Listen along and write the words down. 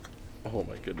Oh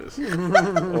my goodness.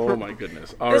 Oh my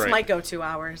goodness. All This right. might go 2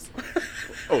 hours.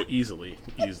 Oh, easily.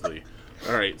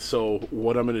 All right. So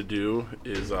what I'm gonna do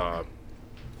is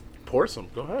pour some.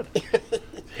 Go ahead.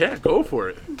 Yeah, go for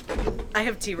it. I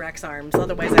have T-Rex arms,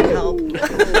 otherwise I'd help.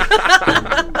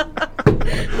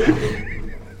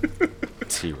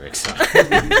 T-Rex.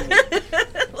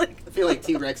 I feel like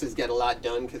T-Rexes get a lot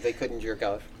done because they couldn't jerk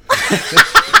off.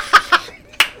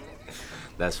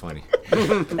 That's funny.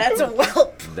 That's a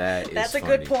whelp. That's a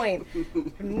good point.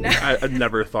 I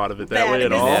never thought of it that That way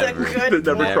at is all. a good It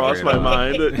never point. crossed my Never.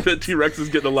 mind that T-Rex is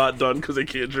getting a lot done because they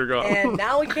can't jerk off. And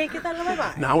now we can't get that out of my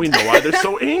mind. Now we know why they're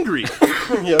so angry.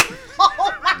 Yep.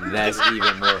 That's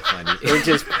even more funny. It's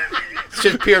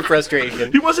just pure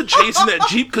frustration. He wasn't chasing that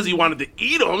Jeep because he wanted to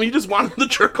eat him. He just wanted to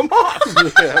jerk him off.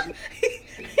 Yeah.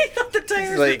 He thought the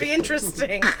tires Like- would be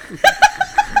interesting.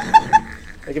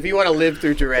 Like if you want to live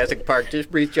through Jurassic Park, just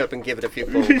reach up and give it a few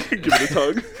pulls. Give it a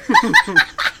tug.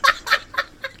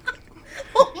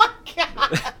 Oh my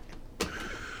god.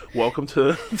 Welcome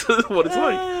to what it's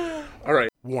like. All right.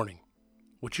 Warning.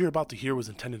 What you're about to hear was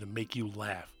intended to make you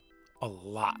laugh. A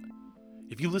lot.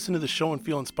 If you listen to the show and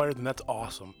feel inspired, then that's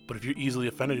awesome. But if you're easily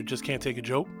offended or just can't take a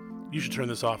joke, you should turn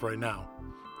this off right now.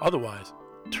 Otherwise,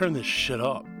 turn this shit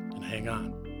up and hang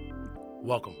on.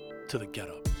 Welcome to the Get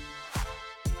Up.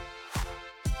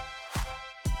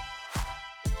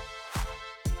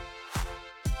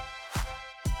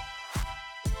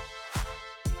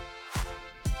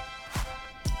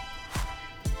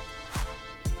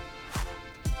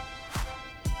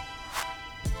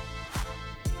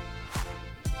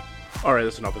 All right,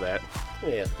 that's enough of that.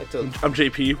 Yeah, that's I'm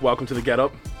JP. Welcome to the Get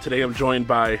Up. Today I'm joined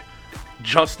by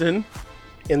Justin,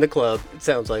 in the club, it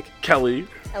sounds like. Kelly,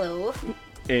 Hello.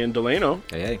 and Delano.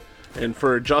 Hey. And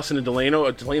for Justin and Delano,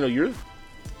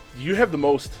 you have the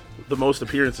most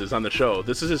appearances on the show.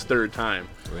 This is his third time.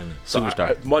 Really? So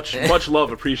Superstar. much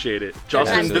love, appreciate it.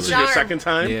 Justin, Absolutely. this is your Charm. second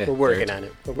time. Yeah. We're working on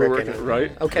it. We're working on it.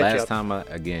 right? I'll catch Last up. time,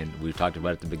 again, we talked about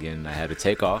it at the beginning. I had to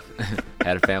take off.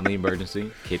 Had a family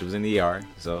emergency. Kid was in the ER.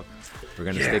 So we're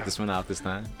going to stick this one out this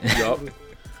time. Yup.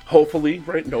 Hopefully,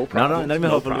 right? No No, problem. not even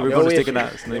hopefully. We're No going to stick it issues.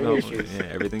 out. It's not even No hopefully. issues. Yeah,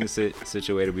 everything is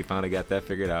situated. We finally got that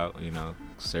figured out. You know,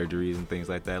 surgeries and things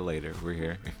like that later. We're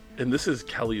here. And this is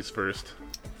Kelly's first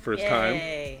time.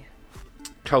 Yay.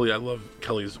 Kelly, I love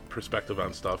Kelly's perspective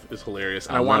on stuff. It's hilarious.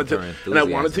 And I I wanted love to her and I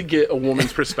wanted enthusiasm. to get a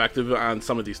woman's perspective on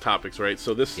some of these topics, right?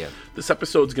 So this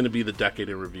episode's going to be the decade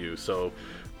in review. So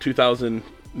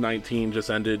 2019 just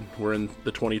ended. We're in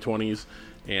the 2020s,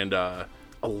 and a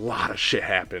lot of shit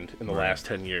happened in the last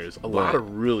 10 years. A lot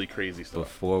of really crazy stuff.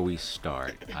 Before we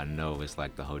start, I know it's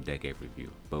like the whole decade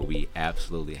review, but we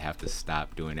absolutely have to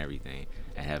stop doing everything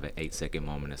and have an 8-second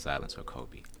moment of silence for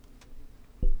Kobe.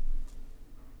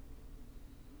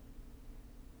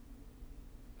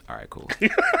 All right, cool.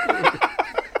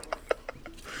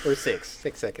 Or 6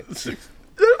 seconds. It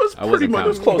was I pretty wasn't much. It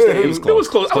was counting. close. It was close. It was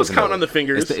close. I was Close counting enough. on the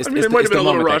fingers. It's I mean, it might have been a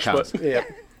little moment rush, that counts. but Yeah.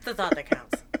 The thought that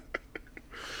counts.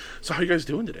 so how you guys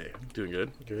doing today? Doing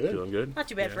good. Good. Feeling good. Not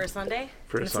too bad for a Sunday.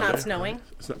 For a And it's Sunday? not snowing.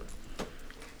 It's not,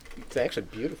 It's actually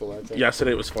beautiful outside.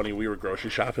 yesterday was funny. We were grocery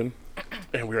shopping,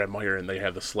 and we were at Meijer, and they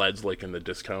have the sleds like in the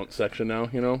discount section now.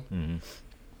 You know. Mm-hmm.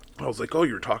 I was like, "Oh,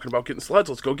 you were talking about getting sleds?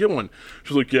 Let's go get one."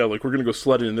 She was like, "Yeah, like we're gonna go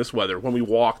sledding in this weather." When we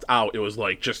walked out, it was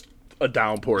like just a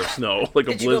downpour of snow, like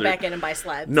a Did you blizzard. go back in and buy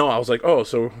sleds? No, I was like, "Oh,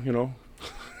 so you know."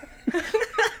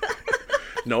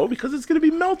 No, because it's gonna be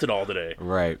melted all today.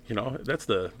 Right. You know, that's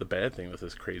the bad thing with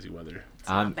this crazy weather.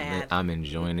 I'm bad. I'm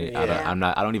enjoying it. Yeah.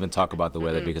 I don't even talk about the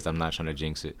weather because I'm not trying to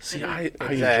jinx it. See, I enjoy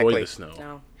Exactly. the snow.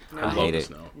 No. I No. love hate the it.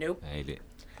 snow. Nope. I hate it.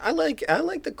 I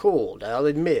like the cold. I'll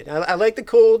admit. I like the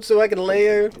cold so I can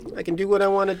layer. I can do what I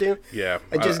want to do. Yeah,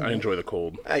 I I enjoy the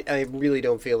cold. I really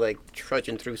don't feel like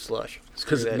trudging through slush.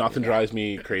 Because Screw that. nothing drives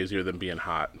me crazier than being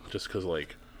hot. Just because,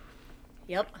 like,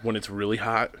 Yep. when it's really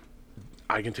hot,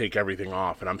 I can take everything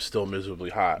off and I'm still miserably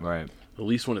hot. Right. At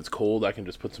least when it's cold, I can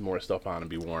just put some more stuff on and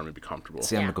be warm and be comfortable.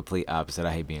 See, I'm Yeah. the complete opposite.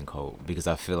 I hate being cold because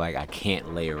I feel like I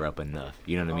can't layer up enough.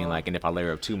 You know what I mean? Like, and if I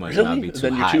layer up too much, then I'll Really? be too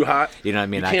Then you're hot. too hot? You know what I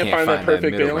mean? You I can't can't find that find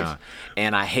perfect middle balance? ground.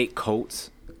 And I hate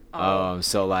coats.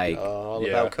 So like, All Yeah.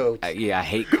 about coats. I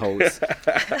hate coats.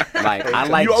 Like I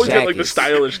like You always jackets. get like the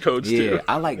stylish coats Yeah, too.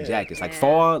 I like jackets. Like Yeah.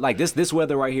 fall, like this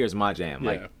weather right here is my jam. Yeah.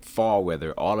 Like fall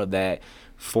weather, all of that.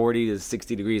 40 to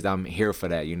 60 degrees, I'm here for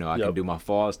that. You know, I Yep. can do my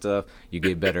fall stuff. You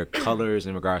get better colors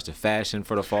in regards to fashion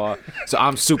for the fall. So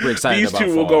I'm super excited These about two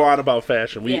fall. will go on about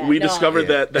fashion. We Yeah, we no. discovered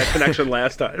Yeah. that connection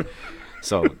last time.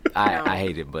 So I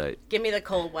hate it, but Give me the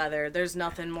cold weather. There's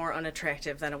nothing more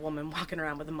unattractive than a woman walking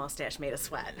around with a mustache made of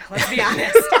sweat. Let's be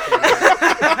honest.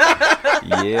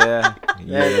 yeah,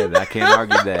 I can't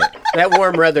argue that. That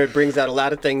warm weather brings out a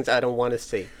lot of things I don't want to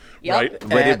see. Yep. Right.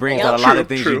 But it brings out a lot of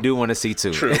things you do want to see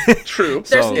too. True. There's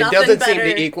So- It nothing doesn't better.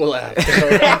 seem to equal out.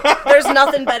 There's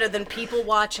nothing better than people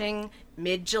watching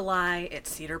mid-July at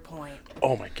Cedar Point.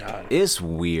 Oh my God. It's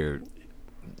weird.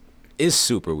 It's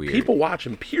super weird. People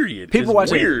watching, period. People is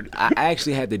watching. weird. I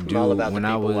actually had to do all about the when I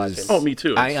people was. watching. Oh, me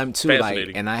too. I It's am too. Like,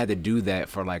 fascinating. and I had to do that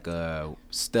for like a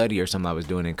study or something I was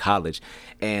doing in college,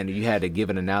 and you had to give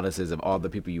an analysis of all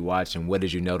the people you watch and what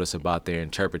did you notice about their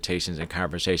interpretations and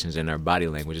conversations and their body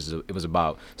language. It was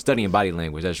about studying body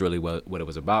language. That's really what it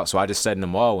was about. So I just sat in the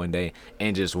mall one day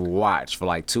and just watched for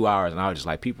like 2 hours, and I was just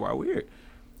like, people are weird.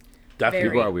 Definitely.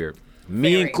 People are weird.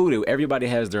 Me Very. included. Everybody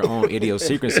has their own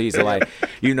idiosyncrasies. So like,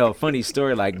 funny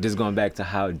story, like just going back to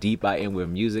how deep I am with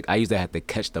music. I used to have to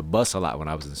catch the bus a lot when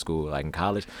I was in school, like in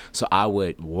college. So I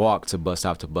would walk to bus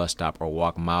stop or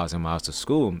walk miles and miles to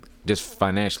school just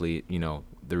financially,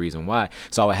 the reason why.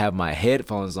 So I would have my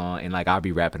headphones on and like I'll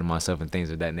be rapping to myself and things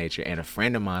of that nature. And a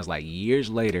friend of mine's like years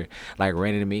later, like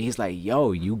ran into me. He's like,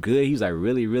 "Yo, you good?" He's like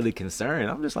really, really concerned.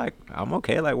 I'm just like, "I'm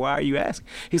okay." Like, why are you asking?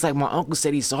 He's like, "My uncle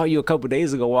said he saw you a couple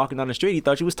days ago walking down the street. He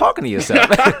thought you was talking to yourself."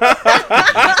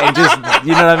 And just,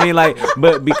 you know what I mean? Like,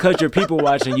 but because you're people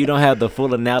watching, you don't have the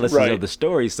full analysis Right. of the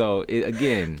story. So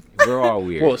again, we're all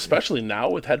weird. Well, especially now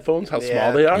with headphones, how Yeah.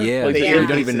 small they are. yeah, Like, you Yeah.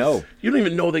 don't even know. You don't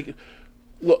even know they.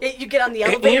 Look, You get on the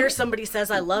elevator, somebody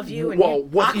says "I love you," and Well, you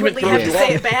what even awkwardly have to throws say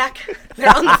you it back.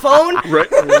 They're on the phone.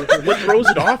 right. What throws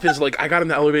it off is like I got in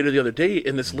the elevator the other day,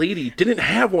 and this lady didn't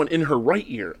have one in her right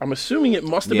ear. I'm assuming it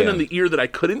must have been Yeah. in the ear that I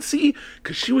couldn't see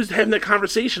because she was having that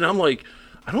conversation. I'm like,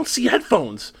 I don't see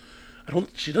headphones.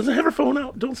 She doesn't have her phone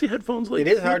out. Don't see headphones. Like, It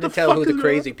is what hard to the tell fuck who the is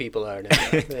crazy people are now.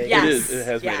 Like, Yes. is. It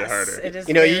has made it harder. It is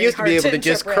you very used to be hard able to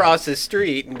just interpret. cross the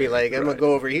street and be like, I'm going to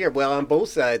go over here. Well, on both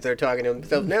sides, they're talking to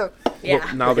themselves now. Yeah.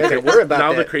 Now gotta worry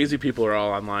about the that. crazy people are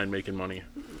all online making money.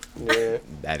 Yeah.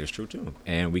 That is true too,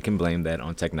 and we can blame that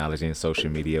on technology and social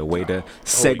media. Way to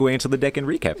segue into the deck and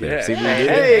recap there. Yeah. See what we did?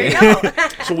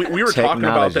 Hey, So we were talking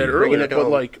about that Technology. bringing earlier, it but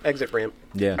home. like, Exit ramp.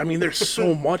 Yeah. I mean, there's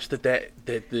so much that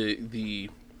the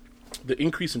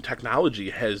increase in technology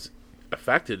has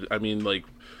affected. I mean, like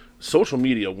social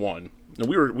media. One, and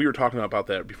we were talking about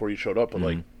that before you showed up, but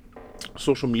like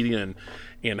social media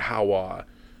and how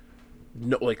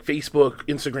like Facebook,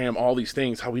 Instagram, all these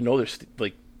things. How we know they're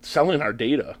like selling our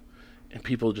data, and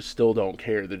people just still don't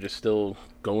care. They're just still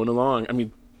going along. I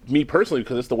mean, me personally,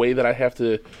 because it's the way that I have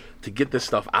to get this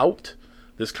stuff out,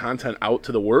 this content out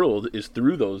to the world is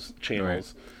through those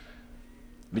channels. But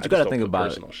I you just got to don't think put about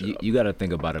personal shit up. you got to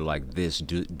think about it like this.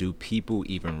 Do people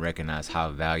even recognize how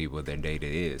valuable their data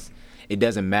is? It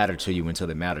doesn't matter to you until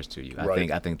it matters to you.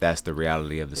 Right. I think that's the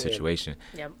reality of the situation.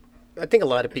 Yep. I think a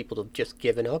lot of people have just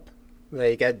given up.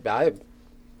 Like, I Fuck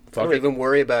don't it. even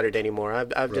worry about it anymore. I've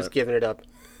just Right. given it up.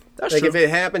 That's Like, true. if it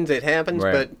happens, it happens.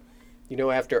 Right. But,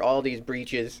 after all these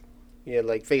breaches,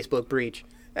 like Facebook breach,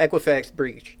 Equifax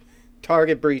breach,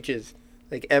 Target breaches,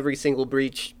 like every single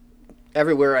breach,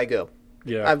 everywhere I go.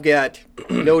 Yeah. I've got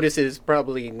notices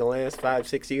probably in the last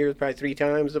 5-6 years, probably 3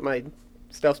 times that my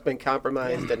stuff's been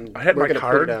compromised, and I had we're my gonna put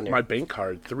it card, on there. my bank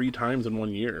card, 3 times in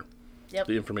 1 year. Yep.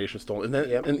 The information stolen, and then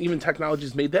Yep. and even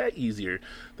technology's made that easier.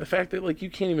 The fact that like you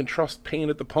can't even trust paying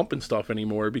at the pump and stuff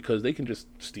anymore because they can just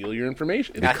steal your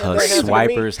information. That's Because what happened to me.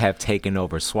 swipers have taken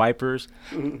over. Swipers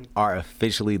are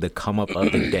officially the come up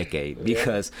of the decade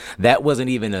because that wasn't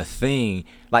even a thing.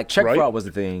 Like check Right. fraud was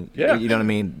a thing. Yeah. You know what I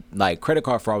mean? Like credit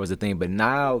card fraud was a thing. But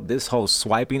now this whole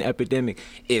swiping epidemic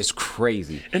is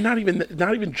crazy. And not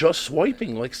even just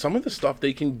swiping. Like some of the stuff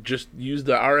they can just use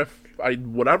the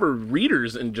whatever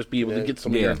readers and just be able to get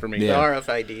some of your Yeah. information. The Yeah.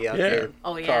 RFID out Yeah. there.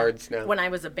 Oh yeah. Cards now. When I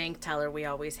was a bank teller, we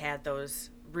always had those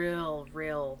real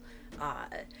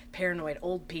paranoid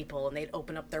old people, and they'd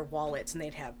open up their wallets and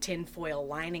they'd have tinfoil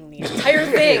lining the entire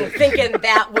thing, thinking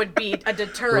that would be a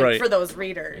deterrent Right. for those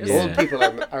readers. Yeah. Old people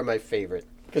are my favorite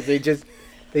because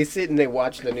they sit and they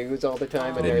watch the news all the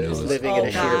time and The they're just news. living Oh, in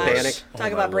a sheer gosh. panic.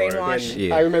 Talk Oh, about my Lord. brainwash. And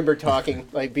Yeah. I remember talking,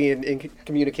 like being in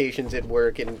communications at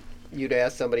work, and you'd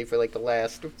ask somebody for like the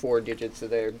last 4 digits of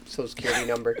their social security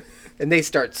number, and they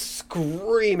start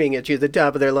screaming at you at the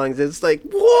top of their lungs. It's like,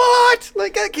 what?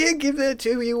 Like, I can't give that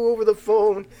to you over the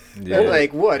phone. Yeah. I'm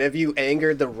like, what? Have you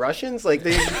angered the Russians? Like,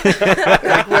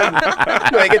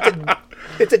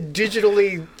 it's a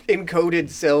digitally encoded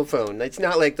cell phone. It's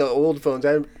not like the old phones.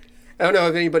 I don't know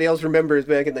if anybody else remembers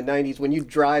back in the 90s when you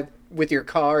drive with your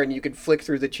car, and you could flick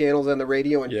through the channels on the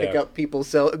radio and pick Yeah. up people's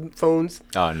cell phones.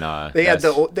 Oh no, They had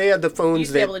the You phones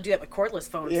used to be able to do that with cordless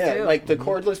phones too. like the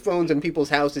cordless phones in people's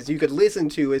houses you could listen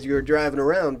to as you were driving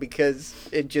around because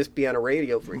it'd just be on a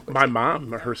radio frequency. My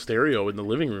mom, her stereo in the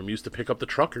living room used to pick up the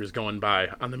truckers going by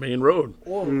on the main road.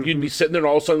 You'd be sitting there, and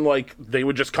all of a sudden, like, they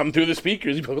would just come through the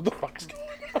speakers. You'd be like, what the fuck's going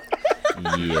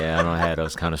on? yeah, I don't have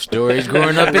those kind of stories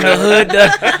growing up in the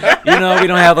hood. You know, we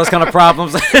don't have those kind of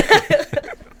problems.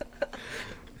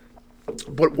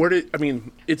 But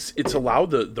it's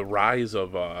allowed the rise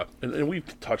of, and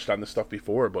we've touched on this stuff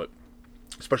before, but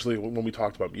especially when we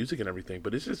talked about music and everything,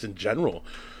 but it's just in general,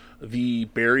 the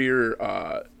barrier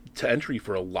to entry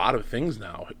for a lot of things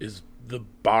now is the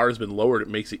bar has been lowered. It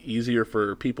makes it easier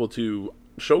for people to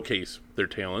showcase their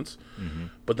talents,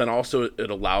 but then also it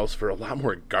allows for a lot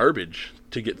more garbage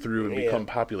to get through and become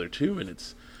popular too, and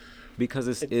it's because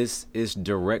it's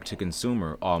direct to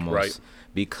consumer almost. Right.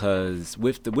 Because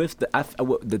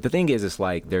the thing is, it's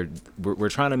like we're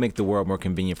trying to make the world more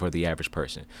convenient for the average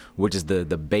person, which is the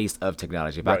base of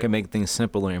technology. If I can make things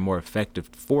simpler and more effective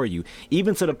for you,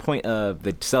 even to the point of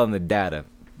selling the data.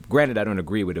 Granted, I don't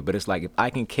agree with it, but it's like if I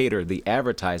can cater the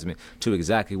advertisement to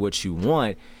exactly what you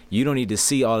want, you don't need to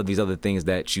see all of these other things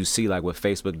that you see, like what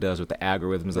Facebook does with the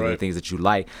algorithms and the things that you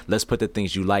like. Let's put the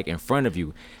things you like in front of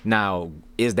you. Now,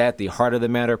 is that the heart of the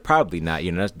matter? Probably not.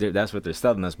 You know, that's what they're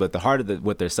selling us. But the heart of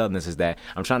what they're selling us is that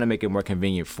I'm trying to make it more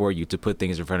convenient for you to put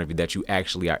things in front of you that you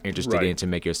actually are interested in to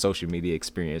make your social media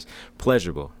experience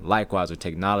pleasurable. Likewise with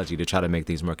technology, to try to make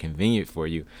things more convenient for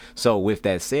you. So with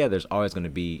that said, there's always going to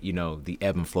be, you know, the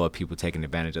ebb and flow of people taking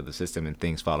advantage of the system and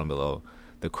things falling below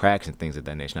the cracks and things of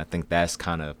that nature. I think that's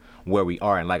kind of where we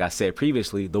are. And like I said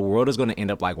previously, the world is going to end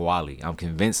up like Wall-E. I'm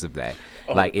convinced of that.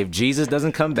 Like if Jesus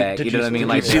doesn't come back, you know what I mean?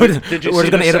 Like we're going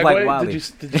to end up like Wall-E.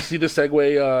 Did you see the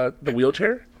Segway, the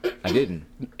wheelchair? I didn't.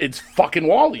 It's fucking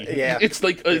Wall-E. Yeah, it's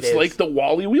like the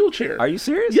Wall-E wheelchair. Are you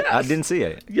serious? Yes. I didn't see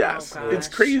it. Yes, Oh, it's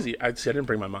gosh. crazy. I didn't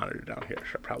bring my monitor down here.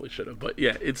 I probably should have, but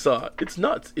yeah, it's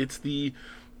nuts.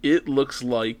 It looks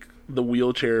like the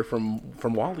wheelchair from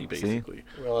Wall-E, basically.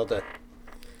 Well, the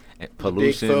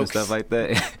Pollution and stuff like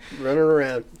that. running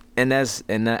around.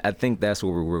 I think that's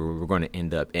where we're going to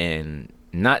end up. And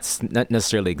not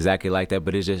necessarily exactly like that,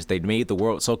 but it's just they made the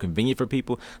world so convenient for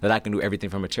people that I can do everything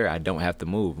from a chair. I don't have to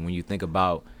move. When you think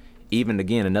about, even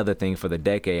again, another thing for the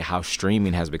decade, how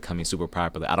streaming has becoming super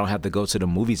popular. I don't have to go to the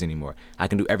movies anymore. I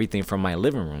can do everything from my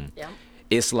living room. Yeah.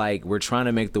 It's like we're trying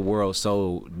to make the world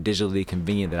so digitally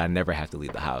convenient that I never have to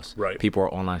leave the house. Right. People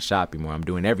are online shopping more. I'm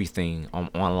doing everything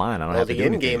online. I don't Well, have to the do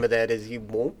end anything. game of that is you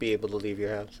won't be able to leave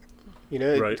your house. You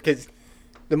know, Right. because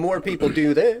the more people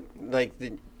do that, like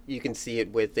you can see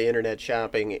it with the internet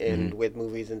shopping and with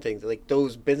movies and things, like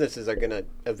those businesses are going to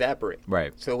evaporate.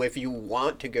 Right. So if you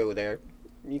want to go there,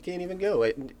 you can't even go.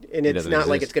 And it's doesn't not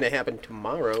like exist. it's going to happen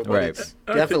tomorrow, but Right. it's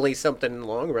definitely something in the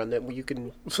long run that you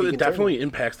can. So you it can turn. definitely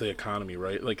impacts the economy,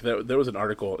 right? Like there was an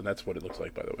article, and that's what it looks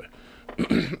like, by the way.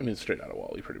 I mean, it's straight out of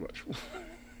Wall-E, pretty much.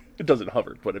 It doesn't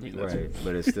hover, but I mean, that's Right,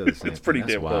 but it's still the same. it's pretty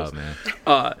thing. That's damn wild, close.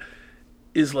 man.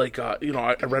 Is like I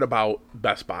read about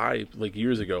Best Buy like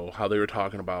years ago, how they were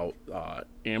talking about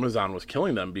Amazon was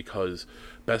killing them because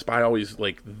Best Buy always,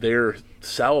 like, their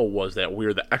sell was that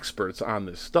we're the experts on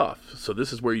this stuff, so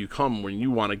this is where you come when you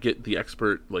want to get the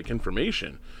expert like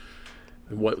information.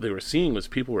 And what they were seeing was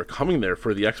people were coming there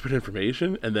for the expert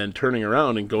information and then turning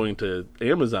around and going to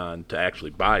Amazon to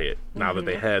actually buy it now that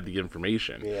they had the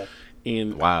information. Yeah.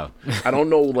 And Wow. I don't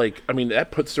know, like, I mean,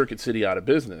 that puts Circuit City out of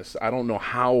business. I don't know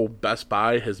how Best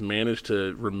Buy has managed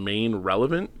to remain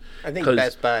relevant. I think 'cause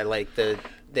Best Buy, like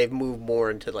they've moved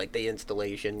more into like the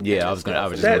installation. Yeah, kind I of was gonna- stuff I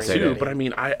was and just gonna that say too, that. but I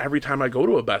mean, every time I go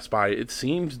to a Best Buy, it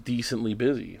seems decently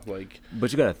busy. Like,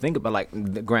 But you got to think about,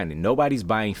 like, granted, nobody's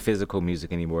buying physical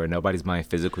music anymore. Nobody's buying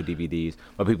physical DVDs,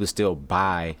 but people still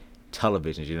buy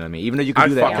televisions. You know what I mean? Even though you can I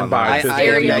do that fucking online. buy I- physical I am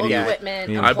Stereo that DVDs. guy. equipment,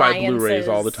 Yeah. I buy Blu-rays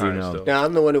all the appliances. time You know. still. No,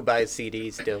 I'm the one who buys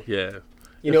CDs still. Yeah.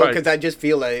 You If know, I- because I just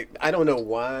feel like I don't know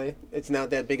why it's not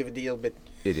that big of a deal, but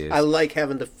It is. I like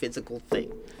having the physical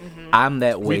thing. I'm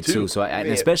that way too. too. So, and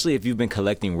Yeah. especially if you've been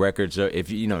collecting records, or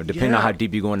if you know, depending on Yeah. how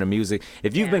deep you go into music,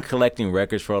 if you've been Yeah. collecting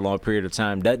records for a long period of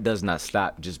time, that does not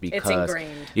stop just because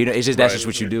ingrained. you know. It's just that's Right. just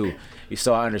what you do.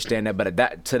 So I understand that, but at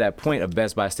that to that point of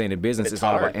Best Buy staying in business, it's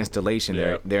all hard. about installation.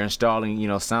 Yeah. They're installing, you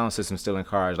know, sound systems still in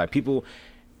cars. Like people,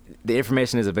 the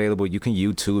information is available. You can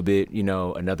YouTube it. You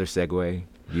know, another segue.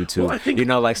 YouTube, Well, I think- you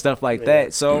know, like stuff like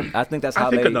that. So I think that's how I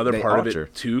think they another they part alter. of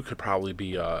it too could probably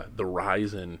be the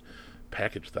rise in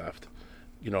package theft.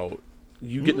 You know,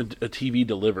 you get a TV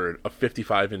delivered, a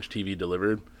 55-inch TV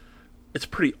delivered. it's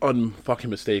pretty unfucking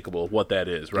mistakable what that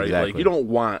is, right? Exactly. Like, you don't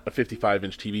want a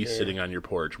 55-inch TV sitting on your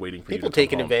porch waiting for People you to come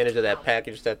taking home. advantage of that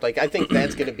package stuff. Like, I think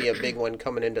that's going to be a big one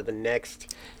coming into the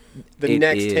next It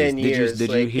next is. 10 years. Did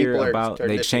like, you hear people are about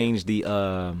starting they to see- changed the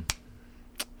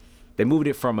they moved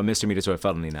it from a misdemeanor to a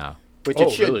felony now. which Oh,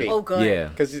 it should really? be. Oh, good. Yeah.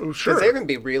 Because sure. they're going to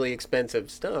be really expensive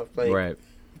stuff. Like, Right.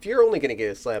 if you're only going to get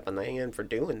a slap on the hand for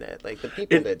doing that, like the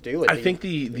people that do it, I think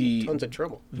the tons of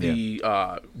trouble. the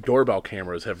doorbell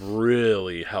cameras have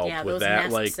really helped Yeah, with those that.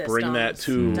 Nest Like, bring that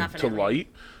systems, to definitely. light.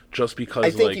 Just because,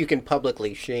 I think like, you can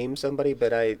publicly shame somebody,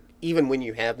 but even when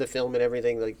you have the film and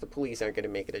everything, like the police aren't going to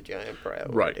make it a giant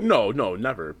priority. right? No,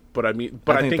 never. But I mean,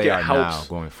 but I think they it are helps.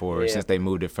 now going forward Yeah. since they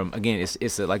moved it from again.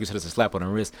 It's a, like you said, it's a slap on the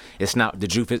wrist. It's not the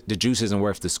juice isn't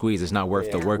worth the squeeze. It's not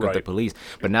worth the Yeah. work of the Right. police.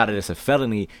 But now that it's a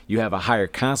felony, you have a higher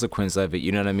consequence of it.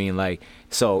 You know what I mean? Like,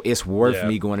 so it's worth Yeah.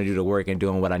 me going to do the work and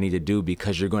doing what I need to do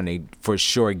because you're going to for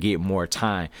sure get more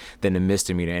time than the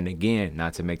misdemeanor. And again,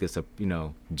 not to make this a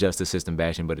justice system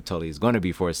bashing, but it totally is going to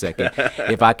be for a second.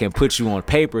 If I can put you on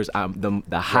papers,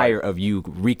 the higher of you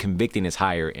reconvicting is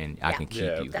higher, and I can keep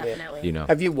Yeah. you. Definitely. You know.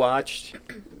 Have you watched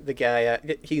the guy?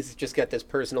 He's just got this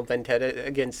personal vendetta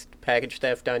against package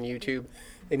theft on YouTube,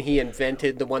 and he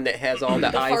invented the one that has all the,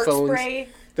 The fart iPhones. spray.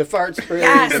 The fart spray.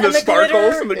 Yes, And and the the sparkles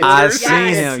glitter. and the I've glitters. seen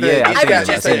Yes. him. Yeah, It's I've I seen was him. just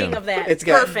I've seen thinking him. of that. It's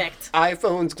got Perfect.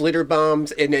 iPhones, glitter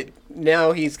bombs, and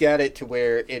now he's got it to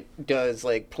where it does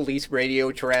like police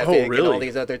radio traffic and really? all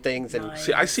these other things. And Nice.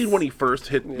 See, I seen when he first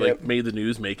Yep. made the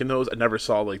news making those. I never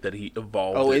saw like that he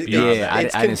evolved. oh, it it, beyond Yeah,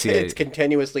 that. I didn't see that. It's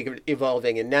continuously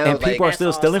evolving, and now And like people are That's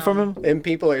still stealing from awesome. him. and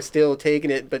people are still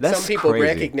taking it, but That's some people crazy.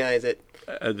 recognize it.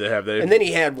 Have they? And then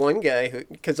he had one guy who,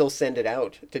 because they'll send it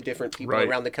out to different people Right.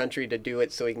 around the country to do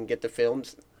it so he can get the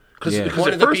films. Because Yeah. One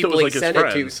at of the first it people was he like his sent it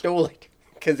to friends. stole it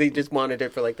because he just wanted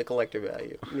it for like the collector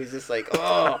value. And he's just like,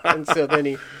 oh, and so then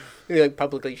he like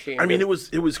publicly shamed. I mean, him.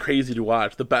 it was crazy to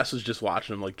watch. The best was just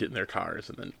watching them like get in their cars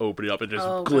and then open it up and just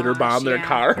Oh, glitter gosh, bomb their yeah.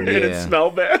 car and it Yeah.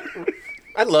 smelled bad.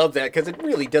 I love that because it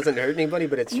really doesn't hurt anybody,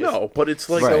 but it's just No, but it's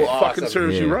like Right. it So fucking awesome.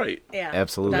 serves you Yeah. right. Yeah,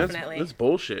 Absolutely. definitely. That's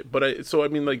bullshit. But I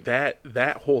mean, like that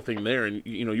whole thing there, and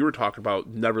you were talking about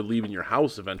never leaving your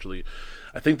house eventually.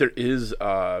 I think there is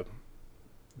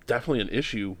definitely an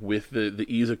issue with the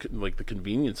ease of like the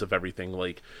convenience of everything.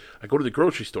 Like, I go to the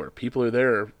grocery store, people are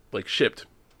there like shipped,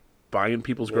 buying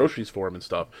people's groceries for them and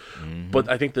stuff. But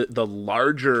I think that the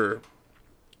larger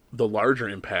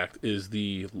impact is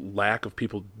the lack of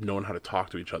people knowing how to talk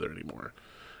to each other anymore.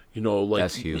 Like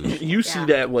That's huge. You see Yeah.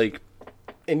 that like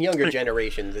in younger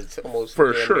generations, it's almost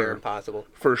For damn sure. near impossible.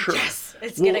 for sure. Yes,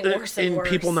 it's getting worse and worse.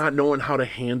 people not knowing how to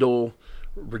handle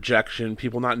rejection,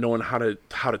 people not knowing how to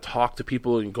talk to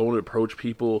people and go and approach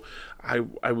people.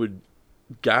 I would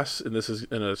guess, and this is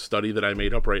in a study that I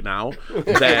made up right now,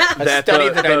 that study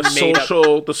that I made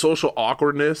up. the social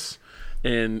awkwardness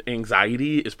and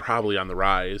anxiety is probably on the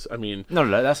rise. I mean, No,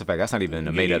 that's a fact. That's not even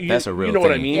a made up. you- That's a real You know thing.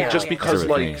 what I mean? Yeah, Just yeah. because That's a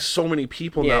real like thing. so many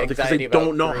people Yeah, now because anxiety they about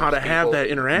don't know how to groups, have people. that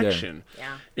interaction.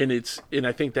 Yeah. And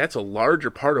I think that's a larger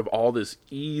part of all this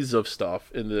ease of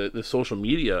stuff in the social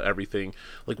media, everything.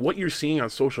 Like what you're seeing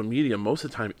on social media most of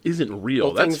the time isn't real.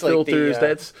 Well, That's things like the, filters,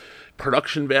 that's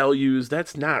production values,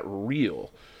 that's not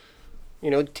real.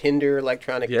 Tinder,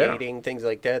 electronic Yeah. dating, things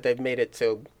like that. They've made it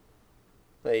so,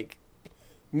 like,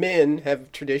 men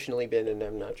have traditionally been, and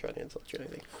I'm not trying to insult you or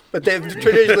anything, but they've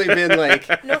traditionally been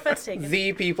like No offense taken.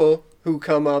 the people who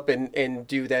come up and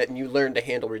do that, and you learn to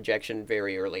handle rejection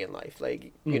very early in life.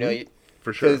 Like,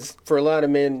 For sure. because for a lot of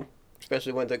men,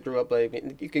 especially ones that grew up,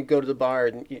 like, you can go to the bar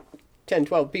and 10,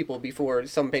 12 people before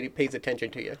somebody pays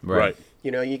attention to you. Right.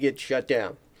 You get shut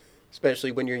down,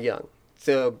 especially when you're young.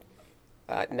 So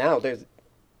now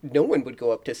no one would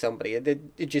go up to somebody.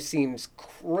 It just seems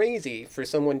crazy for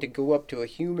someone to go up to a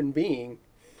human being.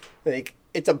 Like,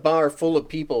 it's a bar full of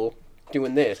people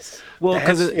doing this. Well,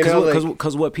 That's-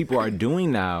 because what people are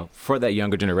doing now for that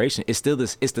younger generation is still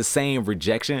this. It's the same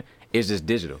rejection. It's just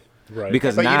digital. Right.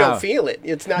 Because But now you don't feel it.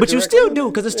 It's not. But you directly- still do,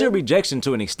 because it's still rejection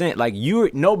to an extent. Like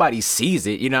nobody sees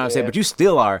it, you know what I'm saying? Yeah. But you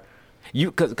still are.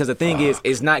 Because the thing is,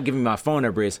 it's not giving my phone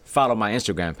number. It's follow my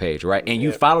Instagram page, right? And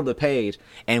you follow the page.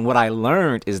 And what I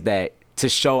learned is that to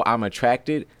show I'm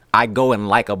attracted, I go and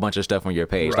like a bunch of stuff on your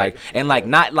page, Right.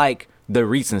 not like the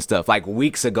recent stuff, like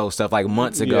weeks ago stuff, like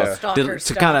months ago, Yeah. Stalker to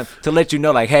stuff. kind of to let you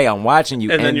know, like, hey, I'm watching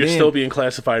you. And then you're still being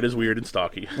classified as weird and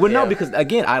stalky. Well, no, Yeah. because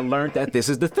again, I learned that this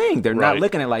is the thing. They're not Right.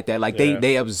 looking at it like that. Like Yeah.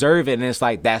 they observe it, and it's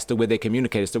like that's the way they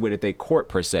communicate. It's the way that they court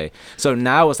per se. So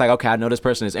now it's like, okay, I know this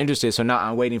person is interested. So now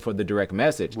I'm waiting for the direct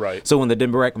message. Right. So when the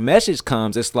direct message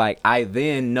comes, it's like I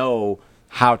then know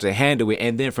how to handle it,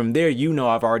 and then from there,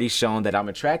 I've already shown that I'm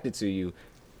attracted to you.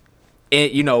 And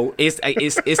it's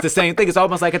the same thing. It's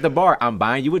almost like at the bar. I'm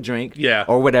buying you a drink,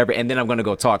 or whatever, and then I'm gonna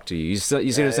go talk to you. You see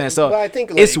what I'm saying? So but I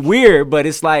think, it's weird, but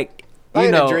it's like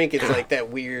buying a drink is like that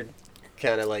weird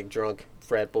kind of like drunk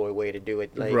frat boy way to do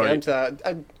it. Like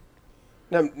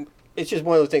it's just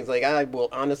one of those things. Like I will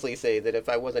honestly say that if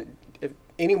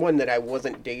anyone that I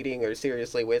wasn't dating or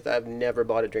seriously with, I've never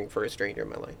bought a drink for a stranger in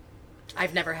my life.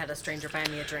 I've never had a stranger buy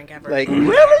me a drink ever. Like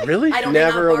really? I don't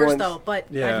never hang out bars once. though, but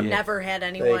I've never had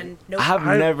anyone. Like,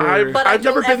 I've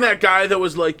never been that guy that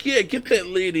was like, yeah, get that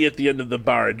lady at the end of the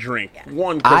bar a drink. Yeah.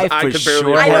 One, because I could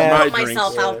barely I afford don't my put drinks.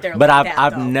 myself out there, but like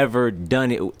I've never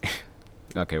done it.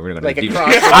 Okay, we're gonna like deep.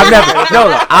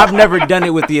 I've never done it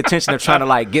with the intention of trying to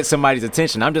like get somebody's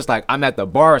attention. I'm just like I'm at the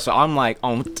bar, so I'm like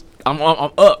I'm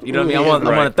up. You know what I mean? I'm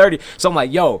on a 30, so I'm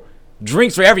like, yo.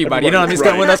 Drinks for everybody, you know what I mean? It's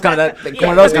one of those kind of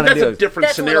deals. That's a different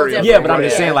scenario. Yeah, but I'm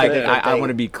just saying, like, I want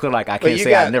to be clear. Like, I can't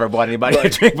say I've never bought anybody a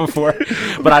drink before,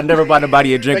 but I never bought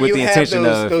anybody a drink with the intention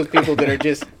of those people that are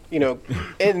just,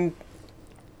 and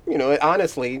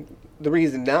honestly, the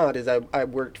reason not is I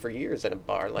worked for years at a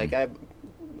bar.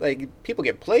 Like people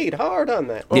get played hard on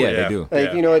that. Yeah, they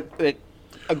do. Like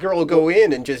a girl will go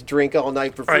in and just drink all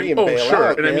night for free and bail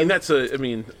out. And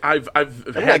man. I've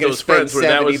had those friends where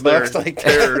that was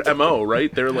their MO,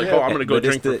 right? They're like, I'm gonna go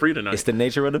drink for free tonight. It's the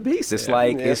nature of the beast. It's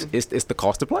like it's the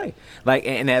cost to play. Like,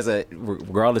 and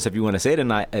regardless if you want to say it or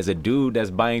not, as a dude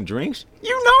that's buying drinks,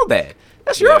 you know that.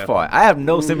 That's your fault. I have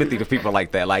no sympathy for people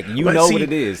like that. Like, what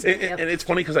it is. And it's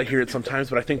funny because I hear it sometimes,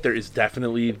 but I think there is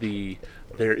definitely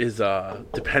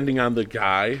depending on the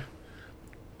guy,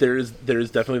 there is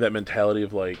definitely that mentality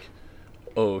of like,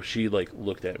 oh, she like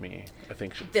looked at me. I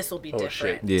think this will be different.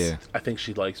 Shit. Yeah. I think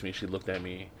she likes me. She looked at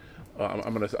me.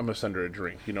 I'm gonna send her a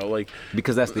drink.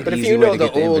 Because that's the but easy way to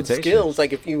get the invitation. But if you know the old skills,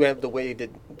 like if you have the way to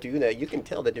do that, you can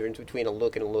tell the difference between a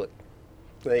look and a look.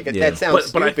 Like that sounds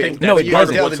stupid. But I think no, it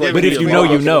doesn't. But if you know,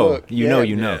 you know.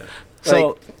 Yeah.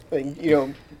 So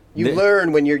you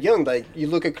learn when you're young. Like you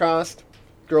look across.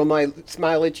 Girl might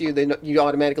smile at you, then you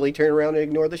automatically turn around and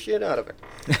ignore the shit out of her.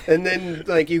 And then,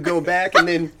 like, you go back and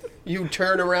then you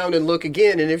turn around and look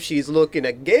again, and if she's looking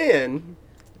again...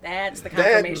 That's the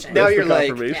confirmation. Now you're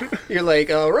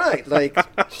like, all right, like,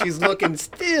 she's looking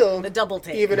still. The double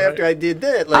take. Even after I did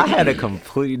that. Like, I had a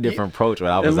completely different approach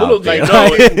when I was out there.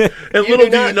 And little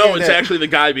do you know, it's actually the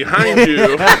guy behind you.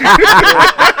 And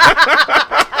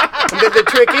then the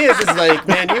trick is like,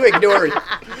 man, you ignore it.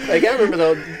 Like, I remember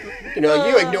though...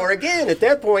 you ignore again at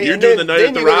that point. You're and doing then, the night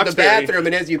at the you go to the Roxbury. bathroom,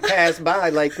 and as you pass by,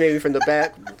 like maybe from the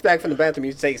back from the bathroom,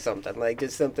 you say something like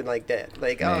just something like that.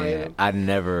 Like, man, I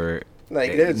never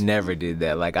never did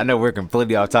that. Like, I know we're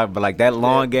completely off topic, but like that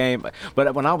long game.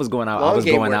 But when I was going out, I was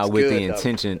going out with the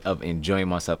intention of enjoying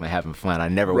myself and having fun. I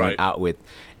never went out with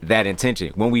that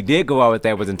intention. When we did go out with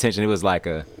that intention, it was like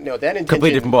a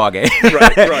completely different ball game.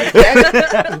 Right.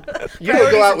 You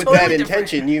don't go out with that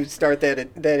intention. You start that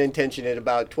intention at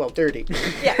about 12:30.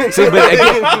 Yeah. See,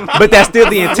 but that's still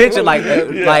the intention.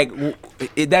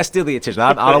 That's still the intention.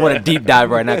 I don't want to deep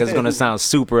dive right now because it's gonna sound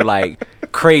super like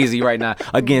crazy right now.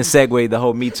 Again, segue the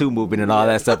whole Me Too movement and all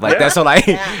that stuff like that. So like,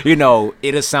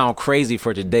 it'll sound crazy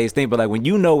for today's thing, but like when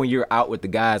you're out with the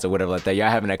guys or whatever like that, y'all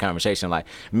having that conversation. Like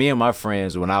me and my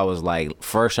friends, when I was like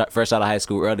fresh out of high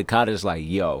school, early college, like,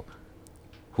 yo,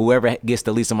 whoever gets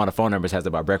the least amount of phone numbers has to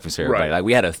buy breakfast for everybody. Right. Like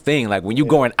we had a thing. Like when you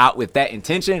going out with that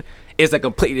intention, it's a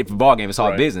completely different ballgame. It's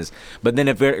all business. But then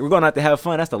if we're going out to have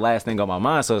fun, that's the last thing on my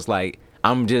mind. So it's like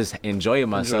I'm just enjoying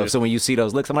myself. So when you see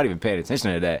those looks, I'm not even paying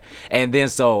attention to that. And then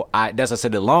that's why I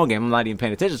said the long game. I'm not even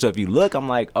paying attention. So if you look, I'm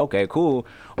like, okay, cool,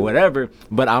 whatever.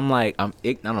 But I'm like, I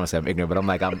don't want to say I'm ignorant, but I'm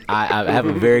like, I have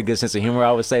a very good sense of humor,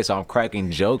 I would say. So I'm cracking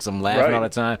jokes. I'm laughing all the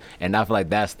time. And I feel like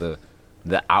that's the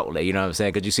outlet. You know what I'm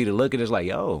saying? Because you see the look and it's like,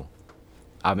 yo,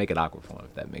 I'll make it awkward for him,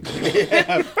 if that makes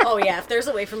sense. Oh, yeah. If there's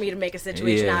a way for me to make a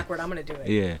situation awkward, I'm going to do it.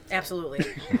 Yeah. Absolutely.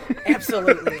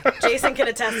 Absolutely. Jason can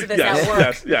attest to this at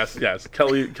work. Yes.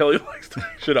 Kelly likes to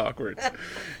make shit awkward,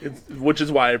 which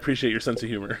is why I appreciate your sense of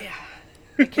humor. Yeah.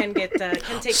 It can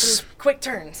take some quick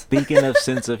turns. Speaking of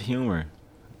sense of humor,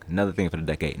 another thing for the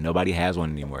decade. Nobody has one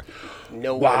anymore.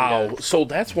 No one Wow. does. So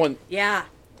that's one. Yeah.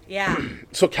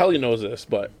 So Kelly knows this,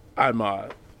 but I'm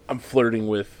flirting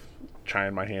with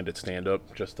trying my hand at stand-up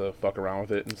just to fuck around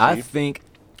with it and see. I think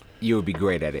you would be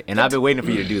great at it, and I've been waiting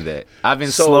for you to do that. I've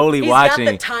been slowly watching.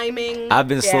 Got the timing. I've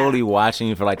been slowly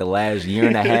watching for like the last year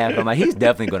and a half. I'm like, he's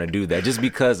definitely going to do that just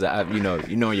because you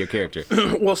know your character.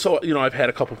 Well, so I've had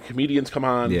a couple of comedians come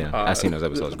on. Yeah, I've seen those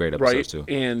episodes. Great episodes too.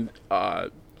 And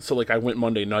so like I went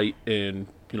Monday night and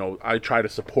I try to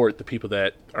support the people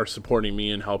that are supporting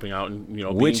me and helping out and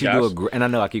Which being you guests. do and I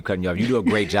know I keep cutting you off. You do a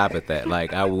great job at that.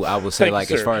 Like I will say, Thank like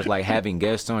you, as sir. far as like having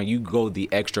guests on, you go the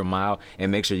extra mile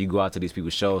and make sure you go out to these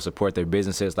people's shows, support their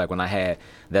businesses. Like when I had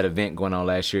that event going on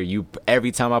last year,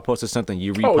 every time I posted something,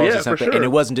 you reposted yeah, for something, sure. and it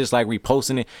wasn't just like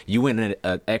reposting it. You went in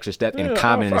an extra step and Yeah,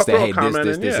 commented I'll and said, throw a hey, comment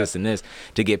this, in, this, and this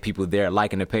to get people there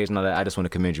liking the page and all that. I just want to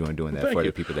commend you on doing that Thank for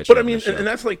you. the people that. But you I have on mean, the show. and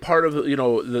that's like part of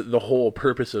the whole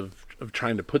purpose of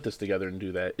trying to put this together and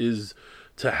do that is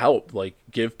to help, like,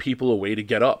 give people a way to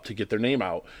get up, to get their name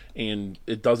out. And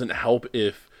it doesn't help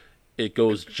if it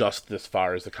goes just this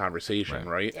far as the conversation,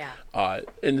 right? Yeah.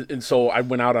 And so I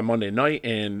went out on Monday night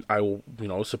and I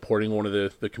supporting one of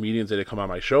the comedians that had come on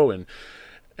my show, and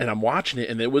I'm watching it,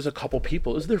 and there was a couple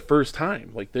people. It was their first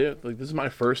time. Like this is my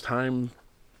first time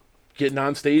getting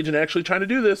on stage and actually trying to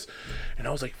do this. And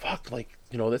I was like, fuck, like,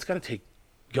 that's got to take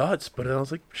guts. But then I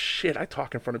was like, shit, I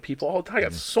talk in front of people all the time. I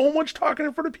got so much talking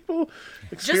in front of people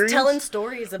experience. Just telling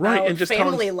stories about Right, and just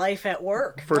family life at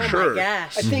work. For sure. My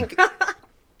gosh. I think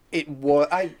it was.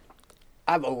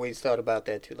 I've always thought about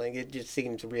that too. Like, it just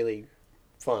seems really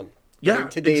fun. Yeah, In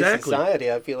today's exactly.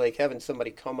 society, I feel like having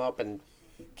somebody come up and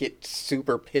get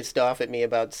super pissed off at me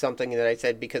about something that I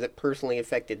said because it personally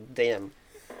affected them.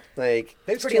 Like,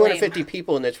 there's Pretty 250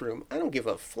 people in this room. I don't give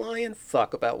a flying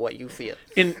fuck about what you feel.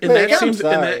 And Like, that I'm seems,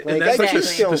 sorry. and Like, that's I like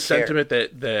just don't the care. sentiment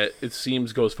that it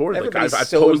seems goes forward. Everybody's Like I've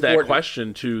so posed that important.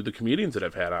 question to the comedians that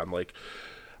I've had on, like,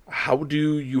 how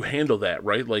do you handle that,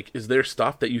 right? Like, is there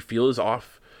stuff that you feel is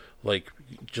off, like,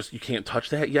 just you can't touch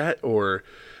that yet?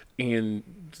 And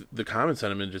the common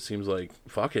sentiment just seems like,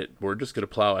 fuck it, we're just gonna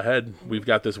plow ahead. We've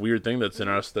got this weird thing that's in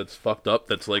us that's fucked up,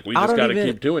 that's like, we just gotta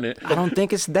keep doing it. I don't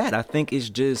think it's that. I think it's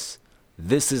just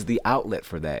this is the outlet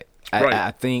for that. Right.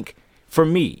 I think for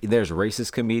me, there's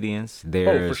racist comedians,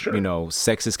 there's sure.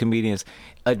 sexist comedians.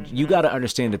 You got to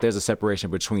understand that there's a separation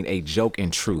between a joke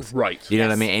and truth. Right. You know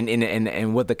what I mean?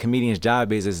 And what the comedian's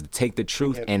job is to take the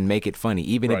truth and make it funny,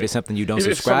 even if Right. it's something you don't If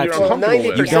it's subscribe something to. you're Well, uncomfortable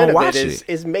with. 90% You don't of watch it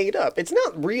is made up. It's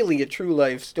not really a true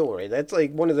life story. That's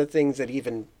like one of the things that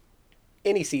even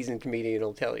any seasoned comedian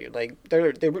will tell you. Like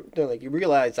they're like, you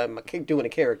realize I'm doing a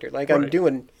character. Like I'm Right.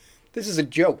 doing. This is a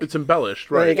joke. It's embellished,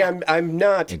 right? Like I'm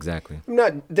not. Exactly. I'm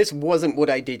not. This wasn't what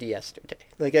I did yesterday.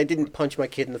 Like I didn't punch my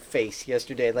kid in the face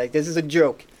yesterday. Like this is a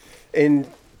joke, and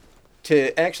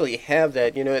to actually have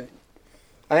that,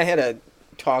 I had a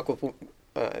talk with,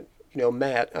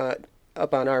 Matt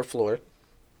up on our floor.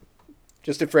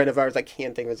 Just a friend of ours. I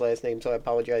can't think of his last name, so I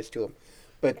apologize to him.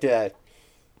 But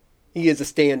he is a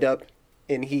stand-up,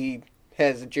 and he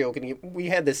has a joke. And we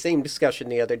had the same discussion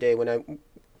the other day when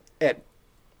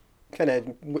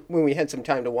we had some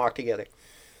time to walk together.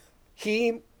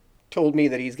 He told me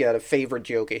that he's got a favorite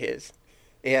joke of his.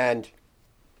 And,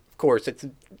 of course, it's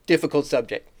a difficult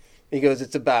subject. He goes,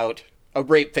 it's about a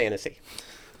rape fantasy.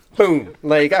 Boom.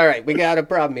 Like, all right, we got a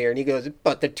problem here. And he goes,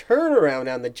 but the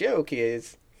turnaround on the joke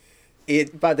is,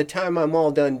 by the time I'm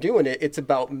all done doing it, it's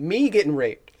about me getting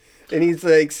raped. And he's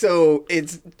like, so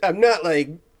I'm not, like,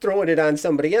 throwing it on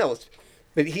somebody else.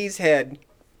 But he's had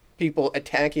people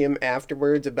attack him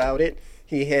afterwards about it.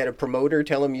 He had a promoter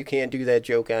tell him, you can't do that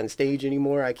joke on stage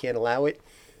anymore. I can't allow it.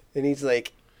 And he's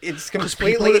like, it's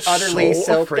completely, people are utterly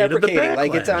so afraid of the self-deprecating.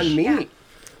 Like, it's on backlash. me. Yeah.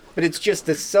 But it's just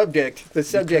the subject. The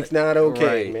subject's not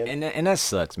okay, Right. man. And that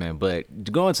sucks, man. But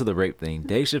going to the rape thing,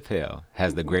 Dave Chappelle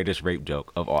has the greatest rape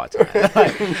joke of all time.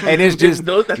 And it's just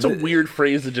That's a weird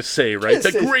phrase to just say, right?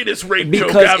 This The is- greatest rape joke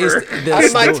because ever. it's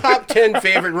In my top 10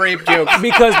 favorite rape jokes.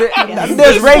 because Yes.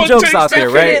 there's This rape one jokes takes out there,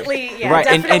 right? Definitely, yeah, right,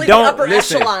 definitely and the don't upper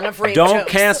listen. echelon of rape Don't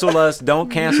jokes. cancel us. Don't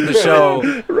cancel the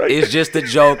show. It's just a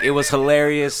joke. It was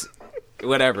hilarious.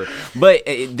 Whatever. But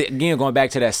again, going back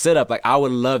to that setup, like I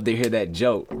would love to hear that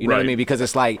joke. You know what I Right. mean? Because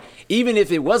it's like, even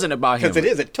if it wasn't about him, Because it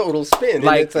is a total spin. And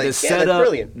like it's like, the yeah, that's setup,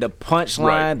 brilliant. the punchline,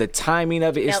 Right. the timing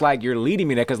of it, it's Yep. like you're leading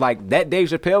me there. Because like that Dave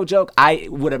Chappelle joke, I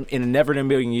would have never in a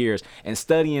million years, and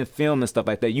studying film and stuff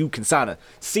like that, you can sort of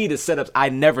see the setups. I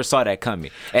never saw that coming,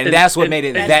 and that's what made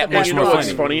it that's that the much best more You know part. what's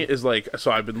funny. funny is, like,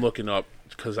 so I've been looking up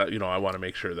because I want to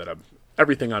make sure that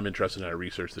everything I'm interested in, I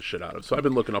research the shit out of. So I've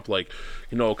been looking up, like,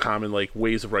 common, like,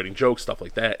 ways of writing jokes, stuff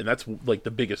like that. And that's, like, the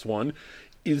biggest one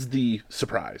is the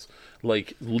surprise.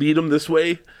 Like, lead them this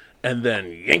way and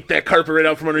then yank that carpet right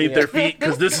out from underneath their feet,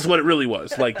 because this is what it really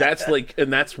was. Like, that's, like,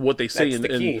 and that's what they say. That's the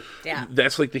key. Yeah.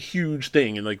 That's, like, the huge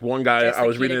thing. And, like, one guy, That's I the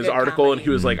was key reading to his good article, and comedy. he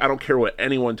was like, I don't care what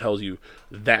anyone tells you,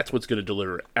 that's what's going to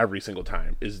deliver every single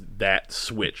time, is that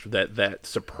switch, that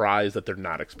surprise that they're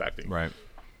not expecting. Right.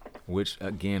 Which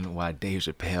again, why Dave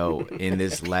Chappelle in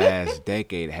this last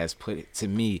decade has put it to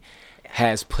me.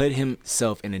 has put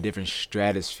himself in a different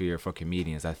stratosphere for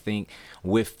comedians. I think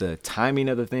with the timing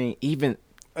of the thing, even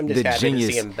I'm just the happy genius.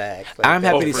 to see him back. Like, I'm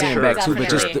happy to for see him sure. back too, but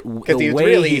just Definitely. the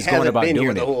way he's going about been doing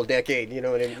here it. the whole decade. You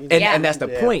know what I mean? And that's the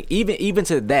point. Even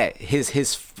to that,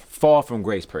 his fall from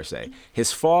grace per se,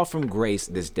 his fall from grace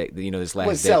this last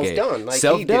Was decade, self-done. Like,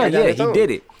 self he did done. it on Yeah, his he own.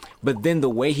 did it. But then the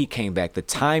way he came back, the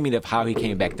timing of how he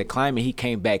came back, the climate he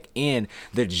came back in,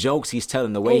 the jokes he's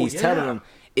telling, the way he's telling them.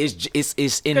 It's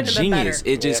been ingenious. better.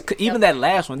 It just even that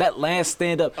last one, that last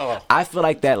stand up. Oh. I feel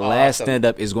like that last Awesome. stand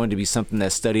up is going to be something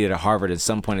that's studied at Harvard at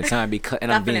some point in time. Because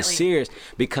and I'm being Definitely. serious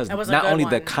because That was a not good only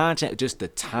the one. content, just the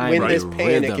timing, When this the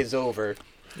panic rhythm. is over,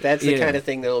 that's the Yeah. kind of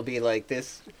thing that'll be like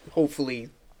this. Hopefully,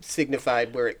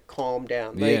 signified where it calmed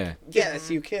down. Like, Yeah. yes,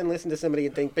 you can listen to somebody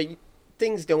and think, but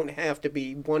things don't have to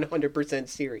be 100%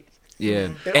 serious. Yeah,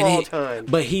 At all times.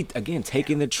 But he again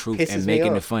taking the truth Pisses and me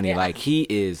making it off. funny. Yeah. Like he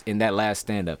is in that last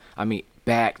stand up. I mean,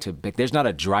 back to back. There's not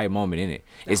a dry moment in it.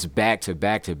 It's back to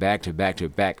back to back to back to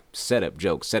back. Setup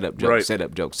joke, setup joke, Right.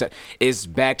 setup joke. It's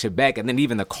back to back, and then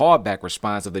even the callback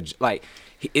response of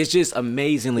it's just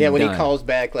amazingly Yeah, when done. he calls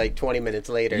back like 20 minutes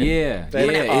later. Yeah, That-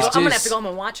 yeah. I'm It's gonna have just to go home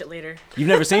and watch it later. you've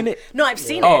never seen it. No, I've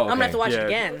seen Oh, it. I'm gonna okay. have to watch Yeah. it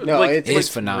again. No, Like, it's it's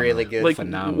phenomenal. really good. Like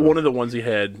Phenomenal. one of the ones he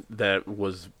had that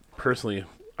was personally,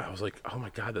 I was like, oh my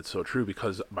god, that's so true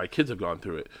because my kids have gone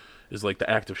through it. Is like the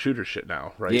active shooter shit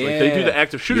now, right? Like they do Yeah. the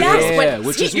active shooter. Yes, drill. Yeah, when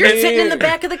which see, is you're sitting in the weird.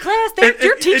 back of the class. And-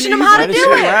 You're and teaching them you- how to That do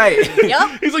is it. right.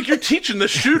 Yep. He's like, you're teaching the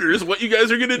shooters what you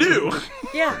guys are gonna do.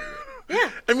 Yeah. Yeah.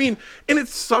 I mean, and it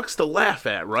sucks to laugh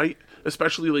at, right?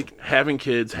 Especially like having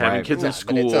kids Right. in No,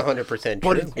 school. but it's 100%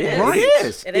 But true. it- right. It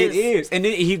is. It It is. is. And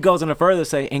then he goes on to further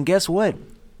say, and guess what?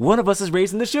 One of us is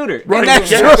raising the shooter. Right. And that's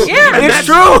Yes. true. Yeah. And It's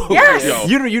that's- true. Yes.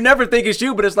 Yo. You never think it's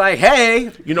you, but it's like, hey,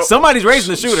 You know, somebody's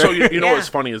raising the shooter. So you know Yeah. what's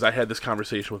funny is I had this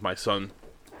conversation with my son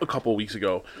a couple of weeks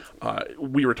ago.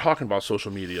 We were talking about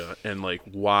social media and like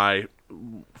why.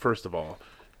 First of all,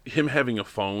 him having a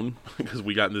phone because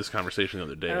we got in this conversation the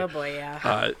other day. Oh boy,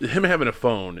 yeah. Him having a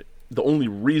phone. The only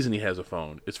reason he has a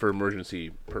phone is for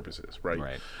emergency purposes, right?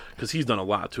 Right. Because he's done a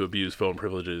lot to abuse phone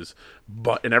privileges.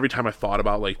 And every time I thought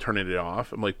about like turning it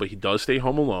off, I'm like, but he does stay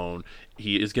home alone.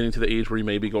 He is getting to the age where he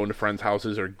may be going to friends'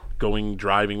 houses or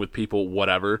driving with people,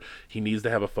 whatever. He needs to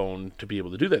have a phone to be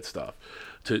able to do that stuff.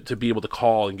 To be able to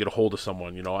call and get a hold of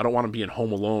someone. You know, I don't want to be in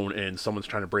home alone and someone's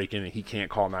trying to break in and he can't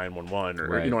call 911 or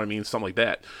Right. you know what I mean? Something like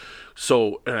that.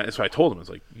 So I told him, I was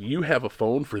like, you have a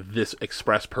phone for this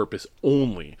express purpose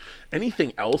only.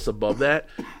 Anything else above that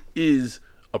is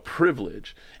a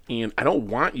privilege. And I don't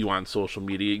want you on social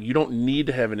media. You don't need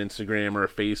to have an Instagram or a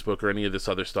Facebook or any of this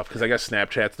other stuff. Because I guess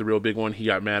Snapchat's the real big one. He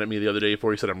got mad at me the other day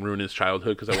for he said I'm ruining his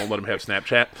childhood because I won't let him have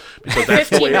Snapchat. Because that's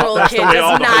the way, 15-year-old that's the kid way does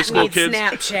all the high not school need kids.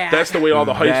 Snapchat. That's the way all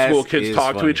the high That school kids is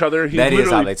talk to funny. each other. He That is how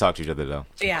literally- they talk to each other, though.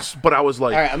 Yeah. But I was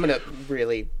like, All right, I'm going to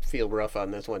really feel rough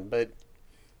on this one, but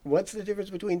what's the difference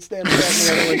between Snapchat and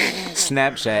the other one?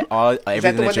 Snapchat,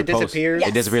 everything the one you that post, disappears?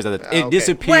 it disappears. Oh, It okay.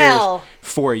 disappears Well-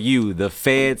 for you. The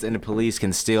feds and the police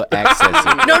can still access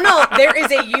it. No, there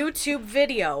is a YouTube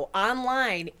video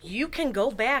online. You can go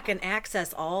back and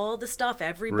access all the stuff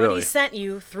everybody Really? sent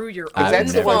you through your I've own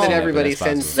That's the never one phone. that seen that, everybody but that's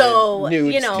sends So,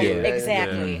 nudes you know, to.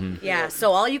 exactly. Yeah.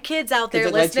 So all you kids out there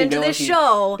Does it let you listening to know this if you-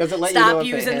 show, does it let you know stop if it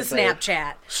using the has,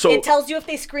 Snapchat. So- it tells you if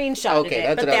they screenshotted Okay,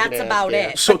 it, that's but what I was that's gonna about ask, yeah.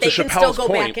 it. So but they to can still Chappelle's go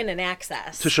point- back in and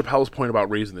access. to Chappelle's point about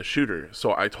raising the shooter.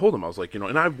 So I told him, I was like, you know,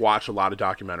 and I've watched a lot of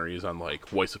documentaries on like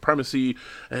white supremacy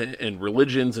and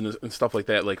religions and stuff like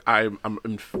that. Like I'm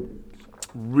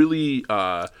really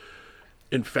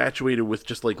infatuated with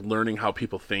just like learning how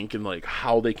people think and like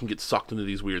how they can get sucked into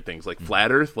these weird things like flat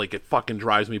earth. Like it fucking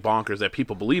drives me bonkers that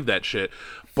people believe that shit,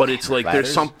 but it's like Flat there's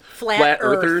earth? some Flat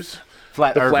Earth. earthers.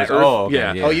 Flat The Earth. flat Earth, Oh, okay,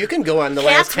 yeah. yeah. Oh, you can go on the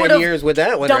Cats last 10 would've years with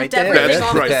that one dumped right there. everything That's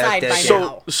off the right. side by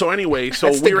now. So anyway, so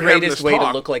That's we the were having greatest this way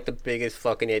talk. to look like the biggest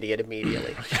fucking idiot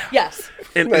immediately. Yes.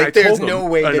 and I Like, there's told him- no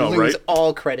way I to know, lose right?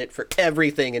 all credit for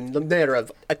everything in the matter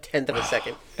of a tenth of a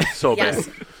second. So Yes.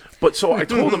 bad. But so I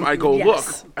told him, I go,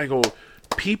 Yes. look, I go,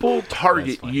 people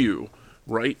target you,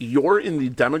 right? You're in the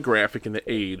demographic and the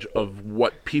age of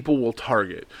what people will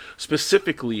target.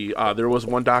 Specifically, there was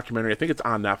one documentary, I think it's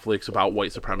on Netflix, about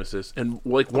white supremacists. And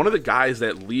like one of the guys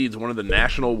that leads one of the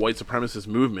national white supremacist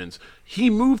movements, he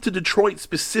moved to Detroit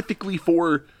specifically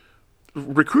for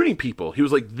recruiting people. He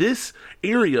was like, this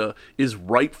area is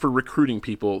ripe for recruiting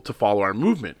people to follow our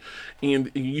movement. And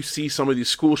you see some of these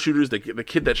school shooters, the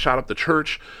kid that shot up the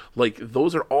church, like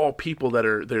those are all people that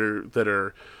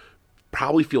are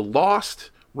probably feel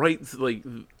lost, right? Like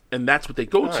and that's what they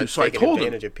go to. It's So I taking told them,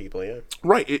 advantage of people, yeah.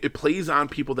 right, it plays on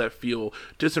people that feel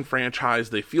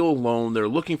disenfranchised, they feel alone, they're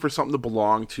looking for something to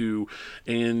belong to,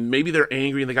 and maybe they're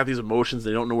angry and they got these emotions,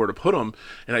 they don't know where to put them.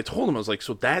 And I told him, I was like,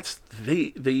 so that's,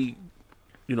 they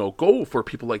go for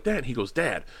people like that. And he goes,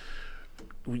 Dad,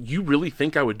 you really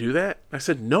think I would do that? I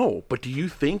said, no, but do you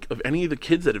think of any of the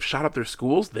kids that have shot up their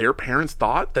schools, their parents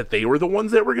thought that they were the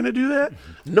ones that were going to do that?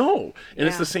 No. And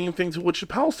it's the same thing to what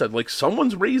Chappelle said. Like,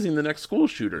 someone's raising the next school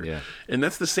shooter. Yeah. And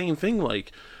that's the same thing.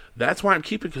 Like, that's why I'm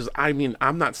keeping, because I mean,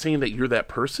 I'm not saying that you're that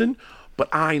person, but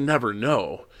I never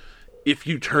know if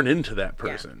you turn into that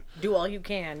person. Yeah. Do all you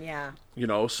can, yeah.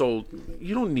 So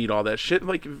you don't need all that shit.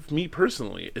 Like, me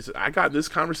personally, I got this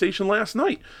conversation last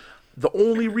night. The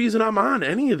only reason I'm on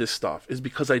any of this stuff is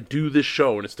because I do this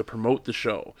show, and it's to promote the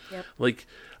show. Yep. Like,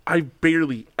 I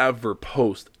barely ever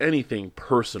post anything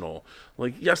personal.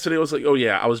 Like, yesterday I was like, oh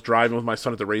yeah, I was driving with my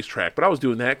son at the racetrack, but I was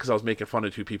doing that because I was making fun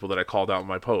of two people that I called out in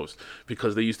my post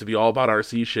because they used to be all about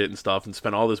RC shit and stuff and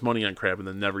spent all this money on crap and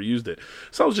then never used it.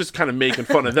 So I was just kind of making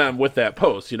fun of them with that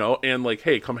post, and like,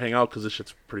 hey, come hang out because this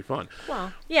shit's pretty fun.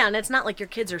 Well, yeah, and it's not like your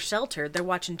kids are sheltered. They're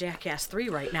watching Jackass 3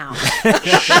 right now.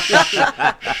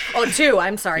 Oh, 2,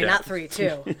 I'm sorry, not 3,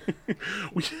 2.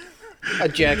 A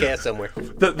jackass somewhere.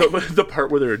 The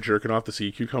part where they were jerking off the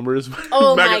sea cucumbers.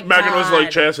 Oh, Megan was God. like,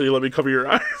 Chastity, let me cover your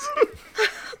eyes.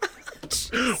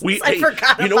 I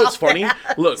forgot you know what's about funny?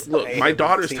 that. Look, I my haven't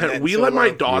daughter's seen 10. that in We so let my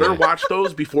long. daughter watch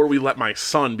those before we let my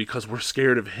son because we're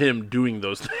scared of him doing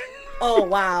those things. Oh,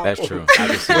 wow. That's true. I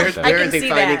can see Where, that. where can are they see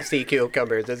finding that. sea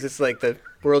cucumbers? Is this like the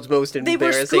world's most They were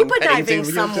embarrassing scuba petting diving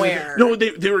zoo? somewhere. No,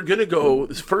 they were gonna go.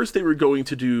 First, they were going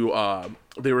to do.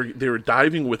 They were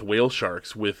diving with whale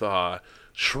sharks with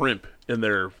shrimp in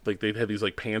their, like, they had these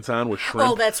like pants on with shrimp.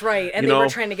 Oh, that's right. And they were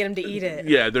trying to get him to eat it.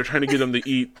 Yeah, they're trying to get them to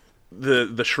eat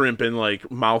the shrimp and like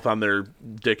mouth on their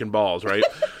dick and balls, right?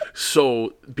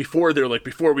 So before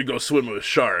we go swim with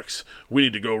sharks, we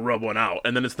need to go rub one out.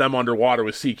 And then it's them underwater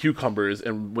with sea cucumbers,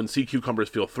 and when sea cucumbers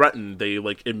feel threatened, they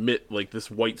like emit like this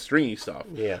white stringy stuff.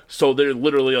 Yeah. So they're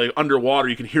literally like underwater,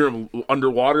 you can hear them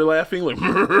underwater laughing like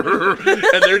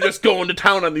and they're just going to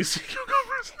town on these sea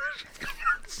cucumbers.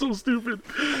 It's so stupid.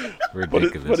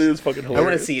 Ridiculous. But it is fucking I hilarious.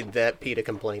 want to see that PETA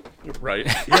complaint. Right.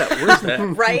 Yeah, where's that?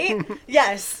 Right?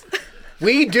 Yes.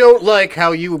 We don't like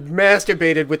how you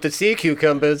masturbated with the sea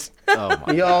cucumbers. Oh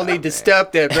my You all God, need to man.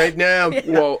 stop that right now.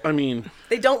 Well, I mean,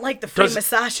 They don't like the free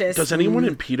massages. does anyone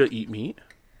in PETA eat meat?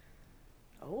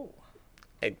 Oh.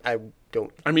 I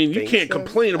don't. I mean, you think can't so.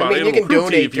 complain about I mean, you animal can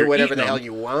cruelty donate if to you're whatever the eating hell them.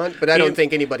 you want, but I don't And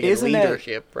think anybody in Isn't that?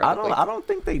 leadership. Probably. I don't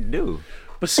think they do.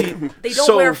 But see, They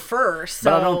don't wear fur,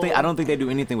 so But I don't think they do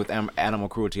anything with animal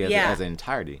cruelty as, Yeah. as an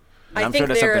entirety. And I I'm think sure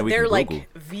that's something we they're can like Google.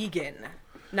 vegan,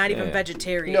 not even Yeah.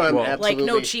 vegetarian. No, I'm like no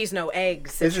absolutely- cheese, no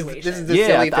eggs This situation. is the Yeah,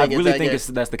 silly I thing. really is think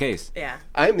get, that's the case. Yeah.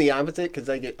 I'm the opposite because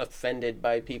I get offended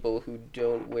by people who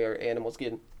don't wear animal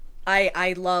skin.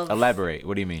 I love Elaborate.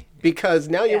 What do you mean? Because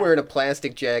now you're Yeah. wearing a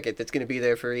plastic jacket that's going to be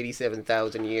there for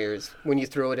 87,000 years. When you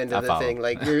throw it into I the follow. thing,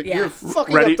 like you're Yeah. you're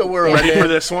fucking ready, up the world. ready man. for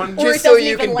this one? Or it Just so doesn't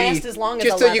you even can last be, as long as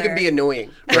just the so you can leather. be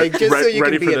annoying. Like just so you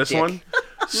ready can be for a this dick. one?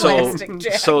 So, Plastic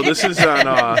jacket. so this is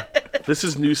on this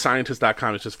is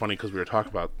newscientist.com. It's just funny because we were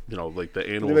talking about like the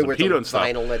animals They and wear PETA the and stuff.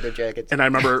 vinyl leather jackets. And I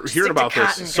remember hearing to about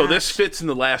cotton, this. So this gosh. fits in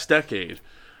the last decade,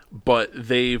 but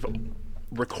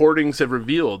recordings have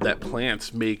revealed that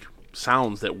plants make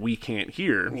sounds that we can't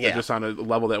hear. They're Yeah. just on a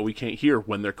level that we can't hear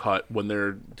when they're cut, when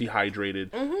they're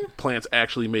dehydrated. Plants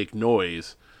actually make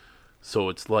noise. So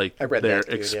it's like I read they're that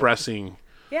too, yeah. expressing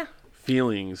Yeah.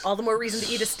 feelings. All the more reason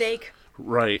to eat a steak.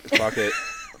 Right. Fuck it.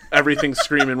 Everything's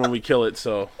screaming when we kill it,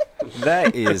 so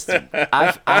That is,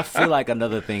 I feel like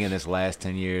another thing in this last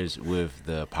 10 years with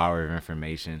the power of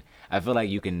information, I feel like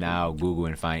you can now Google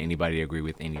and find anybody to agree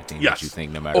with anything Yes. that you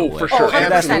think, no matter Oh, what. for sure. Oh, 100%.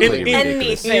 That's really And-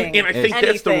 ridiculous. Anything. And I think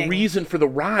that's the Anything. reason for the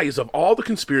rise of all the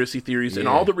conspiracy theories and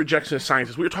Yeah. all the rejection of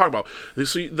scientists. We were talking about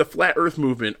this, the flat Earth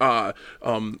movement,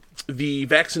 the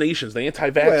vaccinations, the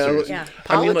anti-vaxxers. Well, Yeah.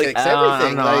 I mean, like, politics,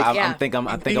 everything. No, like, Yeah. I think I'm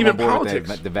Even on board politics.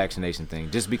 with the vaccination thing,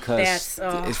 just because That's,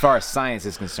 as far as science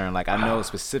is concerned, like I know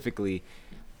specifically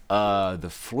the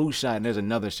flu shot, and there's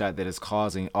another shot that is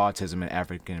causing autism in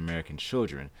African American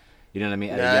children. You know what I mean?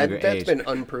 At a younger that's age. been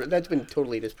unproven. That's been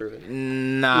totally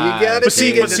disproven. Nah, You gotta But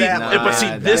see, dig into that one. but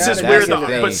see, this that's is where the the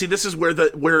thing. but see, this is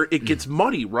where it gets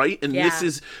muddy, right? And this Yeah.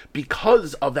 is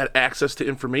because of that access to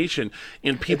information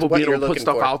and people what being able you're to put looking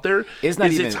stuff for. out there. It's not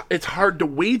it's even- it's hard to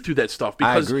wade through that stuff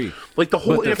because agree. like the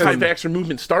whole But the anti-vaxxer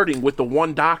movement starting with the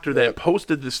one doctor that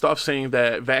posted this stuff saying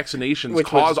that vaccinations Which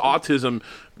cause was autism.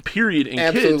 Period in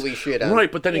absolutely kids, shit on.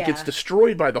 right? But then it gets Yeah.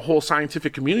 destroyed by the whole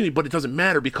scientific community. But it doesn't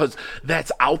matter because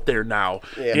that's out there there now.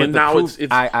 Yeah. And But now the proof,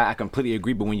 it's I completely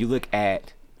agree. But when you look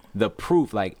at the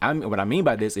proof, like what I mean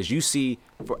by this is, you see,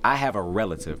 I have a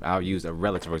relative. I'll use a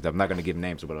relative. I'm not going to give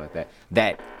names or whatever like that.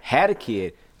 That had a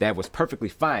kid that was perfectly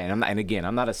fine. And again,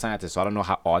 I'm not a scientist, so I don't know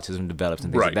how autism develops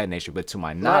and things of that nature. But to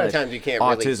my knowledge, times you can't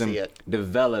really see autism it.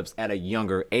 develops at a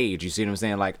younger age. You see what I'm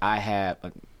saying? Like, I have,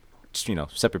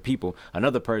 separate people.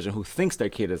 Another person who thinks their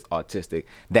kid is autistic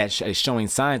that is showing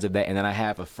signs of that, and then I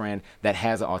have a friend that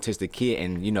has an autistic kid,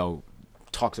 and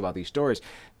talks about these stories.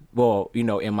 Well,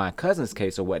 in my cousin's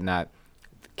case or whatnot,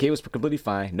 kid was completely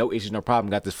fine, no issues, no problem,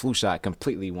 got this flu shot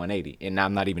completely 180, and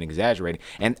I'm not even exaggerating.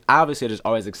 And obviously there's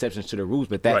always exceptions to the rules,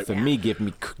 but that for me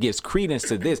gives credence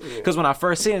to this, because when I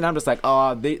first seen it, I'm just like,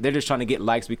 oh, they're just trying to get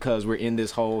likes because we're in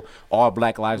this whole all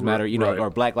Black Lives Matter, or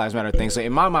Black Lives Matter thing. So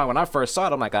in my mind, when I first saw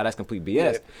it, I'm like, oh, that's complete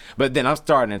BS. Yeah. But then I'm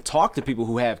starting to talk to people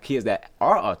who have kids that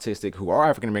are autistic, who are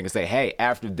African American, say, hey,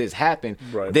 after this happened,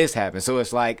 this happened. So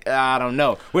it's like, I don't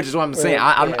know, which is what I'm saying.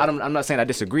 I'm not saying I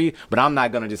disagree, but I'm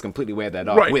not gonna just completely wear that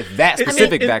off. With that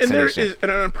specific vaccination. And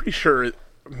I'm pretty sure,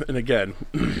 and again,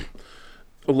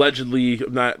 allegedly,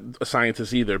 I'm not a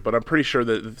scientist either, but I'm pretty sure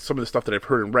that some of the stuff that I've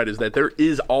heard and read is that there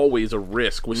is always a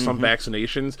risk with some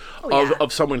vaccinations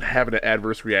of someone having an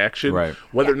adverse reaction,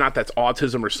 whether or not that's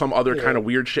autism or some other kind of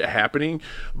weird shit happening.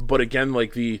 But again,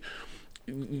 like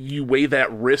you weigh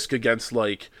that risk against,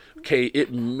 like, okay,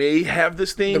 it may have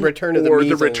this thing, the return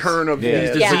of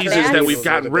these diseases that we've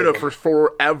gotten rid of for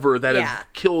forever that have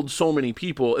killed so many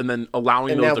people, and then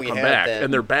allowing those to come back,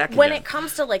 and they're back when again. it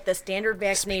comes to, like, the standard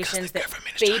vaccinations that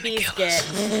babies get,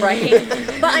 right?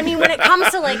 But I mean, when it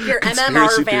comes to, like, your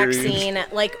MMR vaccine,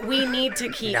 like, we need to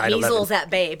keep measles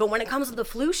at bay. But when it comes to the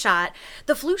flu shot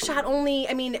only,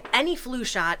 I mean, any flu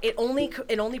shot, it only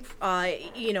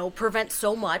prevents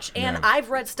so much. And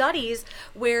I've read studies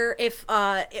where if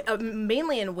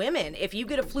mainly in women, if you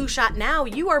get a flu shot now,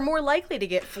 you are more likely to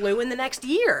get flu in the next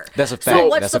year. That's a fact. So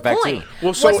what's That's the a fact point? Too.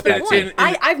 Well, so what's the point?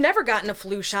 I've never gotten a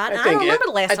flu shot, and I don't remember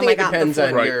the last time I got the flu. I think it depends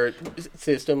on your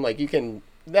system. Like, you can,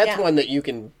 that's one that you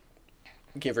can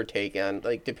give or take on,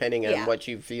 like, depending on what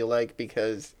you feel like,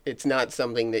 because it's not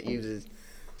something that uses.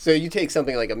 So you take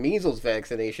something like a measles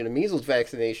vaccination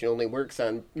only works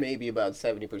on maybe about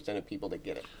 70% of people that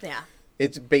get it. Yeah.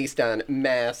 It's based on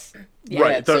mass.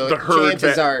 Right. The herd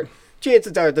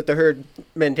chances are that the herd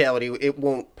mentality, it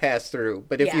won't pass through.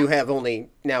 But if you have only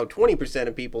now 20%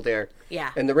 of people there,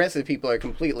 and the rest of the people are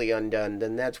completely undone,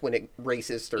 then that's when it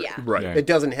races through. Yeah. Right. It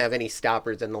doesn't have any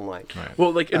stoppers in the line. Right.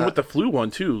 Well, like, and with the flu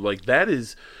one too, like, that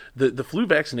is the flu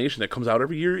vaccination that comes out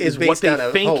every year is what they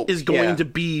think is going to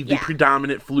be the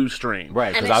predominant flu strain.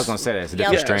 Right. Because I was going to say that it's a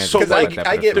different strain. So, like,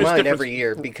 I get mine every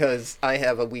year because I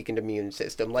have a weakened immune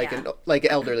system, like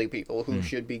elderly people who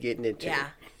should be getting it too. Yeah.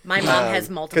 My mom has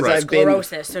multiple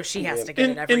sclerosis, so she has to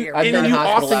get it every year. And you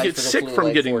often get sick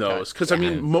from getting those, because I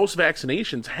mean, most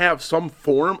vaccinations have some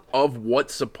form of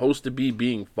what's supposed to be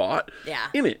being fought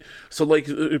in it. So, like,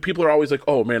 people are always like,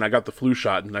 "Oh man, I got the flu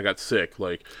shot and I got sick."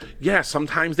 Like,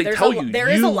 sometimes they tell you there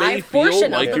is a live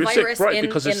portion of the virus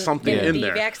because there's something in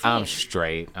there. Vaccine. I'm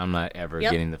straight. I'm not ever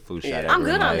getting the flu shot. I'm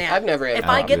good on that. I've never had. If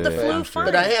I get the flu, fine.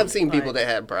 But I have seen people that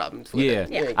had problems with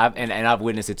it. I've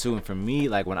witnessed it too. And for me,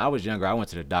 like, when I was younger, I went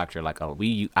to the doctor. Like,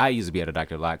 I used to be at a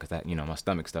doctor a lot because my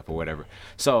stomach stuff or whatever.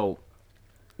 So,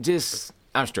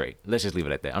 I'm straight. Let's just leave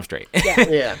it at that. I'm straight.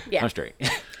 Yeah. I'm straight.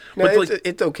 No,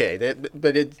 it's okay.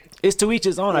 But it's to each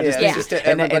his own. I just think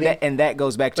and that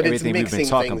goes back to everything we've been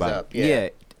talking about.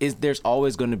 There's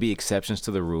always going to be exceptions to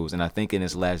the rules, and I think in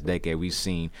this last decade we've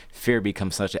seen fear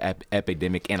become such an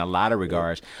epidemic in a lot of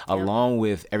regards, along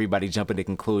with everybody jumping to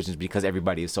conclusions because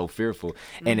everybody is so fearful,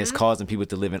 and it's causing people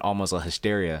to live in almost a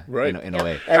hysteria, in a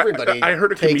way. Everybody I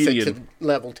heard a takes comedian it to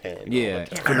level 10.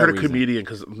 I heard a comedian,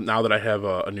 because now that I have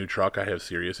a new truck, I have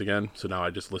Sirius again, so now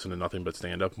I just listen to nothing but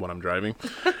stand up when I'm driving,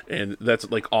 and that's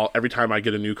like every time I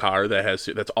get a new car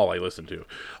that's all I listen to.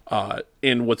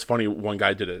 And what's funny, one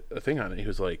guy did a thing on it. He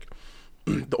was like,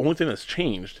 the only thing that's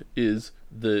changed is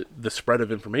the spread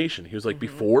of information. He was like,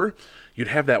 before, you'd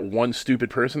have that one stupid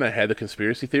person that had the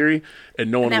conspiracy theory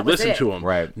and no one would listen to him.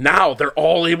 Right. Now they're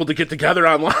all able to get together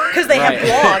online because they have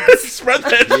blogs. Spread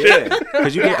that shit.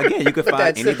 Because you could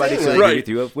find anybody to agree with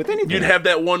you with anything. You'd have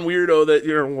that one weirdo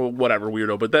that whatever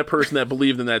weirdo, but that person that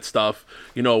believed in that stuff,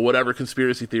 whatever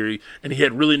conspiracy theory, and he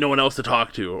had really no one else to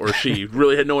talk to, or she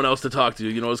really had no one else to talk to.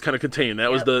 It was kind of contained.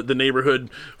 That was the neighborhood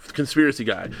conspiracy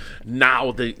guy.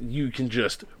 Now that you can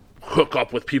just hook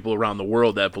up with people around the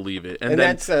world that believe it, and then,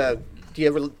 that's do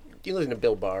you listen to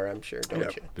Bill Barr? I'm sure,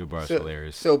 don't you? Bill Barr's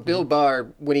hilarious. So Bill Barr,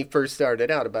 when he first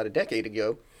started out about a decade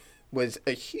ago, was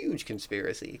a huge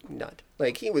conspiracy nut.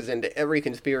 Like, he was into every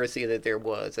conspiracy that there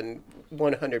was and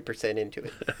 100% into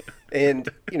it. And,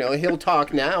 you know, he'll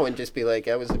talk now and just be like,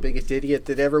 I was the biggest idiot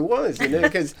that ever was, you know,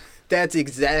 because that's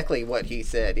exactly what he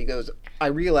said. He goes, I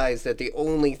realized that the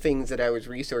only things that I was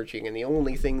researching and the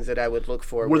only things that I would look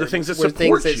for were the things that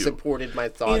supported my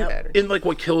thought pattern. And like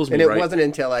what kills me, and it right? wasn't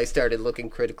until I started looking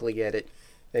critically at it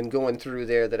and going through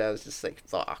there that I was just like,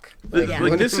 fuck.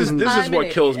 Like, this is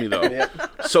what kills me though. Yeah.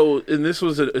 So, and this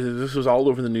was all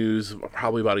over the news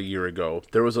probably about a year ago.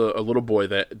 There was a little boy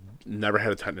that never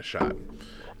had a tetanus shot.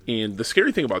 And the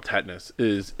scary thing about tetanus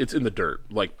is it's in the dirt,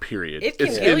 like, period. It can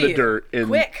it's kill in the you dirt. And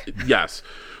quick. Yes.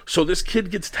 So this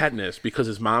kid gets tetanus because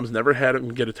his mom's never had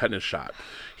him get a tetanus shot.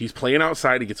 He's playing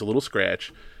outside. He gets a little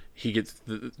scratch. He gets,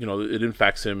 it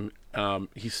infects him.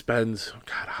 He spends,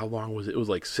 God, how long was it? It was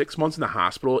like 6 months in the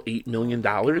hospital, $8 million.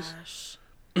 Gosh.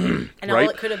 And right? all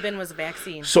it could have been was a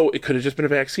vaccine. So it could have just been a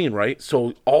vaccine, right?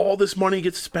 So all this money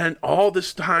gets spent, all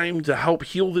this time to help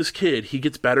heal this kid. He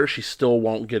gets better. She still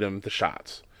won't get him the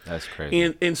shots. That's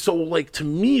crazy. And so, like, to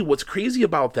me, what's crazy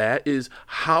about that is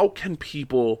how can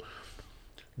people...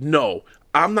 No,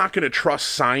 I'm not going to trust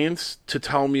science to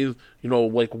tell me,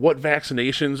 like, what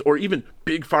vaccinations or even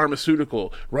big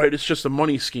pharmaceutical, right? It's just a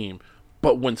money scheme.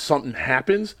 But when something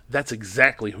happens, that's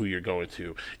exactly who you're going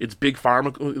to. It's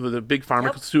the big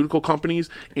pharmaceutical companies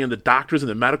and the doctors and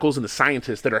the medicals and the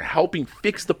scientists that are helping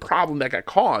fix the problem that got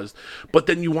caused. But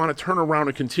then you want to turn around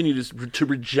and continue to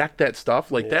reject that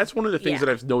stuff. Like, that's one of the things that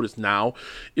I've noticed now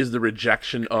is the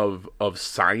rejection of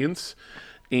science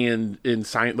and in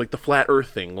science, like the flat earth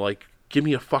thing. Like, give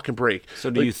me a fucking break.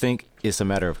 So do you think it's a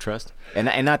matter of trust?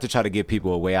 And not to try to give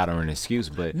people a way out or an excuse,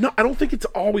 but... No, I don't think it's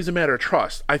always a matter of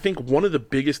trust. I think one of the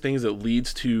biggest things that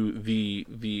leads to the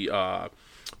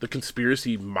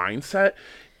conspiracy mindset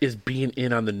is being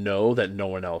in on the know that no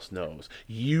one else knows.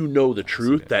 You know the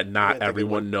truth that not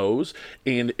everyone knows.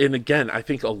 And again, I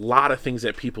think a lot of things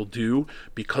that people do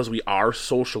because we are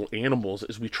social animals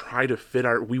is we try to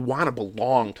we want to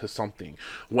belong to something.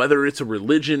 Whether it's a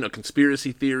religion, a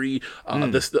conspiracy theory, a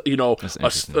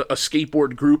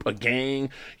skateboard group, a gang,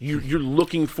 you're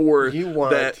looking for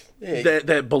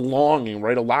that belonging,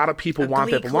 right? A lot of people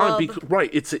want that belonging. Right.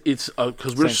 It's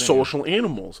because we're social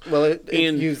animals. Well,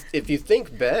 if you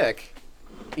think back,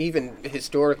 even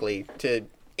historically, to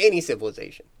any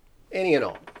civilization, any and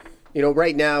all,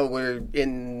 right now we're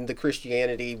in the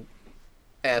Christianity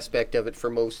aspect of it for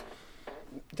most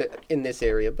in this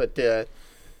area, but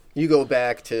you go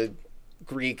back to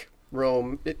Greek,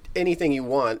 Rome, anything you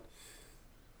want.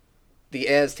 The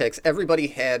Aztecs, everybody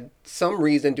had some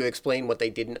reason to explain what they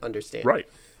didn't understand. Right.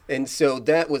 And so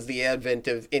that was the advent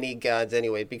of any gods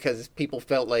anyway, because people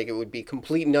felt like it would be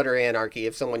complete and utter anarchy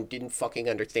if someone didn't fucking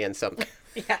understand something.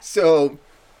 Yeah. So,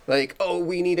 like,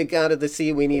 we need a god of the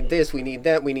sea, we need this, we need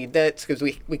that, because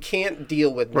we can't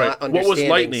deal with not understanding what was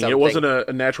lightning? Something. It wasn't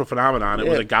a natural phenomenon. It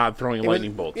was a god throwing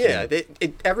lightning bolts. Yeah,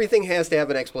 everything has to have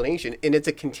an explanation, and it's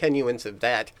a continuance of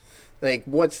that. Like,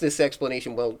 what's this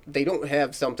explanation? Well, they don't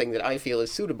have something that I feel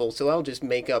is suitable, so I'll just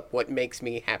make up what makes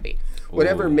me happy. Ooh.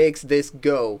 Whatever makes this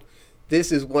go,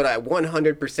 this is what I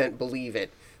 100% believe in.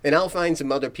 And I'll find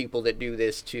some other people that do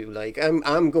this too. Like,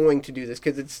 I'm going to do this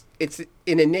because it's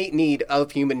an innate need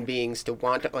of human beings to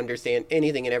want to understand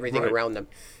anything and everything around them.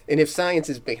 And if science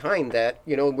is behind that,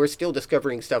 we're still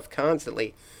discovering stuff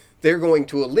constantly. They're going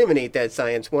to eliminate that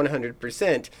science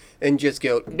 100% and just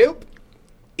go, nope,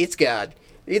 it's God.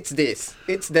 It's this,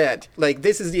 it's that. Like,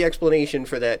 this is the explanation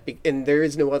for that, and there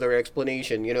is no other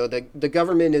explanation. The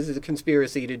government is a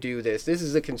conspiracy to do this. This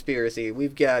is a conspiracy.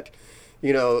 We've got,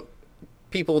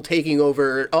 people taking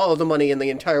over all of the money in the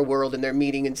entire world, and they're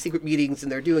meeting in secret meetings,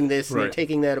 and they're doing this, and they're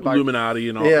taking that apart. Illuminati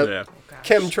and all that.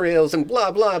 Chemtrails and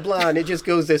blah, blah, blah, and it just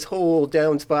goes this whole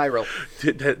down spiral.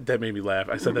 That made me laugh.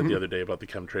 I said that the other day about the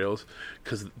chemtrails,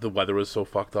 because the weather was so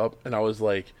fucked up, and I was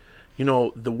like...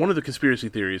 one of the conspiracy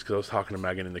theories, because I was talking to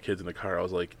Megan and the kids in the car, I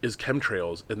was like, is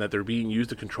chemtrails and that they're being used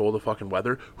to control the fucking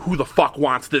weather? Who the fuck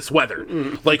wants this weather?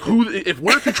 Like, if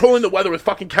we're controlling the weather with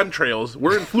fucking chemtrails,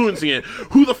 we're influencing it,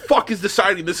 who the fuck is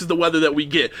deciding this is the weather that we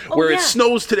get? It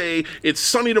snows today, it's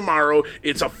sunny tomorrow,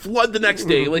 it's a flood the next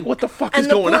day. Like, what the fuck is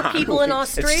going on? And the poor people in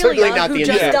Australia who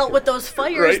just dealt with those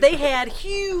fires, they had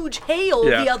huge hail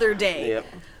the other day. Yep.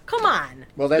 Come on.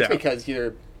 Well, that's because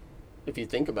if you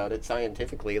think about it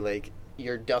scientifically, like,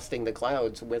 you're dusting the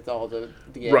clouds with all the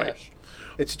ash. Right.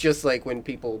 It's just like when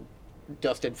people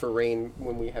dusted for rain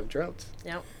when we have droughts.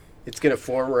 Yep. it's going to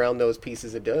form around those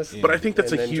pieces of dust. But I think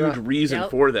that's a huge reason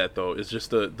for that, though, is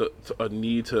just a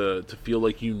need to feel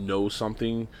like you know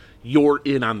something. You're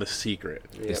in on the secret,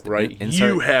 right?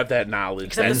 You have that knowledge.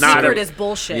 Except the secret is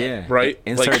bullshit. Yeah. Right?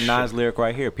 Insert Nas lyric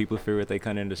right here. People fear what they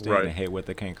can't understand Right. and hate what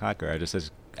they can't conquer.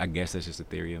 I guess that's just a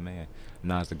theory of man.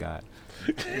 Nas the God.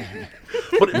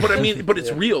 but I mean, but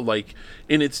it's real, like,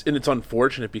 and it's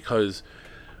unfortunate because,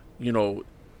 you know,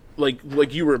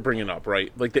 like you were bringing up,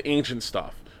 right? Like the ancient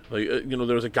stuff. Like, you know,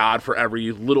 there was a god for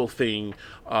every little thing,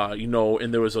 you know,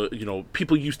 and there was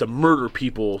people used to murder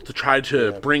people to try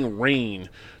to bring rain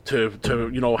to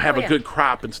you know, have a good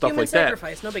crop and stuff Human like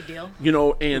sacrifice, that. No big deal. You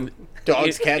know, and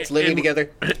dogs, cats living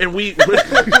together. And we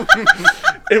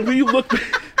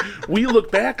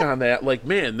look back on that like,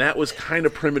 man, that was kind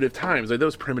of primitive times. Like, that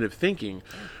was primitive thinking.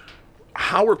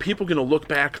 How are people going to look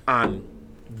back on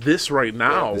this right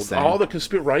now? All the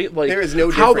conspiracy, right? Like, there is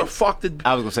no how difference. the fuck did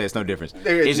I was gonna say it's no difference.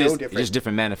 There is no difference. It's just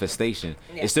different manifestation.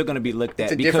 Yeah. It's still gonna be looked at.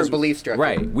 It's a because, different belief structure.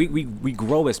 Right. We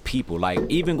grow as people. Like,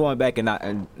 even going back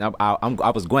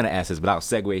I was going to ask this, but I'll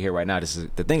segue here right now. This is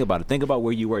the thing about it. Think about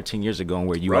where you were 10 years ago and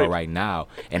where you are right now,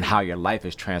 and how your life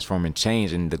is transformed and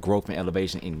changed, and the growth and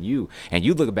elevation in you. And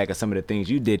you look back at some of the things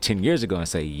you did 10 years ago and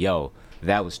say, yo,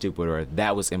 that was stupid, or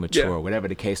that was immature, or whatever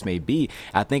the case may be.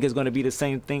 I think it's going to be the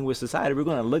same thing with society. We're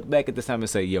going to look back at this time and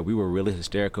say, yeah, we were really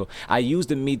hysterical. I use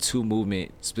the Me Too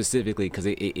movement specifically because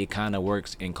it kind of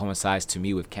works and coincides to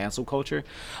me with cancel culture,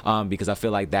 because I feel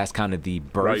like that's kind of the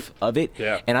birth of it.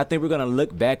 Yeah. And I think we're going to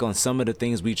look back on some of the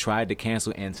things we tried to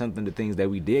cancel and some of the things that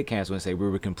we did cancel and say we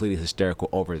were completely hysterical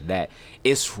over that.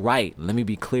 It's right. Let me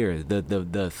be clear.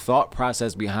 The thought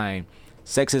process behind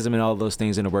sexism and all those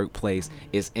things in the workplace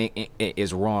is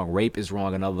wrong. Rape is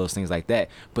wrong and all those things like that.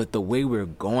 But the way we're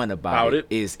going about it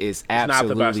is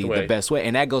absolutely the best way.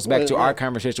 And that goes back to our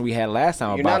conversation we had last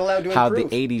time about how the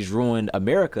 80s ruined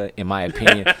America, in my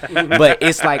opinion. But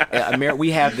it's like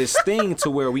we have this thing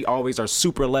to where we always are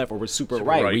super left or we're super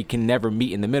right. We can never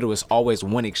meet in the middle. It's always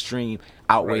one extreme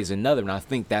outweighs another. And I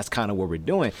think that's kind of what we're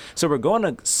doing. So we're going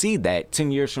to see that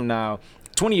 10 years from now,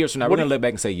 20 years from now, we're going to look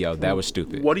back and say, yo, that was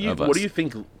stupid. What do you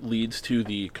think leads to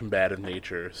the combative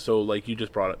nature? So, like you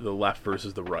just brought up, the left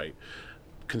versus the right.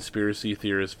 Conspiracy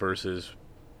theorists versus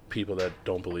people that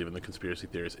don't believe in the conspiracy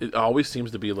theories. It always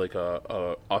seems to be like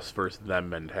a us versus them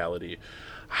mentality.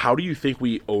 How do you think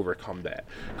we overcome that?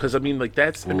 Because, I mean, like,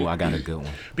 that's... I got a good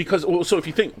one. Because, so if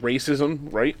you think racism,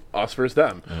 right, us versus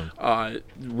them.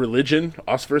 Religion,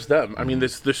 us versus them. I mean,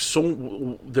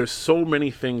 there's so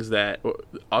many things that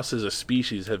us as a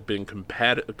species have been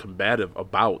combative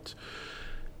about.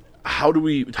 How do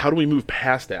we move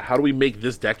past that? How do we make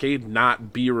this decade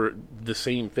not be the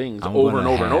same things over and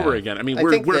over again? I mean,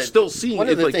 we're still seeing... One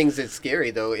of the things that's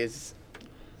scary, though, is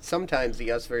sometimes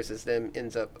the us versus them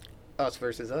ends up us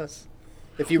versus us.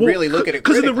 If you really look at it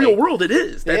because in the real world it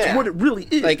is. That's what it really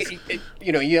is. Like,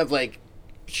 you have like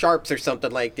Sharps or something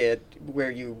like that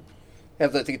where you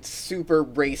have like super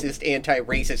racist,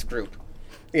 anti-racist group.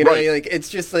 You know, like it's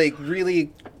just like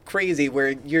really crazy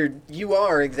where you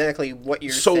are exactly what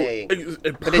you're saying.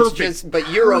 But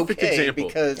you're okay example.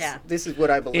 Because this is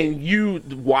what I believe. And you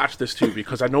watched this too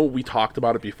because I know we talked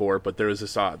about it before, but there's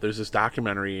this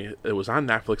documentary. It was on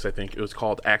Netflix, I think. It was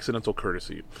called Accidental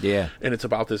Courtesy. Yeah. And it's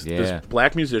about this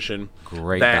black musician.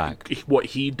 Great doc. What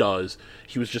he does,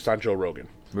 he was just on Joe Rogan.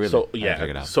 Really? So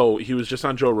so he was just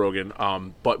on Joe Rogan.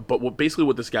 But what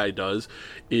this guy does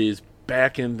is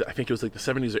back in, I think it was like the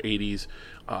 70s or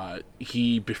 80s,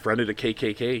 he befriended a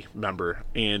KKK member,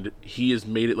 and he has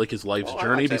made it like his life's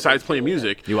journey. Besides playing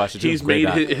music, he's made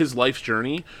his life's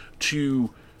journey to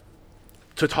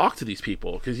talk to these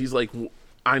people because he's like,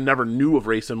 I never knew of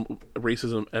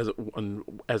racism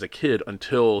as a kid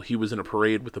until he was in a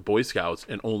parade with the Boy Scouts,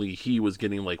 and only he was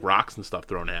getting like rocks and stuff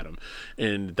thrown at him,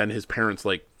 and then his parents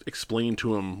like explained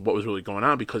to him what was really going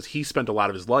on because he spent a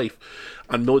lot of his life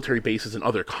on military bases in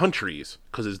other countries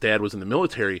because his dad was in the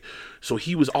military, so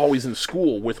he was always in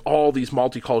school with all these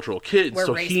multicultural kids. Where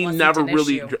so he never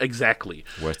really exactly.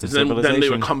 Then they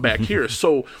would come back here.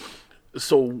 So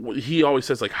he always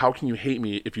says, like, how can you hate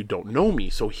me if you don't know me?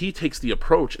 So he takes the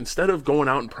approach, instead of going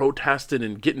out and protesting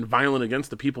and getting violent against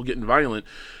the people getting violent,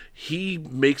 he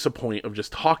makes a point of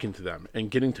just talking to them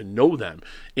and getting to know them.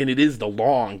 And it is the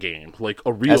long game, like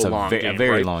a real long game. A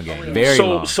very long game. Very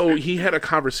long. So he had a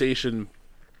conversation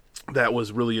that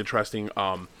was really interesting.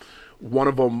 One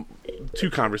of them two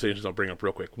conversations I'll bring up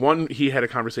real quick. One, he had a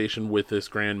conversation with this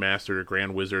Grand Master, or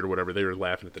Grand Wizard, or whatever. They were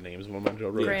laughing at the names of them on Joe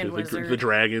Rogan. Grand Wizard. The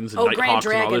dragons and Oh, Nighthawks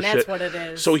Grand and all Dragon, this that's shit. what it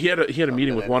is. So he had a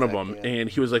meeting with one of exactly, them, yeah. and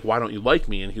he was like, "Why don't you like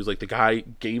me?" And he was like, the guy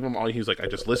gave him all. He was like, "I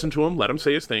just listened to him, let him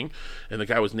say his thing," and the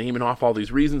guy was naming off all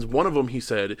these reasons. One of them, he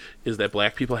said, is that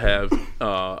black people have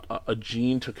a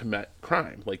gene to commit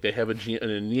crime. Like they have an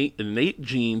innate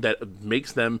gene that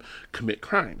makes them commit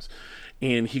crimes.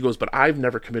 And he goes, "But I've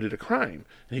never committed a crime."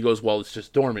 And he goes, "Well, it's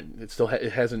just dormant.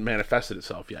 It hasn't manifested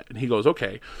itself yet." And he goes,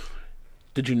 "Okay,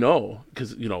 did you know?"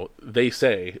 Because they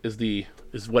say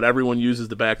is what everyone uses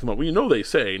to back them up. Well, they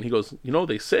say. And he goes,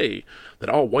 "They say that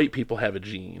all white people have a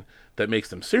gene that makes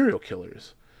them serial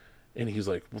killers." And he's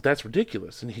like, "Well, that's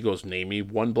ridiculous." And he goes, "Name me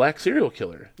one black serial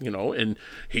killer," and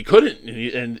he couldn't.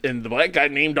 And the black guy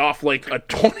named off like a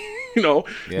 20,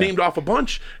 named off a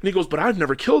bunch. And he goes, "But I've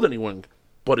never killed anyone."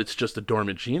 But it's just a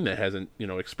dormant gene that hasn't,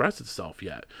 expressed itself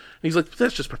yet. And he's like,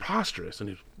 "That's just preposterous."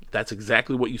 And that's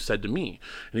exactly what you said to me.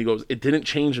 And he goes, "It didn't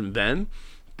change him then,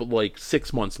 but like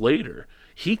 6 months later,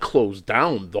 he closed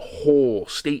down the whole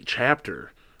state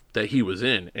chapter that he was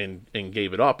in and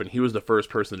gave it up. And he was the first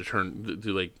person he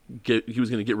was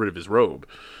going to get rid of his robe."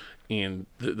 And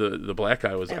the black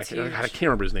guy was, I can't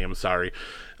remember his name, I'm sorry.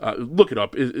 Look it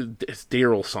up. It's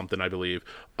Daryl something, I believe.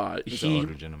 He's an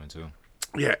older gentleman too.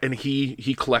 Yeah, and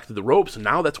he collected the robes, and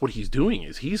now that's what he's doing,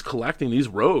 is he's collecting these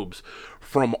robes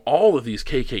from all of these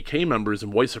KKK members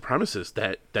and white supremacists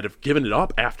that have given it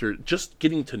up after just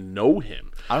getting to know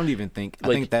him. I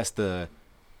think that's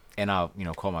and I'll,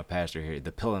 call my pastor here,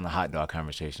 the pill and the hot dog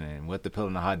conversation. And what the pill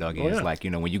and the hot dog is, like,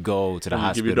 when you go to the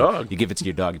hospital, you give it to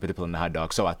your dog, you put the pill in the hot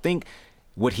dog. So I think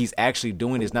what he's actually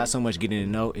doing is not so much getting to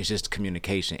know, it's just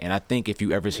communication. And I think if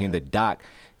you ever seen the doc,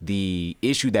 the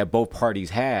issue that both parties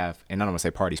have, and I don't want to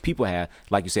say parties, people have,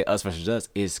 like you said, us versus us,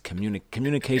 is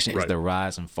communication is the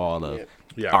rise and fall of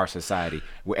our society,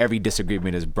 where every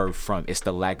disagreement is birthed from. It's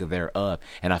the lack thereof.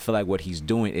 And I feel like what he's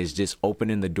doing is just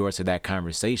opening the door to that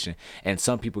conversation. And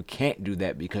some people can't do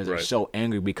that because they're so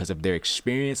angry because of their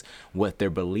experience, what their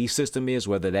belief system is,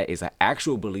 whether that is an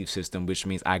actual belief system, which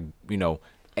means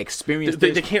experience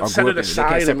they can't set it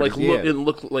aside and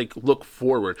look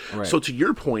forward. So to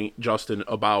your point, Justin,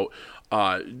 about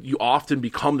you often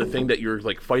become the thing that you're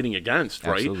like fighting against,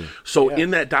 right? Absolutely. So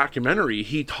in that documentary,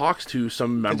 he talks to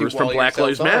some members from Black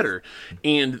Lives Matter,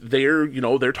 and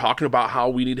they're talking about how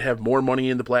we need to have more money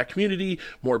in the black community,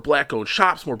 more black-owned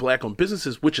shops, more black-owned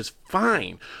businesses, which is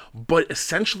fine, but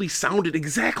essentially sounded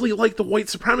exactly like the white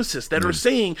supremacists that are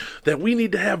saying that we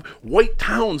need to have white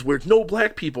towns where no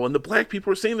black people, and the black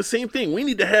people are saying the same thing. We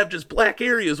need to have just black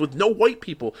areas with no white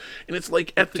people, and it's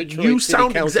like you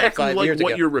sound exactly like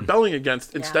what you're rebelling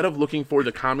against, instead of looking for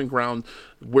the common ground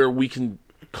where we can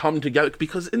come together.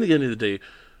 Because in the end of the day,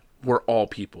 we're all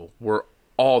people. We're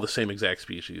all the same exact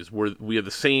species. We have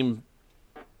the same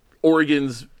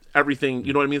organs, everything.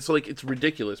 You know what I mean? So like, it's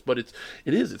ridiculous, but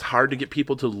it's hard to get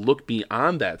people to look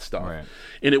beyond that stuff. Right.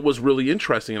 And it was really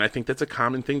interesting, and I think that's a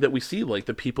common thing that we see, like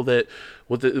the people that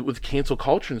with cancel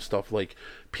culture and stuff, like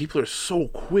people are so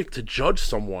quick to judge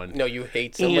someone. No, you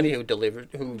hate somebody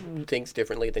who thinks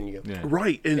differently than you. Yeah.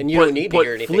 Right. And you don't need to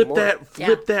hear anything more.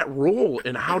 Flip that role,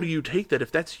 and how do you take that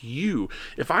if that's you?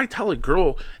 If I tell a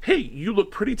girl, "Hey, you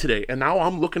look pretty today," and now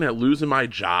I'm looking at losing my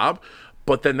job,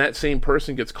 but then that same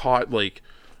person gets caught like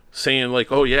saying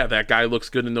like, "Oh yeah, that guy looks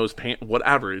good in those pants,"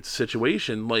 whatever, it's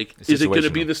situation. Like, is it going to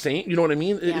be the same? You know what I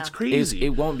mean? It's crazy. It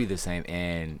won't be the same.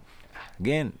 And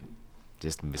again,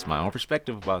 it's my own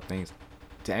perspective about things.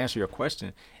 To answer your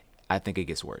question, I think it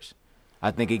gets worse. I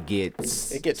think it gets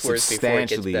worse before it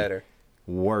gets better.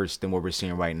 Worse than what we're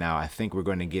seeing right now. I think we're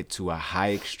going to get to a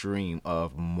high extreme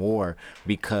of more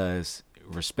because,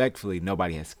 respectfully,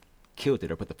 nobody has killed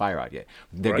it or put the fire out yet.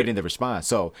 They're getting the response.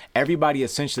 So everybody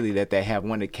essentially that they have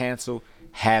wanted to cancel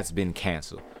has been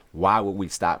canceled. Why would we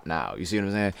stop now? You see what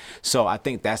I'm saying? So I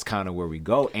think that's kind of where we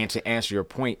go. And to answer your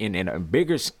point, in a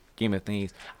bigger scheme of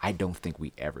things, I don't think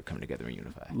we ever come together and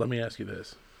unify. Let me ask you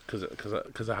this,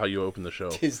 because of how you opened the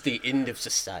show. 'Tis the end of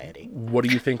society. What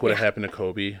do you think would have happened to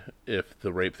Kobe if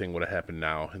the rape thing would have happened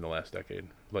now in the last decade?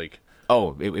 Like,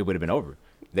 it would have been over.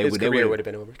 His career would have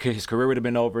been over. His career would have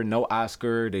been over. No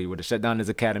Oscar. They would have shut down his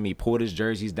academy, pulled his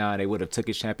jerseys down. They would have took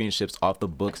his championships off the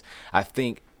books. I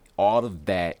think all of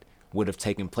that would have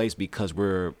taken place because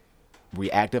we're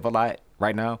reactive a lot.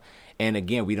 right now. And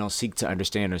again, we don't seek to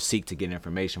understand or seek to get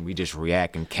information. We just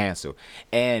react and cancel.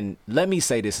 And let me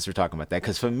say this since we're talking about that,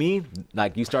 because for me,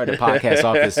 like you started the podcast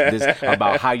off this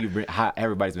about how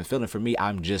everybody's been feeling. For me,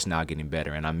 I'm just now getting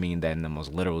better, and I mean that in the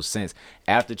most literal sense.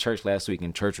 After church last week,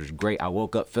 and church was great, I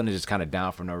woke up feeling just kind of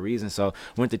down for no reason. So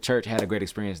went to church, had a great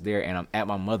experience there, and I'm at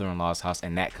my mother-in-law's house,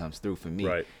 and that comes through for me.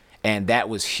 Right. And that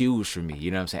was huge for me.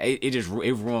 You know what I'm saying? It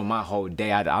ruined my whole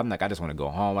day. I'm like, I just want to go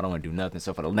home. I don't want to do nothing.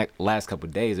 So for the last couple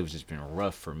of days, it was just been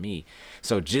rough for me.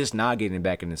 So just now getting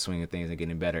back in the swing of things and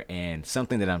getting better. And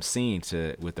something that I'm seeing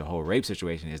with the whole rape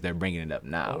situation is they're bringing it up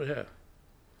now. Oh, yeah.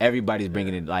 Everybody's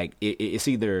bringing it, like, it's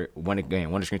either one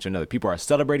extreme to another. People are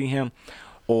celebrating him,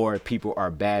 or people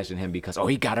are bashing him because,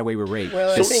 he got away with rape.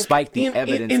 Well, despite the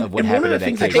evidence of what happened to that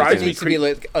case. I think there needs to be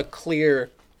like a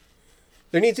clear...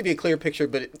 There needs to be a clear picture,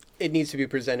 but it needs to be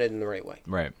presented in the right way.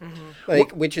 Right.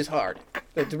 Mm-hmm. Which is hard.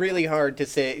 It's really hard to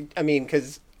say. I mean,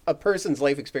 because a person's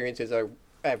life experiences are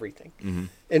everything. Mm-hmm.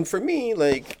 And for me,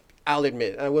 like, I'll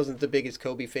admit, I wasn't the biggest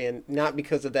Kobe fan. Not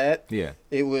because of that. Yeah.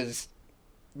 It was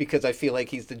because I feel like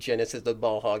he's the genesis of the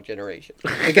ball hog generation.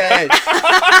 The guy.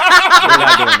 We're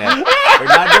not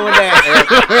doing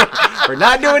that. We're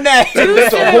not doing that.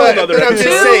 That's a whole other But I'm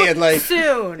just saying, like,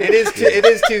 soon. it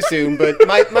is too soon. But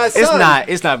my son.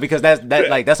 It's not because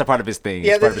that's a part of his thing.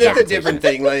 Yeah, that's that's a different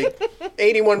thing. Like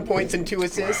 81 points and 2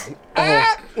 assists.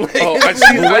 I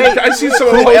seen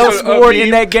someone Who else post scored a in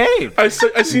meme. that game? I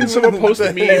seen someone post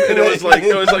a meme, and it was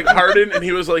like Harden, and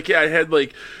he was like, yeah, I had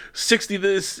like 60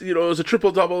 this, it was a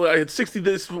triple double. I had 60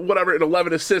 this, whatever, and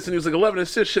 11 assists, and he was like, 11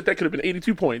 assists, shit, that could have been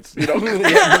 82 points, Yeah,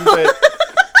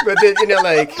 but then,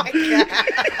 like.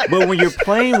 But when you're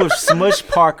playing with Smush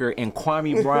Parker and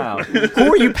Kwame Brown,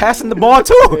 who are you passing the ball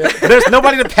to? There's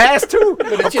nobody to pass to. But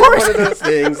it's just one of those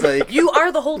things, like. You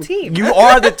are the whole team. You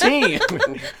are the team.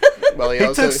 Well, He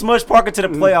took Smush Parker to the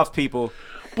playoffs, people.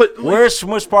 But Where's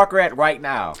Smush Parker at right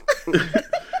now?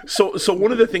 So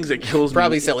one of the things that kills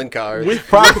probably me selling cars.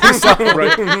 Probably something.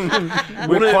 right. With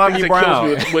One of the Kwame things that Brown.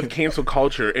 kills me with cancel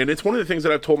culture, and it's one of the things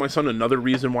that I've told my son. Another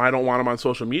reason why I don't want him on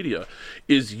social media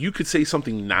is you could say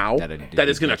something now that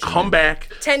is going to come back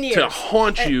 10 years to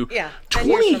haunt you. 10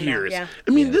 20 years. years. Yeah.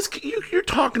 I mean, you're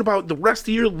talking about the rest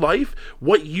of your life.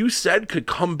 What you said could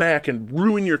come back and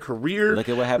ruin your career. Look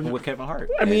at what happened with Kevin Hart.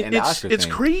 I mean, and the it's Oscar thing.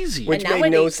 crazy. Which And made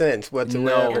no nowadays- sense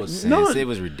whatsoever. No sense. None. It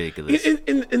was ridiculous.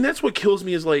 And that's what kills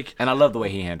me is like. And I love the way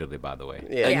he handled it, by the way.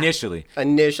 Yeah. Initially. I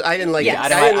didn't like it. Yeah, I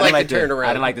didn't like the turnaround. I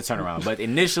didn't like the turnaround, but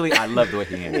initially I loved the way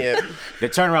he handled Yeah. it. The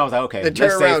turnaround was like, okay, The let's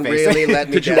save turnaround face. really let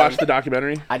me Did you down. watch the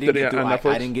documentary? I didn't get through. on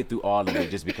Netflix? I didn't get through all of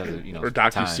it just because of Or time.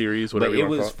 docu-series, But whatever you it wanna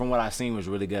was, call it. from what I seen, was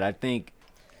really good. I think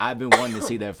I've been wanting to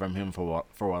see that from him for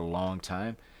a long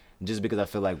time, just because I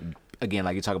feel like, again,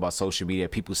 like you talk about social media,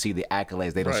 people see the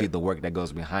accolades, they don't see Right. the work that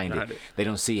goes behind Got it. it. They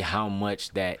don't see how much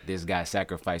that this guy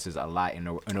sacrifices a lot in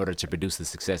order to produce the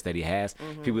success that he has.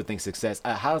 People think success.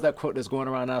 How's that quote that's going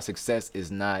around now? Success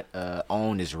is not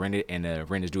owned, it's rented, and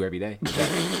rent is due every day.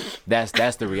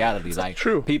 That's the reality. Like,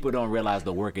 true. People don't realize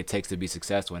the work it takes to be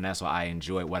successful, and that's why I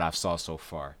enjoy what I've saw so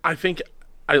far. I think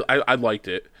I liked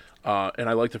it, and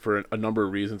I liked it for a number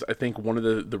of reasons. I think one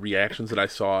of the reactions that I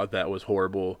saw that was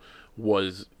horrible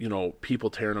was, people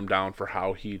tearing him down for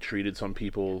how he treated some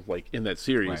people, like, in that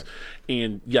series. Right.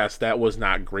 And yes, that was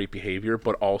not great behavior,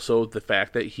 but also the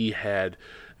fact that he had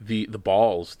the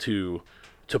balls to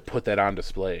put that on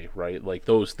display, right? Like,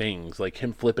 those things, like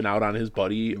him flipping out on his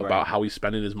buddy about how he's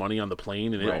spending his money on the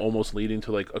plane, and it almost leading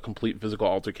to, like, a complete physical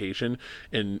altercation,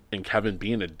 and Kevin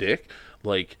being a dick.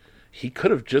 Like, he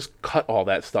could have just cut all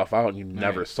that stuff out and you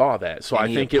never saw that. So And I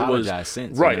he think it was apologized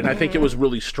since, right, and I think it was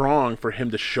really strong for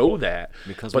him to show that,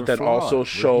 Because but we're then flawed. also We're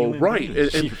show human right,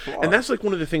 beings. and, You're flawed. and that's like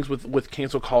one of the things with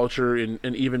cancel culture and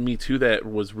even Me Too that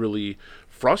was really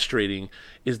frustrating,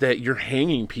 is that you're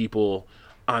hanging people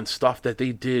on stuff that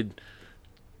they did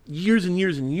years and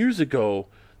years and years ago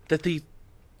that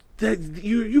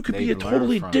you could be a They've learned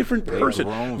totally from. different They've person.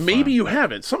 grown Maybe from. you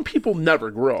haven't. Some people never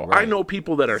grow. Right. I know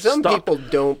people that are Some stuck. people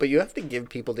don't, but you have to give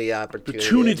people the opportunity.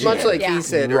 Opportunity. Much like Yeah. he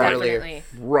said Right. earlier. Definitely.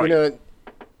 Right.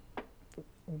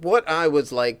 What I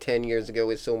was like 10 years ago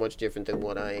is so much different than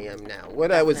what I am now.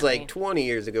 What I was like Definitely. 20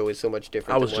 years ago is so much I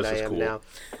different was than what just I as am cool. now.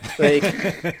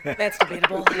 Like, That's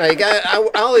debatable.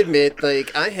 I'll admit,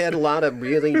 like, I had a lot of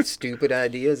really stupid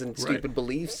ideas and stupid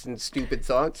beliefs and stupid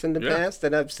thoughts in the Yeah. past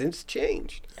that I've since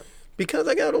changed. Because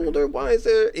I got older,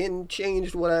 wiser, and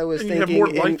changed what I was And you have thinking. more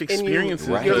life and experiences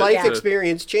Right. Your to- life to-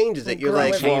 experience changes it. You're grow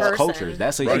like, as a Change person. cultures.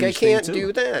 That's a like huge I can't thing too.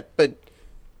 do that. But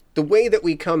the way that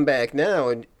we come back now,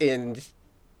 and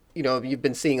you've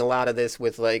been seeing a lot of this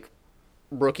with like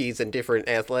rookies and different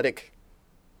athletic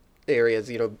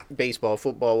areas, baseball,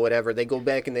 football, whatever, they go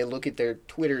back and they look at their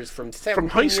Twitters from 17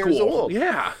 high school. years old.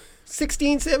 Yeah.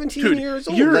 16, 17 Dude, years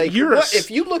old.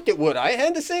 If you looked at what I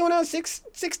had to say when I was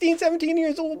 16, 17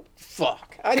 years old,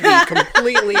 fuck. I'd be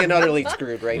completely and utterly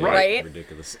screwed right now. Right?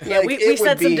 Ridiculous. Yeah, we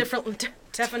said some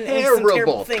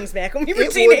terrible things back when we were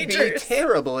teenagers. It would be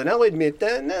terrible, and I'll admit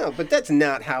that now. But that's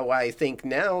not how I think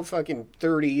now, fucking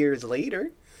 30 years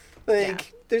later.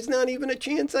 There's not even a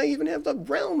chance I even have the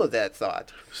realm of that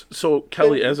thought. So,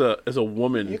 Kelly, as a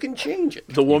woman... You can change it.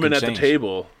 The woman at the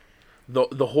table...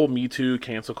 The whole Me Too,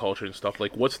 cancel culture and stuff,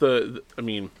 like, what's I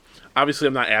mean, obviously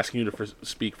I'm not asking you to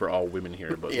speak for all women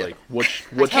here, but, like, what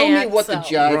tell me what the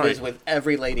jive is with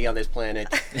every lady on this planet.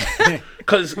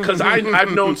 Because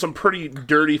I've known some pretty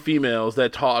dirty females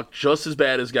that talk just as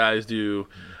bad as guys do.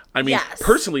 I mean,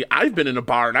 personally, I've been in a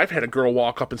bar and I've had a girl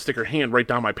walk up and stick her hand right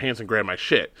down my pants and grab my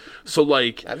shit. So,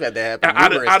 like, I've had that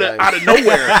happen out of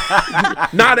nowhere,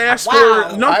 not ask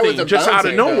for nothing, just out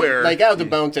of nowhere. Like, I was a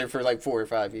bouncer for like 4 or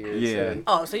 5 years. Yeah. So.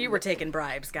 Oh, so you were taking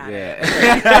bribes, got it.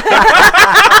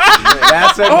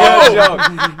 That's a good joke.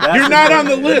 You're not on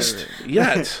the list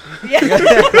yet.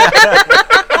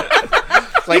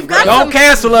 Like don't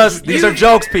cancel us. These are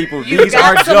jokes, people. These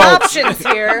are some jokes. options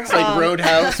here. It's like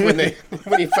Roadhouse when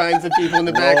he finds the people in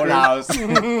the back room. Roadhouse.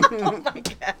 Oh my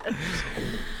God.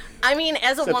 I mean,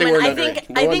 as a woman, I think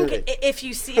if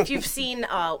you've seen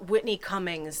Whitney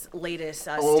Cummings' latest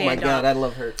stand-up. Oh my God, I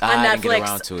love her. On I Netflix. didn't get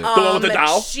around to it. The one with the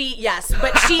doll?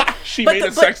 She made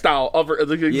a sex doll of her,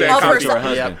 the exact copy. her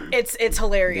husband. It's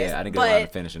hilarious. Yeah, I didn't get around to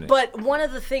finishing it. But one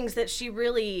of the things that she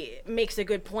really makes a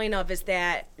good point of is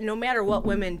that no matter what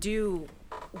women do,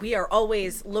 we are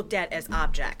always looked at as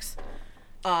objects.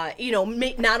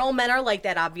 Not all men are like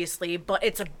that, obviously, but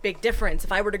it's a big difference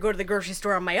if I were to go to the grocery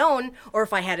store on my own or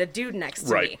if I had a dude next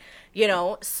to me.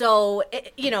 So,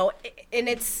 and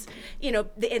it's,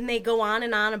 and they go on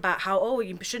and on about how,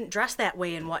 you shouldn't dress that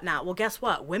way and whatnot. Well, guess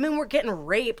what? Women were getting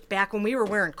raped back when we were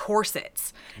wearing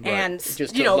corsets. Right. And,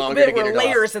 there were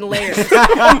layers and layers.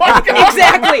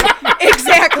 Exactly.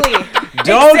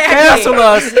 Don't cancel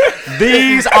us.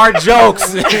 These are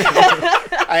jokes.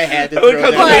 I had to throw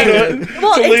that.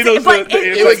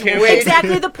 It was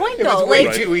exactly the point, though.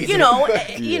 Way too easy.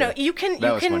 You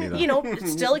can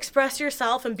still express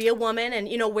yourself and be a woman and,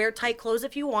 wear tight clothes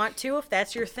if you want to, if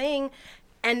that's your thing,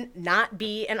 and not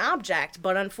be an object.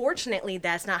 But unfortunately,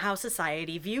 that's not how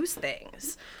society views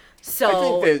things.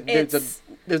 So I think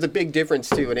there's a big difference,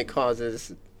 too, and it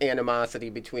causes animosity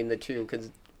between the two, because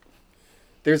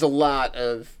there's a lot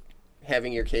of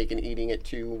having your cake and eating it,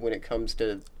 too, when it comes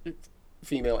to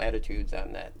female attitudes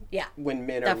on that. Yeah. When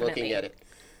men are looking at it.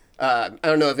 I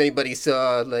don't know if anybody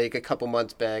saw, like, a couple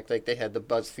months back, like, they had the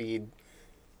BuzzFeed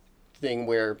thing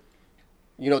where,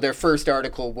 their first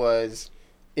article was,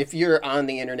 if you're on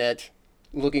the internet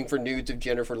looking for nudes of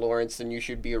Jennifer Lawrence, then you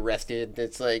should be arrested.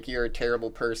 It's like, you're a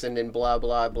terrible person and blah,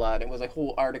 blah, blah. And it was a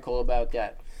whole article about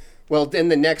that. Well, then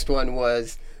the next one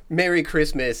was, Merry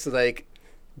Christmas, like,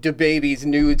 DaBaby's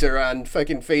nudes are on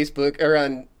fucking Facebook, or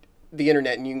on the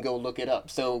internet, and you can go look it up.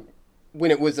 So when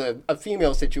it was a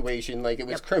female situation, like, it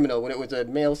was criminal. When it was a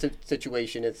male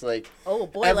situation, it's like, oh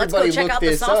boy, let's go check out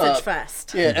the sausage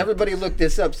fest. Yeah, everybody look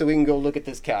this up so we can go look at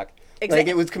this cock. Exactly. Like,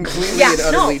 it was completely and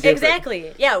utterly different.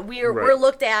 Exactly. Yeah, we're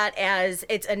looked at as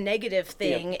it's a negative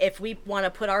thing if we want to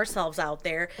put ourselves out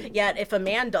there. Yet if a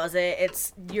man does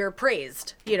it, you're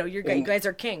praised. You guys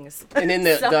are kings. And then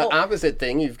the opposite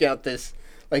thing, you've got this,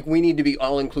 like, we need to be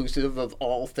all inclusive of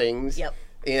all things. Yep.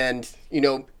 And,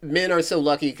 men are so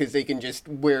lucky because they can just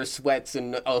wear sweats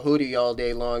and a hoodie all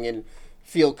day long and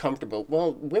feel comfortable.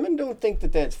 Well, women don't think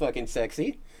that that's fucking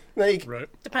sexy. Like, right.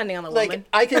 Depending on the like, woman.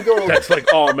 I can go. That's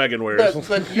like all Megan wears.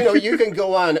 But you can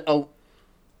go on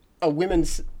a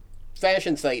women's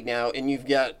fashion site now, and you've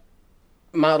got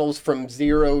models from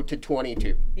 0 to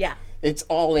 22. Yeah. It's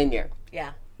all in there.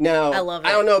 Yeah. Now, I love it.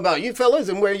 I don't know about you fellas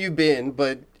and where you've been,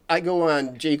 but I go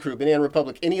on J.Crew, Banana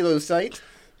Republic, any of those sites.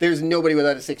 There's nobody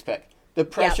without a six-pack. The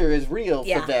pressure is real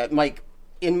for that. Like,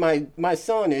 my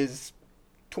son is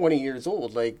 20 years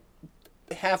old. Like,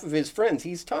 half of his friends,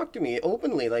 he's talked to me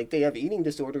openly. Like, they have eating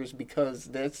disorders because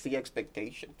that's the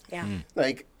expectation. Yeah.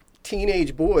 Like,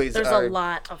 teenage boys There's a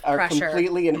lot of pressure.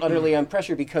 Completely and utterly on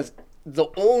pressure because the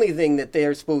only thing that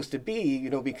they're supposed to be,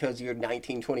 because you're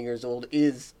 19, 20 years old,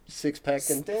 is six-pack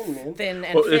and thin, man. Thin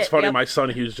and fit. It's funny. Yep. My son,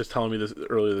 he was just telling me this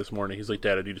earlier this morning. He's like,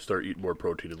 Dad, I need to start eating more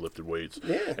protein and lifted weights.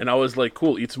 Yeah. And I was like,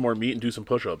 cool, eat some more meat and do some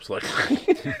push-ups. Like,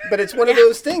 but it's one of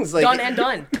those things. Like, done and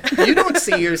done. You don't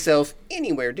see yourself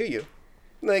anywhere, do you?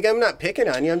 Like, I'm not picking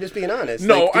on you. I'm just being honest.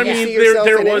 No, like, I mean,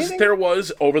 there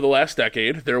was over the last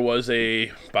decade, there was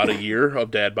about a year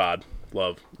of dad bod.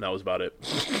 love. That was about it.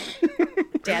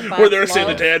 Dad bod. Where they were saying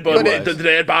the dad bod, It was. the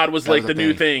dad bod was like was the a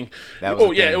new thing. thing. That was a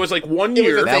thing. It was like 1 It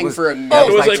year. was a thing was- for a It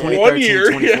minute. was like 1 year.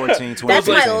 2014, Yeah. 2014, That's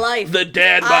my 2015. life. The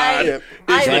dad bod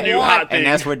I is the new want- hot thing. And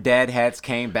that's where dad hats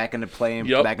came back into play and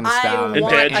Yep. back into I style. And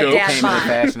want dad a jokes. dad came into bod.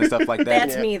 fashion and stuff like that.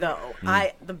 That's Yeah. me though.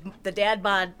 The dad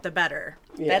bod, the better.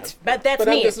 Yeah. That's But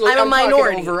me. I'm I'm a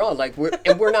minority. talking overall, like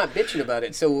we're not bitching about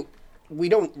it, so we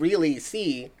don't really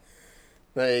see,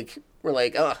 like we're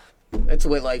like, oh, that's the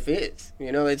way life is.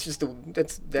 You know, it's just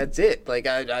that's it. Like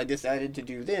I decided to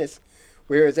do this,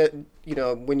 whereas that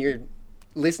when you're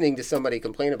listening to somebody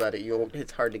complain about it,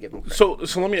 it's hard to give them credit.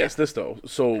 So let me ask this though.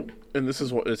 So, and this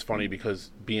is what it's funny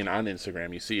because being on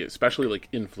Instagram, you see it, especially like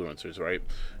influencers, right?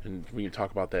 And we can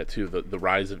talk about that too, the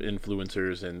rise of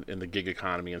influencers and the gig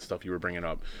economy and stuff you were bringing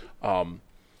up.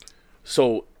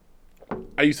 So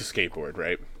I used to skateboard,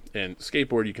 right? And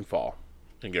skateboard, you can fall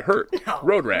and get hurt. No,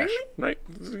 Road rash, really? right?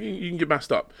 You can get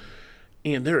messed up.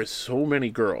 And there is so many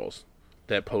girls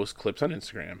that post clips on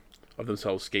Instagram of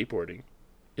themselves skateboarding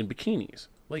in bikinis.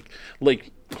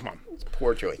 Like, come on.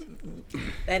 Poor choice.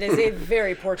 That is a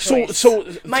very poor choice. So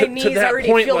my to knees that already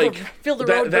point, feel like the that,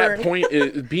 road that burn. point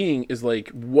is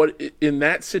what in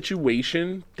that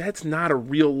situation, that's not a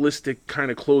realistic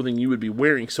kind of clothing you would be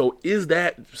wearing. So is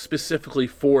that specifically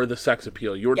for the sex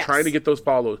appeal? You're Yes. trying to get those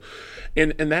follows,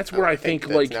 and that's where I think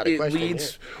that's like not a it question,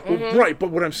 leads Mm-hmm. right. But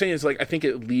what I'm saying is like I think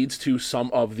it leads to some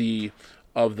of the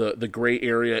gray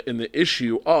area in the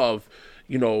issue of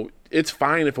it's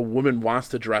fine if a woman wants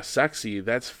to dress sexy,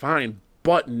 that's fine.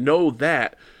 But know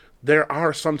that there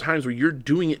are some times where you're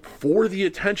doing it for the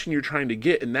attention you're trying to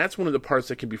get. And that's one of the parts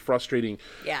that can be frustrating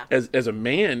as a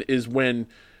man is when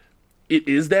it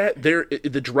is that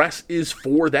the dress is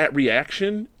for that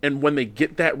reaction. And when they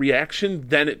get that reaction,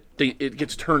 then it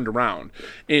gets turned around.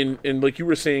 And like you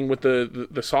were saying with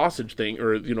the sausage thing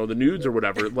or, the nudes or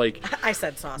whatever, like I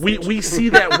said sausage. we see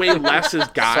that way less as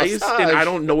guys. Sausage. And I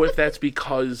don't know if that's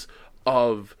because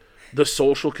of the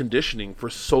social conditioning for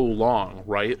so long,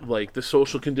 right? Like the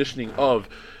social conditioning of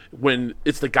when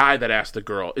it's the guy that asks the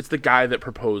girl, it's the guy that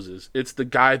proposes, it's the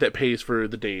guy that pays for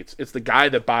the dates, it's the guy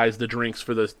that buys the drinks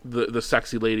for the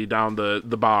sexy lady down the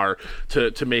bar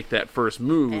to make that first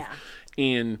move. Yeah.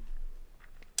 And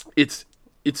it's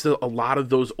a lot of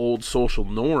those old social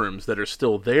norms that are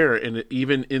still there, and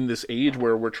even in this age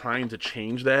where we're trying to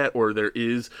change that, or there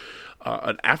is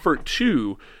an effort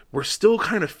to, we're still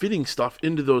kind of fitting stuff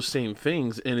into those same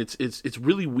things, and it's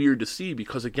really weird to see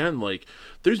because again, like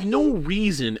there's no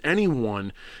reason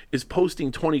anyone is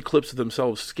posting 20 clips of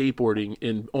themselves skateboarding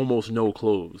in almost no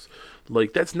clothes.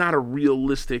 Like that's not a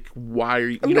realistic. Why are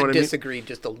you? I'm You know gonna what I mean? disagree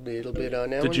just a little bit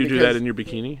on that. Did one you do because- that in your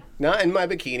bikini? Not in my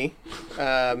bikini.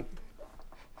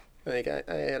 I think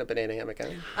I had a banana hammock on.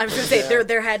 I was going to say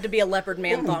there had to be a leopard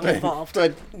man thong involved.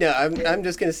 But no, I'm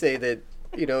just gonna say that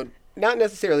not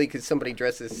necessarily because somebody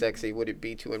dresses sexy would it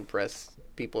be to impress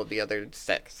people of the other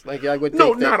sex. Like I would think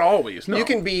No, that not always. No, you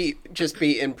can just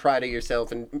be in pride of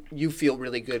yourself and you feel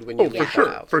really good when you leave for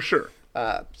the house. for sure.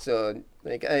 So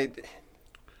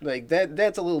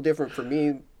that's a little different for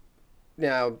me.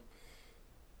 Now,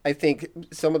 I think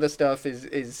some of the stuff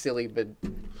is silly, but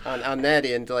on that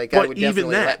end, like I But would even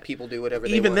definitely that- let people do whatever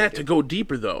they Even want that to to do. go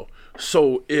deeper though.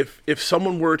 So if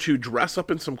someone were to dress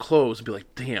up in some clothes and be like,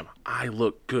 "Damn, I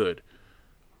look good,"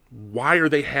 why are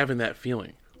they having that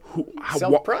feeling?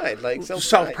 Self-pride, like self-pride.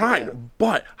 Self-pride. yeah.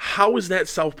 But how is that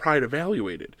self-pride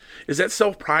evaluated? Is that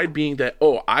self-pride being that,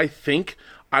 oh, I think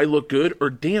I look good, or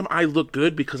damn, I look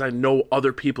good because I know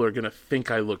other people are going to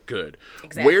think I look good?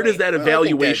 Where does Exactly. that Well, I think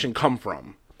evaluation come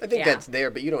from? I think Yeah. that's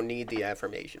there, but you don't need the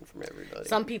affirmation from everybody.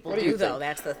 Some people What do you though. think?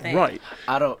 That's the thing. Right.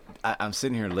 I'm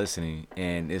sitting here listening,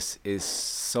 and it's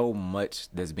so much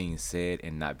that's being said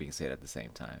and not being said at the same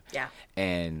time. Yeah.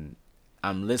 And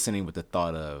I'm listening with the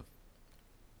thought of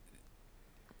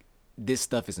this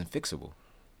stuff isn't fixable.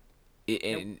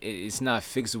 It's not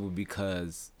fixable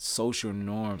because social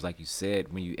norms, like you said,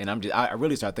 I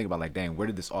really started thinking about like, dang, where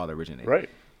did this all originate? Right.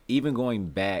 Even going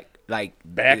back, like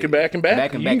Back and back and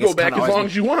back. You can go it's back kinda as long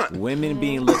always as you want. Women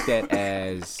being looked at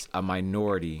as a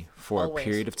minority for Always. a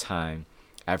period of time.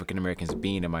 African Americans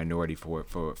being a minority for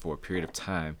a period of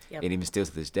time, Yep. and even still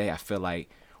to this day, I feel like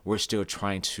we're still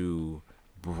trying to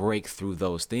break through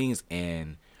those things,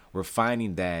 and we're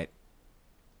finding that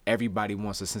everybody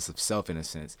wants a sense of self in a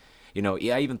sense.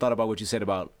 I even thought about what you said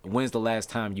about when's the last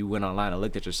time you went online and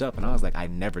looked at yourself, and I was like, I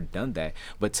never done that.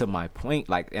 But to my point,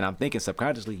 like, and I'm thinking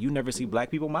subconsciously, you never see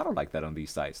black people model like that on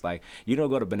these sites. Like, you don't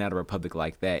go to Banana Republic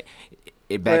like that.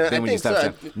 back then when you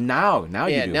stopped now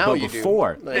you do. But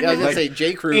before, like, I was gonna say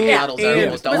J. Crew models are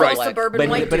almost all all black. suburban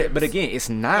white dudes. But again, it's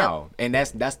now, and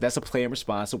that's a play in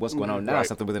response to what's going on now.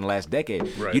 Something within the last decade.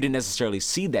 Right. You didn't necessarily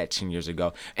see that 10 years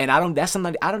ago, and I don't. That's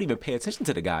something I don't even pay attention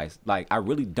to the guys. Like I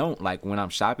really don't. Like when I'm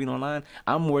shopping online,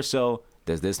 I'm more so.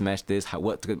 Does this match this?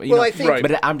 What? You know, I think,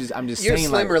 but I'm just you're saying,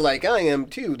 slimmer like I am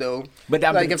too, though. But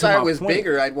like if I was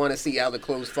bigger, I'd want to see how the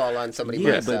clothes fall on somebody.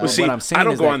 Yeah, but see, what I'm saying I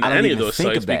don't is go that on I don't any even of those think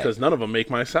sites of that. because none of them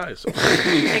make my size.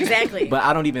 Exactly. But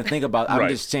I don't even think about. I'm Right.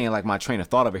 just saying, like my train of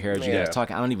thought over here as you guys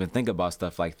talking. I don't even think about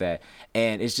stuff like that,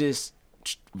 and it's just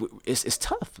it's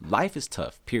tough. Life is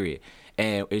tough. Period.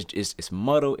 And it's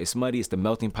muddled. It's muddy. It's the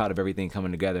melting pot of everything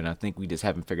coming together, and I think we just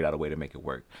haven't figured out a way to make it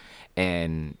work.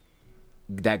 And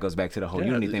that goes back to the whole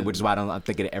unity thing, which is why I don't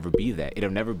think it'll ever be that. It'll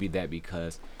never be that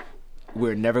because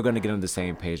we're never going to get on the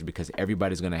same page because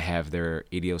everybody's going to have their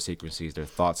idiosyncrasies, their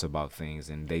thoughts about things,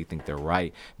 and they think they're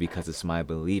right because it's my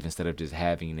belief instead of just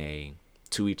having a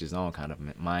to each his own kind of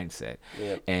mindset.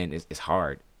 Yep. And it's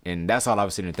hard. And that's all I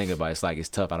was sitting and thinking about. It's like, it's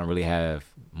tough. I don't really have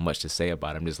much to say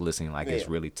about it. I'm just listening like it's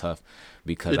really tough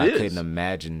because I couldn't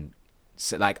imagine,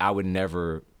 like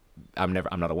I'm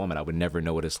not a woman. I would never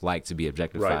know what it's like to be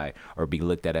objectified or be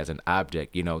looked at as an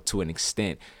object, you know, to an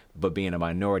extent. But being a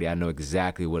minority, I know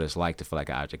exactly what it's like to feel like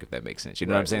an object, if that makes sense. You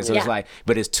know what I'm saying? So it's like,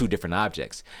 but it's two different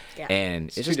objects. Yeah. And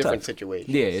it's two just different tough. situations.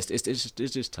 Yeah, it's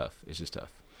just tough. It's just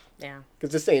tough. Yeah.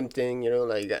 Because the same thing, you know,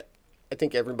 like I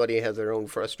think everybody has their own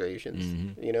frustrations.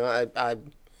 Mm-hmm. You know,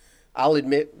 I'll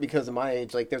admit because of my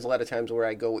age, like there's a lot of times where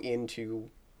I go into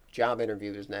job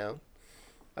interviews now.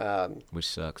 Which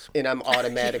sucks. And I'm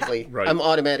automatically I'm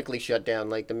automatically shut down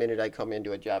like the minute I come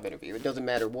into a job interview. It doesn't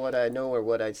matter what I know or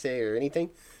what I say or anything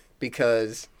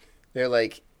because they're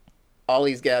like, all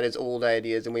he's got is old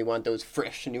ideas and we want those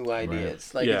fresh new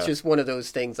ideas. Like it's just one of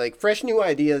those things. Like fresh new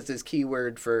ideas is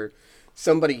keyword for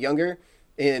somebody younger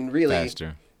and really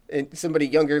faster. And somebody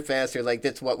younger, faster, like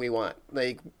that's what we want.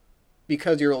 Like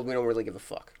because you're old, we don't really give a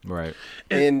fuck. Right.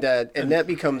 And that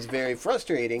becomes very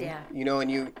frustrating. Yeah. You know,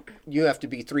 and you have to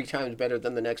be 3 times better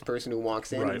than the next person who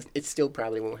walks in. Right. It still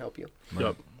probably won't help you.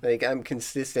 Yep. Like I'm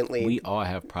consistently. We all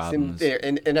have problems. There,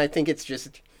 and I think it's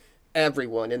just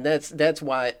everyone, and that's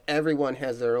why everyone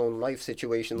has their own life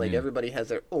situation. Like everybody has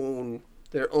their own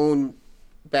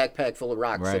backpack full of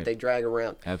rocks that they drag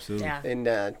around. Absolutely. Yeah.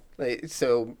 And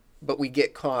but we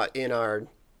get caught in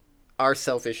our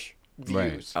selfish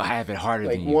views. Right. I have it harder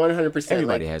like than you. 100%.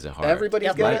 Everybody has it hard. Everybody's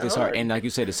got life it is hard. And like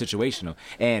you said, it's situational.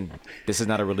 And this is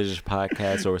not a religious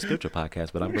podcast or a spiritual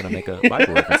podcast, but I'm going to make a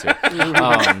Bible reference here.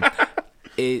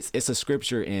 It's a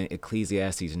scripture in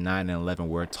Ecclesiastes 9 and 11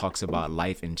 where it talks about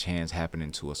life and chance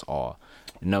happening to us all.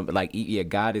 No, like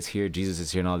God is here, Jesus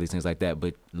is here, and all these things like that.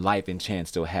 But life and chance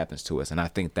still happens to us, and I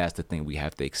think that's the thing we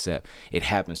have to accept. It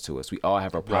happens to us. We all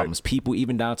have our problems. Right. People,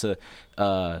 even down to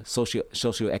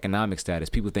socioeconomic status.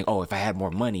 People think, oh, if I had more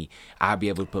money, I'd be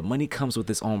able to. But money comes with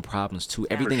its own problems too.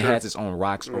 Everything has its own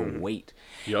rocks or weight.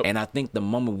 Yep. And I think the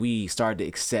moment we start to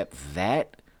accept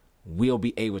that, we'll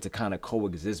be able to kind of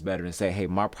coexist better and say, hey,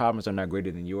 my problems are not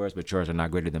greater than yours, but yours are not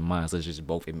greater than mine. So let's just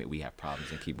both admit we have problems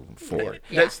and keep moving forward.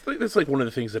 Yeah. That's like one of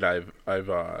the things that I've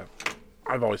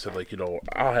always said, like, you know,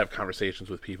 I'll have conversations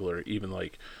with people or even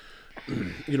like,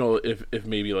 you know, if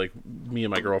maybe like me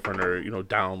and my girlfriend are, you know,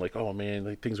 down, like, oh man,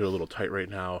 like things are a little tight right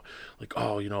now, like,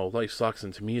 oh, you know, life sucks.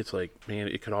 And to me, it's like, man,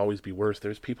 it could always be worse.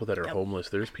 There's people that are homeless.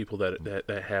 There's people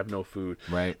that have no food.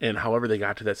 Right. And however they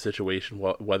got to that situation,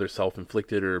 whether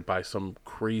self-inflicted or by some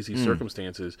crazy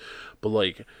circumstances, but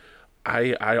like,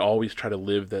 I always try to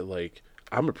live that, like,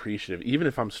 I'm appreciative. Even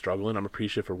if I'm struggling, I'm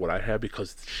appreciative for what I have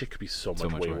because shit could be so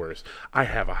much way worse. I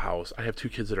have a house. I have 2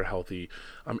 kids that are healthy.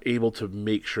 I'm able to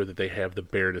make sure that they have the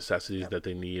bare necessities that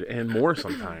they need and more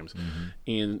sometimes.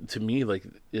 And to me, like,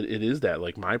 it is that.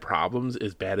 Like, my problems,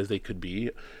 as bad as they could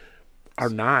be, are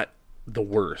not the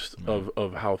worst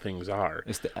of how things are.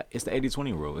 It's the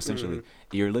 80-20 rule, essentially.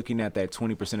 You're looking at that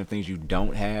 20% of things you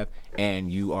don't have, and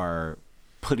you are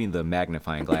putting the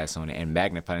magnifying glass on it and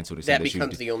magnifying to the that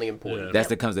becomes the only important. That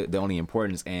becomes the only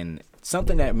importance. And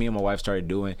something that me and my wife started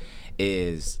doing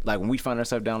is, like, when we find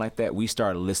ourselves down like that, we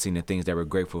start listing the things that we're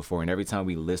grateful for. And every time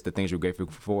we list the things we're grateful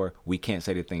for, we can't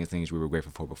say the things we were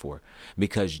grateful for before,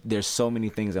 because there's so many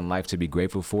things in life to be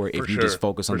grateful for. If you just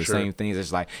focus on the same things,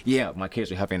 it's like, yeah, my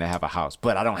kids are helping to have a house,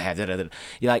 but I don't have that.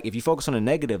 You're like, if you focus on the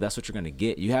negative, that's what you're going to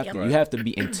get. You have to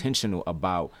be intentional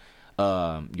about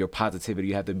your positivity.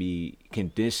 You have to be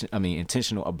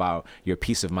intentional about your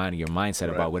peace of mind and your mindset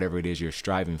about whatever it is you're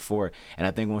striving for. And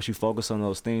I think once you focus on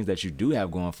those things that you do have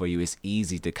going for you, it's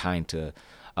easy to kind of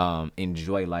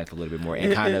enjoy life a little bit more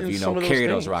and kind of, carry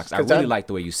those rocks. I Because really like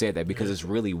the way you said that because it's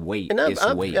really weight. And It's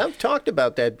weight. I've talked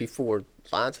about that before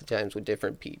lots of times with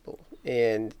different people.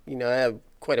 And, I have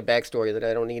quite a backstory that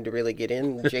I don't need to really get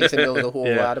in. Jason knows a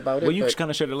whole lot about it. Well, you but, kind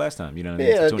of shared it last time, to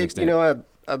an extent.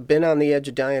 I've been on the edge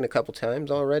of dying a couple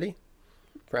times already.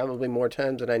 Probably more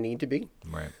times than I need to be.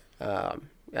 Right.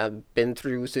 I've been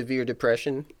through severe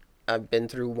depression. I've been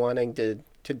through wanting to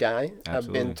die. Absolutely.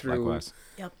 I've been through Likewise.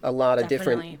 a lot of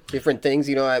Definitely. different things.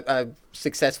 I've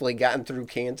successfully gotten through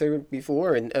cancer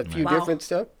before and a few different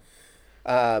stuff.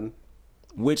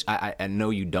 Which I know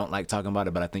you don't like talking about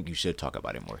it, but I think you should talk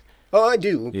about it more. Oh, I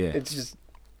do. Yeah. It's just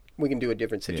we can do a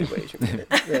different situation.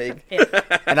 Like,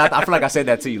 And I feel like I said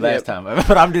that to you last time,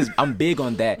 but I'm big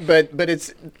on that. but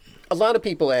it's a lot of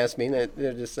people ask me that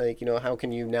they're just like, how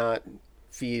can you not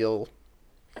feel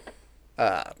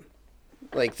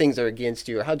like things are against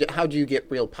you, or how do you get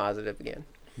real positive again?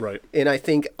 Right. And I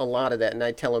think a lot of that, and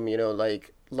I tell them,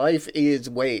 like life is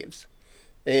waves,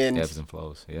 and Ebbs and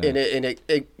flows. Yeah. and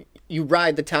it you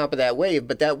ride the top of that wave,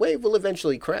 but that wave will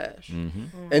eventually crash.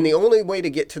 Mm-hmm. And the only way to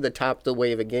get to the top of the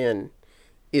wave again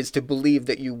is to believe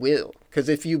that you will. Because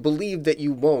if you believe that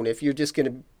you won't, if you're just going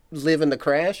to live in the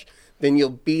crash, then you'll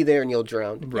be there and you'll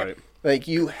drown. Right. Like,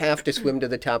 you have to swim to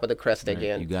the top of the crest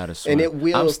again. You gotta swim. And it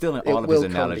will. I'm stealing all of his will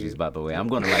come to analogies, you. by the way. I'm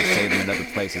gonna say them in other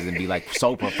places and be like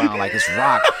so profound, like it's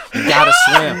rock. You gotta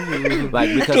swim,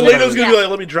 like because Delano's gonna be like,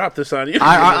 "Let me drop this on you."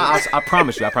 I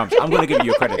promise you. I'm gonna give you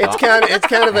your credit. It's kind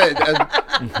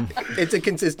of it's a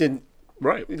consistent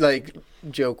Right. like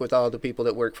joke with all the people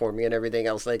that work for me and everything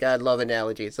else. Like, I love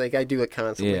analogies. Like, I do it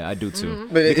constantly. Yeah, I do too.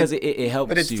 But Because it helps.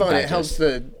 But it's you fun. digest. It helps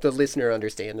the listener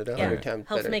understand it 100 times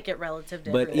Helps better. make it relative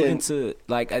to But everyone. even to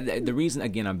like the reason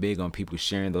again I'm big on people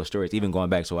sharing those stories, even going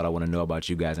back to what I want to know about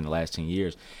you guys in the last 10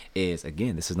 years, is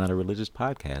again this is not a religious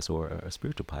podcast or a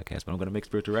spiritual podcast, but I'm going to make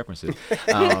spiritual references.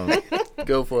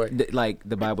 Go for it. Like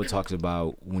the Bible talks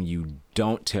about when you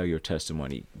don't tell your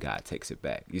testimony, God takes it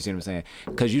back. You see what I'm saying?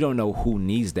 Because you don't know who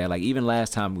needs that. Like even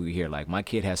last time we were here, like my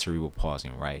kid has cerebral palsy,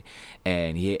 right?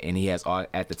 And he has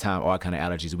at the time all kind of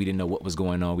allergies. We didn't know what was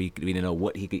going on. We didn't know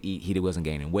what he could eat. He wasn't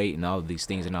gaining weight and all of these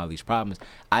things and all of these problems.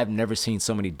 I've never seen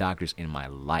so many doctors in my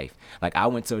life. Like I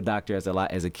went to a doctor as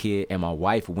a kid, and my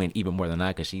wife went even more than I,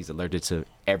 because she's allergic to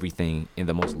everything in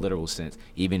the most literal sense,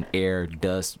 even air,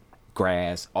 dust,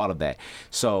 grass, all of that.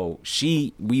 So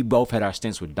we both had our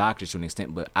stints with doctors to an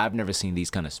extent, but I've never seen these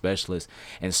kind of specialists.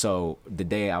 And so the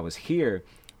day I was here,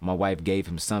 my wife gave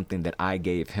him something that I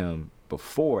gave him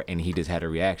before, and he just had a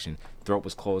reaction. Throat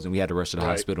was closed, and we had to rush to the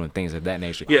hospital and things of that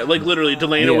nature. Yeah, like literally,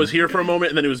 Delano was here for a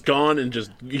moment, and then he was gone, and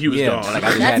he was gone. Like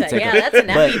I just had to take a, that's an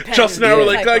EpiPen. Justin and I were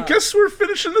like, I type guess we're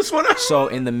finishing this one out. So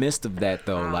in the midst of that,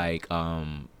 though, like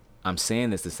I'm saying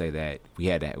this to say that he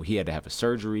had to have a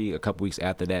surgery a couple weeks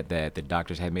after that the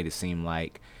doctors had made it seem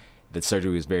like the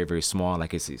surgery was very, very small,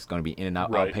 like it's going to be in and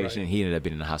out outpatient. Right. He ended up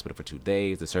being in the hospital for 2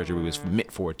 days. The surgery was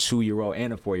meant for a 2-year-old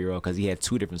and a 4-year-old, because he had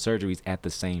 2 different surgeries at the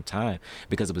same time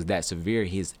because it was that severe.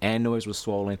 His adenoids were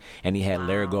swollen, and he had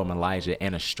laryngomalacia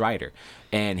and a stridor,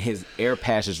 and his air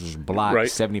passage was blocked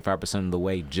 75% of the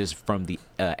way just from the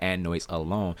adenoids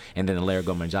alone, and then the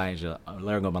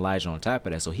laryngomalacia on top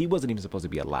of that. So he wasn't even supposed to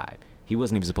be alive. He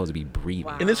wasn't even supposed to be breathing.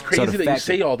 Wow. And it's crazy that you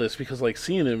say all this, because like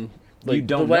seeing him, like you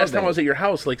don't the last know time I was at your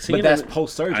house, like seeing but that's him,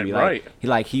 post surgery, right?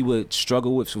 He would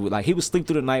struggle with, like he would sleep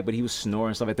through the night, but he would snore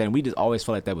and stuff like that, and we just always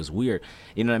felt like that was weird,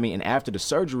 you know what I mean? And after the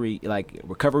surgery, like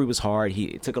recovery was hard.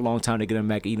 It took a long time to get him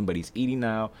back eating, but he's eating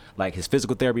now. Like his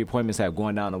physical therapy appointments have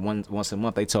gone down to once a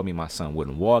month. They told me my son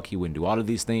wouldn't walk, he wouldn't do all of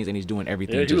these things, and he's doing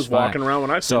everything he just was fine. walking around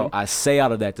when I saw him. I say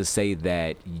all of that to say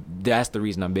that that's the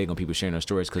reason I'm big on people sharing their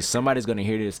stories, because somebody's going to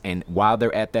hear this, and while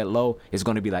they're at that low, it's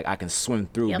going to be like, I can swim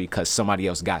through because somebody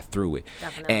else got through it.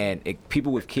 Definitely. And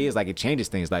people with kids, like it changes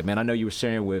things. Like, man, I know you were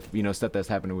sharing with stuff that's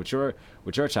happening with your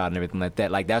child and everything like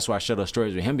that. Like that's why I share those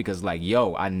stories with him, because like,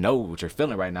 yo, I know what you're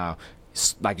feeling right now.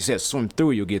 Like you said, swim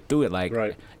through it, you'll get through it. Like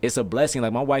it's a blessing.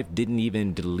 Like my wife didn't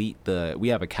even delete we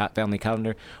have a family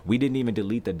calendar. We didn't even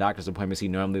delete the doctor's appointments he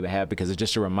normally would have, because it's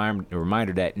just a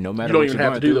reminder that no matter what you're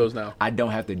going through, those now. I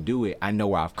don't have to do it. I know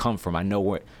where I've come from. I know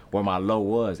where my low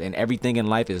was, and everything in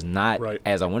life is not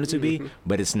as I want it to be,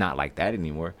 but it's not like that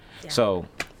anymore. Yeah. So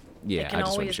yeah, it can I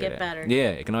just want to always share get that. better.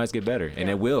 Yeah, it can always get better, and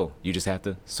it will. You just have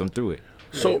to swim through it.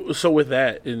 So with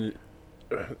that,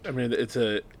 I mean, it's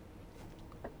a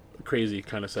crazy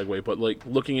kind of segue, but like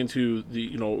looking into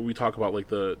the, we talk about like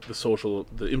the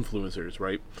influencers,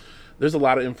 right? There's a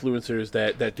lot of influencers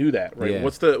that do that, right? Yeah.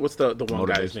 What's the one Motivation.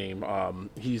 guy's name?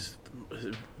 He's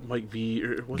Mike V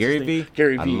or what's Gary his name? V?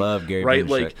 Gary V. I love Gary right?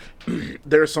 V. Like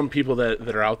there are some people that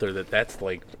are out there that's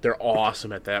like they're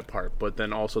awesome at that part, but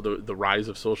then also the rise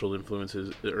of social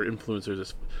influences or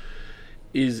influencers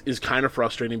is kind of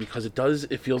frustrating because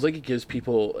it feels like it gives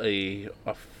people a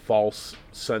false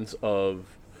sense of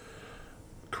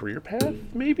career path,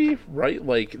 maybe, right?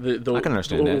 Like I can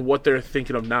understand that. what they're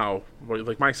thinking of now.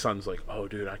 Like my son's like, oh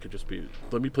dude, I could just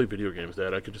let me play video games,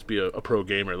 Dad. I could just be a pro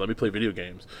gamer. Let me play video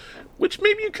games, which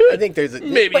maybe you could. I think there's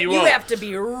maybe But you you won't. have to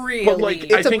be really. But, like,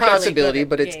 it's I a think that's possibility,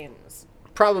 but it's games.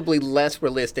 probably less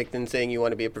realistic than saying you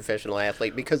want to be a professional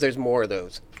athlete because there's more of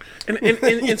those. And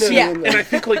see, Yeah. and I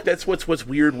think like that's what's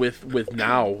weird with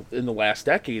now in the last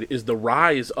decade is the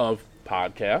rise of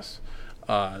podcasts,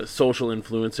 social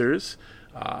influencers,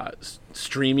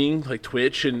 streaming like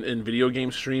Twitch and video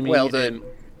game streaming. Well, the and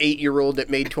 8-year-old that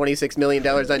made $26 million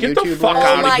on Get the YouTube. fuck was-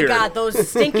 out Oh of my here. god, those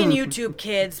stinking YouTube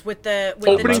kids with the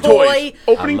opening toy, toys,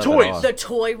 opening I love it all. toys, the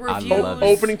toy reviews. love it.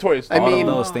 opening toys. I All mean-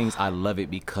 of those things, I love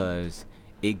it because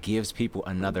it gives people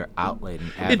another outlet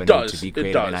and avenue does. to be It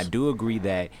creative. And does. I do agree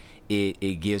that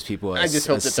it gives people I just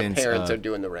hope that the sense parents of, are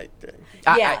doing the right thing.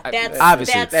 Yeah, that's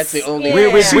obviously. That's the only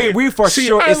yeah. way. We for See,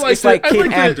 sure, I it's, like it's like that- I kid like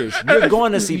that- actors. You're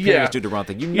going to see Yeah. parents do the wrong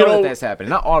thing. You You know know- that that's happening.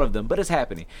 Not all of them, but it's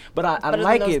happening. But I Better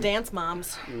like than those it. dance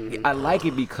moms. I like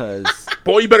it because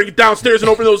Boy, you better get downstairs and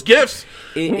open those gifts.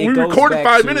 it we goes recorded back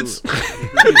 5 to- minutes.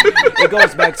 it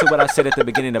goes back to what I said at the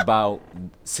beginning about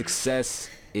success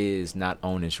is not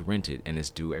owned, it's rented, and it's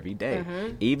due every day.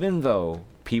 Even though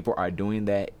people are doing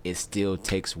that, it still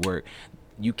takes work.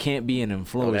 You can't be an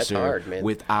that's influencer hard, man.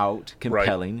 without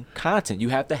compelling content. You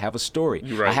have to have a story.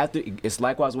 You're right. I have to. It's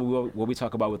likewise what we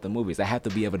talk about with the movies. I have to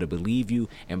be able to believe you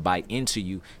and buy into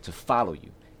you to follow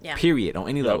you. Yeah. Period. On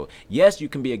any level. Yes, you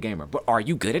can be a gamer, but are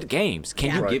you good at games? Can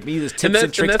Yeah. you Right. give me the tips And and, that's-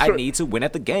 and tricks that's I what- need to win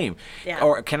at the game? Yeah.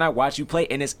 Or can I watch you play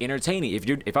and it's entertaining?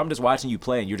 If I'm just watching you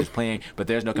play and you're just playing, but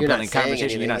there's no You're not compelling saying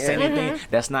conversation, you're not anything, saying yeah. anything,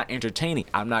 that's not entertaining.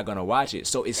 I'm not gonna watch it.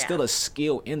 So it's Yeah. still a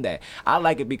skill in that. I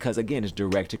like it because again, it's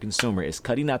direct to consumer. It's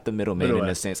cutting out the middleman in Middleman.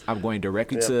 a sense. I'm going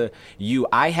directly Yeah. to you.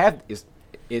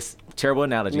 It's terrible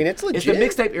analogy. I mean, it's the legit.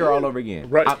 mixtape era all over again.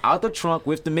 Right. I'm out the trunk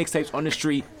with the mixtapes on the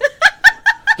street.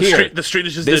 The street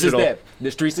is just This digital. is that. The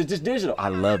streets is just digital. I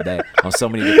love that on so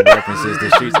many different references.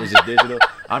 The streets is just digital.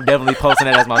 I'm definitely posting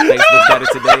that as my Facebook status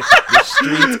today. The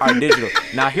streets are digital.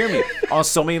 Now hear me. On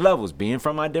so many levels, being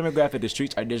from my demographic, the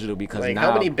streets are digital because Like, now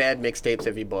how many bad mixtapes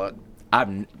have you bought? How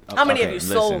many have you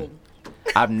sold?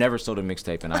 I've never sold a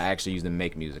mixtape, and I actually used to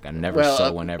make music. I never Well,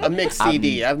 sold one ever. a mixed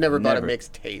CD. I've never bought a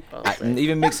mixtape.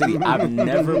 Even mixed CD. I've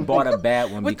never bought a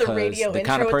bad one With the because radio the kind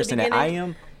intro of at the person that I beginning?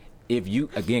 am, if you,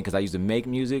 again, because I used to make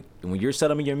music, and when you're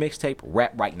selling me your mixtape,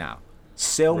 rap right now.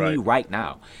 Sell me Right. right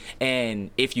now.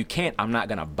 And if you can't, I'm not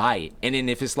going to buy it. And then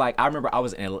if it's like, I remember I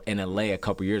was in LA a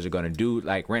couple years ago, and a dude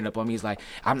like ran up on me. He's like,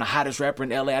 I'm the hottest rapper in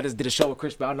LA. I just did a show with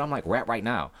Chris Brown. And I'm like, rap right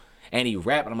now. And he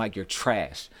rapped, and I'm like, you're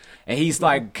trash. And he's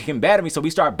like, combating me, so we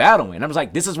start battling. And I was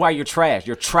like, this is why you're trash.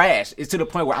 You're trash. It's to the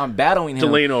point where I'm battling him.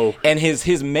 Delano. And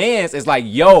his mans is like,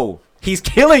 yo, he's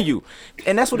killing you.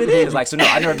 And that's what it is. Like, so no,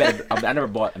 I never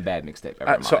bought a bad mixtape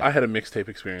ever in my So life. I had a mixtape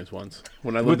experience once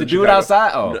when I lived With the in dude Chicago.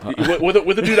 outside? Oh.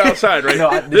 With the dude outside, right? No,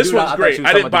 the This dude, one's I thought great. you were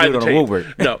I didn't buy talking the about the dude on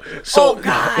tape. the No. So, Oh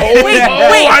God! Oh, wait,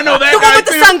 I know that the guy one with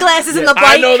the too. sunglasses and the bike.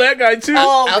 I know that guy too.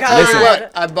 Oh I'll God! tell you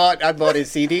what. I bought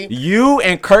his CD. You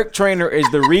and Kirk Trainer is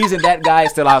the reason that guy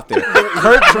is still out there.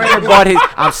 Kirk Trainer bought his,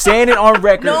 I'm saying it on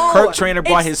record, No, Kirk Trainer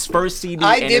bought it's- his first CD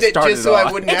I and did it it started just so it I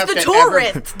off. wouldn't It's have the to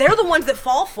tourists. They're the ones that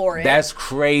fall for it. That's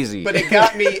crazy. But it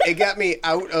got me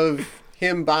out of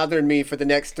him bothering me for the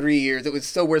next 3 years. It was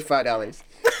still worth $5.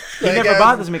 he never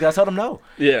bothers me because I told him no.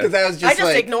 Yeah. Because I was just I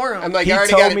just like, ignore him. I'm like, He I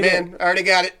already told got it, me man. I already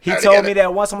got it. He Already told got me it.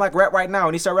 that once. I'm like, rap right now.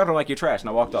 And he started rapping like you're trash. And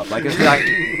I walked off. Like, it's like,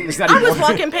 it's not I even was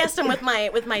walking past him with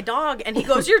my dog, and he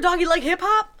goes, "Your doggy like hip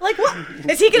hop? Like what?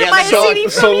 Is he gonna Yeah, buy the a dog- CD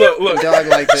from So you?" look, Dog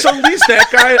likes it. So at least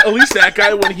that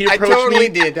guy, when he I approached totally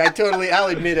me, did. I'll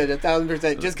admit it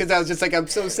 1,000%. Just because I was just like, I'm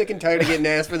so sick and tired of getting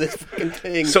asked for this fucking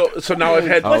thing. So now I've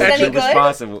had Was it any actually good?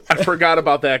 responsible. I forgot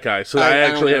about that guy. So I I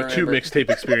actually don't have two remember. mixtape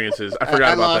experiences. I I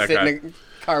forgot about lost that it guy. in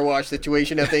a car wash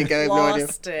situation. I think I have no idea.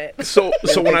 Lost it. So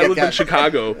when I think lived got- in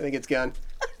Chicago, I think it's gone.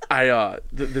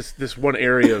 this one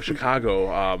area of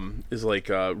Chicago is like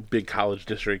a big college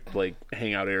district, like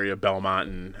hangout area, Belmont,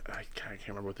 and I can't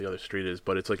remember what the other street is,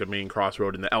 but it's like a main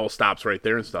crossroad, and the L stops right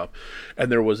there and stuff.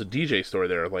 And there was a DJ store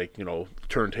there, like, you know,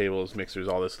 turntables, mixers,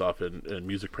 all this stuff, and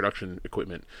music production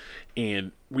equipment.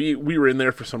 And we were in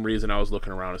there for some reason. I was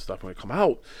looking around and stuff, and we come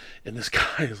out, and this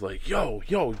guy is like, yo,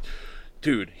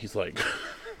 dude, he's like,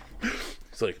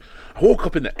 I woke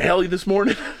up in the alley this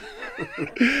morning.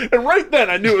 And right then,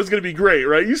 I knew it was going to be great,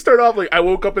 right? You start off like, I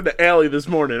woke up in the alley this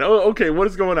morning. Oh, okay, what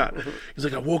is going on? He's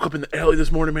like, I woke up in the alley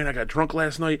this morning, man. I got drunk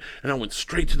last night, and I went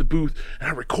straight to the booth, and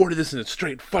I recorded this, and it's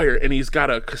straight fire. And he's got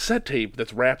a cassette tape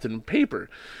that's wrapped in paper.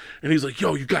 And he's like,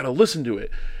 yo, you got to listen to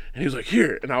it. And he was like,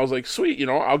 here. And I was like, sweet,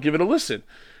 I'll give it a listen.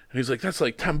 And he's like, that's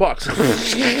like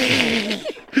 $10.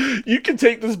 You can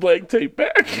take this blank tape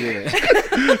back. Yeah.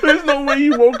 There's no way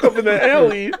you woke up in the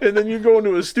alley and then you go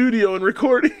into a studio and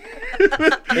recording.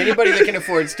 Anybody that can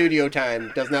afford studio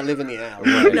time does not live in the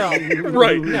alley. Right. No.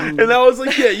 Right. No. And I was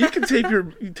like, yeah, you can take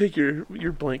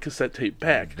your blank cassette tape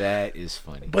back. That is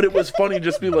funny. But it was funny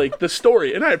just be like the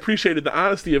story, and I appreciated the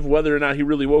honesty of whether or not he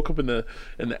really woke up in the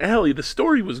alley. The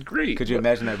story was great. Could you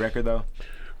imagine that record though?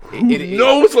 Who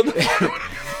knows what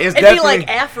It'd be like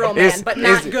Afro Man, but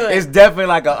not good. It's definitely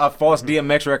like a false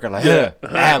DMX record, like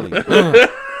alley,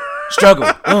 struggle,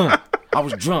 I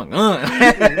was drunk,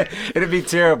 it'd be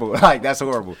terrible. Like that's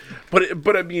horrible.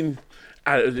 But I mean,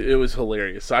 it was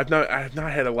hilarious. I have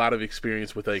not had a lot of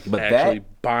experience with actually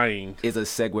buying. Is a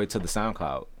segue to the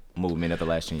SoundCloud movement of the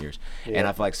last 10 years. Yeah. And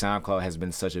I feel like SoundCloud has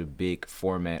been such a big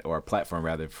format, or a platform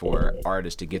rather, for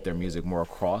artists to get their music more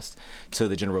across to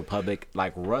the general public.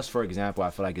 Like Russ, for example, I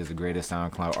feel like is the greatest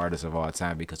SoundCloud artist of all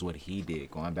time, because what he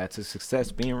did, going back to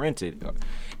Success Being Rented,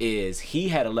 is he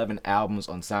had 11 albums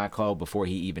on SoundCloud before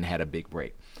he even had a big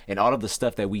break. And all of the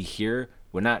stuff that we hear,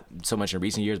 well, not so much in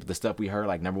recent years, but the stuff we heard,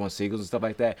 like #1 singles and stuff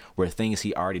like that, were things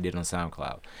he already did on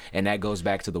SoundCloud. And that goes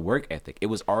back to the work ethic. It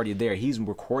was already there. He's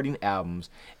recording albums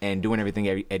and doing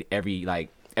everything every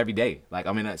day. Like,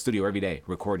 I'm in that studio every day,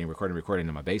 recording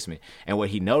in my basement. And what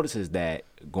he notices that,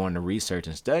 going to research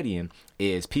and studying,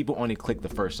 is people only click the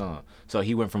first song. So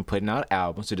he went from putting out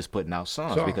albums to just putting out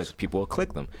songs. Because people will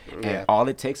click them. Yeah. And all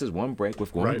it takes is one break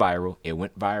with going viral. It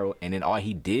went viral. And then all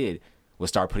he did was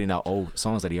start putting out old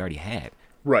songs that he already had.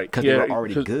 Right. Because they were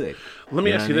already good. Let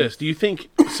me ask you this. Do you think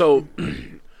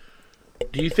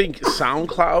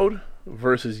SoundCloud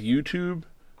versus YouTube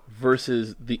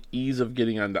versus the ease of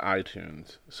getting onto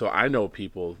iTunes? So I know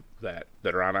people that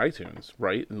are on iTunes,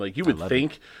 right? And like you would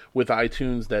think with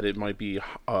iTunes that it might be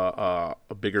a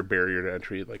bigger barrier to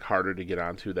entry, like harder to get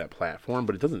onto that platform,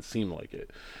 but it doesn't seem like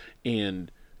it.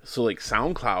 And so like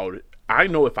SoundCloud, I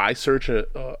know if I search an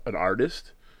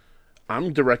artist,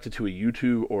 I'm directed to a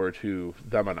YouTube or to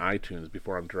them on iTunes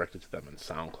before I'm directed to them on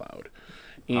SoundCloud.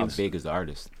 And how big is the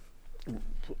artist?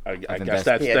 I guess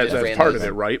that's part of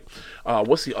it, right?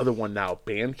 What's the other one now?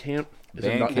 Bandcamp?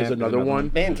 Is another one.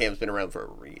 Bandcamp's been around for a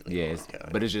really long time.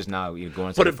 But it's just now you're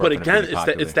going. But again,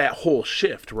 it's that whole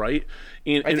shift, right?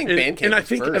 And I think Bandcamp.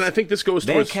 And I think this goes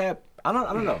towards Bandcamp. I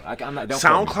don't know. I'm not.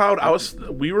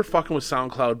 SoundCloud. We were fucking with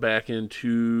SoundCloud back in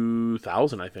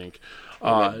 2000, I think.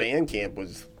 Bandcamp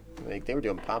was. Like, they were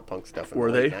doing pop punk stuff in the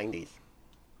late 90s.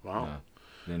 Wow. No,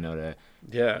 didn't know that.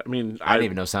 Yeah, I mean... I didn't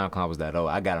even know SoundCloud was that old.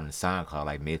 I got on the SoundCloud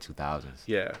like mid-2000s.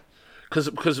 Yeah.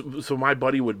 So my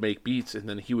buddy would make beats, and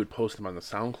then he would post them on the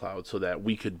SoundCloud so that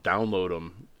we could download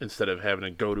them instead of having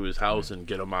to go to his house and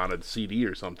get them on a CD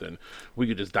or something. We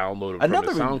could just download them from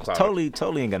the SoundCloud.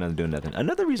 Totally ain't got nothing to do with nothing.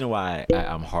 Another reason why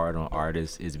I'm hard on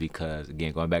artists is because,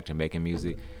 again, going back to making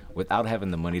music, without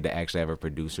having the money to actually have a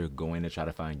producer going to try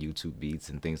to find YouTube beats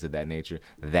and things of that nature,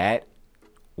 that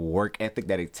work ethic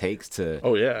that it takes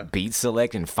to beat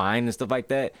select and find and stuff like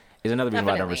that is another reason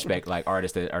why I don't respect like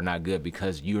artists that are not good,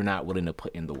 because you're not willing to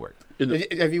put in the work.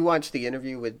 Have you watched the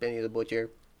interview with Benny the Butcher?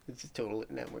 This is total.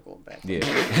 Now we're going back. Yeah.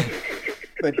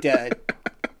 But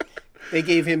they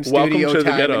gave him studio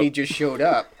time and he just showed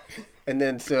up. And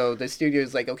then so the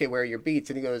studio's like, okay, where are your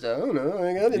beats? And he goes, I don't know.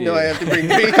 I didn't know I have to bring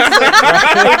beats.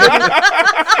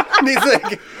 And he's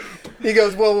like, he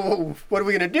goes, well, what are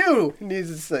we going to do? And he's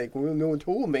just like, well, no one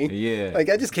told me. Yeah. Like,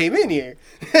 I just came in here.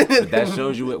 But that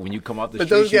shows you when you come off the street.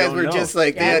 But those guys were just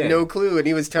like, they had no clue. And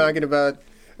he was talking about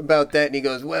that. And he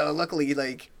goes, well, luckily,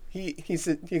 like, he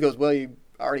goes, well, you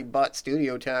already bought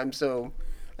studio time, so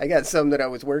I got some that I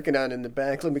was working on in the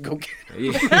back. Let me go get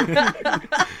it.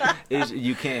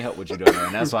 You can't help what you're doing,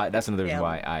 and that's another reason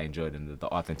why I enjoyed the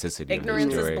authenticity.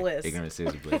 Ignorance of the is story. bliss. Ignorance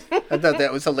is bliss. I thought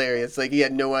that was hilarious. Like, he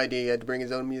had no idea he had to bring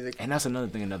his own music. And that's another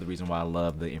reason why I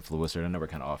love the influencer. I know we're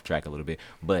kind of off track a little bit,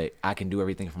 but I can do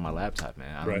everything from my laptop,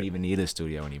 man. I don't even need a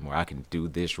studio anymore. I can do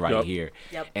this here.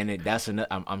 Yep. And that's another.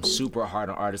 I'm super hard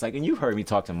on artists. Like, and you've heard me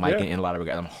talk to Mike in a lot of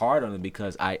regards. I'm hard on them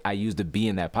because I used to be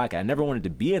in that pocket. I never wanted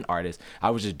to be an artist. I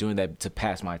was just just doing that to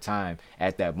pass my time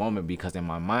at that moment, because in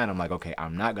my mind I'm like, okay,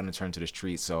 I'm not gonna turn to the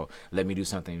streets, so let me do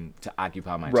something to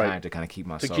occupy my time to kind of keep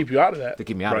myself, to keep you out of that, to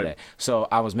keep me out of that. So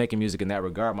I was making music in that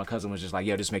regard. My cousin was just like,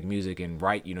 yeah, just make music and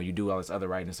write, you know, you do all this other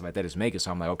writing and stuff like that, just make it.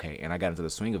 So I'm like, okay, and I got into the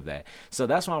swing of that. So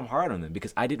that's why I'm hard on them,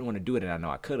 because I didn't want to do it and I know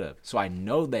I could have. So I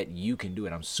know that you can do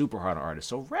it. I'm super hard on artists.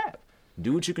 So rap.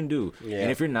 Do what you can do. Yeah.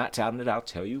 And if you're not talented, I'll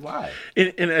tell you why.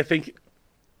 And I think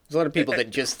there's a lot of people that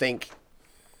just think,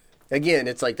 again,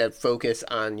 it's like that focus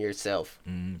on yourself.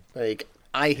 Like,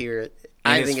 I hear it.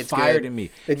 And I think it's fire good. To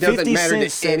me. It doesn't matter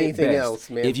to anything else,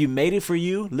 man. If you made it for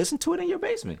you, listen to it in your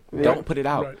basement. Don't put it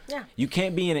out. Right. Yeah. You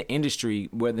can't be in an industry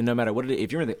where no matter what it is,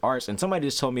 if you're in the arts, and somebody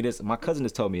just told me this, my cousin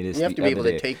just told me this. You have to be able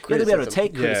to take criticism. You have to be able to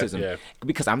take criticism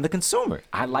because I'm the consumer.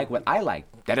 I like what I like.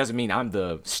 That doesn't mean I'm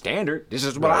the standard. This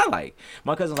is what I like.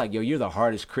 My cousin's like, yo, you're the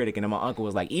hardest critic. And then my uncle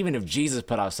was like, even if Jesus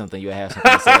put out something, you'll have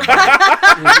something to say about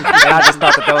it. And I just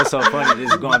thought that was so funny.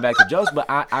 This is going back to jokes, but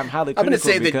I'm highly critical. I'm going to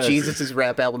say that Jesus'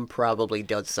 rap album probably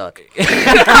does suck. It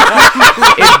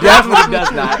definitely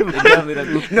does not. It definitely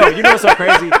does. No, you know what's so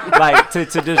crazy? Like, to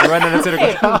just run it into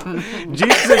the ground.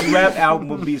 Jesus' rap album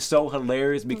would be so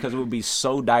hilarious because it would be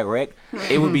so direct.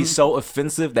 It would be so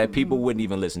offensive that people wouldn't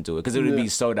even listen to it because it would be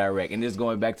so direct. And just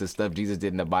going back to stuff Jesus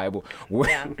did in the Bible.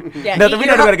 Yeah. Nothing, we're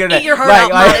not going to get into that. Eat your heart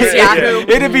out, Modest Yahoo.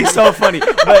 It'd be so funny.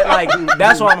 But, like,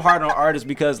 that's why I'm hard on artists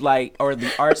because, like, or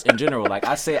the arts in general. Like,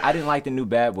 I say, I didn't like the new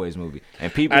Bad Boys movie.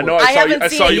 And people. I know, I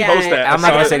saw you post that. I'm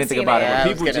not going to say anything about it. Yeah,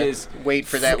 people just wait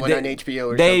for that one on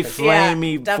HBO or they something. flame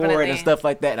me for it and stuff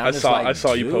like that. And I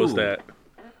saw you post that.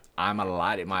 I'm a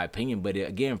lot in my opinion, but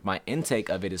again, my intake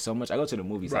of it is so much. I go to the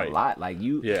movies a lot. Like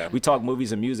we talk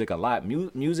movies and music a lot.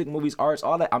 Music, movies, arts,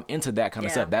 all that. I'm into that kind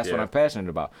of stuff. That's what I'm passionate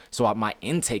about. So my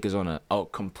intake is on a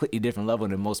completely different level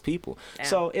than most people. Yeah.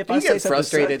 So if do I you say get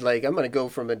frustrated, like I'm gonna go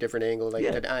from a different angle, like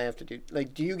that I have to do.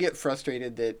 Like, do you get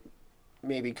frustrated that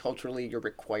maybe culturally you're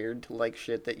required to like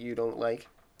shit that you don't like?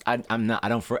 I'm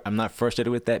not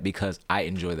frustrated with that because I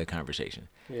enjoy the conversation.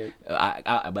 Yeah.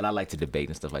 But I like to debate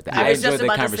and stuff like that. Yeah, I enjoy the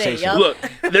conversation. Look,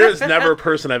 there's never a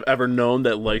person I've ever known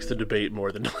that likes to debate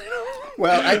more than Delano.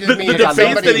 Well, I just mean the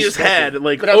debates that he has had,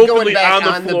 like, but I'm going openly back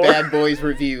on the floor. The Bad Boys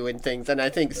review and things, and I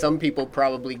think some people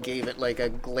probably gave it like a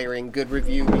glaring good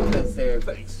review because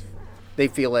they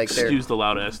feel like they're Excuse the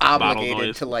loud-ass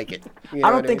obligated to like it. You know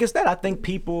I don't think it's that. I think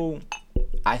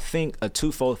a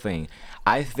twofold thing.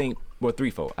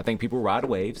 Threefold. I think people ride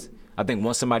waves. I think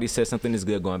once somebody says something is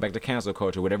good, going back to cancel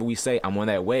culture, whatever we say, I'm on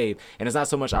that wave. And it's not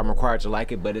so much I'm required to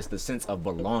like it, but it's the sense of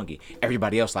belonging.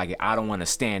 Everybody else like it. I don't want to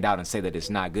stand out and say that it's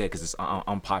not good because it's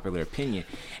unpopular opinion.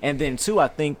 And then two, I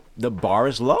think the bar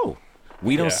is low.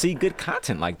 We don't see good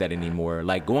content like that anymore.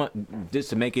 Like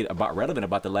just to make it relevant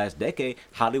about the last decade,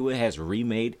 Hollywood has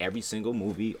remade every single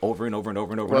movie over and over and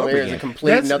over and over and over again. There's a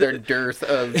complete another dearth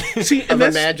of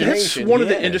imagination. That's one of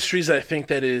the industries I think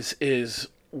that is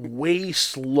way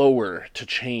slower to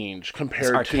change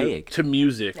compared to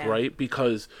music, right?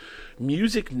 Because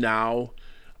music now,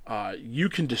 you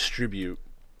can distribute,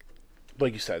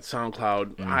 like you said,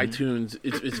 SoundCloud, iTunes.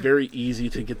 It's very easy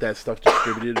to get that stuff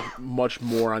distributed much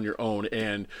more on your own.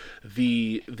 And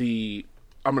the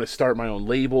I'm going to start my own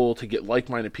label to get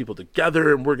like-minded people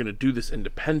together, and we're going to do this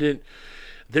independent.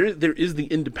 There is the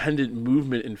independent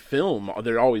movement in film.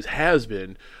 There always has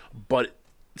been, but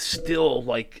still,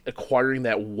 like, acquiring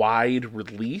that wide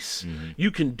release, you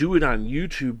can do it on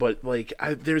YouTube, but like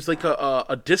there's like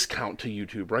a discount to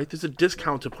YouTube, right? There's a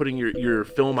discount to putting your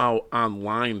film out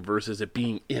online versus it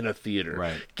being in a theater,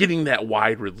 right? Getting that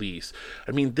wide release.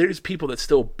 I mean, there's people that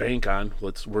still bank on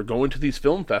we're going to these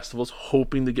film festivals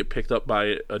hoping to get picked up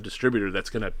by a distributor that's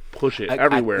going to push it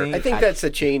everywhere. I think that's a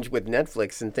change with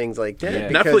Netflix and things like that. Yeah.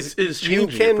 Netflix is changing.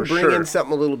 You can bring in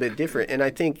something a little bit different, and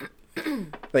I think,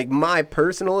 like, my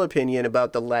personal opinion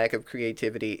about the lack of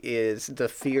creativity is the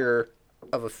fear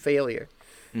of a failure.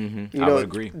 You know, I would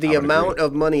agree. The amount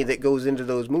of money that goes into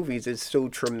those movies is so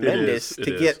tremendous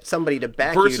to get somebody to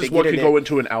back you. Versus what could go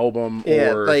into an album.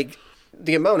 Or like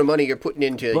the amount of money you're putting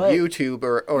into YouTube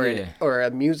or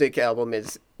a music album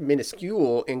is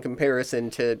minuscule in comparison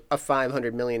to a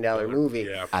 $500 million movie.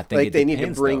 Yeah. I think they need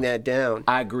to bring that down.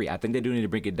 I agree. I think they do need to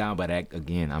bring it down, but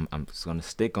again, I'm just gonna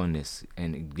stick on this,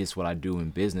 and guess what I do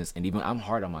in business, and even I'm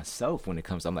hard on myself when it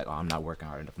comes to, I'm like, I'm not working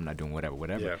hard enough, I'm not doing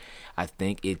whatever. Yeah. I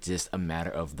think it's just a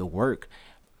matter of the work.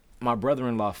 My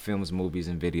brother-in-law films movies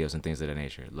and videos and things of that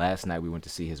nature. Last night we went to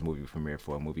see his movie premiere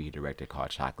for a movie he directed called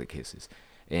Chocolate Kisses.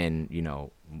 And, you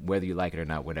know, whether you like it or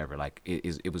not, whatever, like,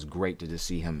 it was great to just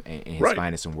see him in his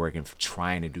finest and working,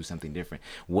 trying to do something different.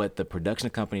 What the production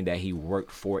company that he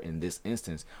worked for in this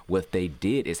instance, what they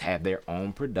did is have their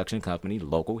own production company,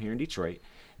 local here in Detroit.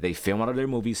 They film all of their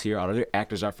movies here. All of their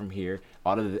actors are from here.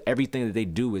 Everything that they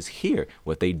do is here.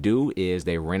 What they do is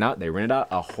they rent out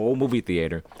a whole movie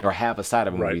theater or half a side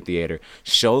of a movie theater,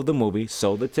 show the movie,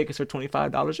 sold the tickets for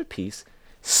 $25 a piece,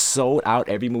 sold out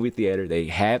every movie theater. They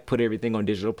have put everything on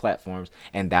digital platforms,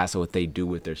 and that's what they do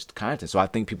with their content. So I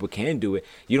think people can do it.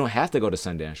 You don't have to go the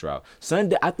Sundance route.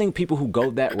 I think people who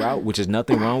go that route, which is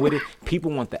nothing wrong with it,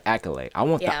 people want the accolade. I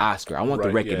want the Oscar. I want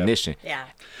the recognition. Yeah.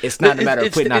 It's not a matter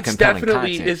of putting out compelling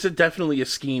content. It's definitely a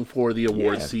scheme for the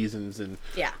award seasons, and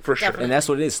for sure. Definitely. And that's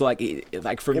what it is. So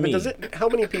like for me, how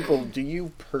many people do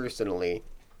you personally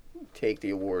take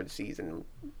the award season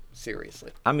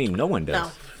seriously? I mean, no one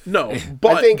does. No,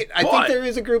 but I think there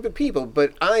is a group of people,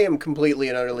 but I am completely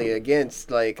and utterly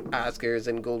against like Oscars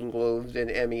and Golden Globes and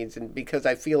Emmys, and because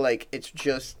I feel like it's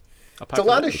a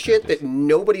lot of shit that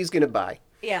nobody's gonna buy.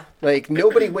 Yeah. Like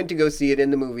nobody went to go see it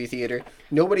in the movie theater.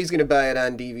 Nobody's gonna buy it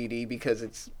on DVD because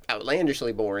it's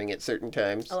outlandishly boring at certain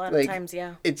times. A lot of times,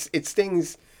 yeah. It's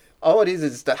things. All it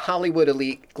is the Hollywood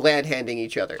elite glad-handing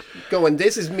each other, going,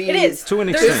 "This is me." It is to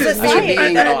an There's extent. a society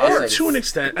being that awesome. works. To an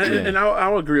extent, and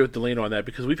I'll agree with Delano on that,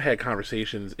 because we've had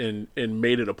conversations and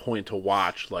made it a point to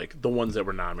watch like the ones that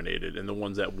were nominated and the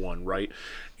ones that won, right?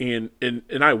 And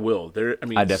I will.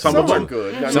 Some are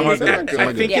good. Some are good. good.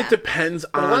 I think Yeah. it depends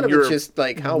But a lot on of your it's just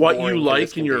like how what boring you can like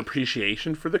this and your be?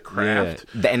 appreciation for the craft.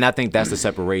 And I think that's the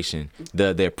separation,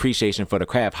 the appreciation for the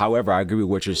craft. However, I agree with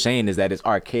what you're saying is that it's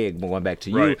archaic. Going back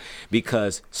to you, Right.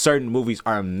 because certain movies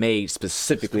are made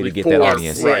specifically to get For- that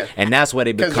audience, right. and that's why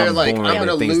they Because they're become like, boring I'm going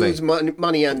to and things lose like.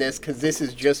 money on this because this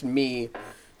is just me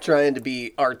trying to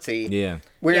be artsy. Yeah.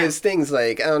 Whereas things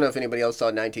like, I don't know if anybody else saw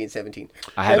 1917.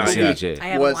 I haven't Not seen yet. it yet. I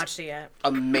haven't was watched it yet.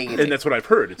 Amazing. And that's what I've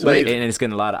heard. It's But amazing. and it's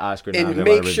getting a lot of Oscar nods. And a lot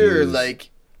make of sure, reviews. like,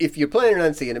 if you're planning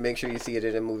on seeing it, make sure you see it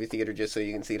in a movie theater just so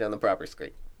you can see it on the proper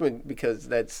screen. Because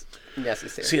that's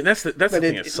necessary. See, and that's the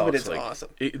thing that sucks. But it's like, awesome.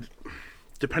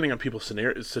 Depending on people's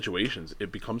situations,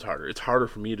 it becomes harder. It's harder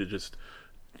for me to just,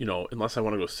 unless I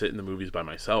want to go sit in the movies by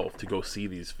myself, to go see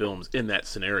these films in that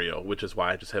scenario, which is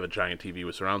why I just have a giant TV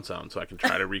with surround sound so I can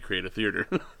try to recreate a theater.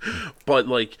 But,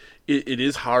 like, it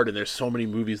is hard, and there's so many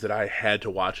movies that I had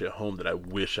to watch at home that I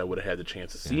wish I would have had the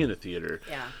chance to see in a theater.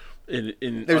 Yeah.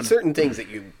 There's certain things that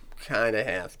you kind of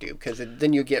have to, because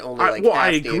then you get only like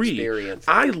I half the agree. experience.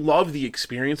 I love the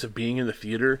experience of being in the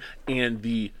theater and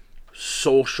the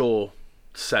social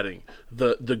setting,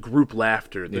 the group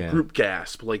laughter, the group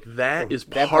gasp. Like that is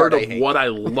That part part I of hate. what I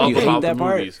love You hate about the that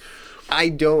part? movies. I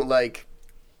don't like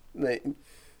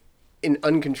an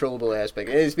uncontrollable aspect.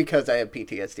 It's because I have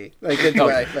PTSD. Like that's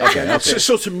why.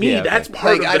 So to me, Yeah, that's okay.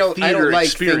 part Like of I the don't theater like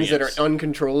experience. things that are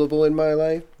uncontrollable in my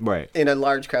life. Right. And a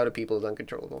large crowd of people is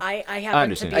uncontrollable. I I happen to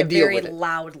understand. be I a deal very with it.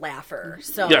 loud laugher.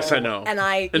 So Yes, I know.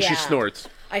 And she snorts.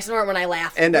 I snort when I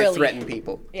laugh. And really. I threaten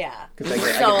people. Yeah. 'Cause I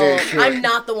get So very short. I'm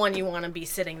not the one you want to be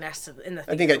sitting next to in the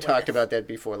theater I think I talked with. about that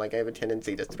before. Like I have a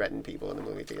tendency to threaten people in the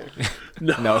movie theater.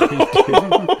 No.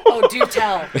 Oh, do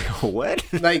tell. What?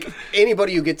 Like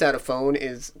anybody who gets out a phone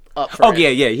is up for Oh it.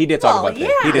 yeah, he did talk Well, about that. yeah.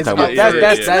 He did talk about Yeah, that. yeah,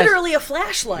 That's yeah. that's Literally a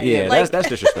flashlight. yeah, Like, that's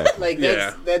disrespectful. Like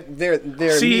that's, Yeah.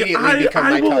 they're See, immediately become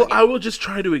my I will target. just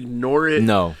try to ignore it.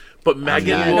 No. But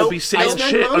Megan not. will Nope. be saying I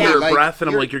spend shit money, under her like, breath, and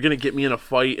I'm you're- like, "You're gonna get me in a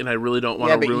fight, and I really don't want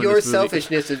Yeah, to but ruin your this movie."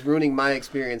 selfishness is ruining my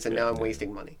experience, and now I'm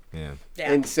wasting money. Yeah.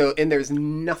 yeah. And there's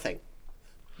nothing.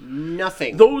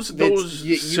 Those that's-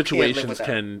 you can't live situations without.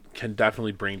 can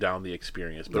definitely bring down the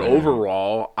experience, but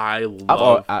overall, I I've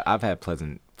love. I've had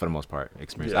pleasant, for the most part,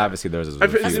 experience. Yeah. Obviously, there's a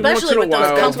I've- few. Especially once in a with those while-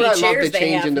 That's comfy what I love chairs the they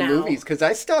change have in the now. movies, because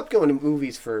I stopped going to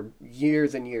movies for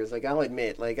years and years. Like I'll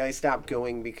admit, like I stopped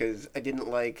going because I didn't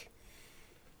like.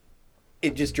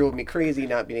 It just drove me crazy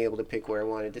not being able to pick where I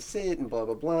wanted to sit and blah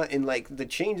blah blah. And like the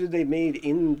changes they made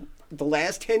in the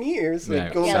last 10 years, like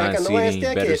Yeah. going Yeah. back on the last Seating,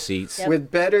 decade, better seats. Yep.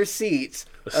 with better seats,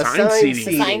 Assigned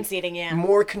seating. Assigned seating, yeah.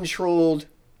 more controlled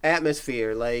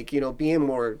atmosphere, like being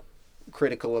more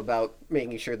critical about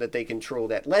making sure that they control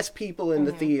that. Less people in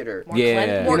the theater. More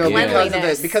Yeah. more You know,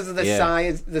 cleanliness. because of the Yeah.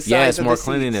 size, the size Yes, of more the seats.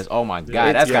 cleanliness. Oh my God,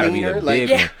 It's that's got to be cleaner, the like- big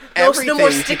Yeah. one. No more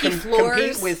Everything sticky to floors.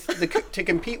 compete with to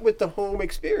compete with the home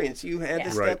experience, you had to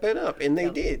Yeah. step Right. it up, and they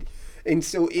did. And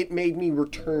so it made me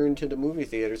return to the movie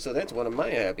theater. So that's one of my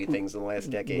happy things in the last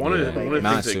decade. One of the, Yeah. one of the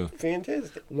Mine things too. that,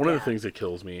 Fantastic. one of the things that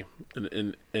kills me,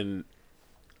 and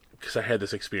because I had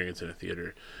this experience in a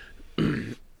theater,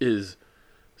 is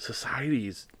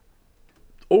society's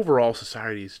overall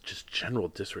society's just general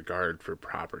disregard for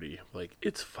property. Like,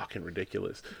 it's fucking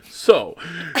ridiculous. So,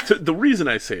 the reason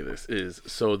I say this is,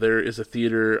 so there is a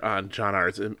theater on John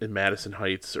Arts in Madison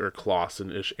Heights or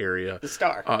Clawson-ish area. The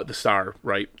Star. The Star,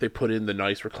 right? They put in the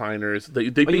nice recliners. They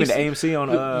you mean the AMC on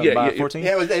by 14?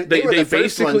 Yeah, they were the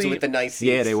first ones with the nice seats.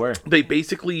 Yeah, they were. They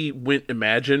basically went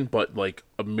Imagine, but like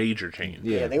a major chain.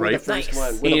 Yeah, they were right? the first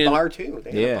one with And a bar too.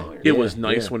 They had a bar. It was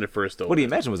nice when it first opened. What do you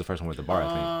imagine was the first one with the bar?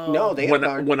 I think. No, they had a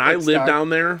bar. When I lived down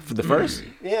there, For the first?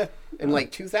 Yeah, in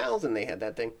like 2000 they had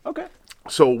that thing. Okay.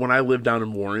 so when I lived down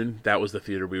in Warren, that was the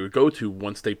theater we would go to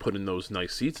once they put in those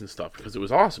nice seats and stuff, because it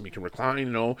was awesome. You can recline, you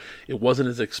know. It wasn't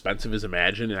as expensive as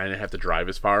Imagine, and I didn't have to drive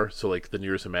as far. So like the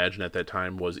nearest Imagine at that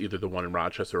time was either the one in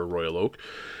Rochester or Royal Oak.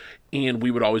 And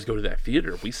we would always go to that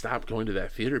theater. We stopped going to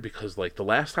that theater because, like, the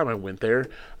last time I went there,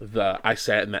 I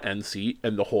sat in the end seat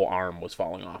and the whole arm was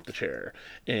falling off the chair,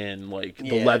 and like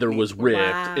the leather was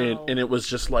ripped, and it was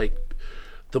just like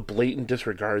the blatant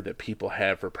disregard that people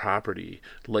have for property,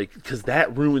 like, because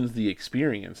that ruins the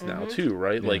experience now too,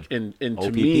 right? Like, and to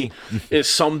me, it's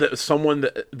someone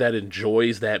that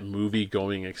enjoys that movie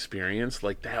going experience,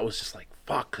 like, that was just like,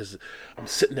 fuck, because I'm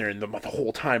sitting there and the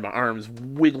whole time my arm's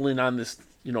wiggling on this,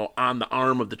 you know, on the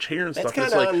arm of the chair and stuff.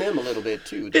 That's kind of like, on them a little bit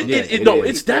too.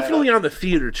 It's definitely on the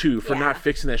theater too for not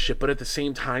fixing that shit. But at the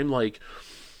same time, like,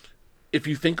 if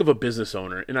you think of a business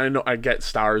owner, and I know I get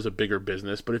Star is a bigger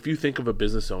business, but if you think of a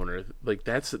business owner, like,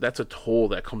 that's a toll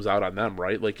that comes out on them,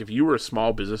 right? Like, if you were a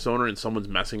small business owner and someone's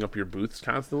messing up your booths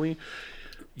constantly,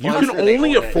 you can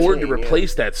only afford to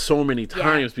replace that so many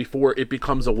times before it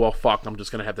becomes a, well, fuck, I'm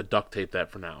just going to have to duct tape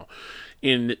that for now.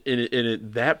 And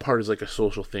that part is like a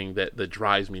social thing that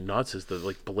drives me nuts, is the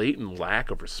like blatant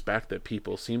lack of respect that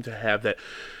people seem to have. That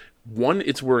one,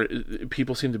 it's where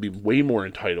people seem to be way more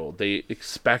entitled. They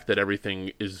expect that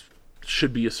everything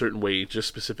should be a certain way just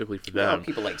specifically for them.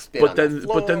 People like spit on the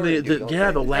floor, but then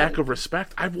the lack of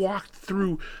respect. I've walked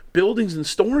through buildings and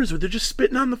stores where they're just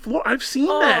spitting on the floor. I've seen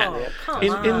that.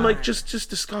 And like just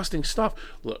disgusting stuff.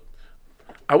 Look,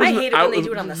 I hate it when they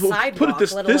do it on the sidewalk. Put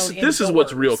it this is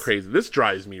what's real crazy. This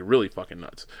drives me really fucking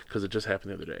nuts because it just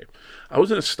happened the other day. I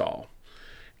was in a stall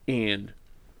and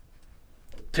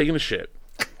taking a shit.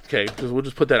 Okay, because we'll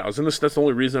just put that out. That's the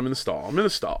only reason I'm in the stall. I'm in the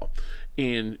stall,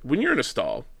 and when you're in a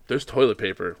stall, there's toilet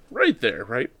paper right there,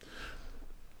 right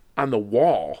on the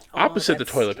wall opposite the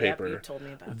toilet paper. You told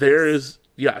me about there is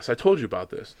I told you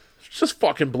about this. It's just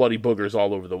fucking bloody boogers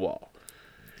all over the wall.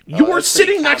 You're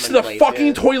sitting next to the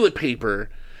fucking toilet paper,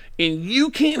 and you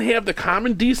can't have the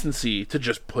common decency to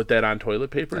just put that on toilet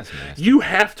paper. You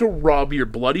have to rub your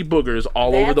bloody boogers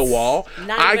all over the wall.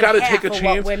 I gotta take a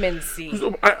chance. What women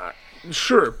see.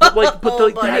 Sure, but like, the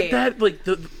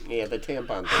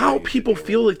tampon. How people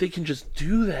feel like they can just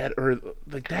do that, or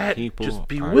like that, just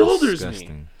bewilders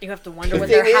me. You have to wonder what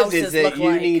their houses look like.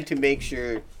 You need to make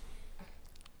sure.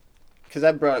 Because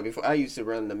I brought it before. I used to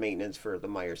run the maintenance for the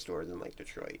Meijer stores in like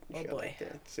Detroit and shit like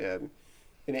that. So,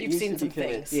 and you've seen some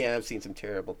things. Yeah, I've seen some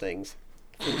terrible things.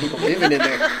 People living in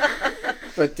there.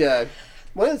 But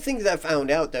one of the things I found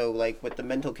out though, like with the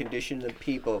mental condition of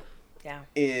people,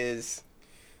 is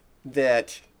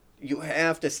that you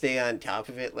have to stay on top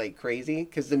of it like crazy.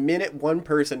 Because the minute one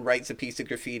person writes a piece of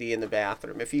graffiti in the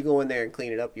bathroom, if you go in there and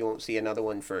clean it up, you won't see another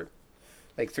one for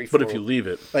like 3-4. But if you leave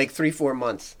it, like 3-4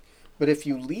 months. But if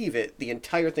you leave it, the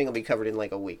entire thing will be covered in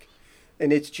like a week.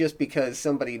 And it's just because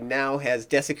somebody now has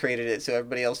desecrated it, so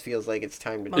everybody else feels like it's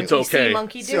time to do it. It's okay.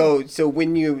 Monkey do. So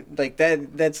when you, like,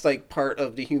 that's like part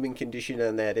of the human condition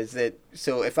on that, is that,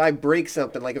 so if I break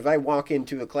something, like if I walk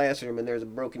into a classroom and there's a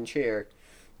broken chair,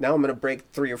 now I'm going to break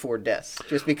 3 or 4 desks,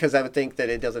 just because I would think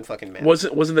that it doesn't fucking matter.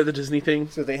 Wasn't that the Disney thing?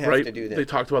 So they have to do that. They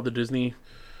talked about the Disney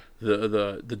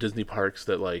Disney parks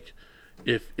that, like,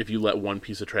 if you let one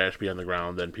piece of trash be on the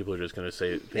ground, then people are just going to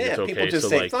think it's okay. People just so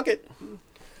say, like, fuck it.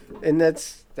 And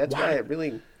that's why it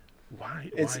really... Why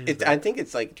I think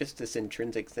it's like just this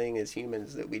intrinsic thing as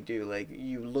humans that we do. Like,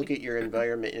 you look at your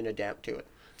environment and adapt to it.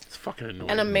 It's fucking annoying.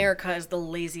 And America is the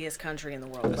laziest country in the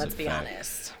world, let's be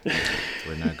honest.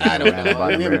 We're not I don't know.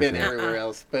 I've never been everywhere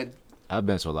else, but... I've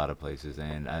been to a lot of places,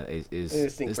 and it's the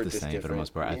same for the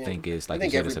most part. Yeah. I think it's like, I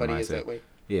think everybody is that way.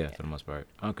 Yeah, for the most part.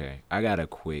 Okay, I got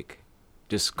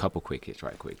just a couple quick hits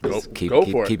right quick. Go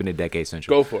for it. Keeping the decade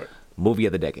central. Go for it. Movie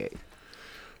of the decade.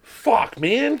 Fuck,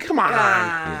 man. Come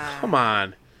on. Come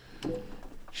on.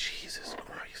 Jesus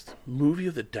Christ. Movie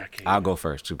of the decade. I'll go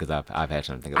first, too, because I've had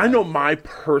something to think about. I know my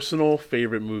personal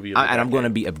favorite movie of the decade. And I'm going to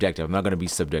be objective. I'm not going to be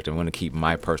subjective. I'm going to keep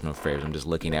my personal favorites. I'm just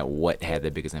looking at what had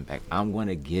the biggest impact. I'm going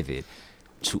to give it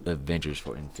to Avengers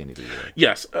for Infinity War.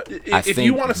 Yes. If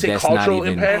you want to say cultural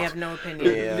impact, I have no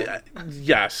opinion.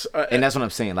 Yes. And that's what I'm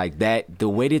saying. Like that, the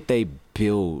way that they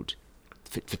build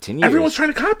for 10 years. Everyone's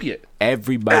trying to copy it.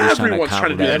 Everybody's trying to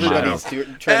copy that model.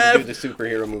 Everybody's trying to do the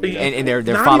superhero movie. And they're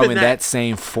Not following even that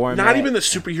same format. Not even the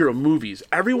superhero movies.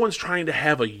 Everyone's trying to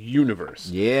have a universe.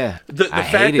 Yeah. The I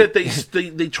fact hate that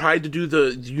it. they tried to do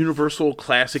the Universal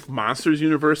Classic Monsters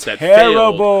universe that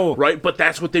Terrible. failed, right? But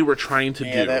that's what they were trying to do.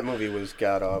 Yeah, that movie was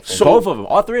god awful. So- Both of them,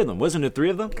 all three of them. Wasn't it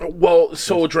three of them? Well,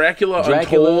 so Dracula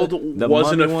Untold the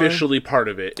wasn't Mummy one? officially part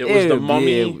of it. It was the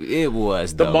Mummy. It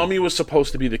was. The though. Mummy was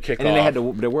supposed to be the kickoff. And then they had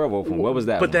the werewolf one. What was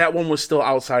that? But one? that one was still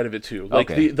outside of it too. Like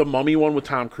Okay. the Mummy one with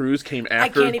Tom Cruise came I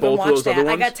after can't even both of watch those other that.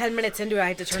 I ones. got 10 minutes into it. I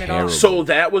had to turn it Terrible. off. So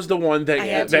that was the one I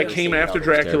had that to. came after It was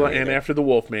Dracula terrible. and after the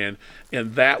Wolfman,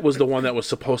 and that was the one that was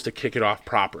supposed to kick it off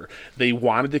proper. They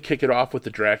wanted to kick it off with the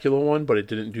Dracula one, but it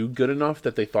didn't do good enough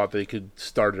that they thought they could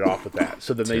start it off with that.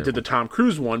 So then they did the Tom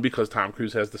Cruise one because Tom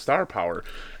Cruise has the star power,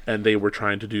 and they were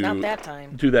trying to do Not that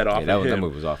time. do that off Yeah, of that him.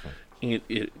 movie was awful. And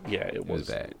it It was was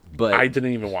bad. But I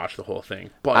didn't even watch the whole thing.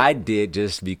 But I did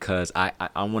just because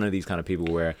I'm one of these kind of people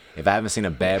where if I haven't seen a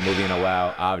bad movie in a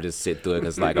while, I'll just sit through it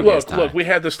because like okay, it's time. look, we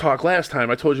had this talk last time.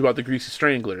 I told you about the Greasy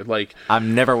Strangler. Like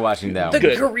I'm never watching that The one.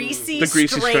 Good. Greasy The Greasy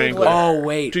Strangler. Strangler. Oh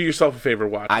wait, do yourself a favor,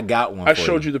 watch. I got one. I for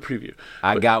showed you you the preview.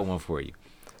 I got one for you.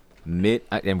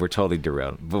 And we're totally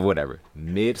derailed, but whatever.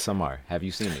 Midsommar. Have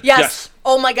you seen it? Yes. Yes.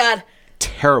 Oh my God.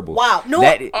 Terrible. Wow. No.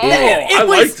 That, I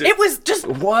liked it. It was just.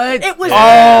 what? It was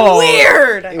Oh.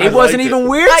 weird. It wasn't liked even it.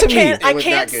 weird to me. I It was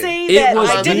can't not good. say It that was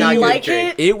I not didn't good, like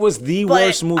Jake. it. It was the But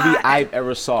worst movie I've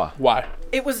ever saw. Why?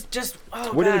 It was just.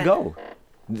 Oh, Where did God. it go?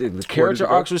 The character it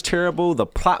go? arcs was terrible. The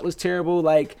plot was terrible.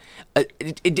 Like,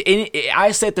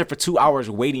 I sat there for 2 hours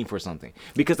waiting for something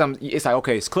because it's like,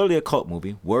 okay, it's clearly a cult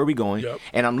movie. Where are we going? Yep.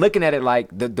 And I'm looking at it like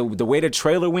the way the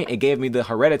trailer went. It gave me the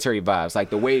Hereditary vibes. Like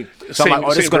the way, so I'm Same- like, oh,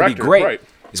 this same is gonna be director, great. right.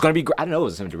 It's gonna be great. I didn't know it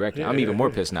was the same director. I'm even more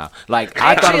pissed now. Like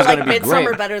I I thought it actually was like gonna be Midsummer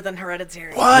great. better than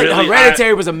Hereditary. What? Really?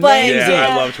 Hereditary was amazing. Yeah,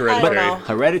 I loved I don't Hereditary. know.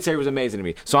 Hereditary was amazing to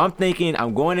me. So I'm thinking,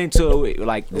 I'm going into it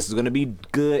like this is gonna be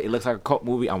good. It looks like a cult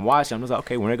movie. I'm watching. I'm just like,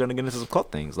 okay, when are they gonna get into some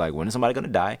cult things? Like when is somebody gonna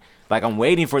die? Like I'm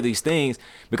waiting for these things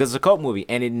because it's a cult movie,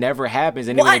 and it never happens.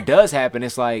 And then when What? it does happen,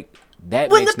 it's like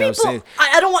that When makes the no people, sense.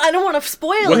 I don't want to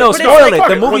spoil it. no, but it's spoil like, it. Fuck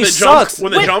The it. movie When they sucks. Jumped,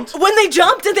 when they jumped. When they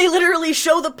jumped and they literally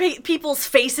show the people's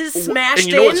faces smashed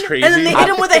you know what's in, crazy? and then they hit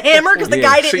him with a hammer because the Yeah.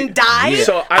 guy See, didn't die. Yeah.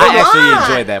 So I Come actually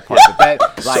on. enjoyed that part, but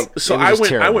that like So it was I just went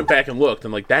terrible. I went back and looked,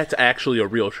 and like that's actually a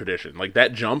real tradition. Like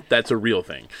that jump, that's a real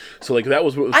thing. So like that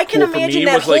was what was I can cool for imagine me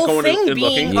that was like whole going thing and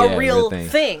being looking. Yeah, a real real thing.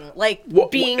 thing, like Well,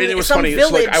 being and it was some funny. So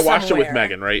village like I watched it with somewhere.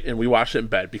 Megan, right? And we watched it in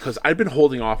bed because I've been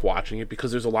holding off watching it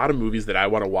because there's a lot of movies that I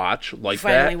want to watch like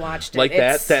Finally that, watched it. like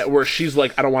It's- that where she's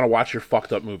like, I don't want to watch your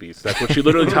fucked up movies. That's what she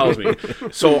literally tells me.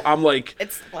 So I'm like,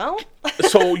 It's well,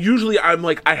 so usually I'm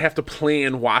like, I have to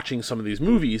plan watching some of these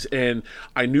movies, and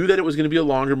I knew that it was going to be a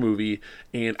longer movie,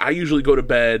 and I usually go to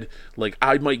bed, like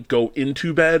I might go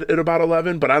into bed at about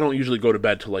 11, but I don't usually go to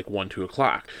bed till like 1, 2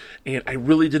 o'clock, and I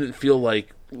really didn't feel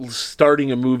like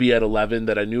starting a movie at 11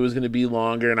 that I knew was going to be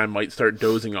longer and I might start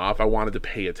dozing off. I wanted to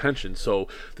pay attention. So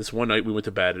this one night we went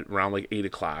to bed at around like 8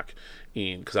 o'clock,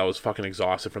 and because I was fucking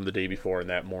exhausted from the day before and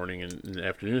that morning and the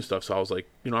afternoon and stuff, so I was like,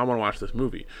 I want to watch this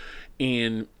movie.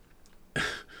 And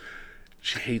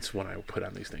she hates when I put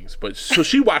on these things, but so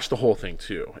she watched the whole thing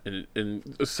too,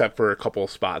 and except for a couple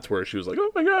of spots where she was like,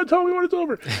 "Oh my god, tell me when it's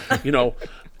over,"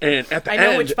 And at the I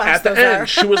know which spots at the those end, are.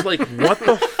 she was like, "What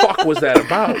the fuck was that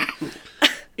about?"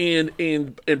 And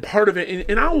part of it,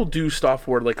 and I will do stuff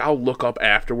where like I'll look up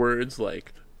afterwards,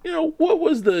 like what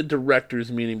was the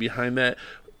director's meaning behind that,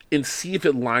 and see if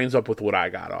it lines up with what I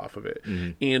got off of it.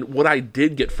 Mm-hmm. And what I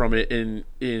did get from it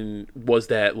in was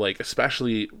that like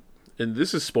especially. And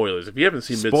this is spoilers. If you haven't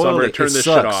seen Midsommar, turn this shit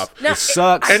sucks. off. It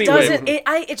sucks. It Anyway. doesn't.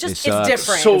 It just It sucks. it's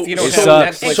different. So, If you don't It have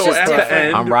sucks. Netflix, so just at the different.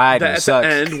 end, I'm riding. It at the sucks.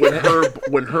 end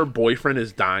when her boyfriend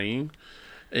is dying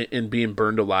and being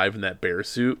burned alive in that bear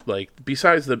suit, like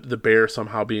besides the bear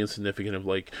somehow being significant of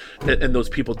like, and those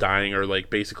people dying are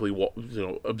like basically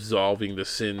absolving the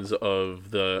sins of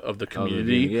the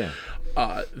community.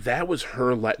 Yeah. That was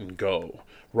her letting go.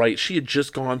 Right, she had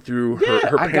just gone through Yeah,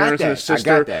 her I got parents and her that. I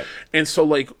sister, got that. and so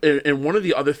like, and one of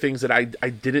the other things that I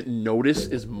didn't notice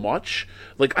as much,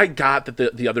 like I got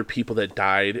that the other people that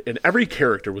died, and every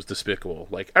character was despicable.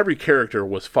 Like every character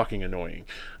was fucking annoying.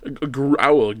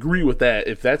 I will agree with that.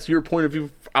 If that's your point of view,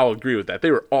 I'll agree with that.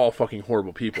 They were all fucking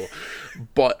horrible people,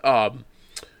 but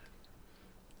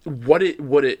what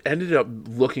it ended up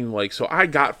looking like, so I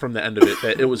got from the end of it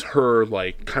that it was her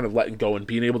like kind of letting go and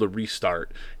being able to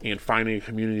restart and finding a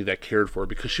community that cared for her,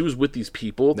 because she was with these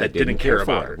people that didn't care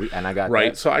about her. And I got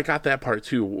right. that. So I got that part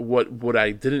too. What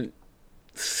I didn't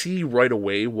see right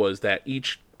away was that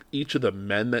each of the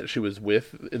men that she was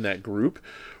with in that group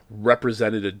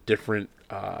represented a different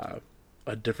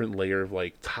layer of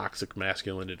like toxic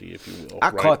masculinity, if you will.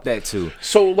 I caught that too.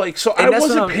 So I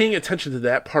wasn't paying attention to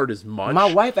that part as much.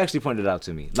 My wife actually pointed it out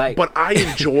to me. Like, but I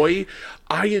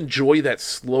enjoy that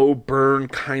slow burn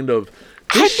kind of.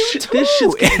 This shit's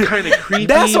getting kind of creepy.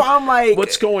 That's why I'm like,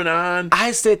 what's going on?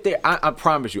 I sit there. I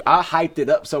promise you, I hyped it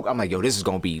up. So I'm like, yo, this is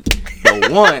gonna be the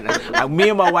one. Me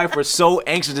and my wife were so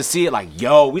anxious to see it. Like,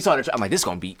 yo, we saw the. I'm like, this is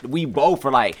gonna be. We both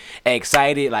were like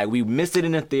excited. Like, we missed it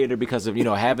in the theater because of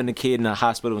having the kid in the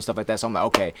hospital and stuff like that. So I'm like,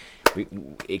 okay,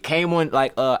 it came on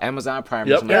like Amazon Prime.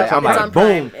 Yep. Yeah, I'm like,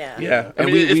 boom. Yeah. I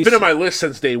mean, it's been on my list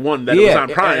since day one that it was on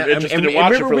Prime. I just didn't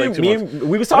watch it for like 2 months.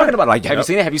 We was talking about it, like, have you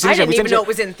seen it? Have you seen it? I didn't even know it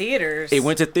was in theaters. It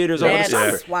went to theaters over the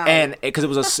summer, Wow. and because it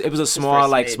was a small,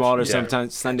 like stage. smaller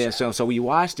sometimes Sundance film, so we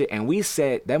watched it and we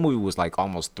said that movie was like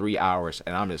almost 3 hours,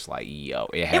 and I'm just like, yo,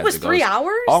 it was to go. 3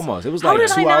 hours? Almost. It was How like did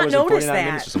 2 I not hours and notice 49 that?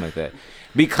 minutes or something like that.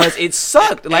 Because it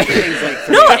sucked. Like, No,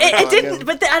 it didn't.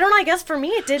 But I don't know. I guess for me,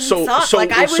 it didn't suck.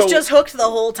 Like, I was just hooked the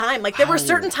whole time. Like, there were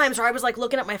certain times where I was like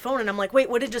looking at my phone and I'm like, wait,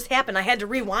 what did just happen? I had to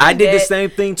rewind. I did the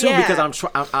same thing too, Yeah. because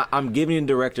I'm giving the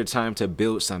director time to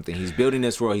build something. He's building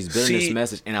this world. He's building this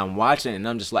message, and I'm watching, and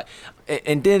I'm just like,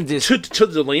 and then just to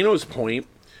Delano's point,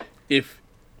 if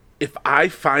I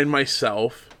find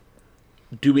myself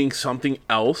doing something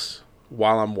else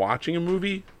while I'm watching a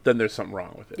movie, then there's something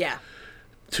wrong with it. Yeah.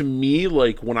 To me,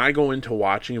 like, when I go into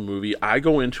watching a movie, I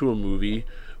go into a movie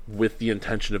with the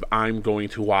intention of I'm going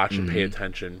to watch and pay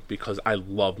attention because I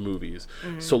love movies.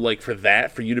 So, like, for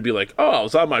you to be like, oh, I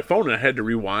was on my phone and I had to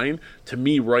rewind, to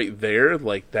me right there,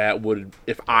 like, that would,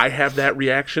 if I have that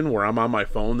reaction where I'm on my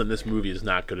phone, then this movie is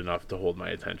not good enough to hold my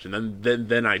attention.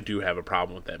 Then I do have a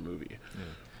problem with that movie.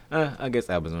 I guess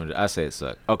I was on. I say it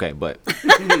sucked. Okay, but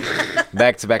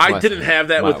back to I didn't have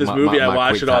that with this movie. I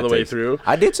watched it all the way through.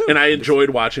 I did too, and I enjoyed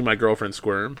watching my girlfriend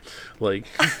squirm. Like,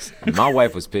 my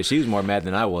wife was pissed. She was more mad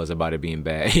than I was about it being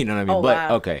bad. You know what I mean? Oh, but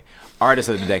wow. okay, artist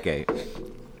of the decade.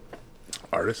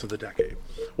 Artist of the decade.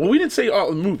 Well, we didn't say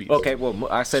all movies. Okay, well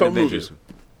I said So Avengers.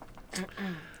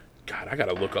 God, I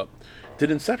gotta look up. Did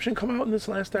Inception come out in this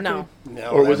last decade? No. No,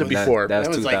 Or that was it before? that That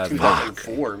was like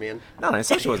 2004, man. No,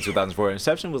 Inception was 2004.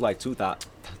 Inception was like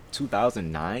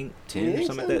 2009, 10 or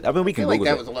something like that. I mean, we can I feel like Google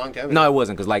that it. was a long time ago. No, it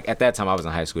wasn't, because like at that time I was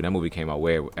in high school. That movie came out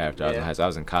way after I was in Yeah. high school. I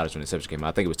was in college when Inception came out.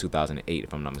 I think it was 2008,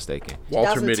 if I'm not mistaken.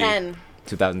 Walter Mitty. 2010.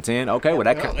 2010. Okay, well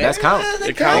Yeah. that's counts.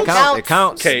 It counts. It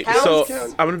counts. Okay, Counts. so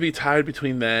Counts. I'm gonna be tied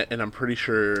between that, and I'm pretty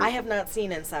sure. I have not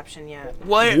seen Inception yet.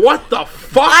 What the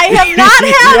fuck? I have not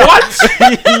had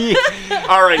What?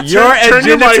 All right, Your turn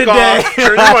your agenda mic today. off.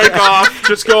 Turn your mic off.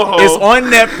 Just go home. It's on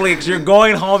Netflix. You're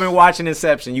going home and watching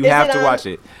Inception. You have to watch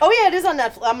it. Oh, yeah, it is on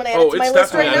Netflix. I'm going to add Oh, it to my it's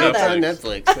list right definitely now on then. It's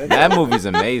on Netflix. That movie's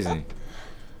amazing.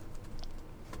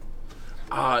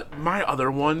 My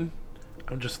other one,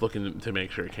 I'm just looking to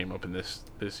make sure it came up in this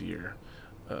year.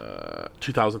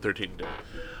 2013 did.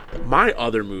 My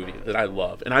other movie that I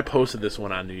love, and I posted this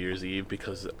one on New Year's Eve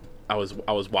because I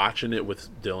was watching it with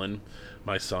Dylan,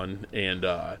 my son, and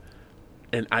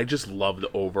I just love the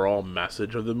overall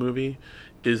message of the movie,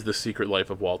 is The Secret Life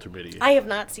of Walter Mitty. I have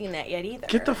not seen that yet either.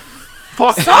 Get the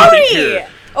fuck out of Sorry! here.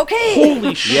 Okay.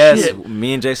 Holy shit. Yes,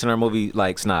 me and Jason are movie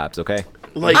like snobs. Okay.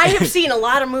 Like, I have seen a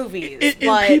lot of movies, and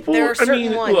but people, there are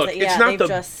certain ones look, that, it's yeah, not they've the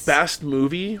just... best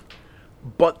movie,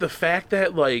 but the fact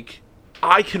that, like,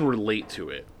 I can relate to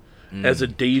it as a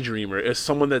daydreamer, as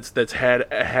someone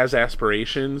has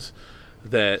aspirations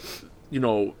that,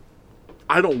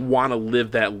 I don't want to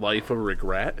live that life of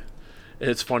regret. And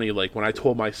it's funny, like, when I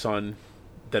told my son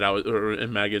that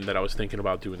and Megan that I was thinking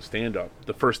about doing stand-up,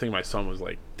 the first thing my son was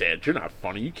like, "Dad, you're not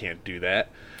funny. You can't do that."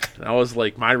 And I was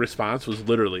like, my response was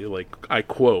literally, like, I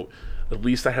quote, "At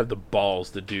least I have the balls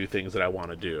to do things that I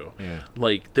want to do." Yeah.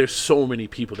 Like, there's so many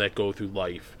people that go through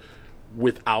life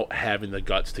without having the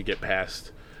guts to get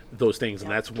past those things.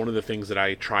 And that's one of the things that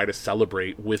I try to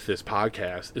celebrate with this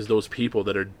podcast, is those people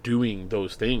that are doing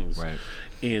those things. Right.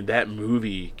 And that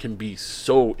movie can be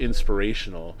so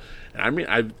inspirational. And I mean,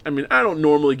 I don't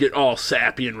normally get all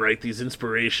sappy and write these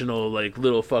inspirational, like,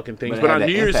 little fucking things. But it But had on that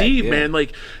New Year's impact, Eve, yeah. man,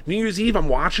 like, New Year's Eve, I'm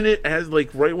watching it as, like,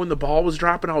 right when the ball was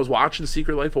dropping, I was watching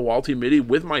Secret Life of Walter Mitty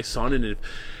with my son, and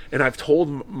And I've told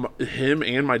him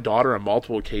and my daughter on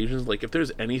multiple occasions, like, if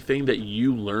there's anything that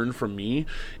you learn from me,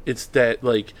 it's that,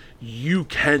 like, you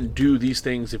can do these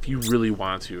things if you really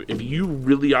want to. If you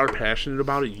really are passionate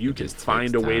about it, you can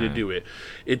find a way to do it.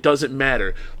 It doesn't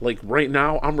matter. Like, right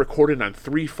now, I'm recording on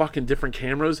 3 fucking different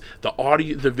cameras.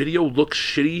 The video looks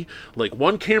shitty. Like,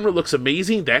 one camera looks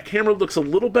amazing, that camera looks a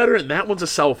little better, and that one's a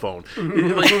cell phone.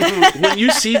 Like, when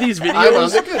you see these videos, I'm on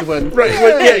the good one. Right?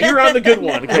 Yeah, you're on the good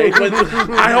one. Okay,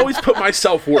 I always put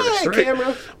myself worst, right?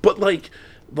 Camera. But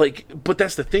but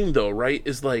that's the thing, though, right?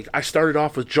 Is like, I started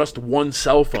off with just one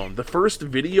cell phone. The first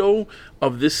video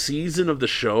of this season of the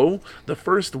show, the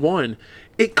first one,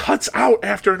 it cuts out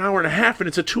after an hour and a half, and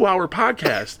it's a 2-hour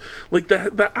podcast. Like,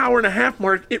 the hour and a half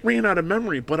mark, it ran out of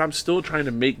memory, but I'm still trying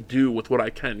to make do with what I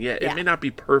can. Yeah, it may not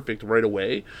be perfect right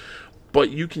away, but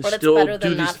you can still it's better do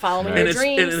than these, not following your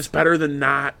dreams. And it's better than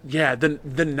not, than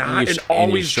not, and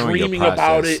always dreaming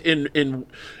about it. And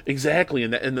exactly,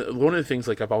 and one of the things,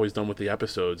 like, I've always done with the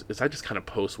episodes is I just kind of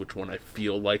post which one I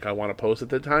feel like I want to post at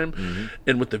the time. Mm-hmm.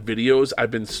 And with the videos,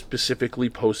 I've been specifically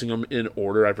posting them in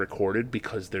order I've recorded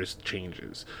because there's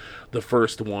changes. The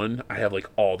first one, I have, like,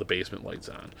 all the basement lights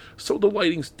on, so the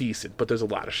lighting's decent, but there's a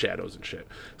lot of shadows and shit.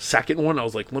 Second one, I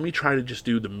was like, let me try to just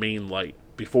do the main light.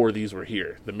 Before these were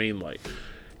here, the main light,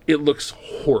 it looks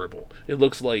horrible. It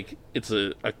looks like it's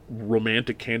a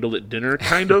romantic candlelit dinner,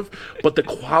 kind of, but the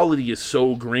quality is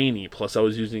so grainy. Plus, I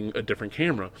was using a different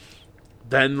camera.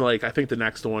 Then, like, I think the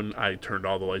next one, I turned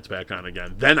all the lights back on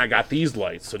again. Then I got these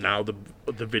lights, so now the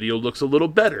video looks a little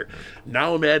better.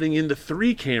 Now I'm adding in the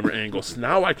 3 camera angles.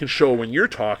 Now I can show when you're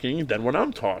talking, then when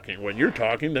I'm talking. When you're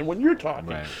talking, then when you're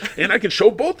talking. Right. And I can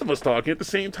show both of us talking at the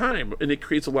same time. And it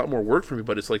creates a lot more work for me,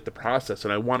 but it's like the process.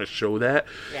 And I want to show that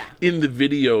in the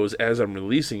videos as I'm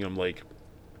releasing them, like,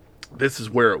 this is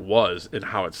where it was and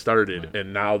how it started,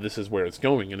 and now this is where it's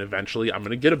going, and eventually I'm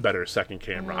going to get a better second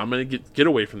camera. I'm going to get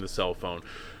away from the cell phone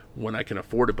when I can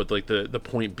afford it. But, like, the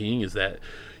point being is that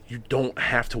you don't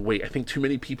have to wait. I think too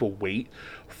many people wait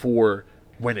for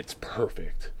when it's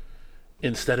perfect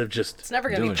instead of just It's never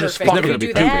going to be just perfect. It's never You going to be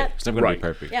do perfect. that. It's never going to be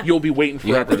perfect. Yeah. You'll be waiting forever.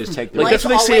 You have to just take the like, that's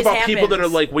what they say Life about always people that are,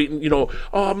 happens. like, waiting, I'm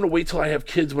going to wait till I have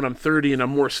kids when I'm 30 and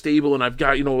I'm more stable and I've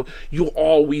got, you'll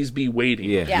always be waiting.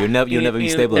 Yeah. You'll never be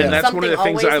stable And enough. that's one of the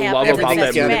things Something I love always about that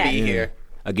happens. movie. Everything's gotta be here.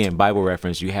 Again, Bible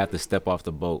reference, you have to step off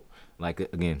the boat. Like,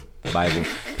 again, Bible,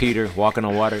 Peter walking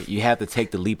on water, you have to take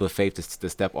the leap of faith to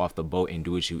step off the boat and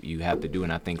do what you have to do.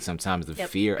 And I think sometimes the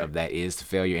fear of that is the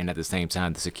failure, and at the same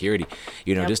time the security.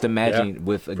 Just imagine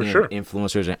with, again,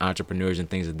 influencers and entrepreneurs and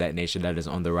things of that nature that is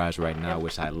on the rise right now,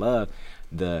 which I love,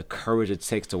 the courage it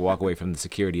takes to walk away from the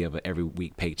security of an every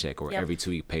week paycheck or every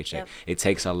 2-week paycheck. It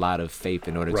takes a lot of faith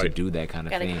in order to do that kind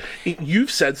of thing.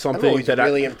 You've said I'm something always that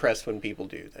really impressed when people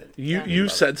do that.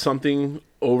 You've said something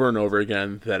over and over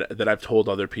again that I've told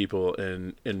other people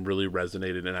and really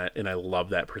resonated, and I love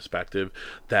that perspective.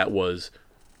 That was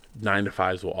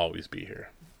 9-to-5s will always be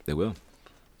here. They will.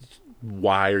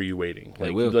 Why are you waiting? They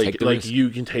will. Like, Take the like risk. you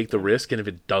can take the risk, and if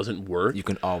it doesn't work, You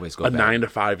can always go a back.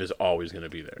 9-to-5 is always going to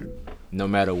be there. No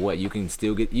matter what, you can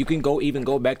still you can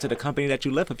go back to the company that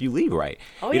you left if you leave right.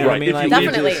 Oh, You yeah. know what I mean? If Like, you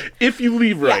Definitely. if you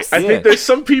leave right. Yes. I Yeah. think there's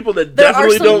some people that There are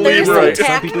definitely don't leave there's some right. Some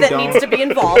tact people that don't. needs to be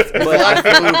involved. A lot of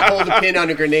people who hold a pin on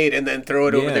a grenade and then throw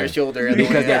it over Yeah. their shoulder. And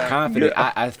Because then, they're confident.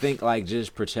 I think, like,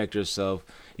 just protect yourself,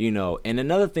 And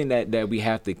another thing that we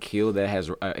have to kill that has,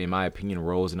 in my opinion,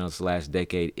 rose in this last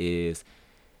decade is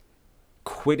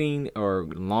quitting or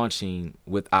launching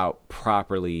without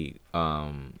properly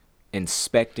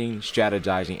inspecting,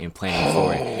 strategizing, and planning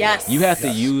for it. Yes. You have to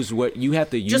use what you have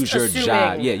to use Just your assuming.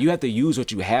 job. Yeah, you have to use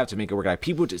what you have to make it work. Like,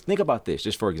 people just think about this.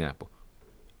 Just for example,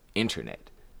 internet.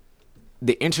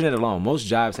 The internet alone, most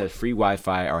jobs have free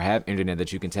Wi-Fi or have internet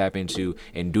that you can tap into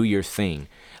and do your thing.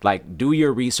 Like, do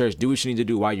your research, do what you need to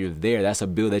do while you're there. That's a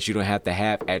bill that you don't have to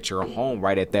have at your home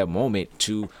right at that moment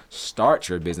to start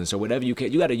your business or whatever you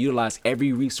can. You got to utilize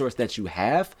every resource that you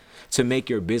have to make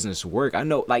your business work. I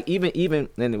know, like, even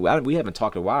and we haven't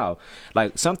talked a while.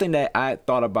 Like, something that I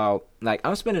thought about, like,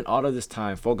 I'm spending all of this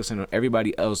time focusing on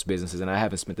everybody else's businesses, and I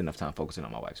haven't spent enough time focusing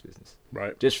on my wife's business.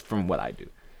 Right. Just from what I do.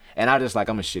 And I'm a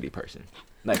shitty person.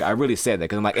 Like, I really said that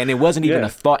because I'm like, and it wasn't even a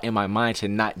thought in my mind to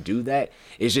not do that.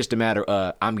 It's just a matter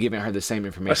of I'm giving her the same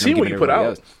information. I see I'm what giving you put everybody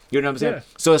out. else. You know what I'm saying? Yeah.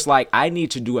 So it's like I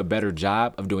need to do a better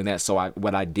job of doing that. So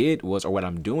what I did was, or what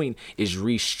I'm doing is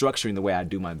restructuring the way I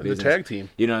do my business. The tag team.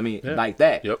 You know what I mean? Yeah. Like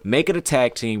that. Yep. Make it a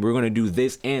tag team. We're going to do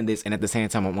this, and at the same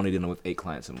time, I'm only dealing with 8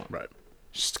 clients a month. Right.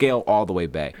 Scale all the way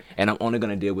back, and I'm only going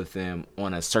to deal with them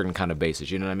on a certain kind of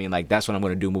basis. You know what I mean? Like, that's what I'm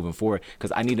going to do moving forward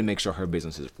because I need to make sure her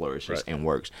business flourishes and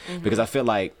works. Because I feel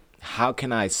like how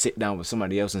can I sit down with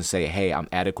somebody else and say, hey, I'm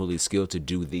adequately skilled to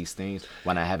do these things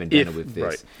when I haven't done it with this?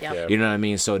 Right. Yep. You know what I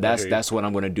mean? So that's what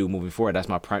I'm going to do moving forward. That's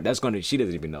my she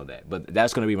doesn't even know that, but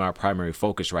that's going to be my primary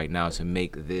focus right now, to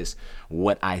make this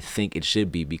what I think it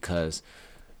should be. Because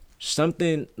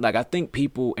something like, I think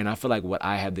people, and I feel like what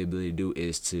I have the ability to do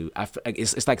is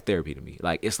it's like therapy to me.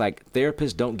 Like, it's like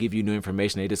therapists don't give you new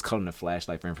information. They just color in a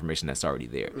flashlight for information that's already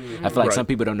there. I feel like some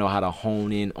people don't know how to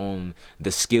hone in on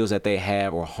the skills that they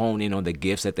have, or hone in on the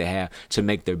gifts that they have to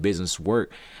make their business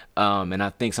work. And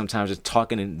I think sometimes just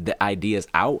talking the ideas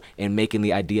out and making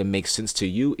the idea make sense to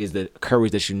you is the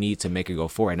courage that you need to make it go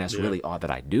forward. And that's really all that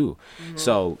I do.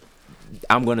 So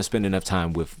I'm going to spend enough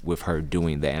time with her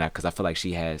doing that, and because I feel like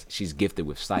she's gifted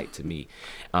with sight to me.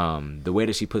 The way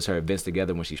that she puts her events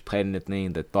together when she's planning the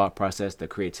thing, the thought process, the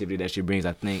creativity that she brings,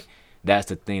 I think that's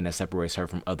the thing that separates her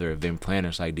from other event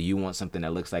planners. Like, do you want something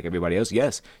that looks like everybody else?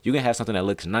 Yes, you can have something that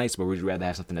looks nice, but would you rather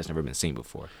have something that's never been seen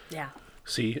before? Yeah.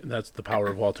 See, that's the power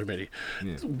of Walter Mitty.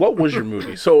 Yeah. What was your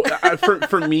movie? So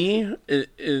for me,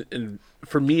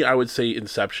 for me, I would say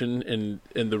Inception,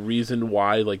 and the reason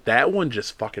why, like, that one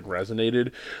just fucking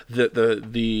resonated.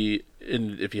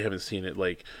 And if you haven't seen it,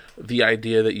 like, the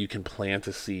idea that you can plant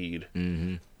a seed,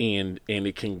 and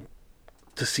it can,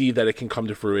 to see that it can come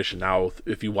to fruition. Now,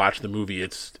 if you watch the movie,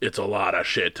 it's a lot of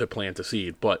shit to plant a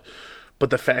seed, but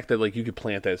the fact that, like, you could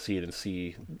plant that seed and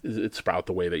see it sprout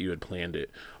the way that you had planned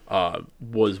it,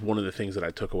 was one of the things that I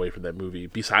took away from that movie.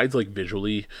 Besides, like,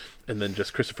 visually, and then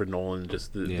just Christopher Nolan,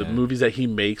 just the movies that he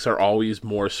makes are always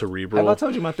more cerebral. Have I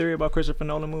told you my theory about Christopher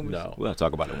Nolan movies? No. We'll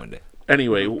talk about it one day.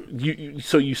 Anyway,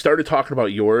 so you started talking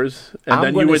about yours, and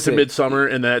then you went to Midsummer,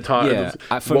 and that taught.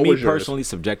 Yeah, for me personally,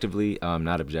 subjectively,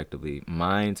 not objectively,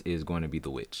 mine is going to be The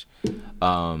Witch.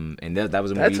 And that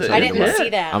was a movie. I didn't see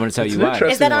that. I'm going to tell you why.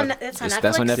 Is that on? It's on Netflix.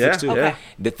 That's on Netflix too. Okay.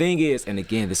 The thing is, and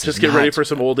again, this just is get ready for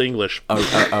some old English.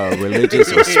 A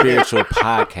religious or spiritual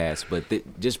podcast, but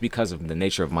just because of the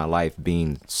nature of my life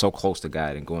being so close to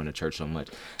God and going to church so much,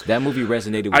 that movie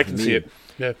resonated with me. I can see it.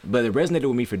 Yeah. But it resonated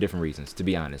with me for different reasons, to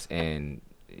be honest. And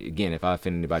again, if I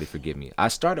offend anybody, forgive me. I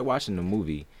started watching the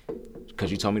movie because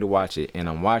you told me to watch it, and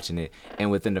I'm watching it, and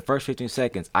within the first 15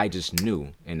 seconds, I just knew,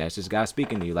 and that's just God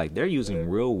speaking to you, like, they're using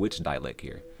real witch dialect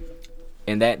here.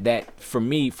 And that for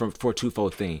me, for a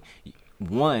twofold thing.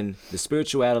 One, the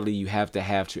spirituality you have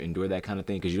to endure that kind of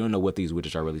thing, because you don't know what these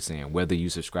witches are really saying, whether you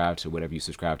subscribe to whatever you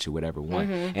subscribe to, whatever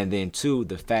one. And then two,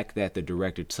 the fact that the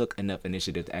director took enough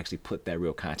initiative to actually put that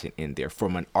real content in there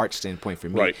from an art standpoint, for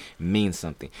me, means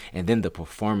something. And then the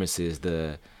performances,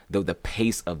 the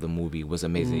pace of the movie was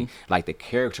amazing. Like, the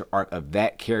character arc of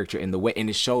that character, and the way, and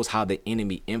it shows how the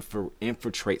enemy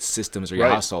infiltrates systems of your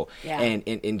household.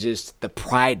 And just the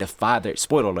pride the father,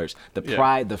 spoiler alerts, the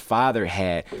pride the father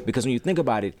had, because when you think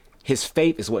about it, his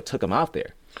faith is what took him out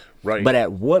there. Right. But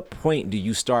at what point do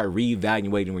you start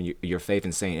reevaluating your faith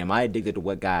and saying, am I addicted to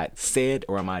what God said,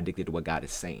 or am I addicted to what God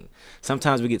is saying?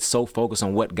 Sometimes we get so focused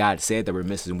on what God said that we're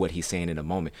missing what he's saying in the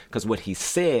moment, because what he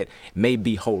said may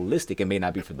be holistic and may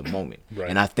not be for the moment.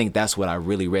 And I think that's what I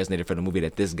really resonated for the movie,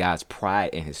 that this guy's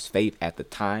pride and his faith at the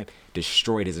time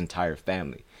destroyed his entire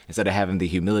family, instead of having the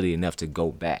humility enough to go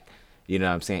back, you know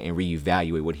what I'm saying, and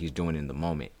reevaluate what he's doing in the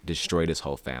moment, destroyed his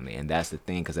whole family. And that's the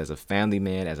thing, because as a family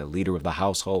man, as a leader of the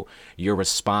household, you're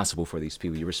responsible for these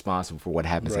people. You're responsible for what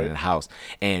happens in the house.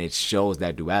 And it shows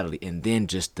that duality. And then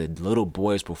just the little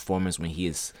boy's performance when he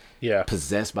is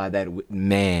possessed by that,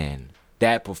 man,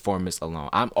 that performance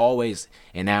alone. I'm always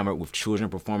enamored with children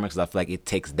performance, because I feel like it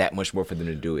takes that much more for them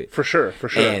to do it. For sure.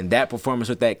 And that performance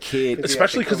with that kid,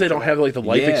 especially because they don't have, like, the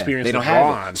life experience they don't to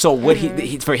draw have on. So what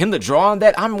he for him to draw on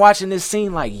that, I'm watching this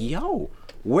scene like, yo,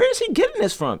 where is he getting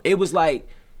this from? It was like,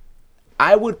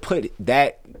 I would put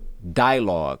that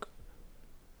dialogue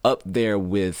up there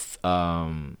with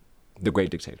The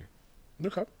Great Dictator.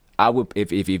 Okay. I would,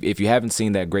 if you haven't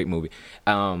seen that great movie,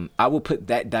 I would put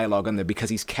that dialogue on there, because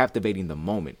he's captivating the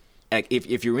moment. Like,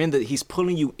 if you're he's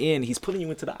pulling you into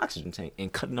the oxygen tank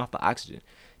and cutting off the oxygen,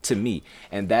 to me.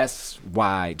 And that's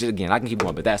why, just again, I can keep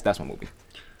going, but that's my movie.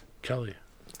 Kelly.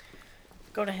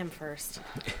 Go to him first.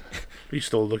 Are you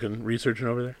still researching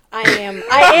over there? I am. No,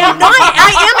 I am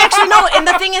actually. No, and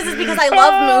the thing is because I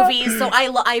love movies, so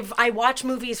I watch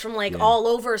movies from, like, all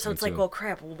over. So it's like, well,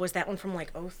 crap. Was that one from, like,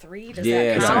 2003? Does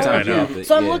that count? Sometimes I know.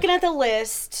 So I'm looking at the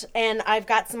list, and I've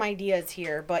got some ideas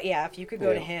here. But yeah, if you could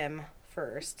go to him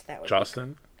first, that would.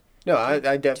 Justin. No,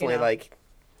 I definitely like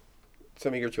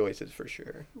some of your choices for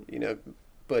sure. You know,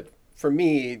 but for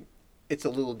me, it's a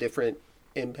little different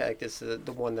impact is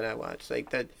the one that I watched. Like,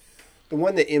 that, the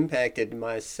one that impacted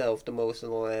myself the most in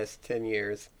the last 10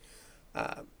 years,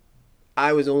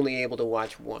 I was only able to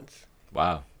watch once.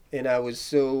 Wow. and I was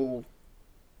so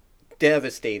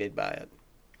devastated by it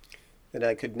that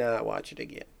I could not watch it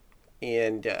again.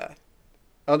 And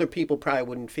other people probably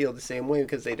wouldn't feel the same way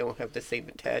because they don't have the same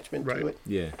attachment to it.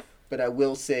 Yeah. But I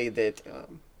will say that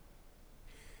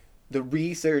the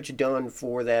research done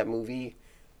for that movie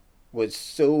was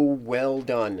so well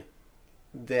done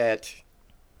that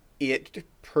it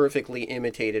perfectly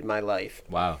imitated my life.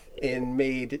 Wow. And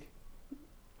made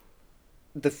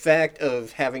the fact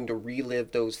of having to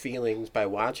relive those feelings by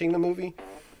watching the movie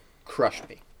crushed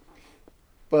me.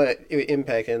 But it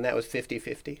impacted, and that was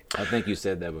 50-50. I think you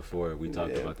said that before. We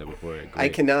talked about that before. Great. I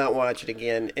cannot watch it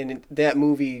again. And that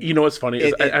movie... You know what's funny?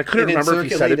 Is I couldn't remember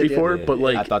if you said it before, but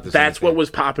like I thought that's what was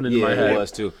popping into my head. It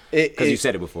was too. Because you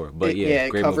said it before. But it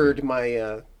great covered movie.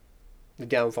 my the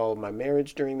downfall of my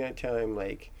marriage during that time,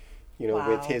 like, you know,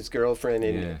 with his girlfriend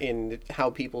and how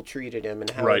people treated him and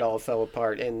how it all fell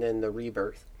apart, and then the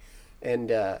rebirth.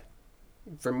 And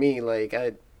for me, like,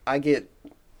 I get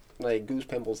like goose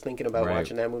pimples thinking about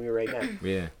watching that movie right now.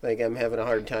 Yeah. Like, I'm having a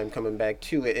hard time coming back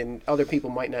to it, and other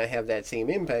people might not have that same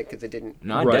impact because it didn't.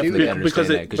 No, I definitely understand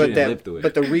that because you didn't live through it.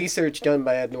 But the research done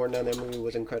by Ed Norton on that movie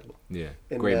was incredible. Yeah,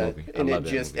 and, great movie. And it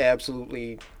just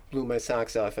absolutely blew my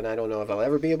socks off, and I don't know if I'll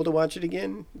ever be able to watch it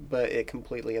again, but it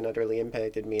completely and utterly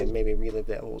impacted me and made me relive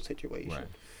that whole situation. Right.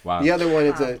 Wow. The other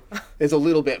one is a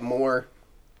little bit more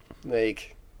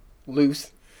like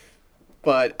loose.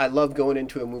 But I love going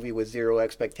into a movie with zero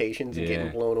expectations and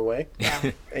getting blown away. Yeah.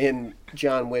 And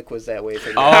John Wick was that way for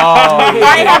me. Oh,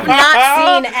 I have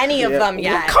not seen any of them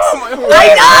yet. Come on.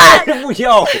 I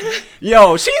know.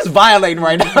 Yo, she's violating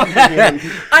right now.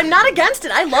 I'm not against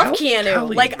it. I love Keanu.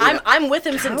 Kelly, like I'm with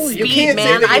him since You Speed, can't man.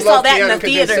 say that I you saw love that in Keanu the 'cause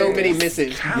theater. there's so many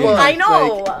misses. I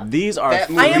know. These are that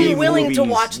three movie- I am willing to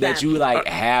movies watch that them. you like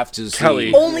have to see.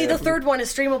 Kelly. Only the third one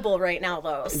is streamable right now,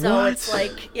 though. So it's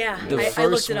like, I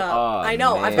looked it up. I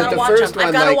know. I've got to watch them.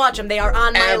 I've got to watch them. They are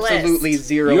on my list. Absolutely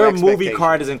zero. Your movie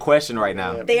card is in question right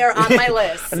now. They are on my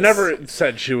list. I never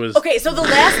said she was. Okay, so the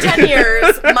last 10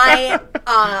 years,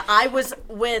 I was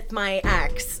with my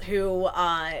ex who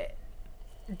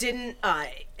didn't.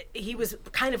 He was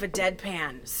kind of a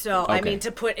deadpan. So I mean,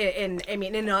 to put it in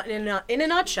a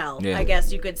nutshell, I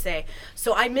guess you could say.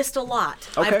 So I missed a lot.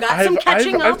 Okay. I've got some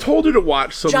catching up. I've told her to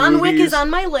watch some John movies. Wick is on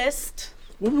my list.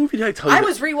 What movie did I tell you? I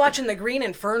was rewatching The Green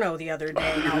Inferno the other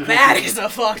day. Now that is a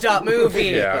fucked up movie.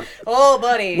 Yeah. Oh,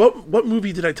 buddy. What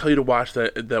movie did I tell you to watch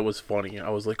that was funny? I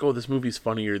was like, oh, this movie's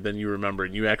funnier than you remember,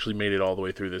 and you actually made it all the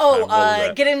way through this time. What was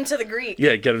that? Get into the Greek.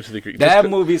 Yeah, Get Into the Greek. That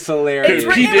movie's hilarious.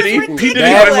 It's P. Diddy. ridiculous. P. Diddy's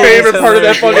That my movie's favorite part of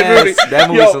that fucking hilarious. movie. That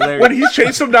movie's hilarious. When he's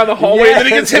chasing him down the hallway, and then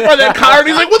he gets hit by that car, and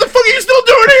he's like, what the fuck are you still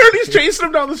doing here? And he's chasing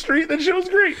him down the street. That shit was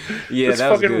great. Yeah, It's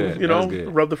that was fucking, good. You That know, was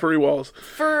good. rub the furry walls.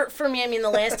 For me, I mean, the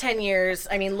last 10 years,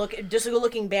 I mean,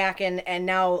 looking back and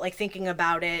now, like, thinking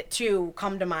about it, two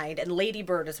come to mind, and Lady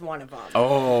Bird is one of them.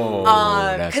 Oh,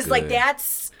 that's Because, like, good.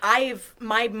 that's,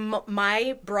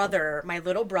 my brother, my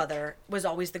little brother, was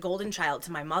always the golden child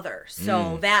to my mother.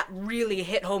 So that really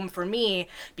hit home for me,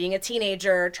 being a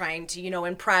teenager, trying to,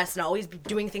 impress and always be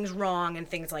doing things wrong and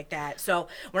things like that. So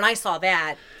when I saw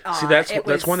that, See,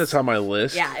 that's one that's on my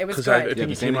list. Yeah, it was Because good. I think You it haven't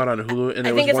came seen out it? on Hulu, and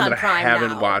I it think was it's one on that I Prime haven't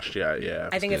now. watched yet. Yeah,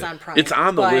 I think it's on Prime. It's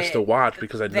on the but list to watch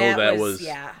because I know that was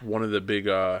yeah. one of the big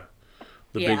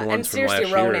big and ones from seriously,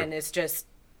 last Ronan year.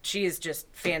 she is just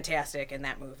fantastic in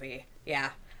that movie. Yeah.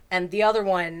 And the other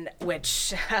one,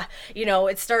 which,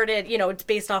 it started, it's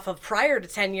based off of prior to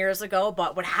 10 years ago,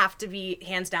 but would have to be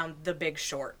hands down The Big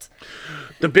Short.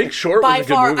 The Big Short By was a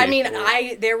good far, movie. I mean,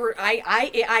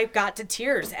 I got to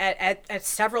tears at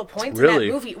several points Really?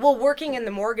 in that movie. Well, working in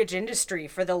the mortgage industry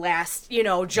for the last,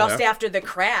 just after the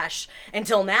crash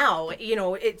until now,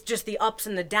 it's just the ups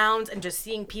and the downs and just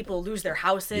seeing people lose their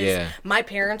houses. Yeah. My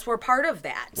parents were part of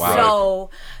that. Wow.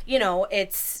 So,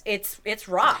 it's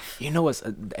rough. You know what's,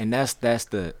 and that's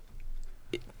the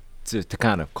to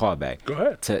kind of call back. Go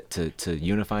ahead. To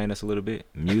unifying us a little bit.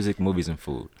 Music, movies, and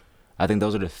food. I think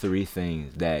those are the three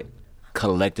things that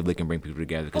collectively can bring people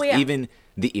together. Because even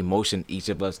the emotion each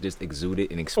of us just exuded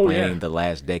and explained the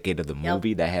last decade of the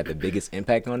movie that had the biggest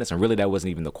impact on us, and really that wasn't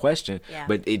even the question,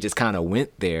 but it just kind of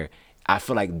went there. I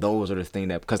feel like those are the things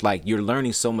that, because like you're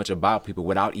learning so much about people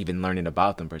without even learning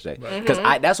about them per se. Because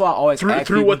that's why I always ask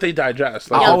through people, what they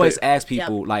digest. I always ask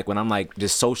people, like when I'm like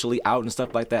just socially out and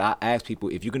stuff like that, I ask people,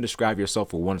 if you can describe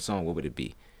yourself with one song, what would it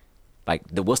be? Like,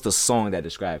 what's the song that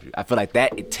describes you? I feel like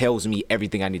that, it tells me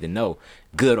everything I need to know,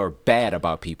 good or bad,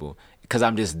 about people. Because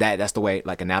I'm just that's the way,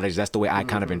 like analogies, that's the way I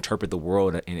kind of interpret the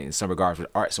world in some regards with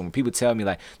art. So when people tell me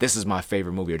like, this is my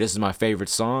favorite movie or this is my favorite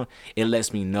song, it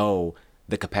lets me know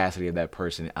the capacity of that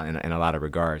person in a lot of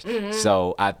regards.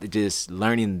 So I just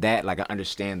learning that, like I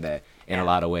understand that in a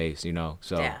lot of ways, you know.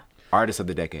 So artist of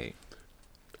the decade.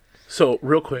 So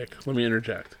real quick, let me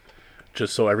interject,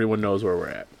 just so everyone knows where we're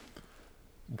at.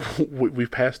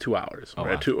 We've passed 2 hours.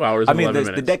 We're at 2 hours. I mean, 11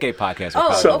 minutes. the decade podcast.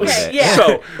 Okay, yeah.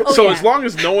 So as long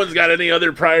as no one's got any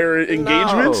other prior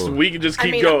engagements, we can just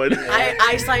keep going.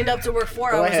 I signed up to work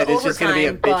 4 hours ahead. It's just gonna be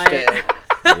a overtime, bitch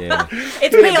but Yeah.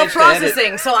 it's mail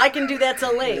processing, so I can do that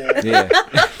till late. Yeah.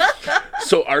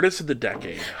 So artist of the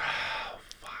decade.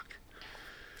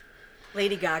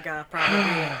 Lady Gaga,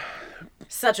 probably.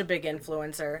 Such a big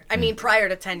influencer. I mean, prior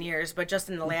to 10 years, but just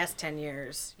in the last 10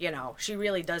 years, you know, she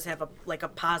really does have a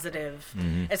positive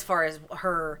as far as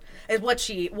what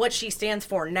she stands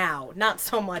for now. Not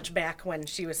so much back when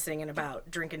she was singing about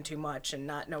drinking too much and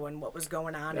not knowing what was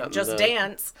going on and just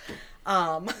dance.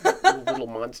 Little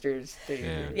monsters.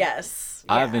 Yes.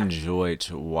 I've enjoyed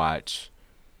to watch.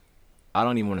 I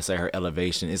don't even want to say her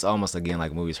elevation. It's almost again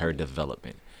like movies, her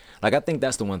development. Like, I think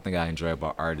that's the one thing I enjoy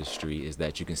about artistry is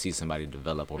that you can see somebody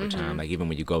develop over time. Like, even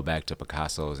when you go back to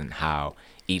Picasso's and how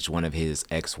each one of his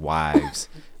ex-wives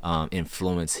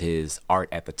influenced his art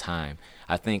at the time.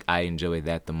 I think I enjoy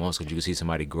that the most because you can see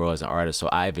somebody grow as an artist. So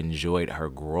I've enjoyed her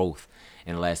growth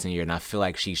in the last 10 years. And I feel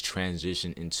like she's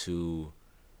transitioned into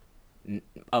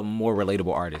a more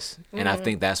relatable artist. And I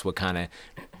think that's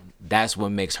what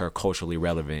makes her culturally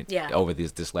relevant over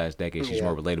this last decade. She's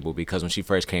more relatable because when she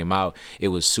first came out, it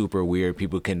was super weird.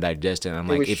 People couldn't digest it. And I'm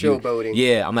like, if you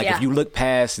look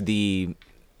past the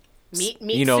meat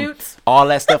you know, suits, all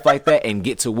that stuff like that, and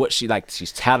get to what she's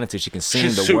talented. She can sing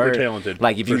She's the super word. talented,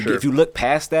 Like if you for sure. if you look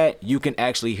past that, you can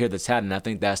actually hear the talent. And I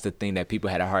think that's the thing that people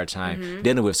had a hard time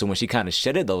dealing with. So when she kind of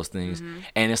shedded those things,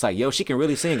 and it's like, yo, she can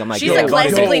really sing. I'm like, she's yo, a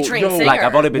classically trained singer. like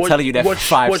I've only been telling you that for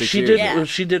 5-6 years. What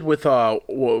she did with what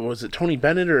was it, Tony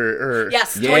Bennett or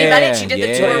Yes, Tony Bennett. She did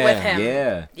the tour with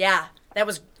him. Yeah, that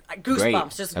was goosebumps, Great.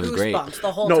 just That was goosebumps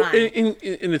the whole no, time. and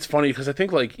it's funny because I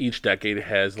think like each decade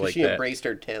has like She that. embraced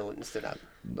her talent instead of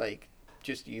like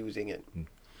just using it.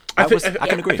 I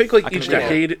can agree. I think like I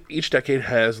can each decade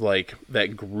has like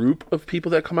that group of people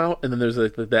that come out, and then there's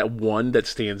like that one that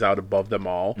stands out above them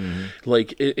all.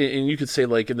 Like, and you could say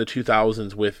like in the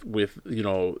 2000s with you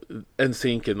know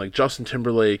NSYNC and like Justin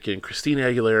Timberlake and Christina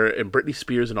Aguilera and Britney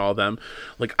Spears and all of them.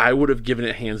 Like I would have given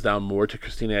it hands down more to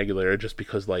Christina Aguilera just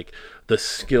because like the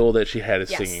skill that she had at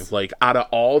singing. Like out of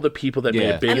all the people that made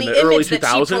it big and in the the early image 2000s,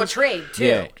 that she portrayed too.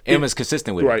 Yeah, and was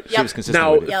consistent with it. She was consistent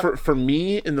now, with it. for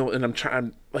me, and I'm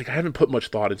trying, like, I haven't put much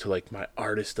thought into, like, my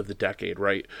artist of the decade,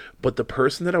 right? But the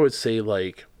person that I would say,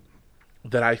 like,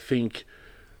 that I think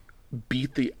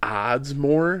beat the odds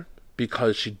more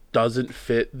because she doesn't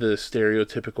fit the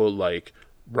stereotypical, like,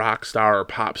 rock star or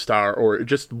pop star or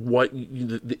just what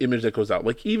the image that goes out.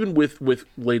 Like, even with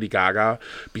Lady Gaga,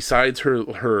 besides her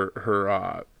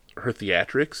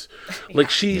theatrics, like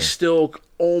she still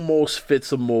almost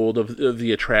fits a mold of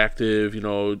the attractive, you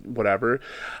know, whatever.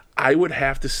 I would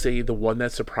have to say the one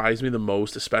that surprised me the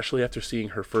most, especially after seeing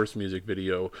her first music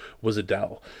video, was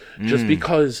Adele. Just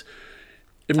because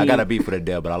I got a beef with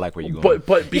Adele, but I like where you're going.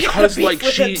 But because like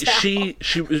she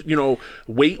was, you know,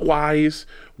 weight wise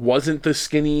wasn't the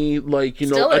skinny, like, you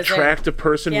know, attractive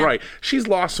person, right? She's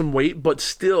lost some weight, but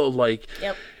still like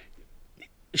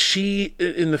she,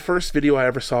 in the first video I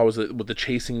ever saw was with the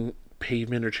Chasing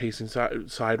Pavement or Chasing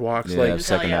Sidewalks. Like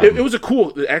it was a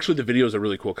cool, actually the video is a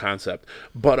really cool concept,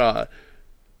 but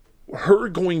her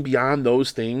going beyond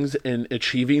those things and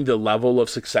achieving the level of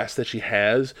success that she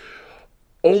has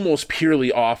almost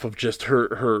purely off of just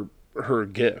her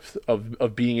gift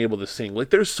of being able to sing. Like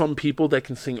there's some people that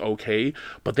can sing okay,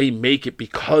 but they make it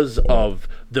because of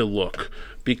the look,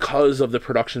 because of the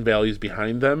production values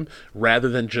behind them, rather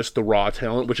than just the raw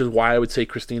talent, which is why I would say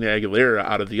Christina Aguilera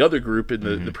out of the other group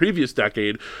in the previous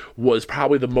decade was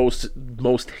probably the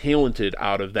most talented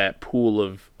out of that pool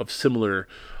of similar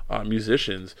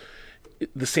musicians.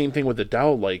 The same thing with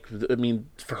Adele. Like, I mean,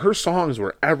 for her songs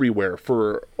were everywhere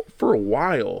for a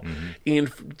while,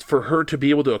 and for her to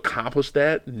be able to accomplish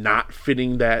that, not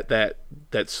fitting that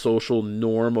social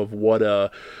norm of what a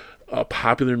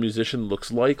popular musician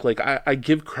looks like I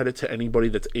give credit to anybody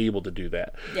that's able to do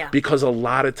that. Because a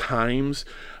lot of times,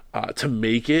 to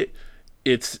make it,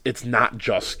 it's not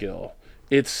just skill.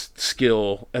 It's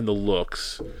skill and the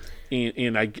looks,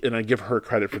 and I give her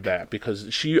credit for that because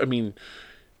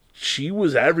she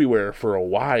was everywhere for a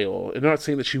while. And I'm not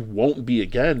saying that she won't be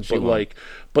again,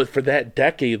 but for that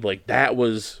decade, like that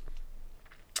was,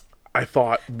 I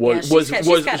thought she's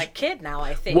got a kid now,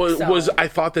 I think. I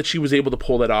thought that she was able to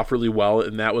pull that off really well,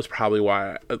 and that was probably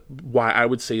why I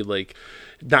would say, like,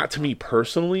 not to me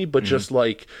personally, but just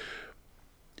like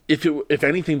if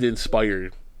anything to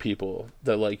inspire people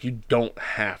that, like, you don't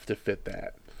have to fit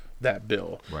that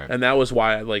bill, right. And that was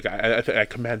why I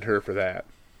commend her for that.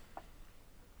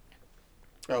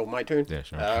 Oh, my turn? Yeah,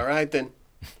 sure. All right, then.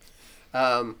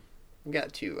 I've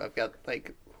got two. I've got,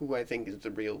 like, who I think is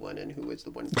the real one and who is the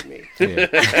one for me. Yeah.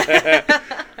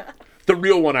 The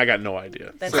real one, I got no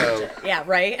idea. Yeah,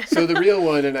 right? So the real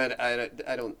one, and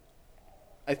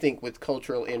I think with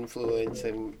cultural influence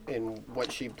and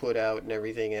what she put out and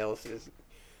everything else is,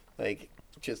 like,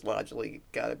 just logically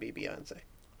gotta be Beyonce.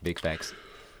 Big facts.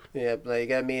 Yeah,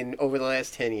 like, I mean, over the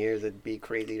last 10 years, it'd be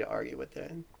crazy to argue with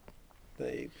that.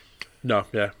 Like, No,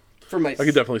 yeah. I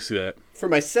could definitely see that. For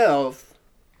myself,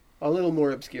 a little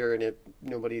more obscure, and if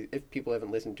people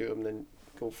haven't listened to them, then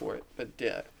go for it. But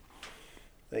yeah,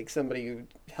 like, somebody who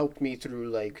helped me through,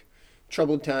 like,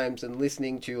 troubled times and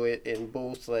listening to it, and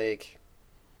both, like,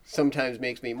 sometimes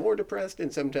makes me more depressed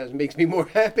and sometimes makes me more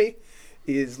happy,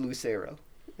 is Lucero.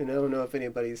 And I don't know if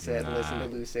anybody's sat and listened to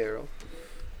Lucero.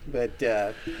 But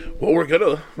well, we're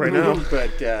gonna right now.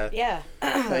 But yeah,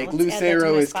 like,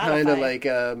 Lucero is kind of like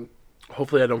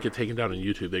hopefully I don't get taken down on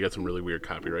YouTube. They got some really weird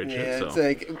copyright shit. Yeah, so. it's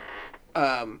like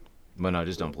But no,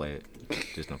 just don't play it.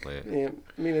 Just don't play it. Yeah,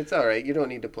 I mean, it's all right. You don't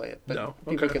need to play it, but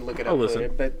people can look it up later.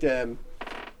 But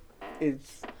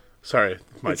it's sorry,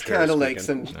 it's kind of like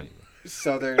some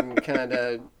southern kind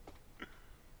of.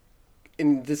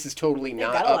 And this is totally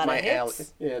not up my alley.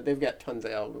 Yeah, they've got tons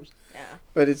of albums. Yeah.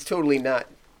 But it's totally not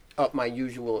up my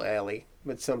usual alley.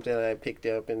 But something that I picked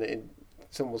up, and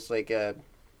it's almost like a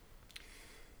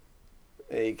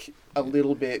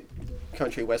little bit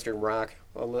country western rock,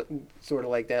 sort of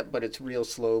like that. But it's real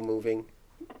slow moving,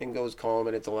 and goes calm,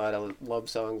 and it's a lot of love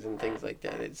songs and things like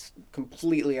that. It's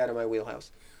completely out of my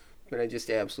wheelhouse, but I just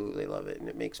absolutely love it, and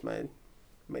it makes my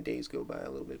days go by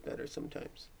a little bit better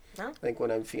sometimes. Huh? Like,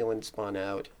 when I'm feeling spun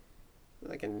out,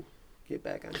 I can get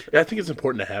back on track. Yeah, I think it's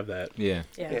important to have that. Yeah.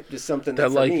 Just something that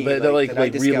like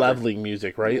re-leveling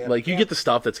music, right? Yeah. Like, you get the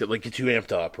stuff that's like gets you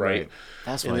amped up, right?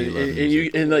 That's why you love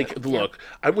music. Look,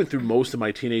 I went through most of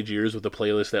my teenage years with a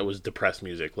playlist that was depressed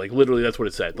music. Like, literally, that's what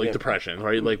it said. Like, depression,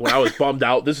 right? Like, when I was bummed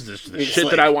out, this is the shit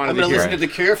that I wanted to hear. I'm gonna listen to The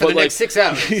Cure for the next 6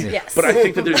 hours. Yes. But I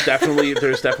think that there's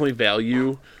definitely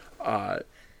value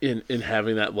in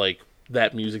having that, like,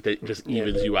 that music that just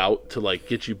evens you out to, like,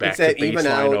 get you back to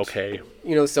baseline. Okay,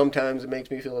 you know, sometimes it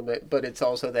makes me feel a bit, but it's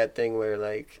also that thing where,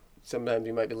 like, sometimes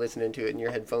you might be listening to it in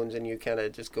your headphones and you kind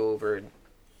of just go over and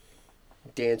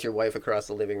dance your wife across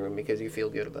the living room because you feel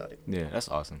good about it. Yeah, that's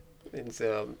awesome. And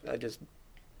so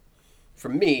for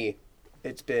me,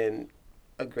 it's been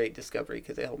a great discovery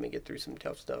because it helped me get through some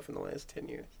tough stuff in the last 10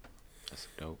 years. That's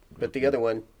dope. But the other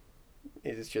one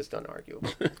is just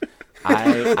unarguable.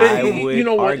 I would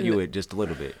argue it just a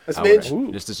little bit. A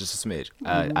smidge? Just a smidge.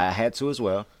 I had to as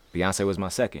well. Beyonce was my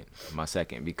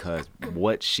second because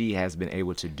what she has been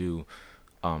able to do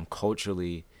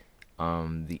culturally,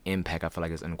 the impact, I feel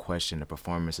like, is unquestioned. The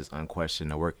performance is unquestioned.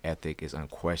 The work ethic is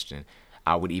unquestioned.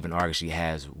 I would even argue she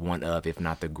has one of, if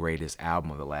not the greatest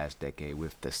album of the last decade,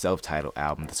 with the self-titled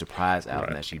album, the surprise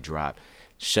album that she dropped,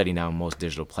 shutting down most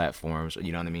digital platforms.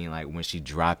 You know what I mean? Like, when she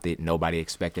dropped it, nobody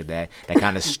expected that. That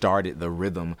kind of started the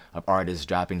rhythm of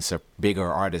bigger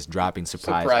artists dropping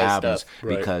surprise albums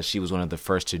because she was one of the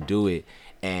first to do it.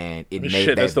 And it made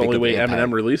that that's the only way impact.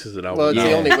 Eminem releases an album. Well, it's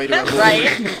the only way to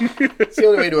avoid it's the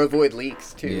only way to avoid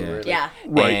leaks too. Yeah. Really. Yeah.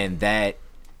 Right. And that,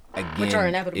 Which are again,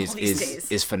 inevitable these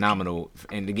days. is phenomenal.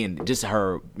 And again, just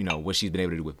her, you know, what she's been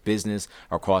able to do with business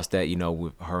across that, you know,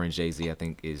 with her and Jay-Z, I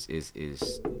think is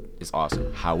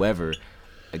awesome. However,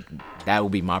 that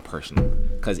would be my personal,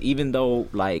 because even though,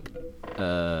 like,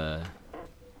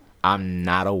 I'm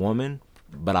not a woman,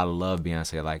 but I love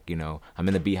Beyonce. Like, you know, I'm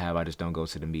in the Beehive, I just don't go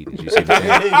to the meetings. You see what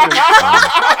I'm saying?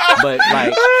 But,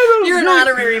 like, you're an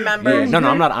honorary member. Yeah, no,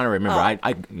 I'm not an honorary member.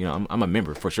 I'm a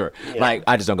member for sure. Yeah. Like,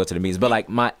 I just don't go to the meetings. But, like,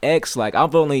 my ex, like,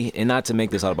 I've only, and not to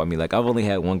make this all about me, like, I've only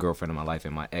had one girlfriend in my life,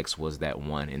 and my ex was that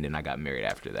one, and then I got married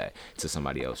after that to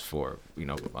somebody else for, you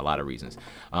know, a lot of reasons.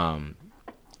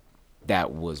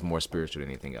 That was more spiritual than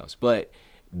anything else. But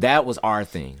that was our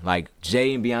thing. Like,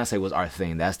 Jay and Beyonce was our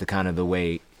thing. That's the kind of the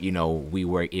way, you know, we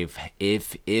were. If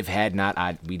had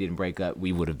not we didn't break up,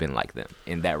 we would have been like them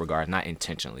in that regard. Not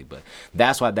intentionally, but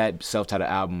that's why that self-titled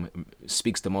album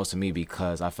speaks the most to me,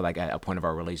 because I feel like at a point of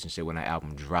our relationship, when that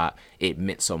album dropped, it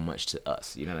meant so much to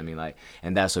us. You know what I mean? Like,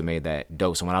 and that's what made that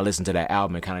dope. So when I listen to that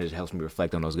album, it kind of just helps me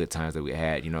reflect on those good times that we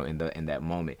had, you know, in that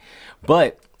moment.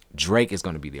 But Drake is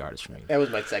going to be the artist for me. That was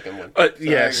my second one.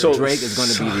 So Drake is going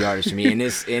to be the artist for me, and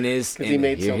here's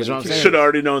what I'm saying. Should have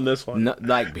already known this one. No,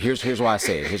 like here's why I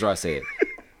say it. Here's why I say it.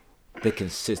 The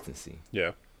consistency.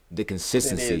 Yeah. The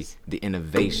consistency, the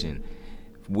innovation.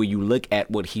 When you look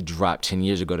at what he dropped 10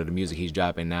 years ago to the music he's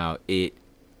dropping now, it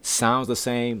sounds the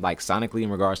same, like sonically in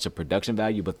regards to production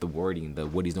value, but the wording,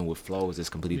 what he's doing with flows is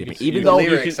completely different. Even though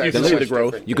you can see the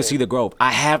growth. You can see the growth.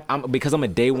 Because I'm a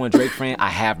day one Drake fan, I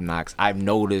have knocks. I've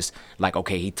noticed, like,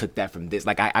 okay, he took that from this.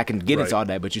 Like, I can get into all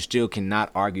that, but you still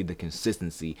cannot argue the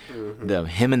consistency.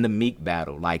 Him and the Meek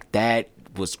battle, like, that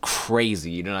was crazy,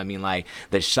 you know what I mean? Like,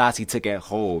 the shots he took at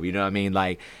Hove, you know what I mean?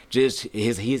 Like, just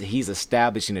he's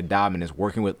establishing a dominance,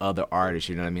 working with other artists,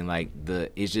 you know what I mean? Like,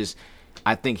 it's just,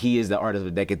 I think he is the artist of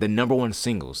the decade. The number one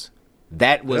singles.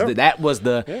 That was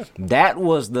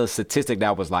the statistic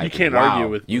that was like, you can't wow, argue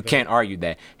with you can't argue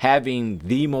that. Having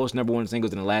the most number one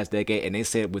singles in the last decade, and they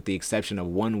said with the exception of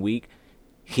 1 week,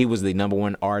 he was the number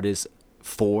one artist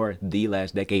for the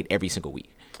last decade every single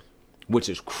week, which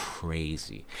is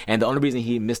crazy. And the only reason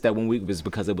he missed that 1 week was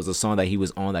because it was a song that he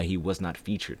was on that he was not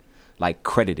featured, like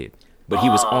credited, but he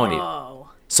was on it.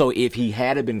 So if he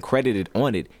had been credited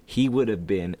on it, he would have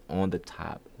been on the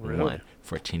top one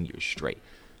for 10 years straight.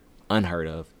 Unheard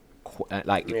of.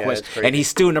 And he's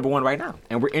still number one right now.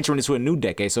 And we're entering into a new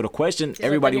decade. So the question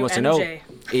everybody wants to know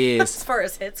is... as far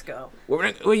as hits go.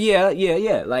 Well,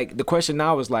 yeah. Like, the question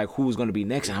now is, like, who's going to be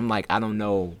next? And I'm like, I don't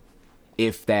know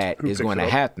if that is going to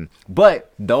happen.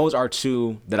 But those are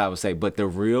two that I would say. But the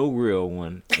real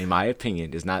one, in my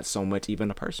opinion, is not so much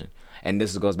even a person. And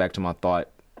this goes back to my thought,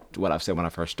 what I've said when I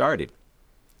first started.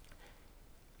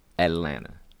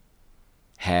 Atlanta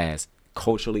has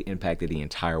culturally impacted the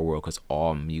entire world because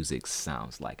all music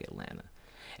sounds like Atlanta.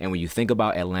 And when you think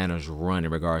about Atlanta's run in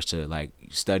regards to, like,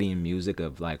 studying music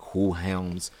of, like, who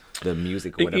helms the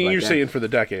music or whatever, you're saying for the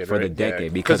decade, for right? the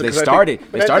decade, because they started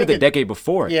the decade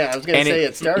before. Yeah, I was going to say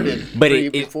it started but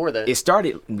before that. It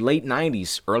started late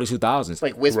 90s, early 2000s.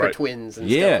 Like Whisper Twins and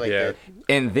stuff like that.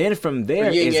 And then from there,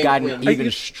 it's gotten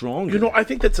even stronger. You know, I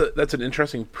think that's an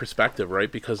interesting perspective,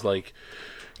 right? Because, like,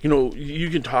 you know, you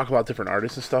can talk about different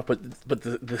artists and stuff, but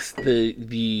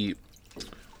the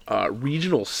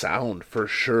regional sound for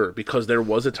sure, because there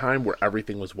was a time where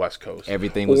everything was West Coast,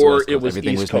 everything was West Coast, it was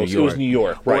everything East was Coast, New York. it was New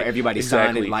York, right? Or everybody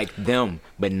sounded like them,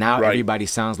 but now everybody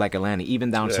sounds like Atlanta, even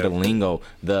down to the lingo,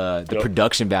 the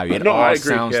production value. It all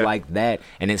sounds like that,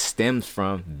 and it stems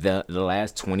from the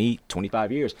last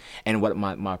 20-25 years. And what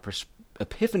my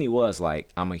epiphany was, like,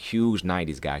 I'm a huge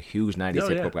 90s guy, huge 90s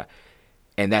hip hop guy,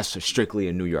 and that's strictly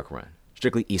a New York run,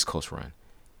 strictly East Coast run.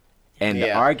 And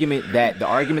the argument that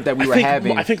we were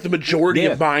having, I think the majority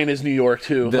of mine is New York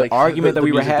too. The argument that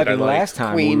we were having last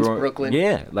time, Queens, Brooklyn.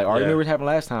 Argument we were having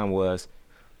last time was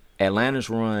Atlanta's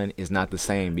run is not the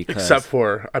same because except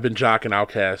for I've been jocking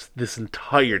Outkast this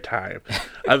entire time.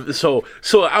 I've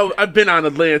been on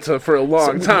Atlanta for a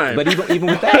long time. But even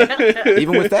with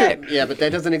that, yeah, but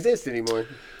that doesn't exist anymore.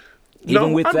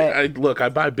 I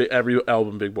buy every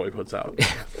album Big Boy puts out.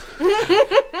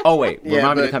 Oh wait,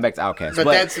 remind me to come back to Outkast. But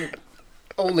that's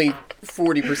only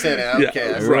 40% Outkast.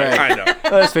 Yeah, right. I know.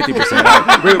 That's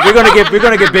 50%. We're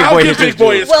gonna give Big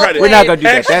Boy his credit. We're not gonna do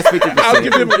that. That's 50%. I'll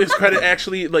give him his credit.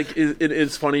 Actually, like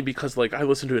it's funny because, like, I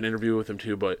listened to an interview with him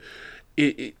too, but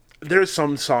there's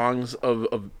some songs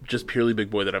of just purely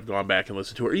Big Boy that I've gone back and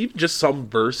listened to, or even just some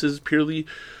verses purely,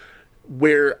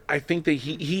 where I think that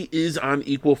he is on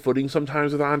equal footing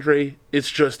sometimes with Andre.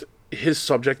 It's just his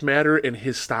subject matter and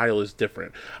his style is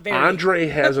different. Andre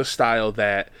has a style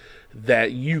that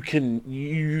you can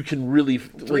really,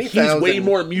 like, he's way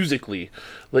more musically,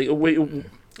 like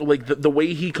the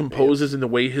way he composes and the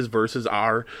way his verses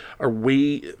are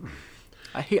way.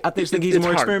 I think he's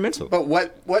more experimental. But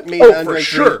what made Andre for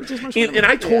sure? And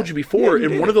I told you before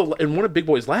in one of Big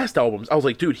Boy's last albums, I was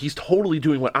like, dude, he's totally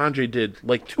doing what Andre did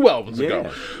like 2 albums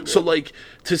ago. So, like,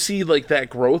 to see, like, that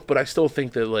growth, but I still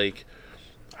think that, like,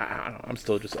 I don't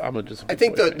know, I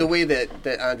think the way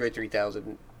that Andre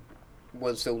 3000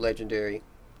 was so legendary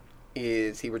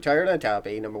is he retired on top,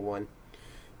 number one,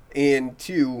 and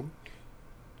two,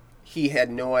 he had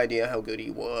no idea how good he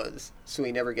was, so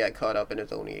he never got caught up in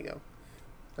his own ego.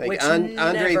 Like,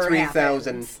 Andre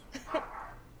 3000,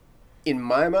 in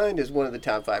my mind, is one of the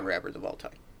top 5 rappers of all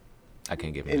time. I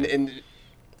can't give him and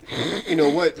you know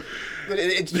what? But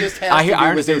it just has I to do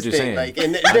understand with what his you're thing. saying. Like,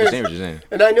 I understand what you're saying.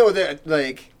 And I know that,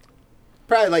 like,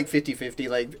 probably like 50-50.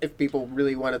 Like, if people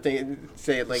really want to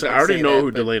say it, like, so I already know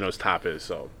who Delano's top is.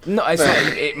 So no, it's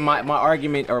not, my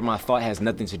argument or my thought has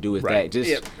nothing to do with that.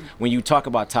 Just when you talk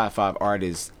about top 5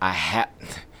 artists,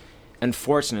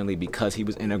 unfortunately, because he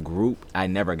was in a group, I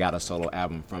never got a solo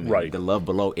album from him. Right. The Love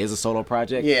Below is a solo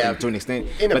project, Yeah, to an extent.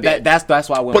 in a But bit. that's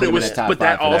why I wouldn't put him in the top But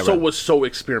that 5 for also record. was so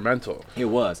experimental. It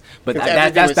was, but Because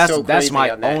everything was so that's crazy my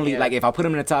on that, only yeah. like. If I put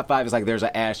him in the top 5, it's like there's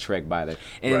an asterisk by there,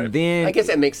 and Right. then I guess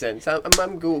that makes sense.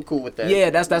 I'm cool with that. yeah,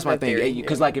 that's my that thing. theory,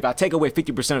 Because yeah. like if I take away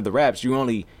 50% of the raps, you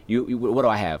what do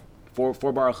I have? Four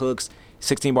bar hooks,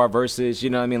 16 bar verses. You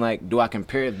know what I mean? Like, do I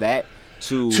compare that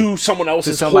to someone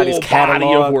else's somebody's whole catalog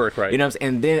body of work, right? You know what I'm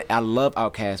saying? And then I love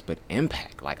Outkast, but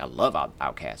impact. Like I love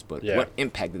Outkast, but Yeah. what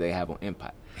impact do they have on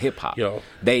impact? Hip hop. Yo.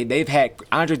 They've had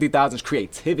Andre 3000's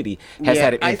creativity has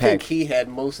had an I impact. think he had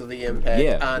most of the impact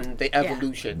Yeah. on the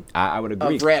evolution I would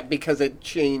agree. of rap because it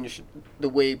changed the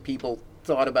way people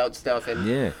thought about stuff and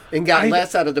Yeah. and got I-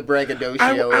 less out of the braggadocio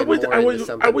I and would more into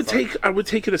something fun. I would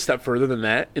take it a step further than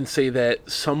that and say that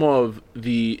some of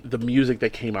the music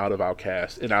that came out of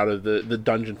Outkast and out of the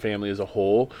Dungeon family as a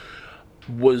whole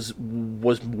was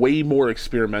way more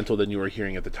experimental than you were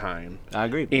hearing at the time. I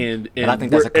agree. And I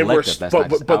think that's a collective. That's not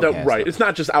just Outkast, right. though. It's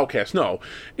not just Outkast, no.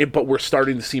 But we're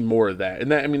starting to see more of that,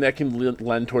 and that that can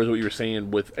lend towards what you were saying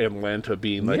with Atlanta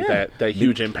being like Yeah. that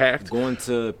huge impact. Going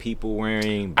to people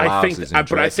wearing I think- blouses and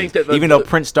but I dresses. think that even though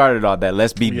Prince started all that,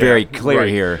 let's be very clear right.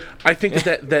 here. I think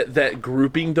that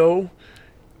grouping though,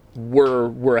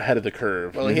 we're ahead of the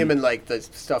curve. Well, him and like the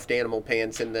stuffed animal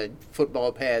pants and the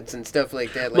football pads and stuff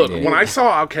like that. Look, Like, when I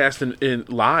saw Outkast in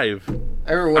live,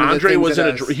 I remember one of the Andre things was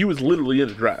that in he was literally in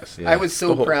a dress. I was The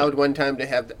so whole- proud one time to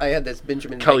have. I had this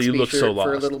Benjamin Kelly, you Bixby look shirt so for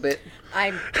a lost. little bit.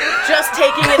 I'm just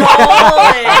taking it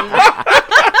all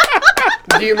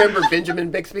in. Do you remember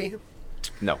Benjamin Bixby?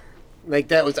 No. Like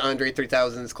that was Andre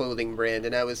 3000's clothing brand,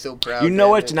 and I was so proud. You know to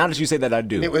what? have it. Now that you say that, I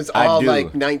do. It was I all do.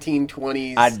 like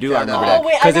 1920s. I do. I kinda- remember Oh, that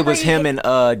wait, I because it remember was him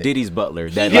and Diddy's butler.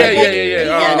 That Yeah, like, yeah.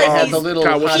 Yeah, and it had the little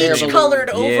God, what's hot his air name? balloon. Colored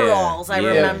Yeah. overalls, I Yeah.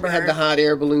 remember. It had the hot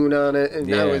air balloon on it, and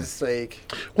Yeah. I was like,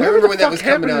 I Whatever remember the when that fuck was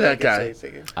coming happened out. to I that could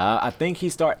say, I think he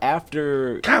started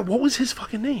after. God, what was his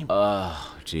fucking name?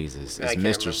 Oh Jesus! I It's can't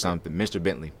Mr. remember. something, Mr.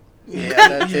 Bentley. yeah,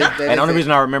 that's it. That And the is only it.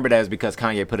 reason I remember that is because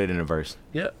Kanye put it in a verse.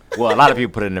 Yeah, Well, a lot of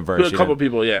people put it in a verse. a couple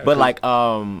people, yeah. But like,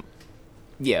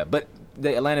 yeah, but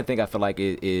the Atlanta thing I feel like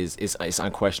is it's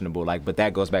unquestionable. Like, but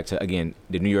that goes back to again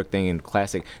the New York thing and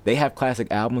classic. They have classic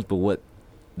albums, but what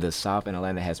the South and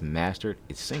Atlanta has mastered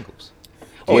is singles.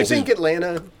 Do you Which is- think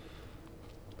Atlanta,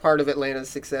 part of Atlanta's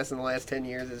success in the last 10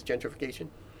 years is gentrification?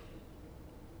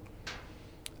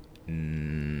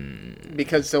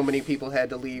 Because so many people had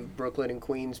to leave Brooklyn and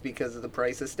Queens because of the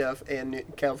price of stuff and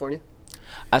California?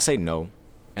 I say no,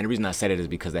 and the reason I say that is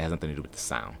because that has nothing to do with the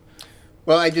sound.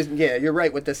 Well, yeah, you're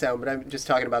right with the sound, but I'm just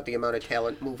talking about the amount of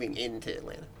talent moving into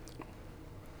Atlanta.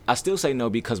 I still say no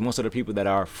because most of the people that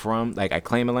are from, like, I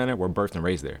claim Atlanta were birthed and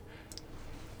raised there.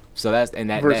 So that's and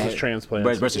that Versus that,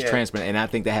 transplants. versus Yeah. transplant, and I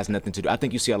think that has nothing to do. I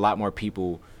think you see a lot more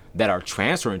people that are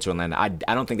transferring to Atlanta. I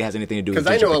don't think that has anything to do with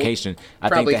Because I know gentrification. I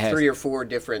think probably that has 3 or 4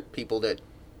 different people that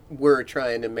were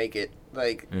trying to make it,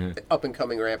 like up and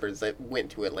coming rappers that went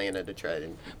to Atlanta to try to.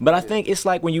 But I think it's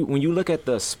like when you look at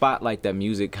the spotlight that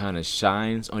music kind of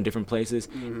shines on different places.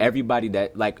 Everybody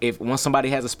that like if once somebody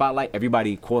has a spotlight,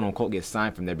 everybody quote unquote gets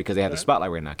signed from there because they have the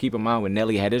spotlight right now. Keep in mind when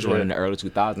Nelly had his run in the early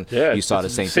 2000s, Yeah, you saw the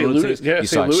St. St. Louis- Louis, yeah, you St.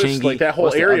 saw Louis, Chingy. like, that whole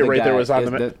What's the area other right there guy? was on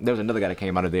the There was another guy that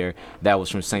came out of there that was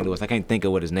from St. Louis. I can't think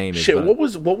of what his name is. Shit, but- what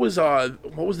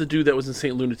was the dude that was in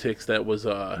St. Lunatics that was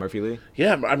Murphy Lee?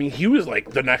 Yeah, I mean he was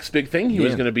like the next big thing he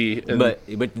was Yeah. gonna be. And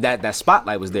But that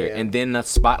spotlight was there, Yeah. and then the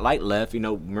spotlight left. You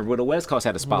know, remember when the West Coast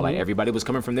had a spotlight? Everybody was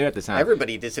coming from there at the time.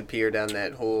 Everybody disappeared on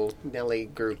that whole Nelly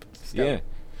group stuff. Yeah,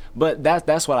 but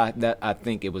that's what I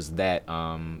think it was that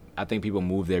I think people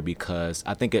move there because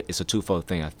I think it's a twofold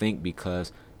thing. I think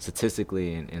because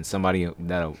statistically, and somebody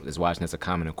that is watching this a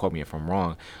comment and quote me if I'm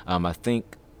wrong. I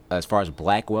think as far as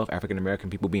black wealth, African American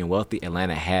people being wealthy,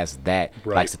 Atlanta has that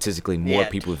Right. like statistically more Yeah,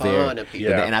 people ton there, of people.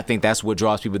 Yeah. and I think that's what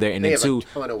draws people there. And They then have a two,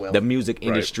 ton of wealth. the music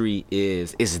industry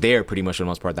is there pretty much for the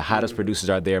most part. The hottest producers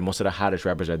are there, most of the hottest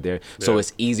rappers are there, so Yeah.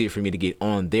 it's easier for me to get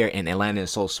on there. And Atlanta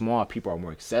is so small, people are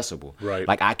more accessible. Right.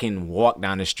 Like I can walk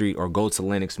down the street or go to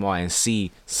Lenox Mall and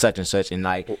see such and such, and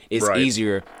like it's Right.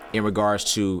 easier in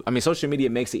regards to. I mean, social media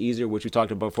makes it easier, which we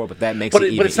talked about before, but that makes But it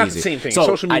it- even but it's not the easier. same thing. So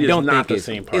Social media I don't is not think the it's,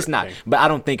 same part It's of the not, thing. but I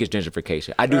don't think it's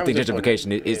gentrification. I do was think just gentrification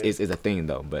wondering, is a thing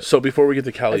though. But so before we get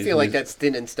to Kelly, I feel like that's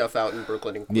thinning stuff out in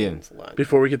Brooklyn and Yeah. Queens a lot.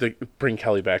 before we get to bring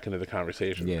Kelly back into the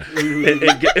conversation, Yeah.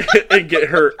 and get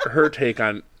her take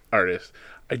on artists.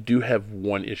 I do have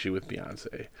one issue with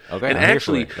Beyonce. Okay, and I'm here for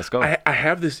actually, it. Let's go. I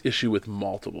have this issue with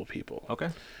multiple people. okay.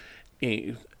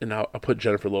 And I'll put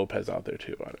Jennifer Lopez out there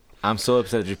too on it. I'm so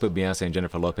upset that you put Beyonce and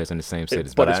Jennifer Lopez in the same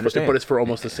cities, but I But understand. it's for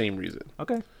almost the same reason.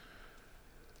 Okay.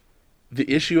 The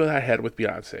issue I had with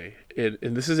Beyonce, and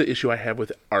this is an issue I have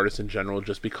with artists in general,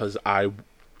 just because I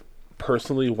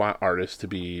personally want artists to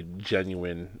be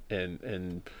genuine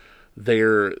and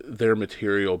their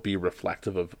material be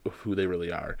reflective of who they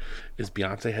really are, is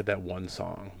Beyonce had that one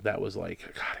song that was like,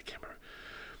 God, I can't remember.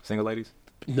 Single ladies?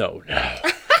 No. I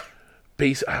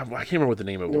can't remember what the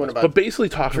name of it was, but basically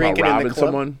talking about robbing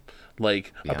someone.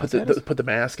 Like, I put the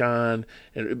mask on,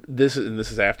 and this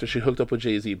is after she hooked up with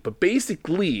Jay-Z. But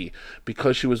basically,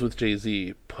 because she was with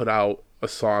Jay-Z, put out a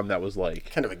song that was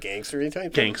like kind of a gangster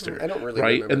type. Gangster, I don't really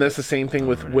right. remember And that's the same thing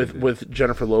with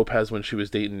Jennifer Lopez when she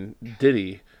was dating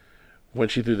Diddy, when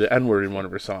she threw the N-word in one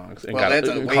of her songs. And that's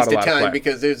a waste of time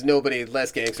because there's nobody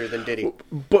less gangster than Diddy.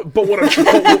 But what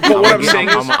I'm saying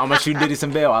is, I'm gonna shoot Diddy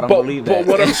some bail. I don't believe that.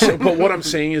 But what I'm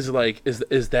saying is like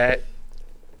is that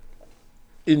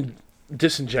in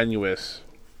disingenuous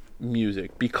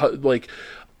music, because like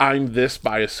I'm this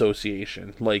by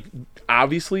association. Like,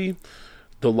 obviously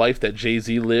the life that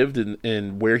Jay-Z lived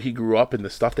and where he grew up and the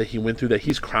stuff that he went through, that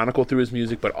he's chronicled through his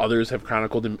music, but others have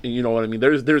chronicled him, you know what I mean?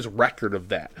 There's record of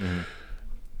that. Mm-hmm.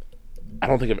 I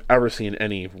don't think I've ever seen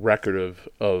any record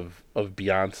of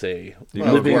Beyonce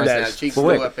living that. She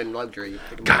grew up in luxury.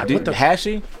 God, has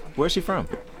she? Where's she from?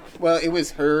 Well, it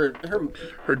was her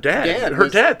dad. Her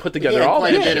dad put together all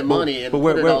that quite a bit of money and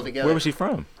put it all together. Where was she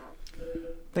from?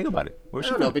 Think about it. I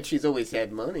don't know, but she's always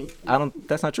had money.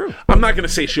 That's not true. I'm not going to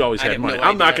say she always had money.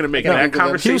 I'm not going to make that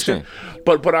conversation.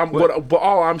 But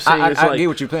all I'm saying is I get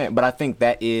what you're saying, but I think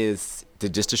that is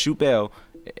just to shoot bail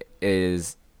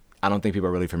is. I don't think people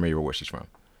are really familiar with where she's from.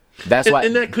 That's why,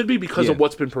 and that could be because of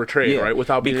what's been portrayed, right?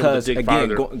 Without being able to dig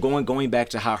farther. Going back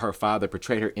to how her father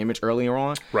portrayed her image earlier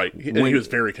on, right? And he was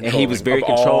very controlling. He was very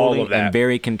controlling and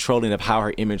very controlling of how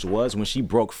her image was. When she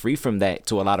broke free from that,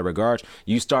 to a lot of regards,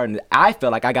 I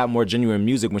felt like I got more genuine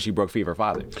music when she broke free of her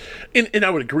father. And I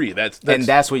would agree.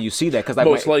 That's where you see that, because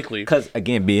most likely. Because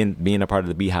again, being a part of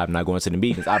the Beehive, not going to the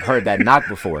meetings, I've heard that knock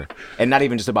before, and not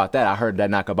even just about that. I heard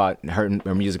that knock about her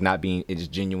music not being as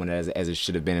genuine as it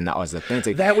should have been and not as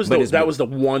authentic. That was the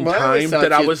one time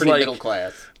that I was like, middle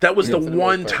class. That was the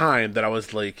one time that I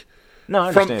was like,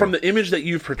 no, from the image that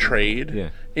you've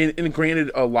portrayed, and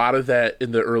granted, a lot of that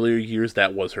in the earlier years,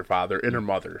 that was her father and her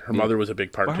mother. Her mother was a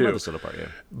big part too. Her mother's still a part,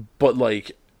 But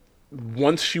like,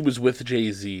 once she was with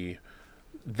Jay-Z,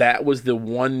 that was the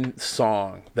one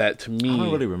song that, to me, I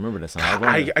don't really remember that song.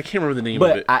 I can't remember the name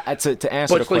of it. But to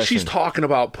answer the question, she's talking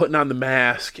about putting on the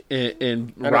mask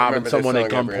and robbing someone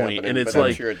at gunpoint, and it's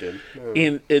like, sure it did.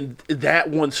 And that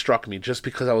one struck me just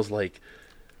because I was like,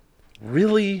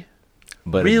 really.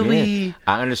 But really, again,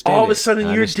 I understand. All of a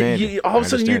sudden,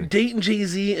 you're dating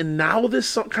Jay-Z, and now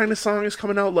this kind of song is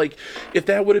coming out. Like, if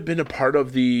that would have been a part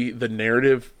of the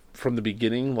narrative from the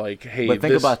beginning, like, hey, but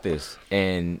think about this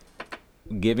and.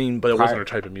 But it wasn't her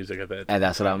type of music at that. And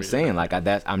that's what I'm saying. Like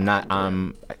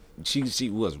she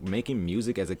was making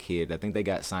music as a kid. I think they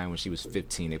got signed when she was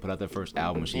 15. They put out their first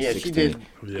album when she was 16. She did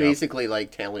basically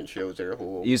like talent shows her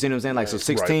whole. You see what I'm saying? Like, so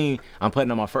 16, I'm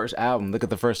putting on my first album. Look at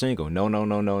the first single. No, no,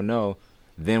 no, no, no.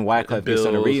 Then Wyclef gets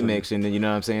on the remix, and then, you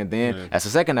know what I'm saying? Then that's the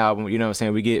second album, you know what I'm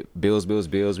saying? We get Bills.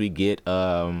 We get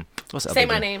what's up? Say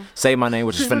My Name. Say My Name,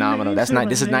 which is phenomenal. This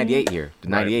is 98 here.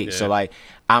 98. Right, yeah. So like,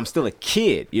 I'm still a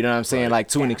kid, you know what I'm saying? Right. Like,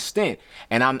 to an extent.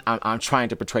 And I'm trying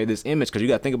to portray this image, because you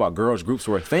got to think about girls groups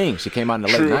were a thing. She came out in the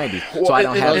late 90s. Well, so I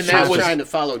don't have time. Was trying to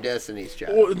follow Destiny's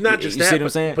Child. Well, not just you that, see what I'm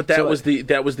saying? But that was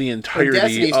the entirety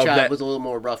Destiny's of Child that. was a little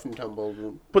more rough and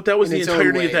tumble. But that was the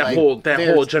entirety of that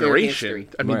whole generation.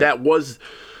 I mean, that was.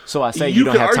 So I say you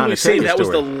don't have time to tell your story. That was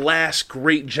the last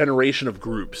great generation of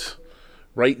groups,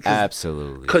 right?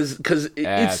 Absolutely. Because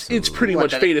it's pretty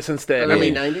much faded since then.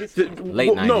 Late 90s?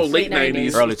 Late 90s. No, late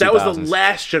 90s. Early 2000s. That was the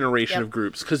last generation of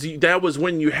groups, because that was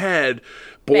when you had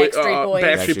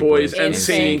Backstreet Boys,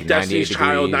 NSYNC, Destiny's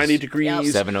Child, 90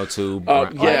 Degrees, 702, all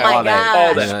that.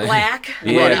 Black.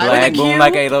 Yeah, Black, Boom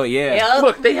Like Halo,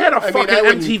 Look, they had a fucking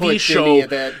MTV show,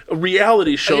 a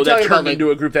reality show that turned into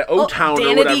a group, that O-Town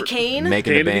or whatever. Danity Kane.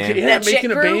 Making a band.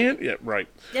 Making a band. Yeah, right.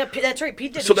 Yeah, that's right.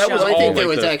 Pete did. So that was I think there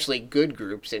like was actually good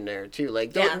groups in there too.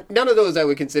 Like none of those I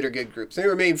would consider good groups. They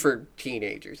were made for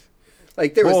teenagers.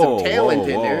 Like, there was some talent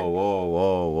in there.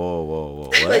 Whoa.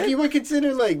 Like, you would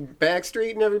consider, like,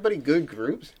 Backstreet and everybody good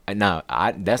groups? No,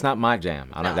 that's not my jam.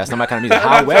 That's not my kind of music.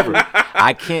 However,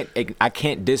 I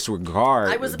can't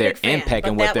disregard their impact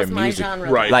and what their music,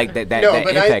 right? Like that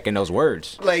impact in those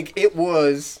words. Like, it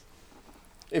was,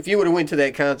 if you would have went to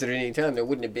that concert at any time, there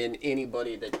wouldn't have been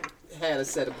anybody that had a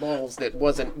set of balls that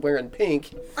wasn't wearing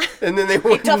pink, and then they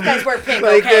wouldn't. Tough guys wear pink.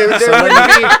 Like, okay. there wouldn't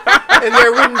be. and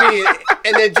there wouldn't be,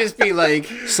 and it'd just be like,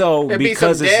 So there'd be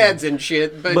some dads and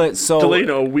shit. But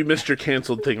Delano, we missed your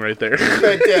canceled thing right there.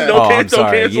 But, I'm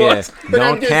sorry. cancel Yeah, us.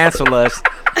 don't cancel us.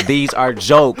 These are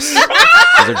jokes. These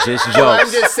are just jokes. well,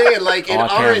 I'm just saying, like in All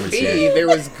cameras, R&B, yeah. there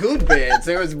was good bands.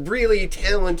 There was really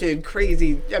talented,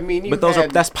 crazy. I mean, But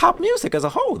that's pop music as a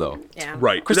whole, though. Yeah.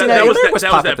 Right. Christina that was Aguilera was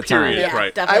that pop at that the time. period. Yeah,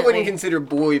 Right. definitely. I wouldn't consider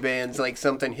boy bands like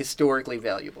something historically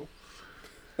valuable.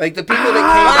 Like the people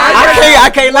that I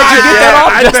can't let you get that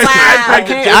off. I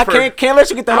Justin. beg to Can't let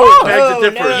you get that I off. beg to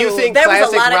differ. no. you think There was a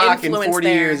classic lot of rock in influence 40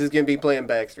 there. years is going to be playing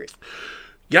Backstreet?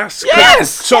 Yes. Yes!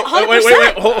 So 100%.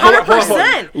 wait. Hold on.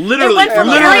 100%. Literally, It went from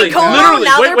literally, Larry Cohen, literally.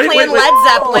 now they're Wait. playing Led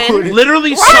Zeppelin.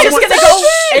 Literally, We're just gonna go.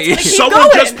 It's gonna keep someone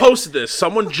going. just posted this.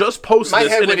 Someone just posted My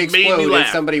this, head and would it made me explode laugh.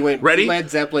 if somebody went Ready? Led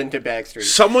Zeppelin to Backstreet.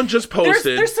 Someone just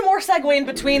posted There's some more segue in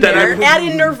between That there. I- Add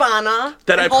in Nirvana.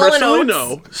 that I and Hall & personally Oates.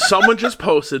 know. Someone just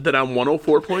posted that on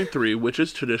 104.3, which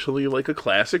is traditionally like a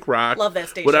classic rock, Love that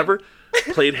station. whatever,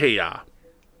 played Hey Ya.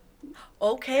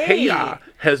 Okay. Hey Ya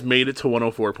has made it to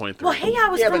 104.3. Well, Hey Ya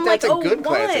was Yeah, from but like that's a good 01,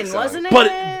 classic song. wasn't it?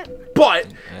 But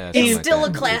it's like still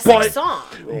that. a classic But- song.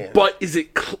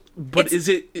 But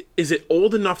is it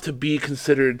old enough to be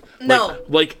considered? No.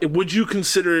 Like would you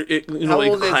consider it? How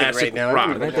like old is it classic right now? I rock?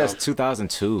 I think that's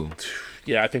 2002.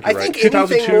 Yeah, I think I you're right. think anything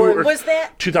 2002 more- or Was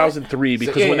that 2003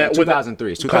 because yeah, when that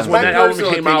 2003. because when My that album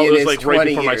personal came out, it opinion was is like right 20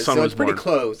 before my years, son so was it's pretty born.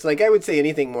 close. Like I would say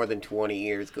anything more than 20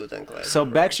 years goes on classic. So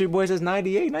Backstreet Boys is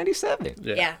 98, 97.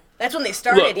 Yeah, that's when they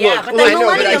started. Look, yeah, look, but look, then I know,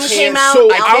 but I Millennium can't- came out.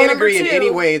 so I album can't number agree in 2. any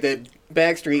way that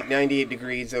Backstreet 98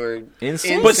 Degrees or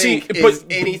NSYNC? But see, NSYNC but- is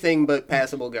anything but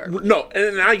passable garbage. No,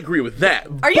 and I agree with that.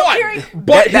 Are you but, hearing?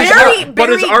 But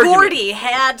Barry his argument. Gordy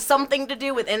had something to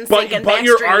do with NSYNC But- and but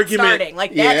your Backstreet argument- starting.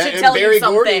 Like that Yeah, should and tell Barry you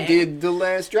something. Gordy did The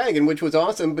Last Dragon, which was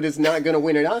awesome, but is not going to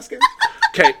win an Oscar.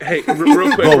 Okay, hey,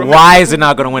 real quick. But why is it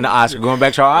not going to win the Oscar? Going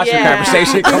back to our Oscar Yeah.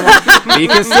 conversation. Come on, be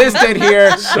consistent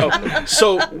here.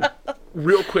 So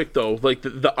real quick though, like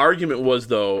the argument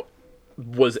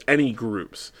was any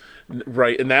groups.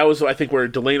 Right, and that was I think where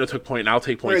Delano took point, and I'll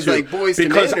take point Whereas, too. like, Boyz II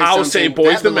because Men or I'll say something,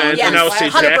 Boys that the Men, belongs and I'll say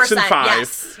 100%, Jackson 5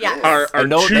 yes, yes. are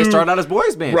No, two. they started out as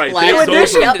boys band. Right, New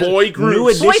those Edition. are boy New groups.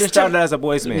 Edition Boys started to- out as a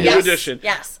boys band. New Yes, Edition.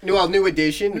 Yes. Well, New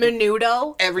Edition.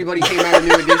 Menudo. Everybody came out of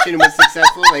New Edition and was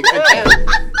successful. Like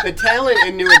the talent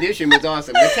in New Edition was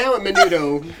awesome. The talent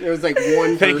Menudo, there was like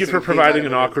one. Thank you person for who came providing out an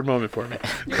of it. awkward moment for me.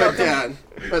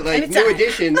 But like Anytime. New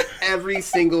Edition, every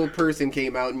single person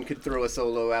came out and could throw a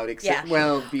solo out except Yeah.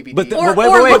 well BBD. But Or- wait,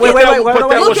 or wait, look wait, at wait, that- wait, wait, but that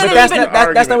wait, wasn't wait. even That's the not that's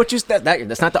argument. not what you said.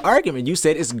 That's not the argument. You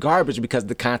said it's garbage because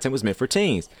the content was meant for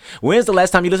teens. When's the last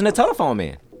time you listened to Telephone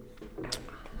Man?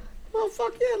 well,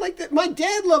 fuck yeah, like that. My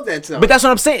dad loved that song. But that's what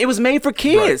I'm saying. It was made for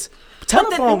kids.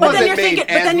 Telephone But Man. then you're made thinking.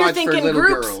 But as then you're much for thinking little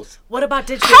groups. girls. What about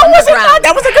Digital How was it Underground? not?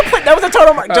 That was a complete. That was a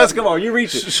total. Just come on, you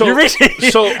reach it. So, you reach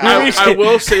it. so You reach I it.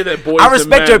 will say that Boys I the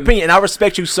respect your Men- opinion. I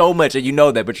respect you so much, and you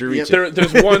know that. But you reach it.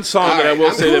 There's one song that I will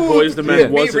I'm say that cool Boys the with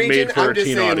Men me wasn't reaching. made for I'm a just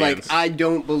teen saying, audience. like, I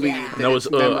don't believe That was,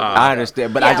 it's memorable. I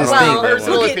understand, but Yeah, I just well, think.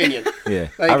 Personal Look at- opinion. Yeah,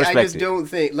 Like, I I respect just it. don't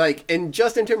think, like, and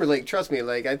Justin Timberlake, trust me,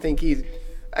 like, I think he's,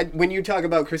 when you talk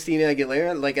about Christina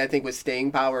Aguilera, like, I think with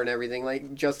staying power and everything,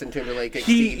 like, Justin Timberlake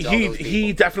exceeds all those he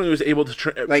people. definitely was able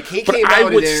to Like, he but came I out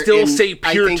of would there still and say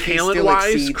I pure think he still talent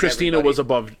wise, exceeds Christina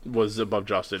everybody. was above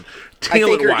Justin. I think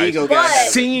Talent her wise, ego got got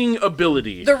singing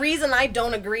ability. The reason I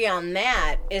don't agree on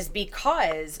that is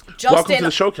because Welcome to Justin,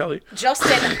 the show, Kelly.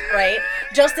 right?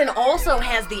 Justin also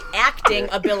has the acting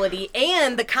ability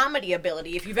and the comedy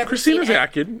ability. If you've ever Christina's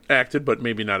seen acted, but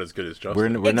maybe not as good as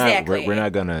Justin. We're Exactly.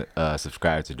 not gonna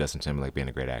subscribe to Justin Timberlake being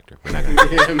a great actor. We're not gonna.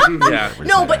 Yeah. We're just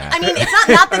No, not but gonna I happen. mean, it's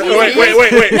not that he's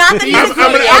Wait. not that he's a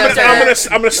great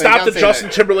actor. I'm gonna stop Don't the say Justin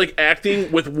that. Timberlake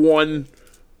acting with one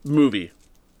movie,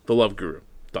 The Love Guru.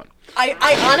 Done.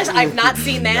 I've not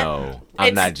seen that. No, I'm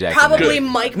It's not jacking probably that.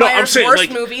 Mike No, I'm Myers' saying worst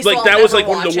like, movie, so like I'll that was never like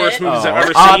one of the watch worst it. movies I've ever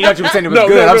seen. I thought you were saying it was no,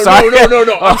 good. no,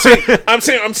 I'm sorry. No. I'm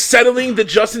saying I'm settling the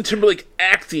Justin Timberlake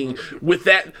acting with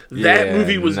that Yeah,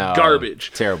 movie was no,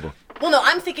 garbage. Terrible. Well, no,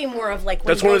 I'm thinking more of like when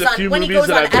That's one of the few when he movies goes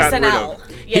that on I've gotten rid SNL.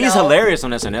 of. you He's know? hilarious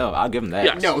on SNL. I'll give him that.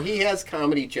 Yeah. No, he has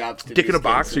comedy chops to Dick do in a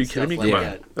box? stunts Are you and kidding me? stuff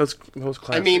Come like on. that. That was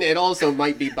classic. I mean, it also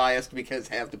might be biased because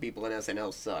half the people in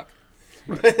SNL suck.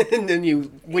 And then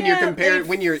when you're compared,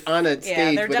 when you're on a stage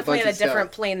Yeah, they're with a definitely bunch in a of stuff.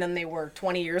 different plane than they were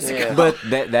 20 years Yeah. ago.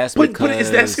 But that's but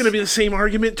because that's going to be the same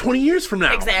argument 20 years from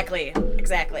now. Exactly.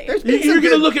 There's been You're some going to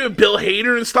good- look at Bill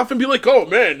Hader and stuff and be like, oh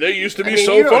man, they used to be I mean,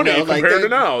 so you don't funny know, like, compared to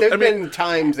now. There's I mean, been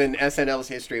times in SNL's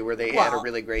history where they had a Well,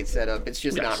 really great setup. It's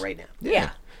just Yes. not right now. Yeah.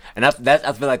 And that's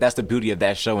I feel like that's the beauty of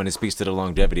that show, and it speaks to the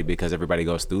longevity because everybody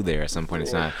goes through there at some point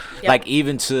in time. Yep. Like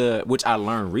even to which I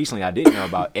learned recently, I didn't know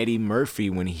about Eddie Murphy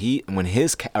when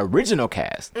his original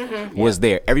cast was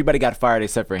there. Everybody got fired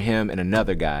except for him and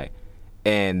another guy.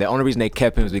 And the only reason they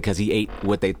kept him is because he ate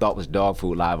what they thought was dog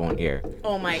food live on air.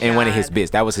 Oh my god! And one of his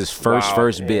bits. That was his first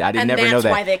bit. I didn't never know that. And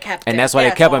that's why they kept And him. that's why they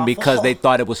kept him Awful. because they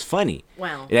thought it was funny.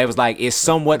 Wow. It was like it's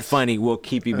somewhat funny. We'll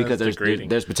keep you because degrading.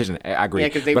 there's petition. I agree. Yeah,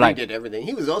 because they But, redid everything.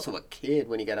 He was also a kid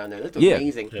when he got on there. That's Yeah.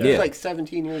 amazing. Yeah. He was like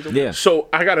 17 years old. Yeah. So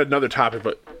I got another topic,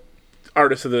 but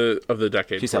artist of the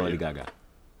decade. She said for Lady you. Gaga.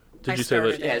 Did I you say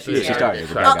started that? it. Yeah, She started.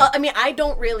 Sorry. Gaga. I mean, I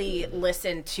don't really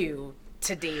listen to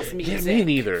today's music. me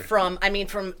neither. From just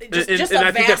And a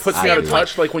I think that vast puts me out of standpoint.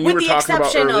 touch, like when you were With talking about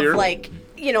the exception earlier. of like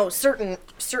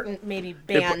certain maybe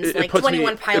bands it like puts me-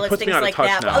 21 it Pilots, puts me things out of like touch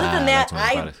that. But now. other than I that,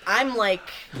 like 21 Pilots. I'm like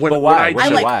When, But why? when What's I,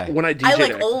 your like, why? when I DJ, I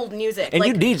like old music. And like,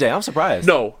 you DJ. I'm surprised.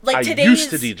 No, Like I today's- used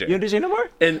to DJ. You don't DJ no more?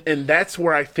 And that's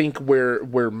where I think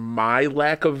where my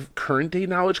lack of current day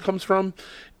knowledge comes from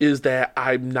is that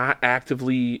I'm not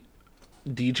actively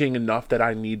DJing enough that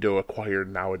I need to acquire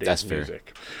nowadays That's fair.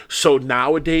 music. So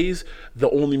nowadays, the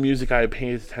only music I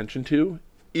pay attention to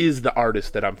is the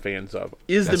artist that I'm fans of,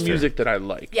 is That's the fair. music that I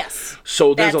like. Yes.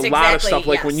 So there's That's a lot of exactly- stuff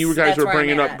like when you yes, guys that's were where I'm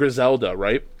bringing up at. Griselda,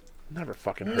 right? Never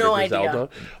fucking heard No of idea. Griselda.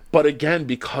 But again,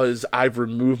 because I've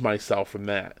removed myself from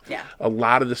that. Yeah. A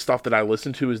lot of the stuff that I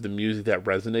listen to is the music that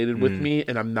resonated with me,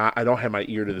 and I don't have my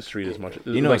ear to the street as much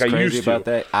You know like what's I crazy used to. about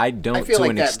that? I don't I feel to like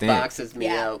an that extent. boxes me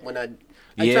Yeah. out when I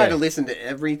Yeah. try to listen to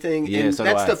everything, Yeah, and so do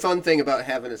that's I. the fun thing about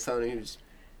having a son who's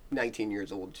 19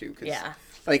 years old too. Cause, Yeah.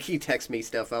 like he texts me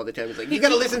stuff all the time. He's like, "You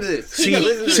gotta listen to this." You See, gotta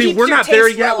listen to see, this." we're your not there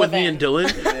taste yet with me and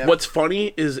relevant. Dylan. Yeah. What's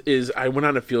funny is I went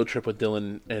on a field trip with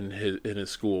Dylan and his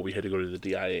school. We had to go to the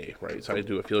DIA, right? So I had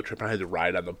to do a field trip. And I had to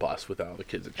ride on the bus with all the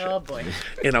kids and shit. Oh boy.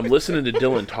 And I'm listening to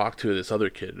Dylan talk to this other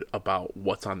kid about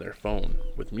what's on their phone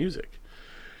with music.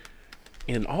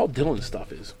 And all Dylan's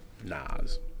stuff is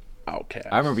Nas, Outkast.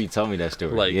 I remember you told me that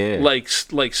story. Like, yeah.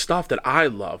 like stuff that I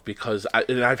love because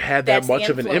I've had that That's the much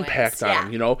of an influence, impact on yeah.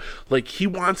 him, you know? Like, he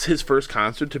wants his first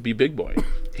concert to be Big Boy.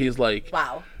 He's like,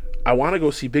 Wow. I want to go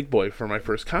see Big Boy for my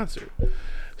first concert.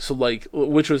 So like,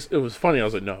 it was funny. I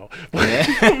was like, no,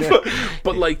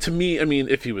 but like to me, I mean,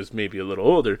 if he was maybe a little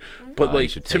older, but Oh, you like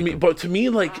should to take me, him. but to me,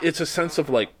 like it's a sense of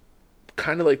like,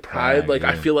 kind of like pride. Right, Like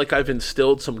I yeah. feel like I've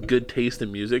instilled some good taste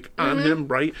in music on him,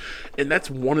 right? And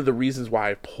that's one of the reasons why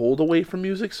I pulled away from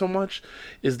music so much,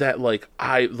 is that like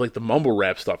the mumble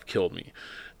rap stuff killed me,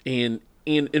 and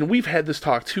we've had this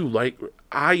talk too. Like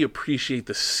I appreciate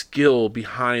the skill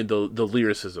behind the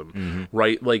lyricism,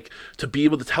 right? Like to be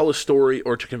able to tell a story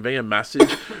or to convey a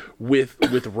message with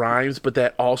rhymes, but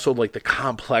that also like the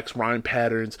complex rhyme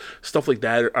patterns, stuff like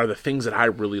that are the things that I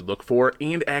really look for,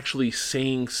 and actually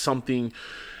saying something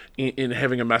in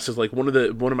having a message. Like one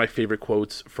of my favorite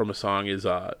quotes from a song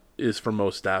is from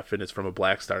Mos Def, and it's from a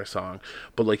Black Star song.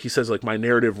 But like he says, like my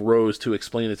narrative rose to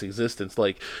explain its existence.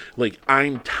 Like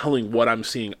I'm telling what I'm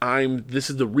seeing. This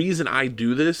is the reason I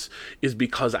do this is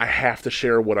because I have to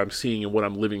share what I'm seeing and what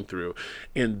I'm living through.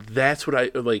 And that's what I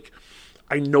like.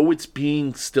 I know it's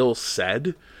being still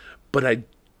said, but I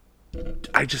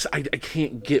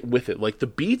can't get with it. Like the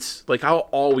beats, like I'll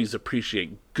always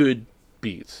appreciate good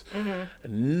beats,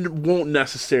 and won't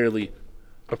necessarily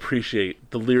appreciate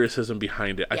the lyricism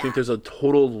behind it. I think there's a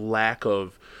total lack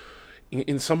of,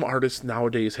 in some artists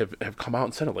nowadays have come out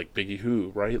and said it, like Biggie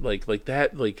Who, right? Like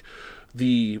that, like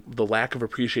the lack of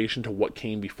appreciation to what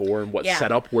came before and what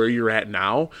set up where you're at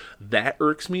now, that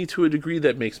irks me to a degree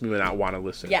that makes me not want to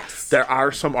listen. Yes. There are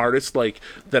some artists like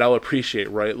that I'll appreciate,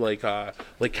 right? Like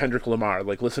Kendrick Lamar,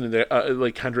 like listening to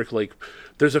like Kendrick, like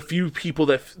there's a few people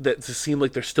that seem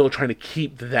like they're still trying to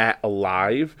keep that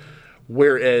alive,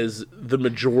 whereas the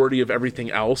majority of everything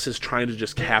else is trying to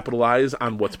just capitalize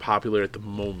on what's popular at the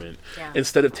moment,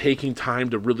 instead of taking time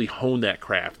to really hone that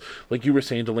craft. Like you were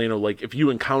saying, Delano, like if you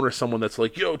encounter someone that's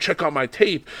like, yo, check out my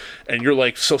tape, and you're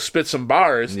like, so spit some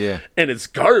bars, and it's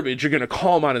garbage, you're going to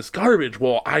call them on as garbage.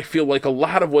 Well, I feel like a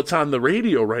lot of what's on the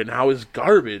radio right now is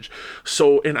garbage.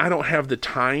 So, and I don't have the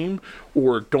time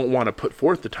or don't want to put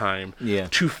forth the time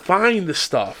to find the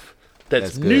stuff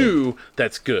that's new,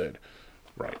 that's good.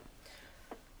 Right.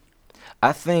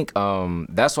 I think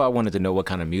that's why I wanted to know what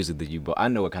kind of music that you. I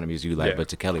know what kind of music you like, but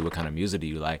to Kelly, what kind of music do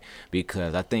you like?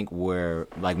 Because I think where,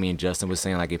 like me and Justin was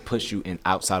saying, like it puts you in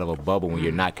outside of a bubble when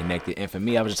you're not connected. And for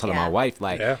me, I was just telling my wife,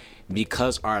 like,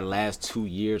 because our last 2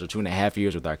 years or 2.5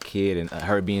 years with our kid and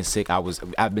her being sick,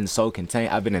 I've been so contained.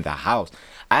 I've been in the house.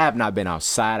 I have not been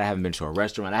outside. I haven't been to a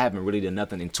restaurant. I haven't really done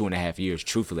nothing in 2.5 years.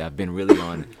 Truthfully, I've been really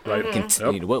on. What's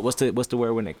the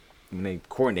word when it?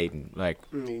 coordinating, like,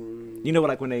 you know,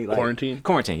 like when they like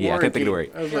Quarantine. Yeah, I can't think of the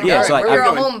word. Like, Yeah, so like you're a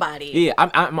homebody. Yeah,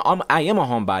 I am a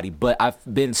homebody, but I've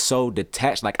been so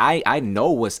detached. Like I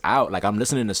know what's out. Like I'm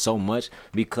listening to so much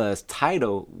because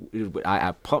Tidal,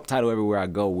 I pump Tidal everywhere I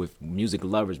go with music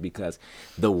lovers because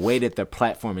the way that the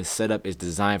platform is set up is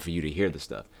designed for you to hear the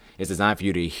stuff. It's designed for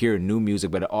you to hear new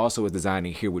music, but it also is designed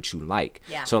to hear what you like.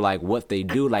 Yeah. So like what they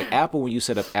do, like Apple, when you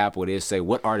set up Apple, they'll say,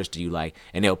 what artist do you like?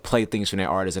 And they'll play things from their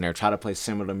artists and they'll try to play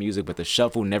similar music, but the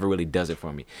shuffle never really does it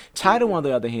for me. Tidal, on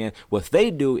the other hand, what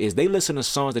they do is they listen to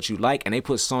songs that you like and they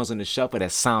put songs in the shuffle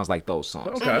that sounds like those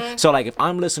songs. Okay. So like if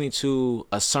I'm listening to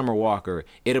a Summer Walker,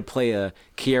 it'll play a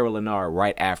Kiara Leonard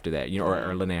right after that, you know,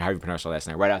 or Leonard, however you pronounce her last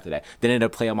name, right after that. Then it'll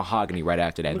play a Mahogany right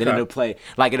after that. Then it'll play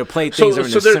things So in the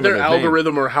similar their vein.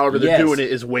 algorithm or however they're doing it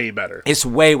is way better. It's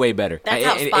way, way better. That's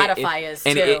how Spotify is,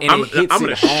 too. I'm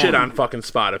gonna shit on fucking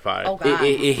Spotify. Oh, God.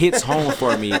 It hits home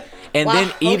for me. And Wow,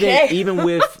 then okay. even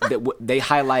with they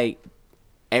highlight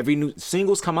every new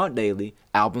singles come out daily,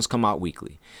 albums come out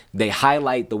weekly. They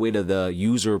highlight the way to the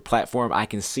user platform. I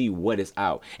can see what is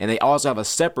out, and they also have a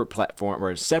separate platform or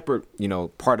a separate, you know,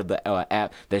 part of the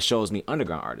app that shows me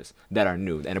underground artists that are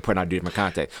new and are putting out different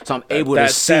content. So I'm able to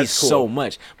see cool. so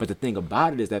much. But the thing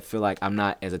about it is that I feel like I'm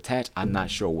not as attached. I'm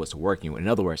not sure what's working. In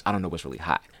other words, I don't know what's really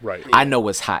hot. Right. I know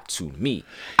what's hot to me.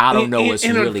 I don't know what's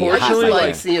and really hot. unfortunately, I Like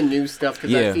like that. seeing new stuff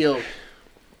because Yeah.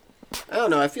 I don't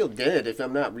know, I feel dead if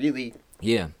I'm not really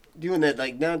Yeah. doing that,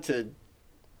 like, not to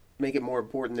make it more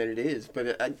important than it is,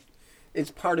 but it's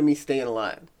part of me staying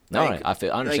alive. No, Like, I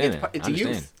understand it. It's I understand.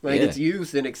 youth. Like, Yeah. it's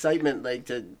youth and excitement, like,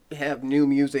 to have new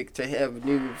music, to have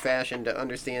new fashion, to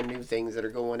understand new things that are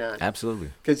going on.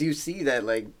 Absolutely. Because you see that,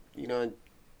 like, you know,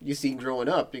 you see growing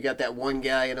up, you got that one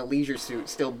guy in a leisure suit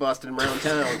still busting around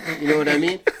town. You know what I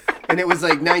mean? And it was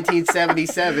like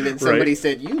 1977, and somebody Right.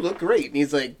 said, "You look great." And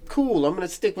he's like, "Cool, I'm going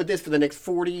to stick with this for the next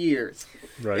 40 years."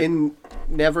 Right. And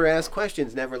never asks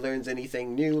questions, never learns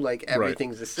anything new. Like,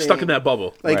 everything's the same. Stuck in that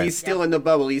bubble. Like, Right. he's still in the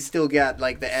bubble. He's still got,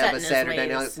 like, the Set in ABBA his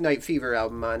Saturday ways. Night Fever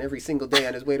album on every single day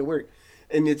on his way to work.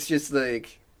 And it's just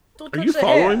like, Don't Are touch you the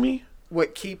following hair. me?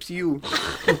 what keeps you...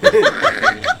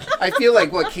 I feel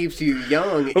like what keeps you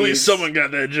young Only is... someone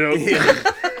got that joke.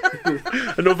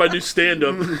 I know if I do stand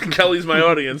up, Kelly's my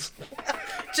audience.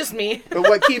 Just me. But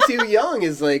what keeps you young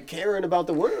is, like, caring about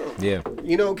the world. Yeah.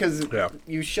 You know, because Yeah.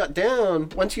 you shut down.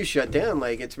 Once you shut down,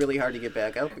 like, it's really hard to get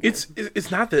back up again.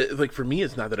 It's not that, like, for me,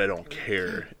 it's not that I don't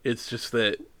care. It's just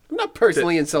that. I'm not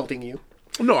personally insulting you.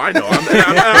 No, I know.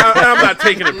 I'm not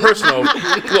taking it personal.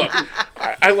 Look,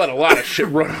 I let a lot of shit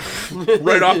run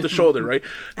right off the shoulder, right?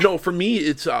 No, for me,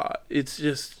 it's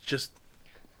just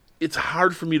it's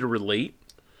hard for me to relate,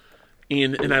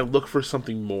 and I look for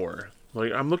something more.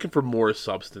 Like, I'm looking for more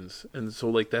substance, and so,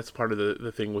 like, that's part of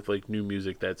the thing with, like, new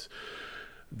music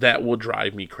that will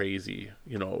drive me crazy,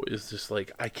 you know, is just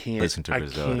like I can't Listen to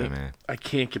Griselda, man. I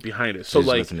can't get behind it. So Just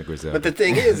like listen to Griselda. But the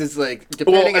thing is like,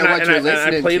 depending on what you're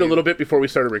listening to... I played a little bit before we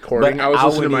started recording. But I was I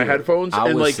listening to my wouldn't- headphones, I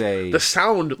and would like say- the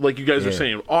sound, like you guys are Yeah.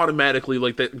 saying, automatically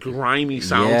like that grimy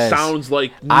sound Yes. sounds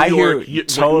like New I York, hear like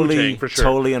totally, Wu-Tang, for sure.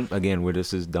 totally. Again, where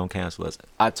this is, don't cancel us.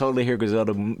 I totally hear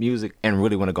Griselda music and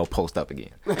really want to go post up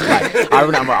again. Like, I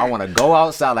remember I want to go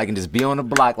outside, like, and just be on the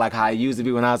block, like how I used to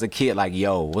be when I was a kid. Like,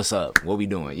 yo, what's up? What we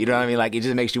doing? You know what I mean? Like, it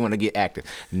just makes you want to get active.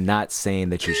 Not saying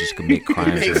that you just commit crimes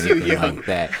or makes you anything young. like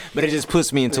that, but it just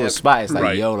puts me into a spot. It's like,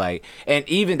 Right. yo, like, and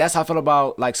even that's how I feel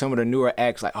about like some of the newer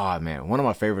acts. Like, oh man, one of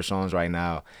my favorite songs right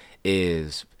now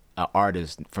is an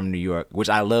artist from New York, which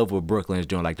I love what Brooklyn is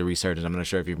doing, like the resurgence. I'm not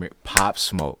sure if you remember Pop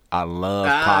Smoke. I love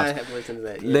Pop. I have listened to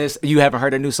that. Yeah. You haven't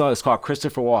heard a new song? It's called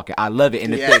Christopher Walken. I love it.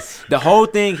 And Yes. the whole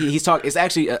thing, he's talking, it's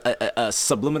actually a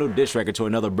subliminal diss record to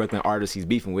another Brooklyn artist he's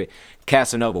beefing with,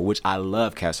 Casanova, which I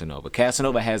love Casanova.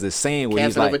 Casanova has this saying where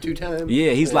Casanova he's like, 2 times.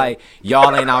 yeah, he's like,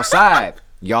 y'all ain't outside.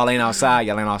 Y'all ain't outside.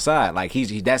 Y'all ain't outside. Like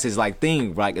that's his like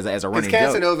thing, like as a Because running joke.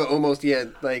 Casanova almost,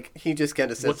 like, he just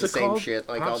kind of says What's the it same called? shit,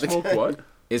 like, Pop all the Smoke time. What?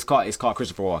 It's called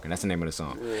Christopher Walken. That's the name of the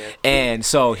song. And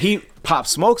so Pop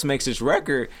Smokes makes this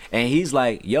record, and he's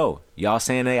like, "Yo, y'all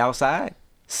saying they outside?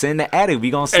 Send the attic. We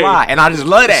gonna slide." And I just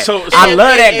love that. So- I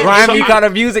love that and- grimy so kind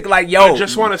of music. Like, yo, I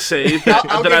just want to say that,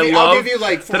 I'll that give I you- love I'll give you,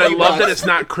 like, that I 40 love that bucks. it's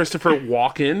not Christopher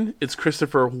Walken, it's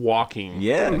Christopher Walking.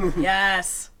 yeah.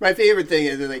 Yes. My favorite thing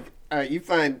is, like, you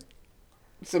find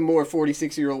some more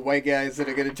 46-year-old white guys that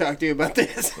are going to talk to you about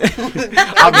this.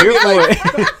 I'm here for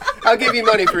it. I'll give you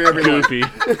money for everyone. Goofy.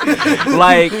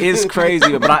 Like, it's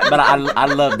crazy, but I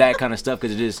love that kind of stuff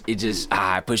because it just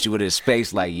push you into this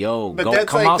space. Like, yo, But go that's,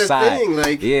 come like, the outside. thing,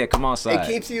 like, yeah, come outside. It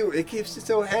keeps you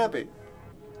so happy.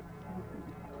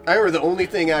 I remember the only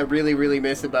thing I really, really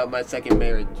miss about my second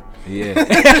marriage. Yeah.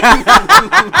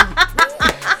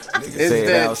 Is Say it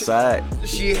that outside.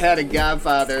 she had a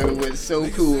godfather who was so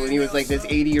cool, and he was like this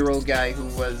 80-year-old guy who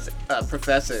was a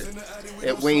professor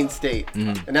at Wayne State.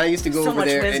 And I used to go So over much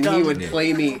there, and he wisdom. would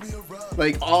play me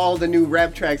like all the new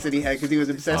rap tracks that he had because he was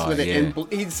obsessed with it. yeah.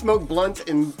 And he'd smoke blunts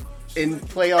and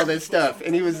play all this stuff.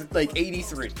 And he was like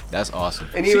 83, That's awesome.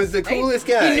 and he was the coolest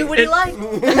guy. He knew what he liked.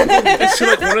 So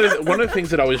like one of the things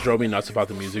that always drove me nuts about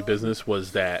the music business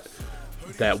was that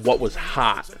what was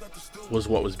hot was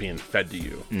what was being fed to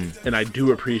you. And I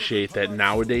do appreciate that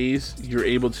nowadays you're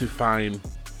able to find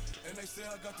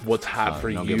what's hot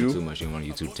for Don't give me too you. much. You want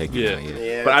YouTube to take Yeah. it down. Yeah.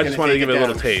 Yeah, But I it's just gonna wanted to take give it a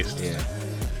little down. taste. Yeah.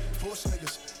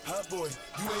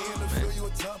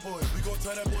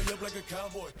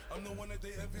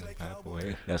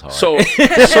 Boy, that's hard. So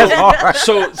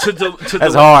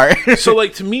That's hard. So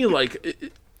like to me, like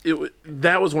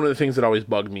that was one of the things that always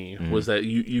bugged me was that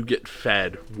you get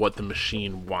fed what the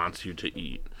machine wants you to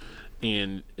eat.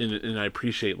 And I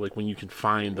appreciate like when you can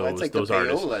find Well, those that's like those the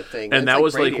artists, payola thing. and That's that like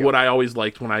was like radio. what I always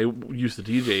liked when I used to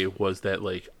DJ was that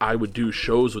like I would do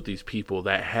shows with these people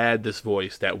that had this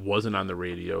voice that wasn't on the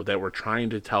radio, that were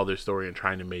trying to tell their story and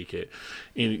trying to make it,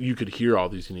 and you could hear all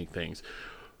these unique things.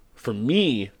 For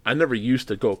me, I never used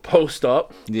to go post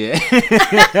up, Yeah.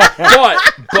 but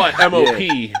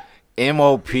MOP,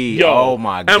 MOP. yo, Oh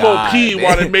my god. MOP man.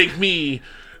 want to make me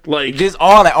like Just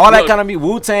all that Look. kind of me.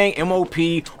 Wu-Tang, MOP,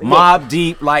 Mob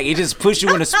Deep, like it just push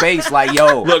you into space. Like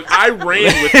yo, look. I ran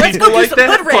with go people do like some that,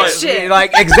 hood rat but shit.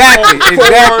 like exactly,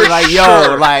 like yo,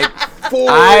 sure. like for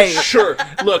I- sure.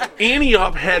 Look, Annie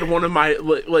Up had one of my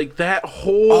like that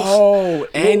whole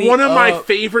Annie one of my Up.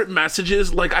 favorite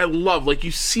messages. Like I love, like you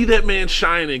see that man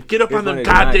shining, get up on them on the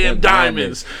goddamn goddamn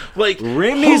diamonds. Like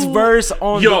Remy's who- verse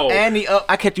on yo, the Annie Up.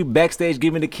 I kept you backstage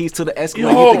giving the keys to the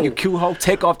Escalade. Yo. You think you cute hoe?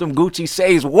 Take off them Gucci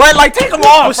shades. What? Like take them But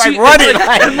off. see, Like run it.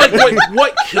 and, like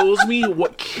what kills me?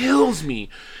 What kills me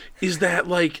is that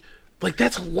like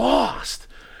that's lost,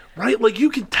 right? Like you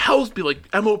can tell, be like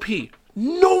MOP.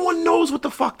 No one knows what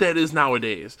the fuck that is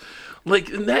nowadays. Like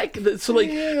and that, so like,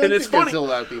 Yeah, I and it's think there's funny. a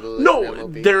lot of people that No, know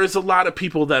MOP. there is a lot of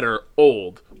people that are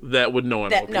old that would know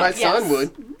That MOP. know. My Yes. son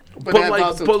would, but, But I've like,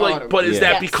 also but taught like, him. but is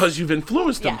that Yes. because you've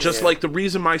influenced them? Yes. Just Yeah. like the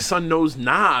reason my son knows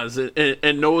Nas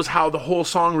and knows how the whole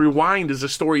song "Rewind" is a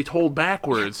story told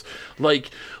backwards. Like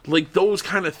those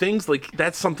kind of things. Like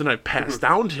that's something I've passed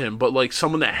down to him. But like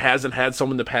someone that hasn't had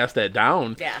someone to pass that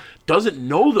down, Yeah. doesn't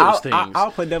know those things.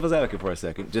 I'll play devil's advocate for a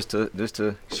second, just to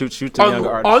shoot to younger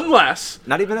artists. Unless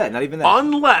Not even that.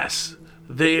 unless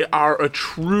they are a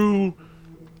true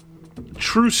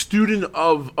student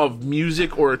of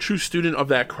music or a true student of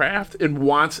that craft and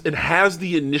wants and has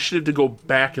the initiative to go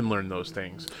back and learn those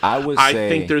things. I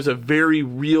think say- there's a very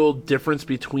real difference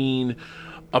between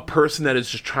a person that is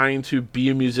just trying to be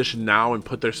a musician now and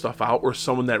put their stuff out, or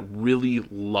someone that really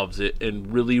loves it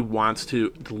and really wants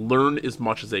to learn as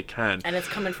much as they can. And it's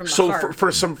coming from the So heart. for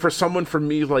someone for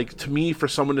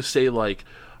someone to say like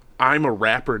I'm a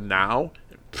rapper now,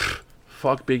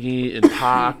 fuck Biggie and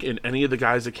Pac and any of the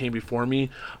guys that came before me,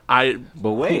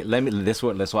 But wait, that's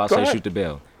why I Go say ahead. shoot the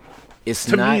bell. It's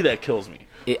to not me that kills me.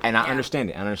 and I understand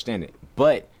it.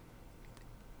 But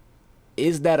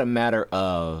is that a matter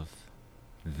of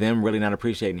them really not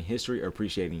appreciating history or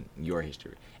appreciating your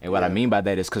history? And what I mean by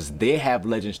that is because they have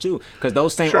legends too. Because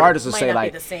those same Sure. artists will Might say not be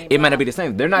like the same, it might though. not be the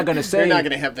same. They're not gonna say They're not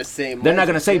going to have the same. they're not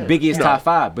gonna say legends. Biggie is top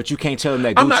 5, but you can't tell them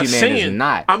that I'm Gucci not Man saying is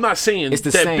not. I'm not saying It's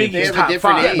the that same. Biggie They is have a top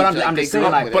different 5. age. But I'm Like, just they saying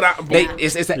grew like up But with I-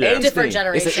 it. it's an Yeah. age Different thing.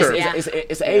 generations, Sure. yeah.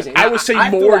 It's an age thing. I would say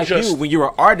feel more like just- you, when you're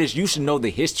an artist, you should know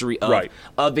the history of Right.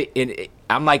 it. And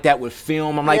I'm like that with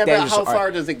film. I'm like Yeah, that. but with how art.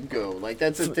 far does it go? Like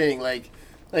that's the thing. Like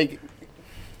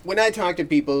when I talk to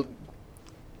people,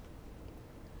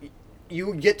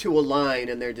 you get to a line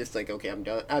and they're just like, okay, I'm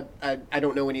done. I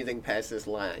don't know anything past this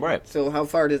line. Right. So how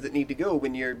far does it need to go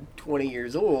when you're 20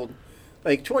 years old?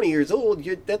 Like 20 years old,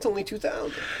 that's only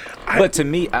 2000. But to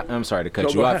me, I'm sorry to cut No,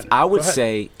 you go off. ahead. I would Go ahead.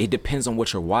 say it depends on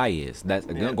what your why is. That's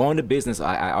going to business.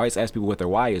 I always ask people what their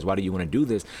why is. Why do you want to do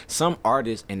this? Some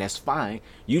artists, and that's fine.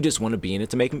 You just want to be in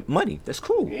it to make money. That's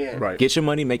cool. Yeah. Right. Get your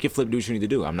money, make your flip, do what you need to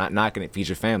do. I'm not knocking it. Feed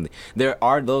your family. There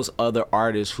are those other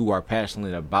artists who are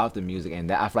passionate about the music,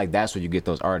 and I feel like that's where you get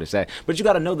those artists at. But you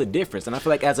got to know the difference. And I feel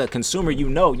like as a consumer, you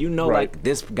know, Right. like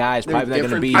this guy's probably not going to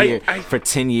different be people. here for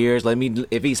 10 years.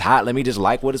 If he's hot, let me just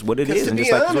like what it is. Because to And be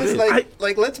just like what it honest, is.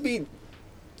 like let's be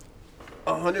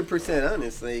 100%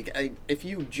 honest. Like if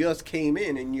you just came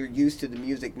in and you're used to the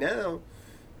music now,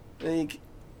 like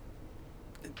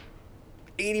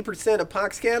 80% of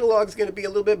Pac's catalog is going to be a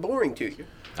little bit boring to you.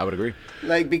 I would agree.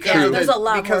 Like because of there's a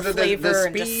lot because more of the flavor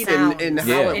and just speed sound and how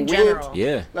Yeah. it in went. general.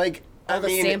 Yeah. Like I the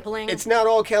mean, sampling. it's not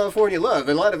all California love.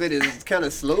 A lot of it is kind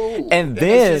of slow. And it's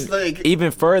then, just like,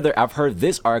 even further, I've heard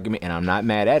this argument, and I'm not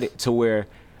mad at it, to where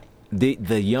the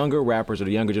younger rappers or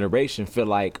the younger generation feel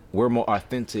like we're more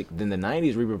authentic than the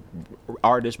 90s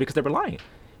artists because they were lying.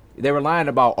 They were lying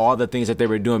about all the things that they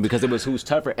were doing because it was who's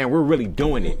tougher, and we're really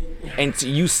doing it. And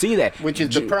you see that. which is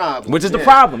the problem. Which is the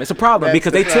problem. It's a problem That's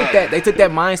because the they took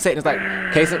that mindset and it's like,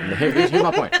 okay, so here's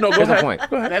my point. No, go here's ahead. my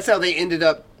point. That's how they ended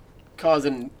up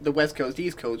causing the West Coast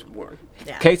East Coast war.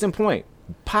 Yeah. Case in point,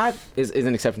 Pac is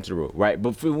an exception to the rule, right?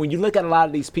 But when you look at a lot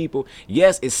of these people,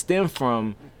 yes, it stemmed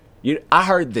from. I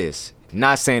heard this,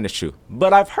 not saying it's true,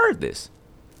 but I've heard this.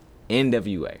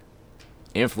 NWA,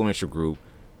 influential group.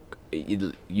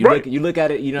 You Right. look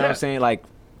at it, you know what I'm saying? Like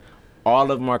all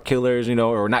of them are killers,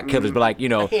 or not killers, but like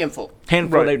A handful.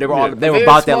 handful. Right. They were all Yeah. they were Very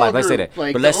about that small life. Let's say group. that.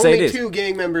 Like, But let's the say only this: 2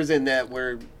 gang members in that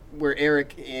were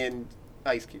Eric and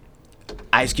Ice Cube.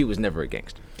 Ice Cube was never a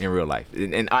gangster in real life,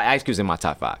 and Ice Cube's in my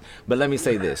top 5. But let me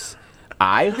say this: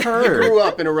 I heard He grew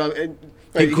up in a rough.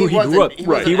 He grew up.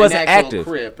 He wasn't active.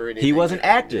 He wasn't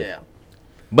active. Yeah.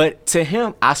 But to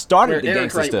him, I started Where the Eric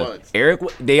gangster Wright stuff. was. Eric,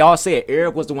 they all say it.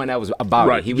 Eric was the one that was about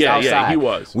Right. it. He was Yeah, outside. he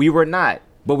was. We were not,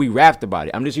 but we rapped about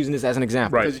it. I'm just using this as an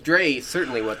example. Right. Because Dre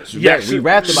certainly wasn't. Yes, we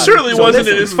rapped about it. certainly So wasn't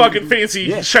in listen. his fucking fancy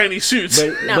Yeah. shiny suits.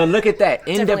 But look at that.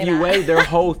 Definitely NWA, not. their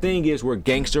whole thing is we're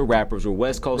gangster rappers, we're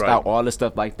West Coast Right. out, all this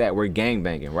stuff like that. We're gang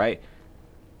banging, right?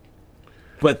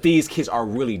 But these kids are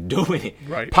really doing it.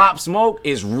 Right. Pop Smoke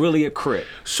is really a crip.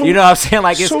 So- you know what I'm saying?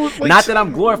 Like, it's so, like, not that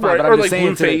I'm glorifying, right, but I'm or just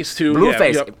like saying Blueface, too. Yeah,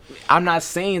 Blueface. yep. I'm not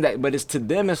saying that, but it's to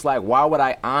them. It's like, why would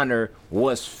I honor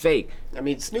what's fake? I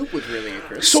mean, Snoop was really a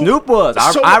crip. So- Snoop was.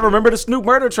 so- I remember the Snoop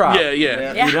murder trial. Yeah,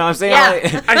 yeah. Yeah. You know what I'm saying?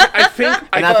 Yeah. Like- I think.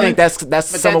 and I think that's But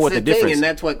some of what that's the thing, difference. and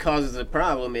that's what causes the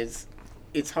problem is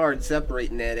it's hard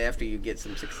separating that after you get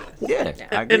some success. yeah,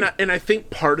 I agree. and I think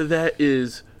part of that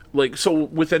is like, so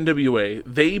with NWA,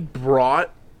 they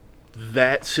brought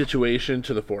that situation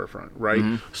to the forefront, right?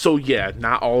 Mm-hmm. So yeah,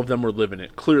 not all of them were living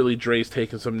it. Clearly, Dre's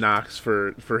taking some knocks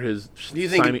for his. Do you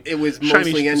think shiny- it was shiny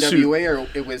mostly suit. NWA or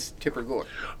it was Tipper Gore?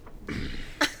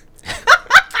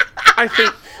 I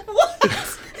think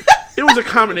it was a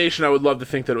combination. I would love to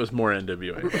think that it was more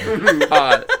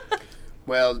NWA.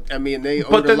 Well, I mean, they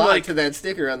But owed a then, lot like- to that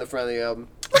sticker on the front of the album.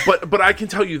 But I can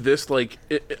tell you this, like,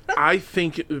 I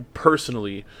think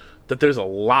personally that there's a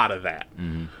lot of that.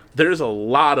 Mm-hmm. There's a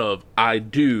lot of I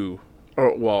do,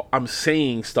 or well, I'm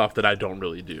saying stuff that I don't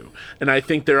really do. And I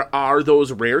think there are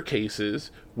those rare cases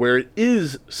where it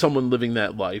is someone living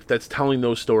that life that's telling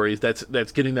those stories, that's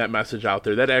getting that message out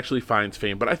there, that actually finds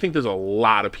fame. But I think there's a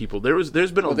lot of people. There's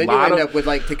been Well, a then you lot end of up with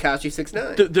like Tekashi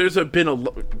 6ix9ine.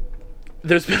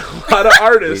 There's been a lot of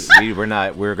artists.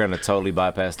 We're gonna totally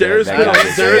bypass that. There's that been guy a-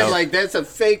 just there's- yelled. Like that's a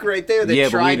fake right there that Yeah, but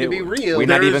tried we to be didn't- real. we're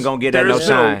not even gonna get that no There's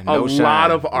been shine. No a shine.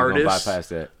 lot of We're gonna artists bypass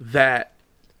that.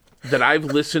 that I've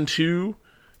listened to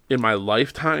in my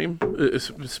lifetime,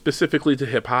 specifically to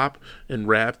hip hop and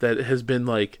rap, that has been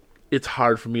like, it's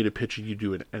hard for me to picture you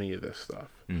doing any of this stuff,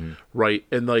 right?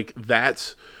 And like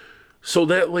that's so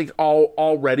that like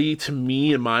already to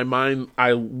me in my mind,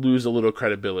 I lose a little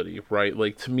credibility, right?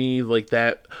 Like to me, like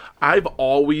that, I've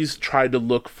always tried to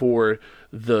look for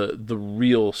the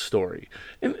real story,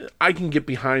 and I can get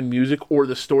behind music or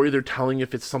the story they're telling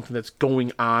if it's something that's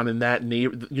going on in that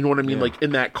you know what I mean, like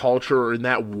in that culture or in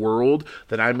that world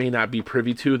that I may not be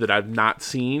privy to, that I've not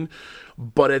seen.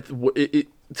 But it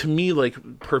to me,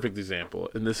 like, perfect example,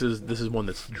 and this is one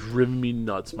that's driven me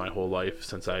nuts my whole life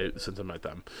since I met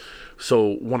them.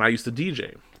 So when I used to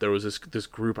DJ, there was this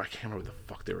group, I can't remember what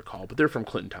the fuck they were called, but they're from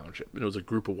Clinton Township, and it was a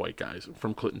group of white guys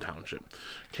from Clinton Township.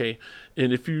 Okay,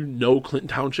 and if you know Clinton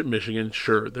Township, Michigan,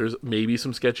 sure, there's maybe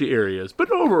some sketchy areas,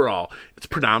 but overall, it's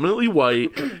predominantly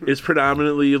white. It's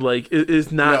predominantly like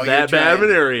it's not that bad of an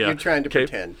area. You're trying to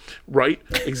pretend, right?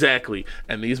 Exactly.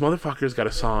 And these motherfuckers got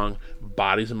a song,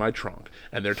 "Bodies in My Trunk,"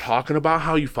 and they're talking about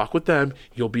how you fuck with them,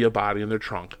 you'll be a body in their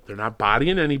trunk. They're not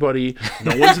bodying anybody.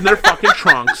 No one's in their fucking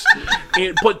trunks.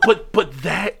 And, but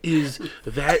that is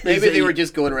maybe they were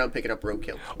just going around picking up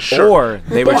roadkill. Sure. Or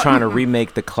they were trying to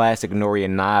remake the classic Nori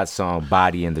and Nas song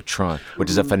 "Body in the Trunk," which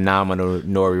is a phenomenal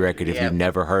Nori record. If you've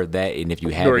never heard that, and if you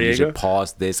haven't, you should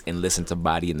pause this and listen to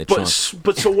 "Body in the Trunk."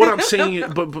 But so what I'm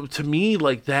saying, but to me,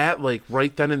 like that, like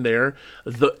right then and there,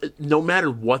 no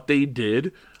matter what they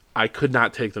did, I could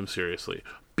not take them seriously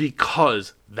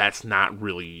because that's not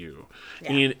really you.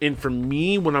 Yeah. And for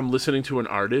me, when I'm listening to an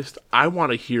artist, I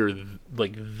want to hear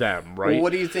like them, right? Well,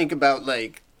 what do you think about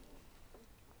like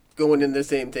going in the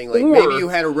same thing? Like maybe you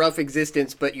had a rough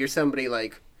existence, but you're somebody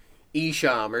like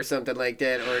Esham or something like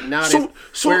that, or not.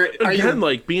 So again,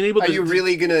 like being able to. Are you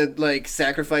really gonna like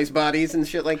sacrifice bodies and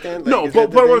shit like that? Like, no,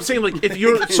 but what I'm saying, like, if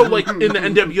you're so like in the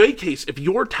NWA case, if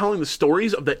you're telling the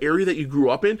stories of the area that you grew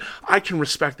up in, I can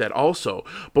respect that also.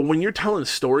 But when you're telling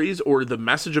stories or the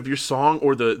message of your song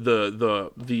or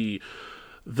the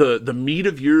meat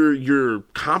of your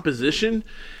composition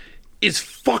is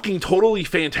fucking totally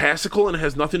fantastical and it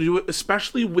has nothing to do with,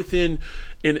 especially within,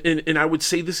 and I would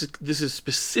say this is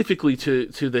specifically to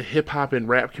the hip hop and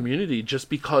rap community, just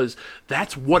because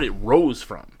that's what it rose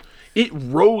from. It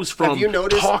rose from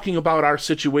talking about our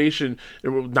situation,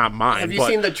 not mine. Have you but,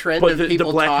 seen the trend of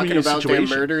people talking about their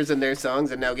murders and their songs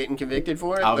and now getting convicted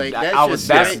for it?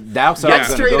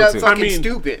 That's straight up fucking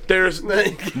stupid. There's,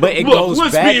 but it goes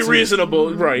let's back be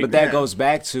reasonable, right? But that goes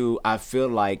back to, I feel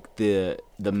like the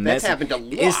message. That's happened a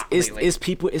lot. It's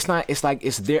people. It's not. It's like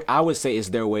it's their. I would say it's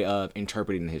their way of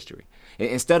interpreting history.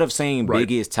 Instead of saying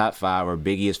Biggie is top 5 or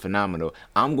Biggie is phenomenal,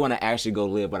 I'm going to actually go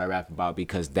live what I rap about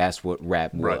because that's what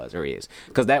rap was or is.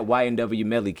 Because that YNW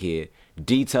Melly kid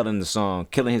detailing the song,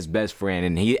 killing his best friend,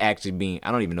 and he actually being,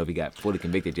 I don't even know if he got fully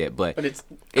convicted yet, but it's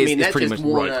pretty just much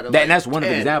one out of that, and that's one 10.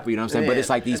 of the examples, you know what I'm saying? But it's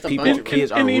like these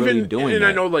kids are and really even, doing and that.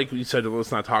 I know, like you said,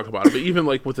 let's not talk about it, but even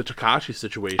like with the Tekashi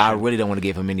situation, I really don't want to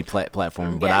give him any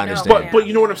platform, but I understand. But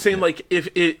you know what I'm saying? Like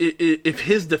if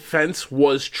his defense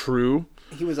was true,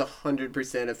 he was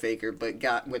 100% a faker, but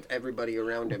got with everybody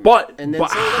around him. But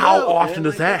how often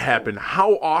does that happen?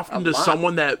 How often does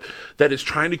someone that is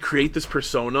trying to create this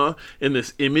persona and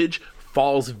this image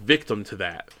falls victim to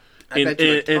that and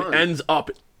ends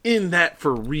up in that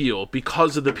for real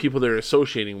because of the people they're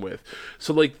associating with?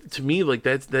 So like to me, like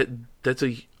that's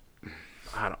a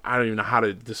I don't even know how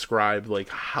to describe like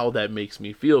how that makes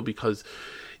me feel, because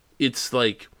it's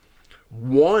like,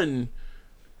 one,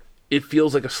 it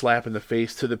feels like a slap in the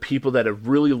face to the people that have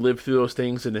really lived through those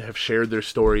things and have shared their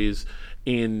stories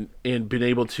and been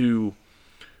able to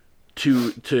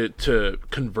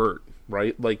convert,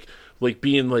 right? Like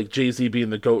being like Jay-Z being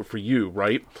the GOAT for you,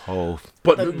 right? Oh,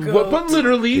 but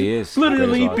literally,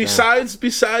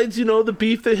 besides you know the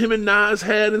beef that him and Nas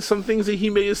had and some things that he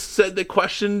may have said that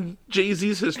questioned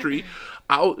Jay-Z's history.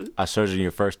 I searched in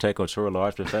your first take on True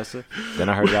Large Professor. Then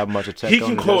I heard you have a bunch of check. He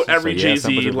can quote every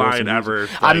Jay-Z line ever.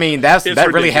 Like, I mean, that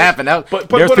really happened. But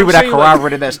there's people that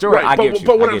corroborated that story. Right, I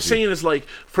but what I'm saying is, like,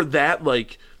 for that,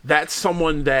 like, that's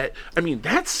someone that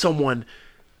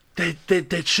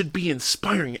that should be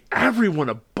inspiring everyone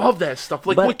above that stuff.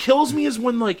 Like, what kills me is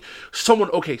when, like, someone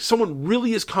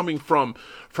really is coming from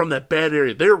that bad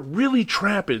area. They're really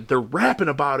trapping. They're rapping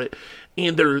about it.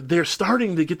 And they're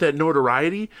starting to get that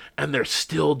notoriety, and they're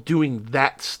still doing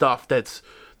that stuff that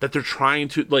they're trying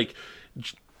to, like.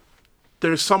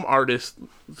 There's some artists,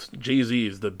 Jay-Z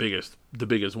is the biggest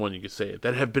one, you could say,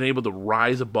 that have been able to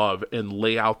rise above and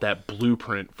lay out that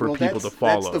blueprint for people to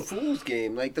follow. That's the fool's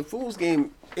game. Like the fool's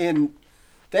game, and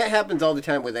that happens all the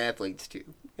time with athletes too.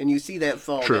 And you see that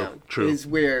fall down. True. Is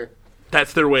where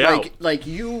that's their way out. Like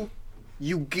you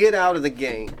get out of the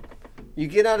game. You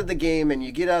get out of the game and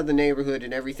you get out of the neighborhood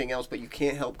and everything else, but you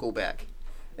can't help go back.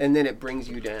 And then it brings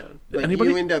you down. Like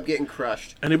you end up getting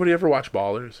crushed. Anybody ever watch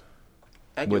Ballers?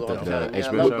 I do all the time. HBO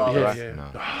I love Ballers. Yeah.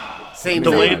 No. Same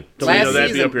Delano, thing. Last that'd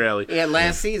be season, up your alley. Yeah,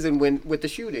 last season with the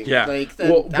shooting. Yeah. Like,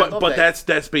 but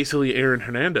that's basically Aaron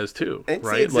Hernandez too, it's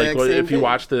right? Like if you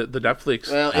watch the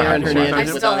Netflix. Well, Aaron Hernandez.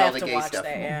 I still have to watch that.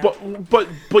 Yeah.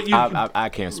 But you. I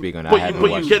can't speak on that.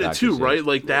 But you get it too, right?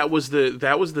 Like that was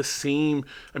the same.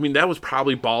 I mean, that was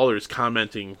probably Ballers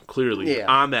commenting clearly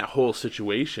on that whole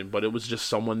situation, but it was just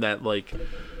someone that like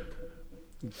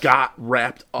got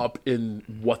wrapped up in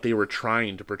what they were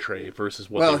trying to portray versus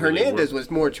what. Well, they really Hernandez were. was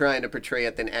more trying to portray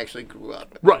it than actually grew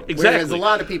up. Right, exactly. Whereas a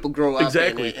lot of people grow up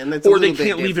in it, and it's or a they little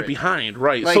can't bit leave it different. behind,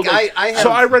 right? Like,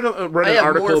 so, I read an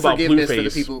article more about forgiveness Blueface. for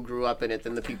the people who grew up in it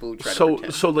than the people who try to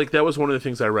pretend. So like that was one of the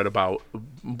things I read about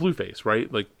Blueface,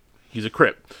 right? Like he's a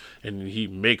Crip, and he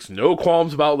makes no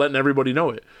qualms about letting everybody know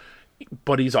it.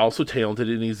 But he's also talented,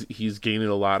 and he's gaining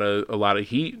a lot of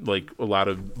heat, like a lot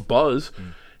of buzz.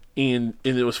 And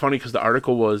it was funny because the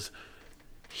article was,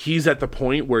 he's at the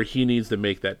point where he needs to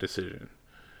make that decision.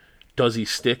 Does he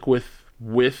stick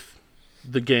with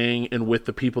the gang and with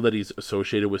the people that he's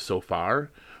associated with so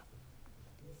far?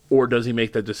 Or does he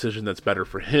make that decision that's better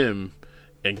for him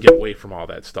and get away from all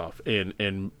that stuff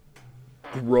and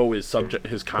grow his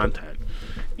content?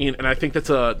 And I think that's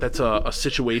a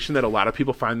situation that a lot of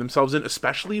people find themselves in,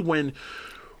 especially when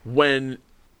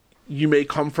you may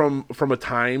come from a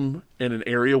time in an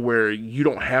area where you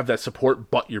don't have that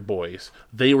support but your boys.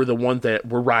 They were the ones that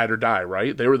were ride or die,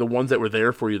 right? They were the ones that were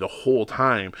there for you the whole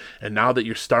time. And now that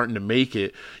you're starting to make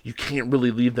it, you can't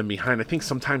really leave them behind. I think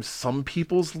sometimes some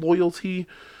people's loyalty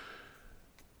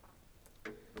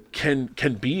can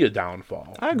be a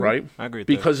downfall. I agree. Right? I agree with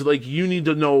because that. Like you need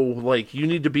to know, like you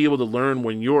need to be able to learn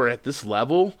when you're at this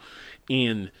level,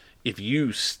 and if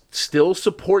you still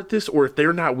support this, or if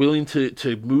they're not willing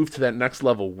to move to that next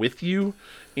level with you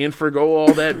and forgo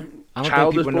all that I don't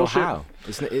childish think people bullshit. know how.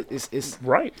 It's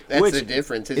right. That's the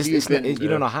difference. You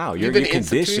don't know how. You've been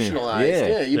institutionalized.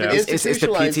 Yeah, you've been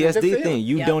institutionalized. It's the PTSD thing.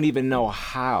 You don't even know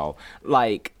how.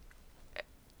 Like,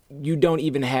 you don't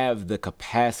even have the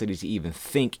capacity to even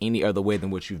think any other way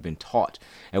than what you've been taught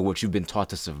and what you've been taught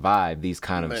to survive these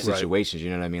kind of situations. You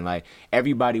know what I mean? Like,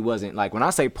 everybody wasn't like, when I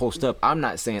say post up, I'm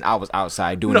not saying I was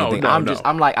outside doing anything.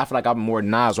 I feel like I'm more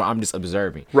Nas, where I'm just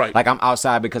observing. Right. Like, I'm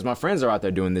outside because my friends are out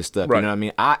there doing this stuff. Right. You know what I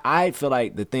mean? I feel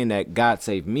like the thing that God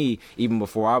saved me, even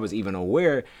before I was even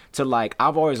aware, to like,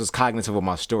 I've always was cognitive of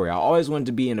my story. I always wanted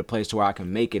to be in a place to where I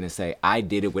can make it and say, I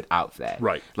did it without that.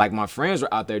 Right. Like, my friends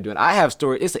were out there doing, I have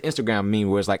stories, it's an Instagram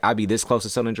meme where it's like, I be this close to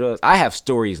selling drugs. I have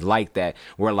stories like that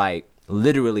where like,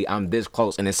 literally I'm this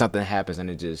close and then something happens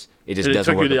and it just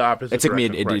doesn't work. It took me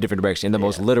a different direction in the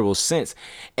most literal sense.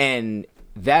 And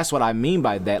that's what I mean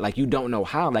by that. Like, you don't know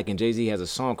how. Like, and Jay-Z has a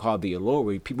song called The Allure,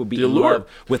 where people be in love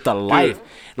with the life. Dude.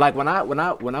 Like, when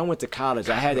I went to college,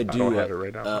 I had to do. I don't have it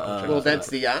right now. Well, that's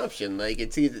the option. Like,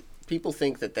 it's either people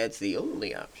think that that's the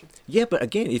only option. Yeah, but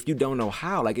again, if you don't know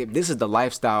how, like, if this is the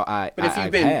lifestyle I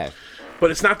have. But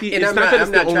it's not the. And it's I'm not not, that it's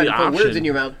I'm the not only trying to option. put words in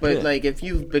your mouth, but like, if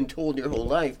you've been told your whole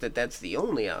life that that's the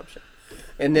only option,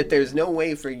 and that there's no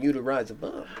way for you to rise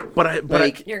above,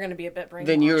 you're going to be a bit brainwashed.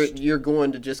 Then you're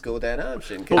going to just go that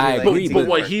option. I agree, but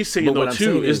what he's saying though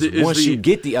too is once you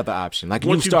get the other option, like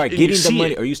you start getting the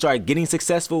money or you start getting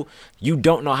successful, you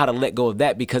don't know how to let go of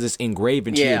that because it's engraved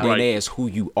into your DNA as who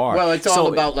you are. Well, it's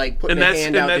all about like putting a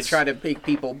hand out to try to pick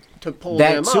people to pull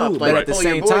that them too, up. but at the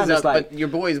same time, it's like, but your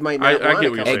boys might not want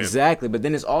to come. Exactly, but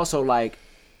then it's also like,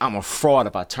 I'm a fraud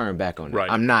if I turn back on it. Right.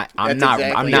 I'm not you. I'm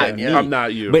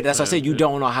not you. But that's what I said, you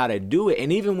don't know how to do it.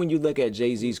 And even when you look at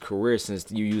Jay-Z's career,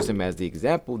 since you use him as the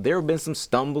example, there have been some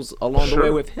stumbles along the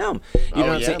way with him. You know what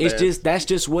I'm saying? It's that's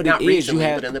just what it is. You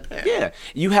have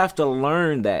you have to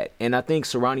learn that. And I think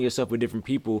surrounding yourself with different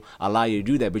people allow you to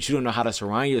do that. But you don't know how to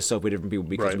surround yourself with different people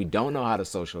because we don't know how to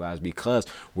socialize, because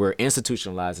we're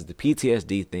institutionalized. It's the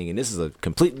PTSD thing, and this is a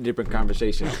completely different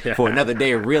conversation for another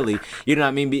day, really. You know what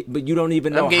I mean? But you don't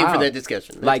even know game how. For that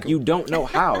discussion. Like, you don't know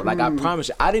how. Like, I promise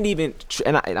you, I didn't even,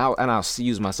 and I'll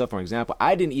use myself for an example.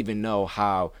 I didn't even know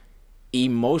how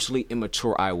emotionally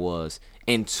immature I was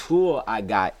until I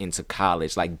got into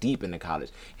college, like deep into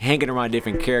college, hanging around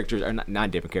different characters, or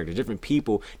not different characters, different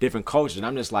people, different cultures. And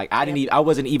I'm just like, I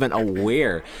wasn't even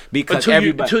aware because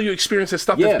until you experience that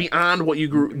stuff that's beyond what you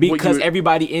grew. Because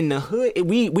everybody in the hood,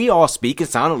 we all speak and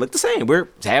sound and look the same. We're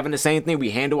having the same thing.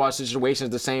 We handle our situations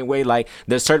the same way. Like,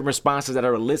 there's certain responses that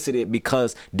are elicited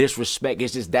because disrespect.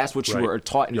 It's just that's what you were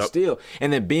taught and instilled.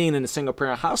 And then being in a single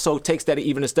parent household takes that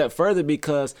even a step further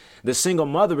because the single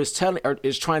mother is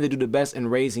trying to do the best in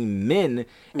raising men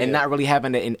and not really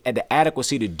having the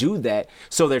adequacy to do that.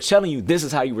 So they're telling you, this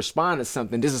is how you respond to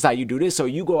something. This is how you do this. So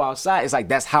you go outside. It's like,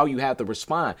 that's how you have to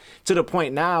respond. To the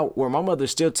point now where my mother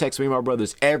still texts me and my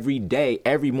brothers every day,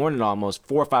 every morning, almost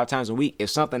 4 or 5 times a week. If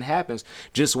something happens,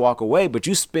 just walk away. But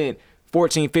you spent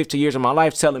 14, 15 years of my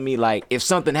life telling me, like, if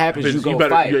something happens, you go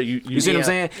fight. You see what I'm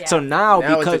saying? Yeah. So now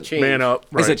because it's a change. Man up,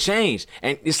 it's a change.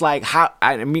 And it's like, how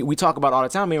I mean, we talk about all the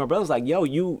time. Me and my brother's like, yo,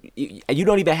 you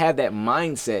don't even have that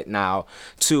mindset now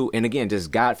to, and again,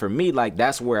 just God for me, like,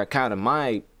 that's where kind of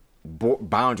my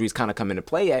boundaries kind of come into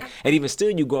play at. And even still,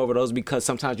 you go over those because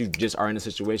sometimes you just are in a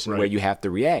situation where you have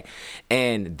to react.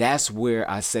 And that's where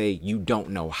I say, you don't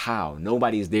know how.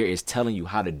 Nobody is there is telling you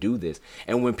how to do this.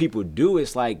 And when people do,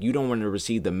 it's like, you don't want to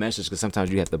receive the message because sometimes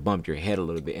you have to bump your head a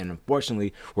little bit. And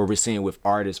unfortunately, what we're seeing with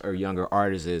artists or younger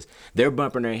artists is they're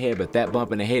bumping their head, but that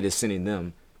bump in the head is sending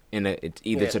them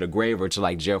either to the grave or to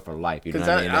like jail for life. You know what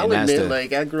I mean? I'll admit,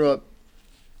 like, I grew up,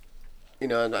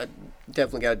 and I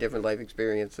definitely got a different life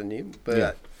experience than you,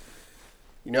 but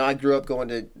I grew up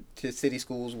going to city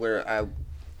schools where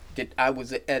I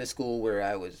was at a school where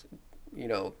I was,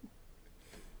 it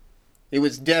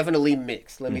was definitely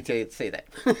mixed. Let me say that.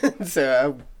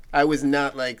 So I was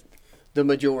not like the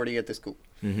majority at the school.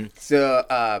 Mm-hmm.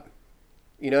 So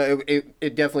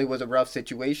it definitely was a rough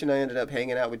situation. I ended up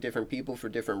hanging out with different people for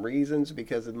different reasons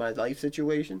because of my life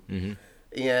situation,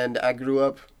 and I grew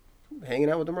up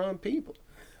hanging out with the wrong people.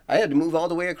 I had to move all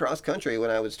the way across country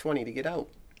when I was 20 to get out.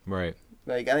 Right.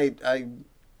 Like I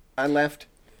left.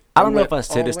 I don't know if I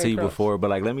said this to you before, but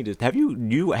like, let me just have you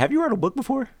read a book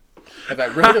before? Have I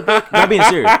read a book? Not being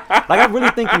serious. Like, I really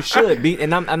think you should be,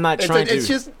 and I'm not trying to. It's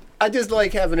just I just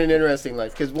like having an interesting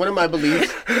life because one of my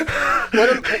beliefs, one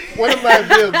of my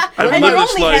real, and you're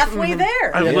only halfway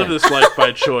there. I live this life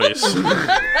by choice.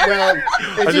 Well,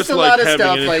 it's I just a like lot of having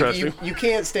stuff it like interesting. you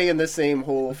can't stay in the same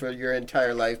hole for your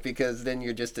entire life because then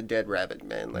you're just a dead rabbit,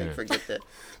 man. Like forget that.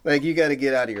 Like you got to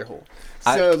get out of your hole.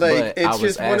 So it's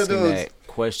just one of those. That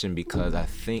question because I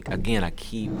think again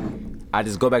I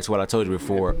just go back to what I told you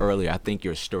before earlier. I think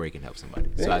your story can help somebody.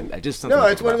 So I just no,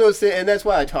 it's one of those things, and that's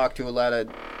why I talk to a lot of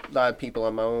people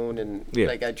on my own, and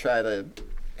like I try to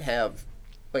have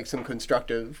like some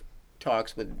constructive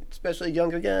talks with especially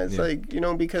younger guys, like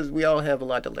because we all have a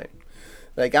lot to learn.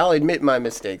 Like I'll admit my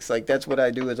mistakes. Like that's what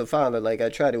I do as a father. Like I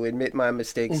try to admit my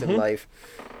mistakes in life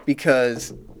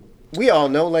because we all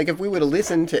know, like, if we would have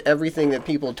listened to everything that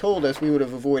people told us, we would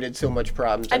have avoided so much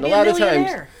problems. And a lot of times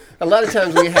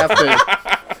we have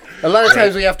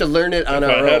to learn it on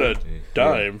our own. I had a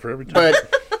dime for every time.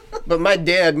 But my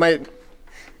dad,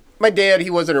 he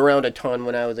wasn't around a ton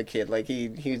when I was a kid. Like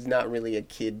he's not really a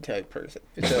kid type person.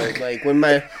 So like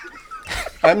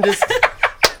I'm just.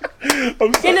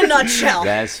 In a nutshell.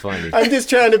 That's funny. I'm just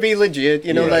trying to be legit,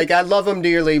 like I love him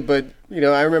dearly, but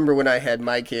I remember when I had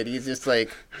my kid, he's just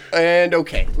like, and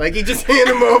okay, like he just hand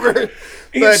him over.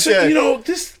 But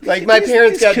like my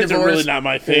parents got divorced. Are really not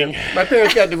my thing. My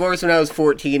parents got divorced when I was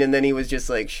 14, and then he was just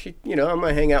like, I'm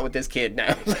gonna hang out with this kid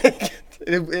now,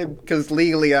 because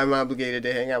legally I'm obligated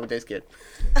to hang out with this kid.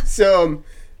 So,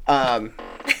 and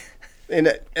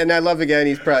I love the guy, and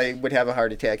he probably would have a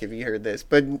heart attack if he heard this,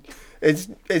 but it's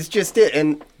just it.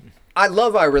 And I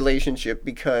love our relationship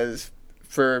because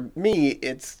for me,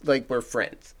 it's like we're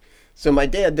friends. So my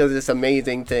dad does this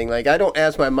amazing thing. Like I don't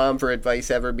ask my mom for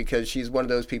advice ever because she's one of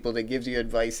those people that gives you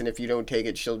advice, and if you don't take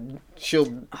it, she'll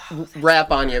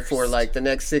rap on you for like the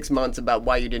next 6 months about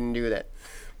why you didn't do that.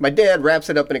 My dad wraps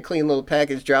it up in a clean little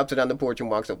package, drops it on the porch, and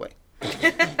walks away.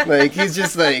 Like he's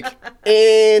just like,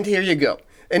 and here you go.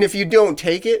 And if you don't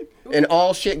take it and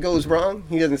all shit goes wrong,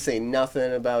 he doesn't say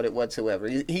nothing about it whatsoever.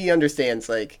 He understands,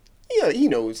 like, he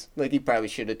knows, like, he probably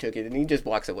should have took it, and he just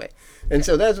walks away. And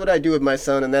so that's what I do with my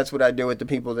son, and that's what I do with the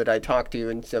people that I talk to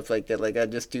and stuff like that. Like, I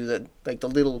just do that, like, the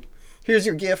little, here's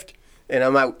your gift, and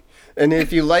I'm out. And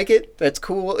if you like it, that's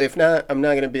cool. If not, I'm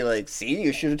not going to be like, see,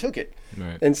 you should have took it.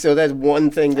 Right. And so that's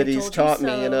one thing that he's taught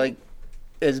me, like,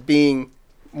 as being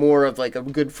more of, like, a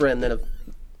good friend than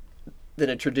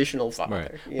a traditional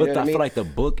father. Right. But I feel like the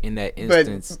book in that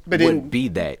instance would be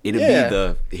that. It'd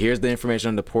be here's the information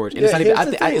on the porch. And it's not even,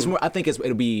 I think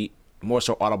it'll be more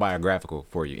so autobiographical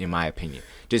for you, in my opinion.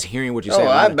 Just hearing what you say.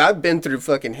 I've been through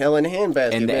fucking hell in a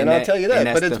handbasket, man. I'll tell you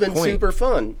that. But it's been super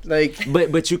fun. Like,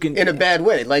 but you can, in a bad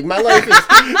way. Like my life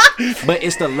is. But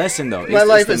it's the lesson though. My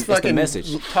life is fucking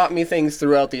taught me things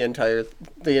throughout the entire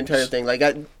thing. Like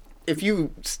if you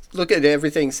look at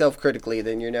everything self-critically,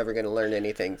 then you're never going to learn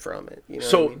anything from it. You know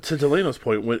so, to Delano's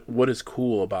point, what is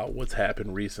cool about what's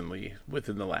happened recently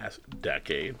within the last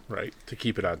decade, right? To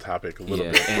keep it on topic a little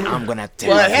bit. And I'm going to tell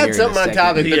you. Well, I had something on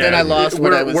topic, but then I lost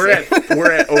what I was saying.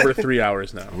 We're at over 3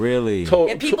 hours now. Really?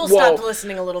 People stopped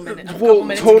listening a little minute.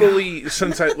 Totally.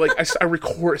 Since I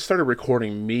started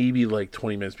recording maybe like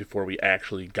 20 minutes before we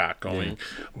actually got going.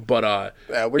 But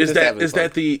is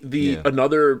that the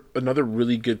another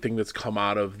really good thing that's come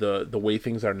out of the way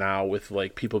things are now with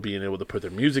like people being able to put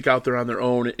their music out there on their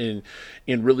own and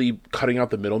really cutting out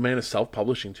the middleman is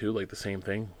self-publishing too, like the same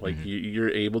thing. Like you're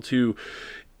able to.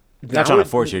 Not trying to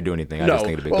force you to do anything. I just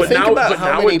think think about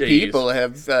how many people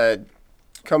have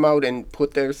come out and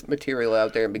put their material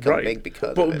out there and become big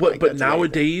because of it. But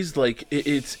nowadays, like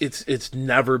it's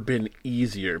never been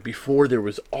easier. Before there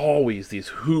was always these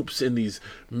hoops and these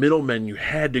middlemen you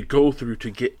had to go through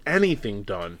to get anything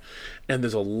done, and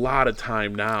there's a lot of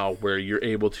time now where you're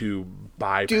able to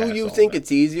bypass. Do you think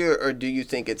it's easier, or do you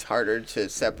think it's harder to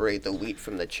separate the wheat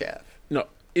from the chaff? No,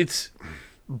 it's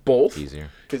both.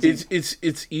 Easier.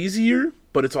 It's easier,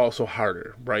 but it's also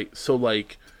harder, right? So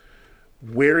like.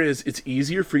 Whereas it's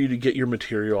easier for you to get your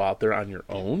material out there on your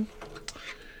own,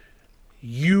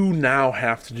 you now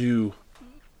have to do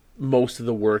most of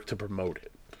the work to promote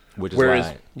it.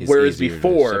 Whereas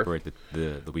before,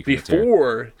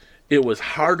 it was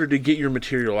harder to get your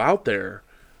material out there,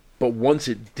 but once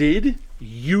it did,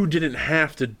 you didn't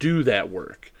have to do that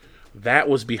work. That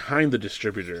was behind the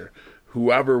distributor.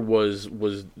 Whoever was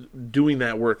doing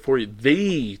that work for you,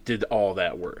 they did all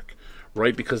that work.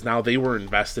 right? Because now they were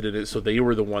invested in it, so they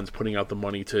were the ones putting out the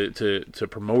money to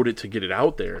promote it, to get it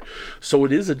out there. So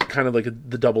it is a kind of like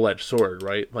the double-edged sword,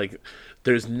 right? Like,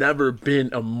 there's never been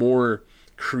a more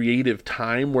creative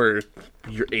time where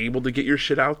you're able to get your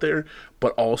shit out there,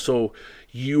 but also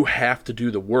you have to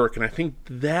do the work. And I think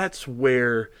that's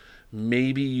where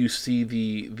maybe you see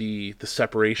the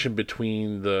separation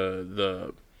between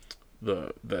the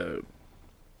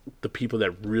people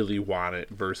that really want it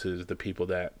versus the people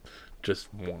that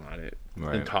just want it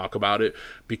and talk about it.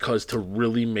 Because to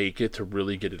really make it, to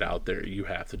really get it out there, you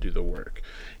have to do the work.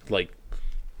 Like,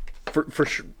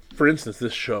 for instance,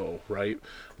 this show, right?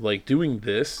 Like, doing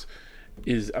this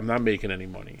is, I'm not making any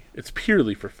money. It's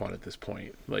purely for fun at this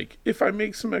point. Like, if I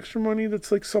make some extra money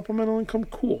that's like supplemental income,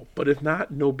 cool. But if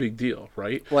not, no big deal,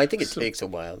 right? Well, I think it takes a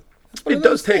while. It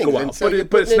does take a while,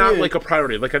 but it's not like a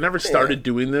priority. Like, I never started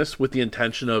doing this with the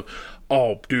intention of,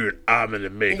 oh, dude, I'm gonna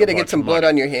make. You gotta get some blood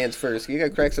on your hands first. You gotta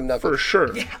crack some knuckles for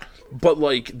sure. Yeah. But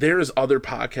like, there's other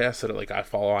podcasts that I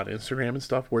follow on Instagram and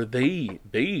stuff where they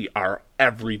are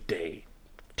every day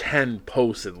 10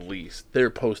 posts at least. They're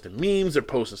posting memes, they're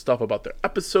posting stuff about their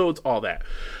episodes, all that.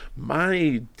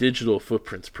 My digital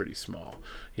footprint's pretty small.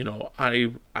 You know,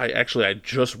 I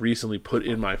just recently put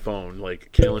in my phone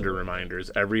like calendar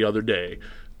reminders every other day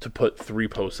to put 3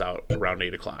 posts out around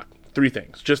 8 o'clock. 3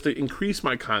 things just to increase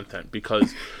my content,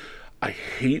 because I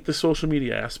hate the social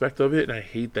media aspect of it, and I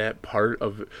hate that part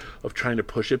of trying to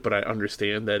push it, but I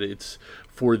understand that it's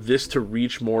for this to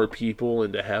reach more people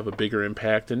and to have a bigger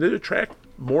impact and to attract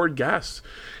more guests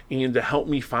and to help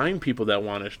me find people that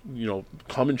want to, you know,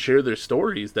 come and share their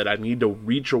stories, that I need to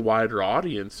reach a wider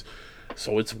audience.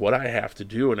 So it's what I have to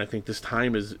do, and I think this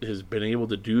time has been able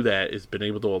to do that, has been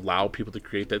able to allow people to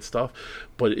create that stuff.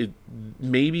 But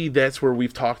maybe that's where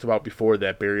we've talked about before,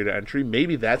 that barrier to entry.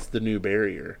 Maybe that's the new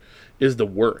barrier, is the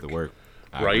work.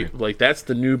 Right? Like, that's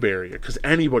the new barrier, because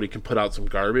anybody can put out some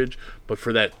garbage, but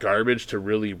for that garbage to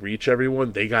really reach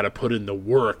everyone, they got to put in the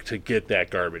work to get that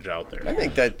garbage out there. I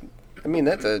think that's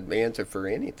an answer for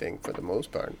anything for the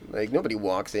most part. Like, nobody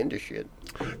walks into shit.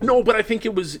 No, but I think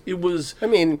it was. I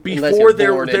mean, before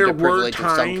there were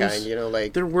times, kind, you know,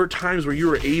 like, there were times where you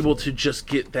were able to just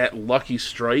get that lucky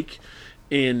strike,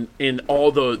 and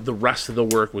all the rest of the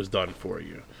work was done for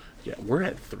you. Yeah, we're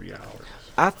at 3 hours.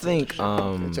 I think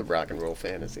it's a rock and roll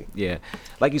fantasy. Yeah,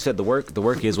 like you said, the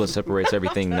work is what separates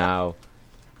everything now,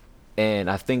 and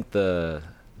I think the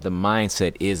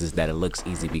mindset is that it looks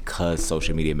easy because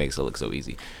social media makes it look so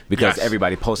easy. Because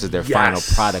everybody posts their final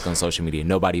product on social media.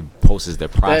 Nobody posts their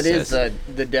process. That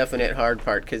is the definite hard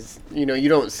part, because, you know, you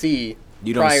don't see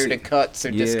prior to cuts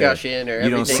or discussion or everything.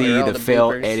 You don't see or all the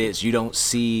failed bloopers. edits. You don't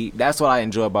see. That's what I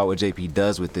enjoy about what JP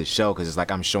does with this show, because it's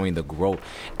like I'm showing the growth.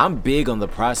 I'm big on the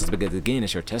process because, again,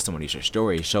 it's your testimony, it's your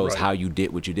story. It shows how you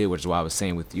did what you did, which is why I was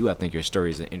saying with you, I think your story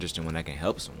is an interesting one that can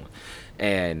help someone.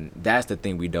 And that's the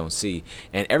thing we don't see.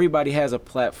 And everybody has a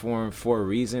platform for a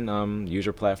reason. Use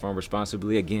your platform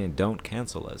responsibly. Again, don't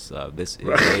cancel us. This is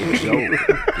a joke.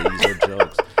 These are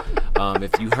jokes.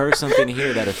 If you heard something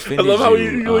here that offended you, I love how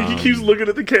he keeps looking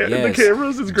at the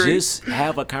cameras. It's great. Just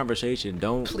have a conversation.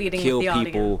 Don't kill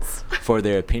people for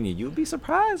their opinion. You'll be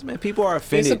surprised, man. People are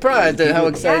offended. Be surprised at how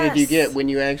excited you get when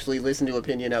you actually listen to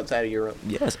opinion outside of your own.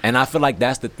 Yes, and I feel like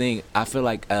that's the thing. I feel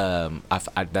like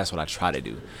that's what I try to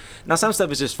do. Now, some stuff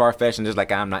is just far-fetched and just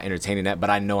like I'm not entertaining that, but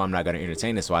I know I'm not going to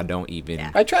entertain it, so I don't even...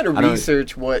 I try to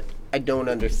research what I don't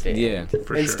understand. Yeah,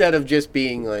 instead of just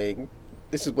being like,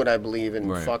 this is what I believe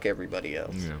and fuck everybody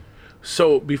else. Yeah.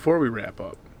 So before we wrap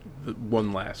up,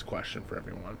 one last question for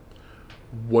everyone.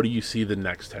 What do you see the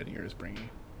next 10 years bringing?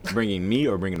 Bringing me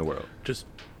or bringing the world? Just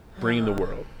bringing the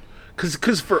world.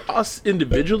 Because for us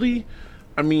individually,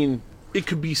 I mean... it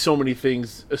could be so many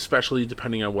things, especially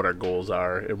depending on what our goals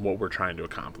are and what we're trying to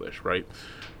accomplish, right?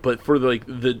 But for like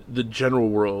the general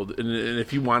world, and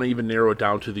if you want to even narrow it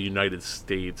down to the United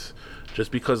States,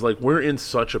 just because like we're in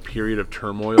such a period of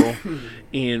turmoil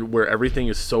and where everything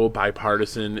is so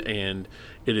bipartisan, and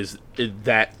it is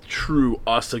that true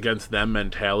us against them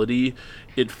mentality,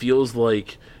 it feels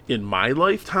like in my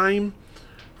lifetime,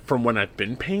 from when I've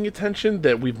been paying attention,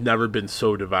 that we've never been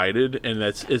so divided, and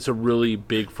it's a really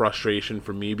big frustration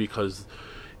for me, because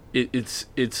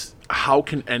it's how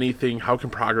can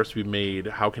progress be made,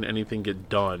 how can anything get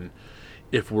done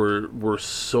if we're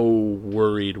so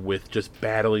worried with just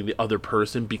battling the other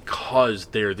person because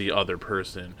they're the other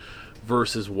person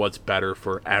versus what's better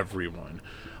for everyone.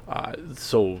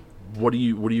 So what do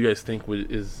you guys think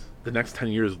is the next 10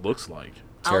 years looks like?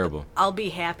 Terrible. I'll be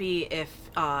happy if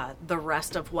the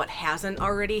rest of what hasn't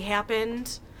already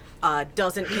happened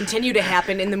doesn't continue to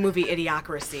happen in the movie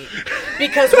Idiocracy,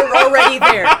 because we're already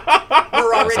there.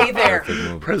 We're already there.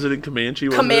 President Comanche.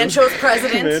 Comancho's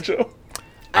president. Comancho.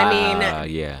 I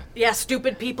mean, yeah,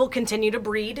 stupid people continue to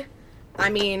breed. I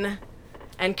mean,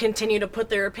 and continue to put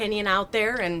their opinion out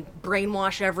there and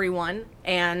brainwash everyone.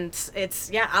 And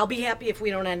I'll be happy if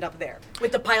we don't end up there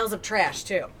with the piles of trash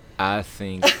too. I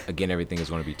think again everything is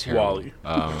going to be terrible.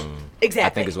 Exactly. I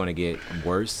think it's going to get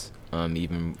worse.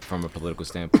 Even from a political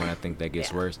standpoint, I think that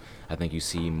gets worse. I think you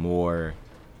see more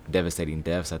devastating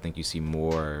deaths. I think you see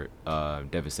more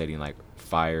devastating like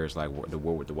fires, like the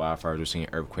war with the wildfires. We're seeing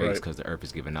earthquakes because the earth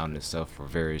is giving out on itself for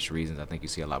various reasons. I think you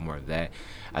see a lot more of that.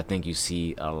 I think you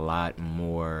see a lot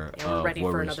more. We're ready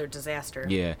for another disaster.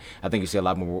 Yeah, I think you see a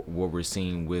lot more what we're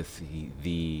seeing with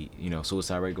the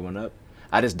suicide rate going up.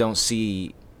 I just don't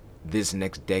see this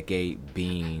next decade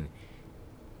being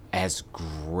as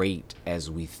great as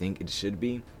we think it should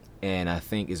be, and I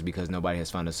think it's because nobody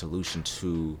has found a solution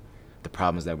to the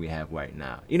problems that we have right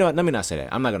now. You know what? Let me not say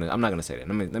that. I'm not gonna say that.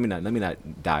 Let me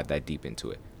not dive that deep into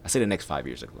it. I say the next 5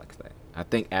 years look like that. I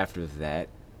think after that,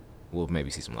 we'll maybe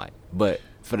see some light. But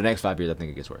for the next 5 years, I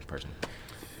think it gets worse, personally.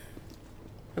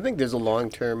 I think there's a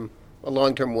long-term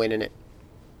win in it,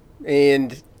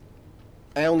 and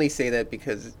I only say that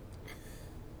because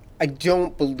I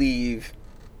don't believe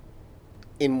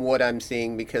in what I'm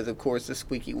seeing, because of course the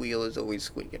squeaky wheel is always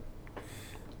squeaking.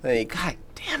 Like, God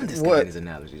damn, this guy his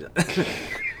analogies.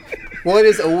 What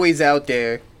is always out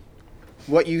there,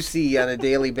 what you see on a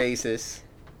daily basis.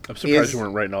 I'm surprised you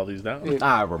weren't writing all these down.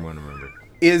 I remember.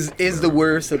 Is the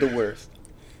worst of the worst.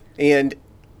 And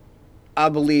I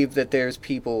believe that there's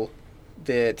people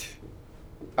that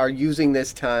are using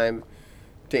this time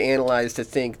to analyze, to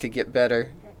think, to get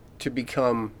better, to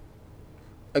become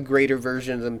a greater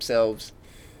version of themselves.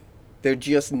 They're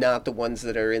just not the ones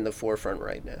that are in the forefront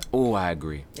right now. Oh, I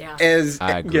agree. Yeah.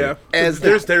 I agree. Yeah. There's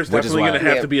definitely going to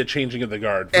have to be a changing of the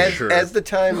guard, for sure. As the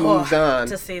time moves on,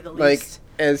 to say the least. like,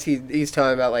 as he's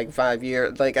talking about, like, 5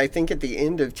 years, like, I think at the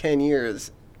end of 10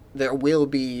 years, there will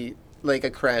be, like,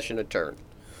 a crash and a turn.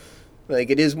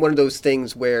 Like, it is one of those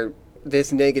things where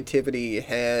this negativity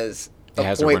has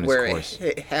a point where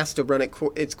it has to run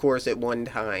its course at one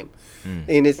time.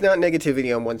 And it's not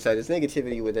negativity on one side, it's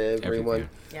negativity with everyone.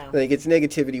 Yeah. Like, it's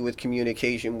negativity with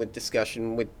communication, with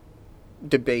discussion, with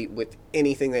debate, with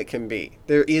anything that can be.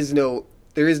 There is no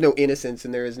innocence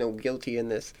and there is no guilty in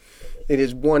this. It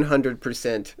is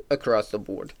 100% across the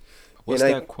board. What's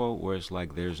that quote where it's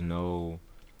like there's no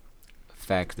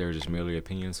facts, there's just merely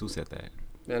opinions? Who said that?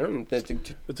 I don't know. That's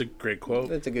a great quote.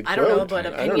 That's a good quote. I don't know, but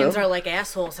opinions are like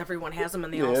assholes. Everyone has them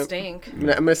and they all stink. I'm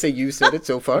going to say you said it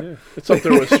so far. Yeah. It's up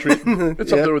there with street.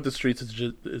 It's up there with the streets.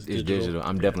 It's digital.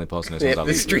 I'm definitely posting this. Yeah,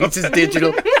 the streets is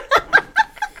digital.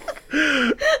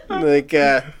 Like,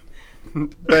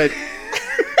 but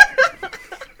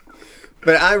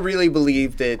I really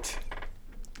believe that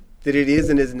it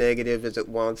isn't as negative as it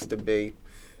wants to be,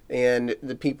 and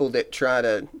the people that try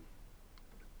to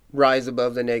rise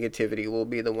above the negativity will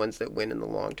be the ones that win in the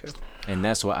long term. And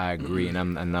that's why I agree.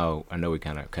 And I know we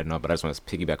kind of cutting off, but I just want to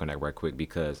piggyback on that right quick,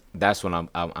 because that's what I'm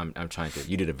trying to.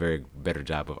 You did a very better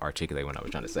job of articulating what I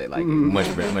was trying to say, like much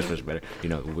better. You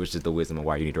know, which is the wisdom of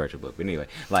why you need to write your book. But anyway,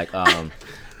 like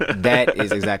that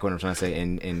is exactly what I'm trying to say.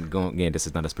 And going again, this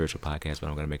is not a spiritual podcast, but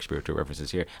I'm going to make spiritual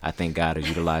references here. I think God is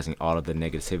utilizing all of the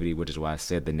negativity, which is why I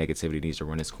said the negativity needs to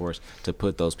run its course, to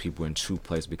put those people in true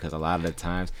place. Because a lot of the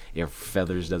times, if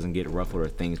feathers doesn't get ruffled or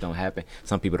things don't happen,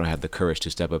 some people don't have the courage to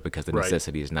step up because the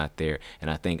necessity is not there. And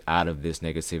I think out of this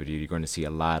negativity, you're going to see a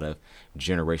lot of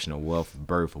generational wealth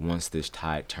birth once this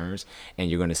tide turns, and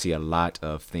you're going to see a lot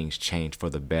of things change for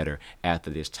the better after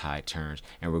this tide turns,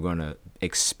 and we're going to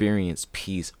experience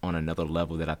peace on another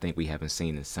level that I think we haven't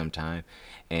seen in some time.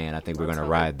 And I think we're going to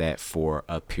ride that for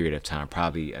a period of time,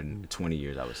 probably 20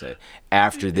 years, I would say.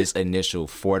 After this initial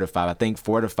 4 to 5, I think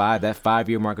 4 to 5, that 5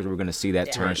 year mark is we're going to see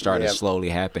that turn start to slowly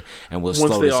happen, and we'll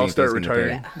slowly see things start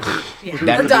retiring.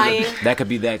 Or dying. That could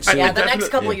be that too. Yeah, the next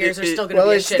couple years are still going to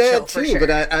be a shit show for sure.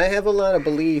 But I have a lot of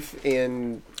belief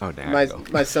in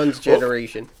my son's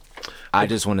generation. I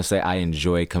just want to say I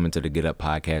enjoy coming to the Get Up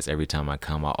podcast every time I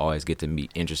come. I always get to meet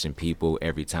interesting people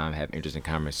every time, have interesting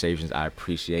conversations. I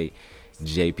appreciate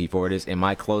JP Fortis. Am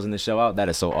I closing the show out? That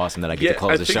is so awesome that I get to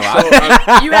close the show so.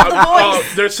 out. You have the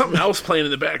voice. There's something else playing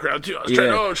in the background too. I was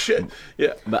trying. Oh shit.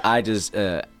 Yeah. But I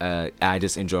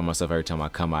just enjoy myself every time I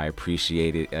come. I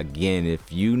appreciate it. Again,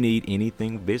 if you need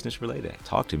anything business related,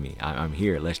 talk to me. I'm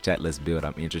here. Let's chat. Let's build.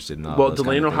 I'm interested in all Well, those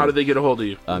Delano, kind of how do they get a hold of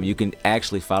you? You can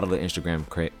actually follow the Instagram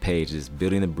page. It's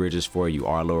Building the Bridges for You,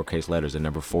 all lowercase letters, the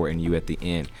number 4 and U at the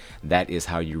end. That is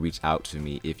how you reach out to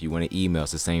me. If you want to email,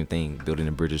 it's the same thing. Building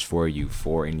the Bridges for You,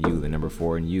 4 and U, the number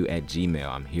 4 and U at Gmail.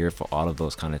 I'm here for all of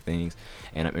those kind of things,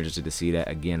 and I'm interested to see that.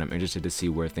 Again, I'm interested to see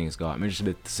where things go. I'm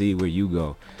interested to see where you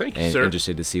go. Thank you, and sir.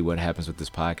 Interested to see what happens with this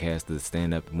podcast, the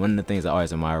stand-up. One of the things I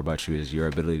always admire about you is your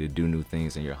ability to do new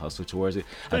things and your hustle towards it.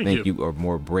 I think you are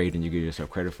more brave than you give yourself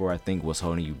credit for. I think what's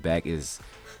holding you back is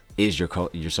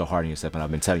you're so hard on yourself, and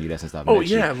I've been telling you that since I've met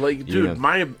you. Like, dude,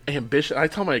 my ambition. I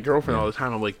tell my girlfriend all the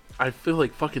time. I'm like, I feel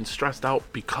like fucking stressed out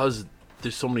because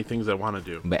there's so many things I want to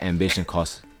do. But ambition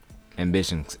costs.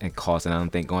 Ambition and cost, and I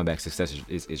don't think going back to success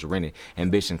is rented.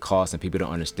 Ambition costs, and people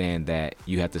don't understand that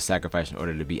you have to sacrifice in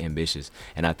order to be ambitious.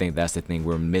 And I think that's the thing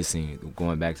we're missing.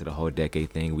 Going back to the whole decade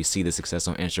thing, we see the success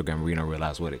on Instagram, we don't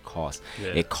realize what it costs.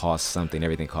 Yeah. It costs something.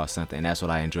 Everything costs something, and that's what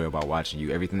I enjoy about watching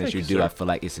you. Everything that you do, sir. I feel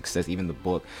like it's success. Even the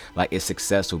book, like it's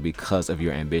successful because of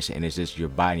your ambition, and it's just you're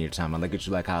biding your time. I look at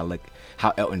you like how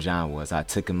Elton John was. I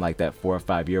took him like that 4 or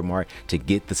 5 year mark to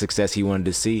get the success he wanted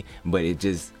to see, but it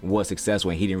just was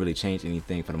successful, and he didn't really change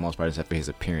anything for the most part except for his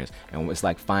appearance. And it's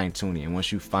like fine tuning, and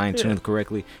once you fine tune it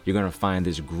correctly, you're gonna find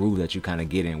this groove that you kind of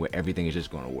get in where everything is just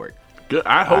gonna work. Good.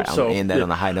 I hope so. I'm that on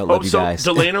a high note. Love you guys.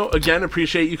 Delano, again,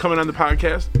 appreciate you coming on the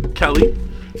podcast. Kelly,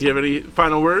 do you have any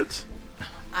final words?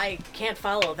 I can't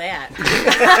follow that.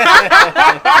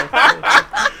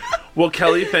 Well,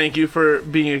 Kelly, thank you for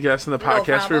being a guest in the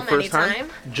podcast for your first anytime. time.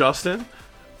 Justin,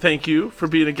 thank you for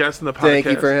being a guest in the podcast. Thank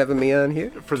you for having me on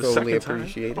here. For the totally second time.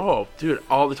 appreciate it. Oh, dude,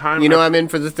 all the time. You know I'm in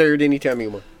for the third anytime you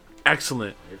want.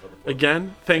 Excellent.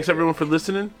 Again, thanks everyone for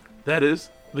listening. That is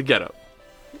The Get Up.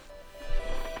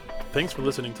 Thanks for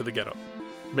listening to The Get Up.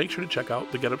 Make sure to check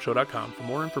out thegetupshow.com for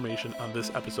more information on this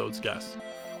episode's guests.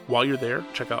 While you're there,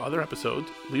 check out other episodes,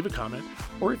 leave a comment,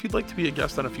 or if you'd like to be a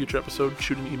guest on a future episode,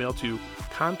 shoot an email to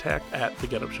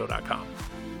contact@thegetupshow.com.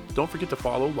 Don't forget to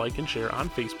follow, like, and share on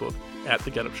Facebook at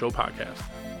The Get Up Show Podcast.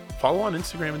 Follow on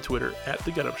Instagram and Twitter at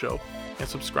The Get Up Show, and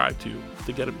subscribe to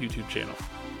The Get Up YouTube channel.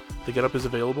 The Get Up is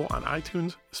available on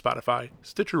iTunes, Spotify,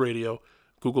 Stitcher Radio,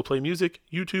 Google Play Music,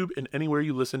 YouTube, and anywhere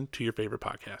you listen to your favorite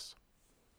podcasts.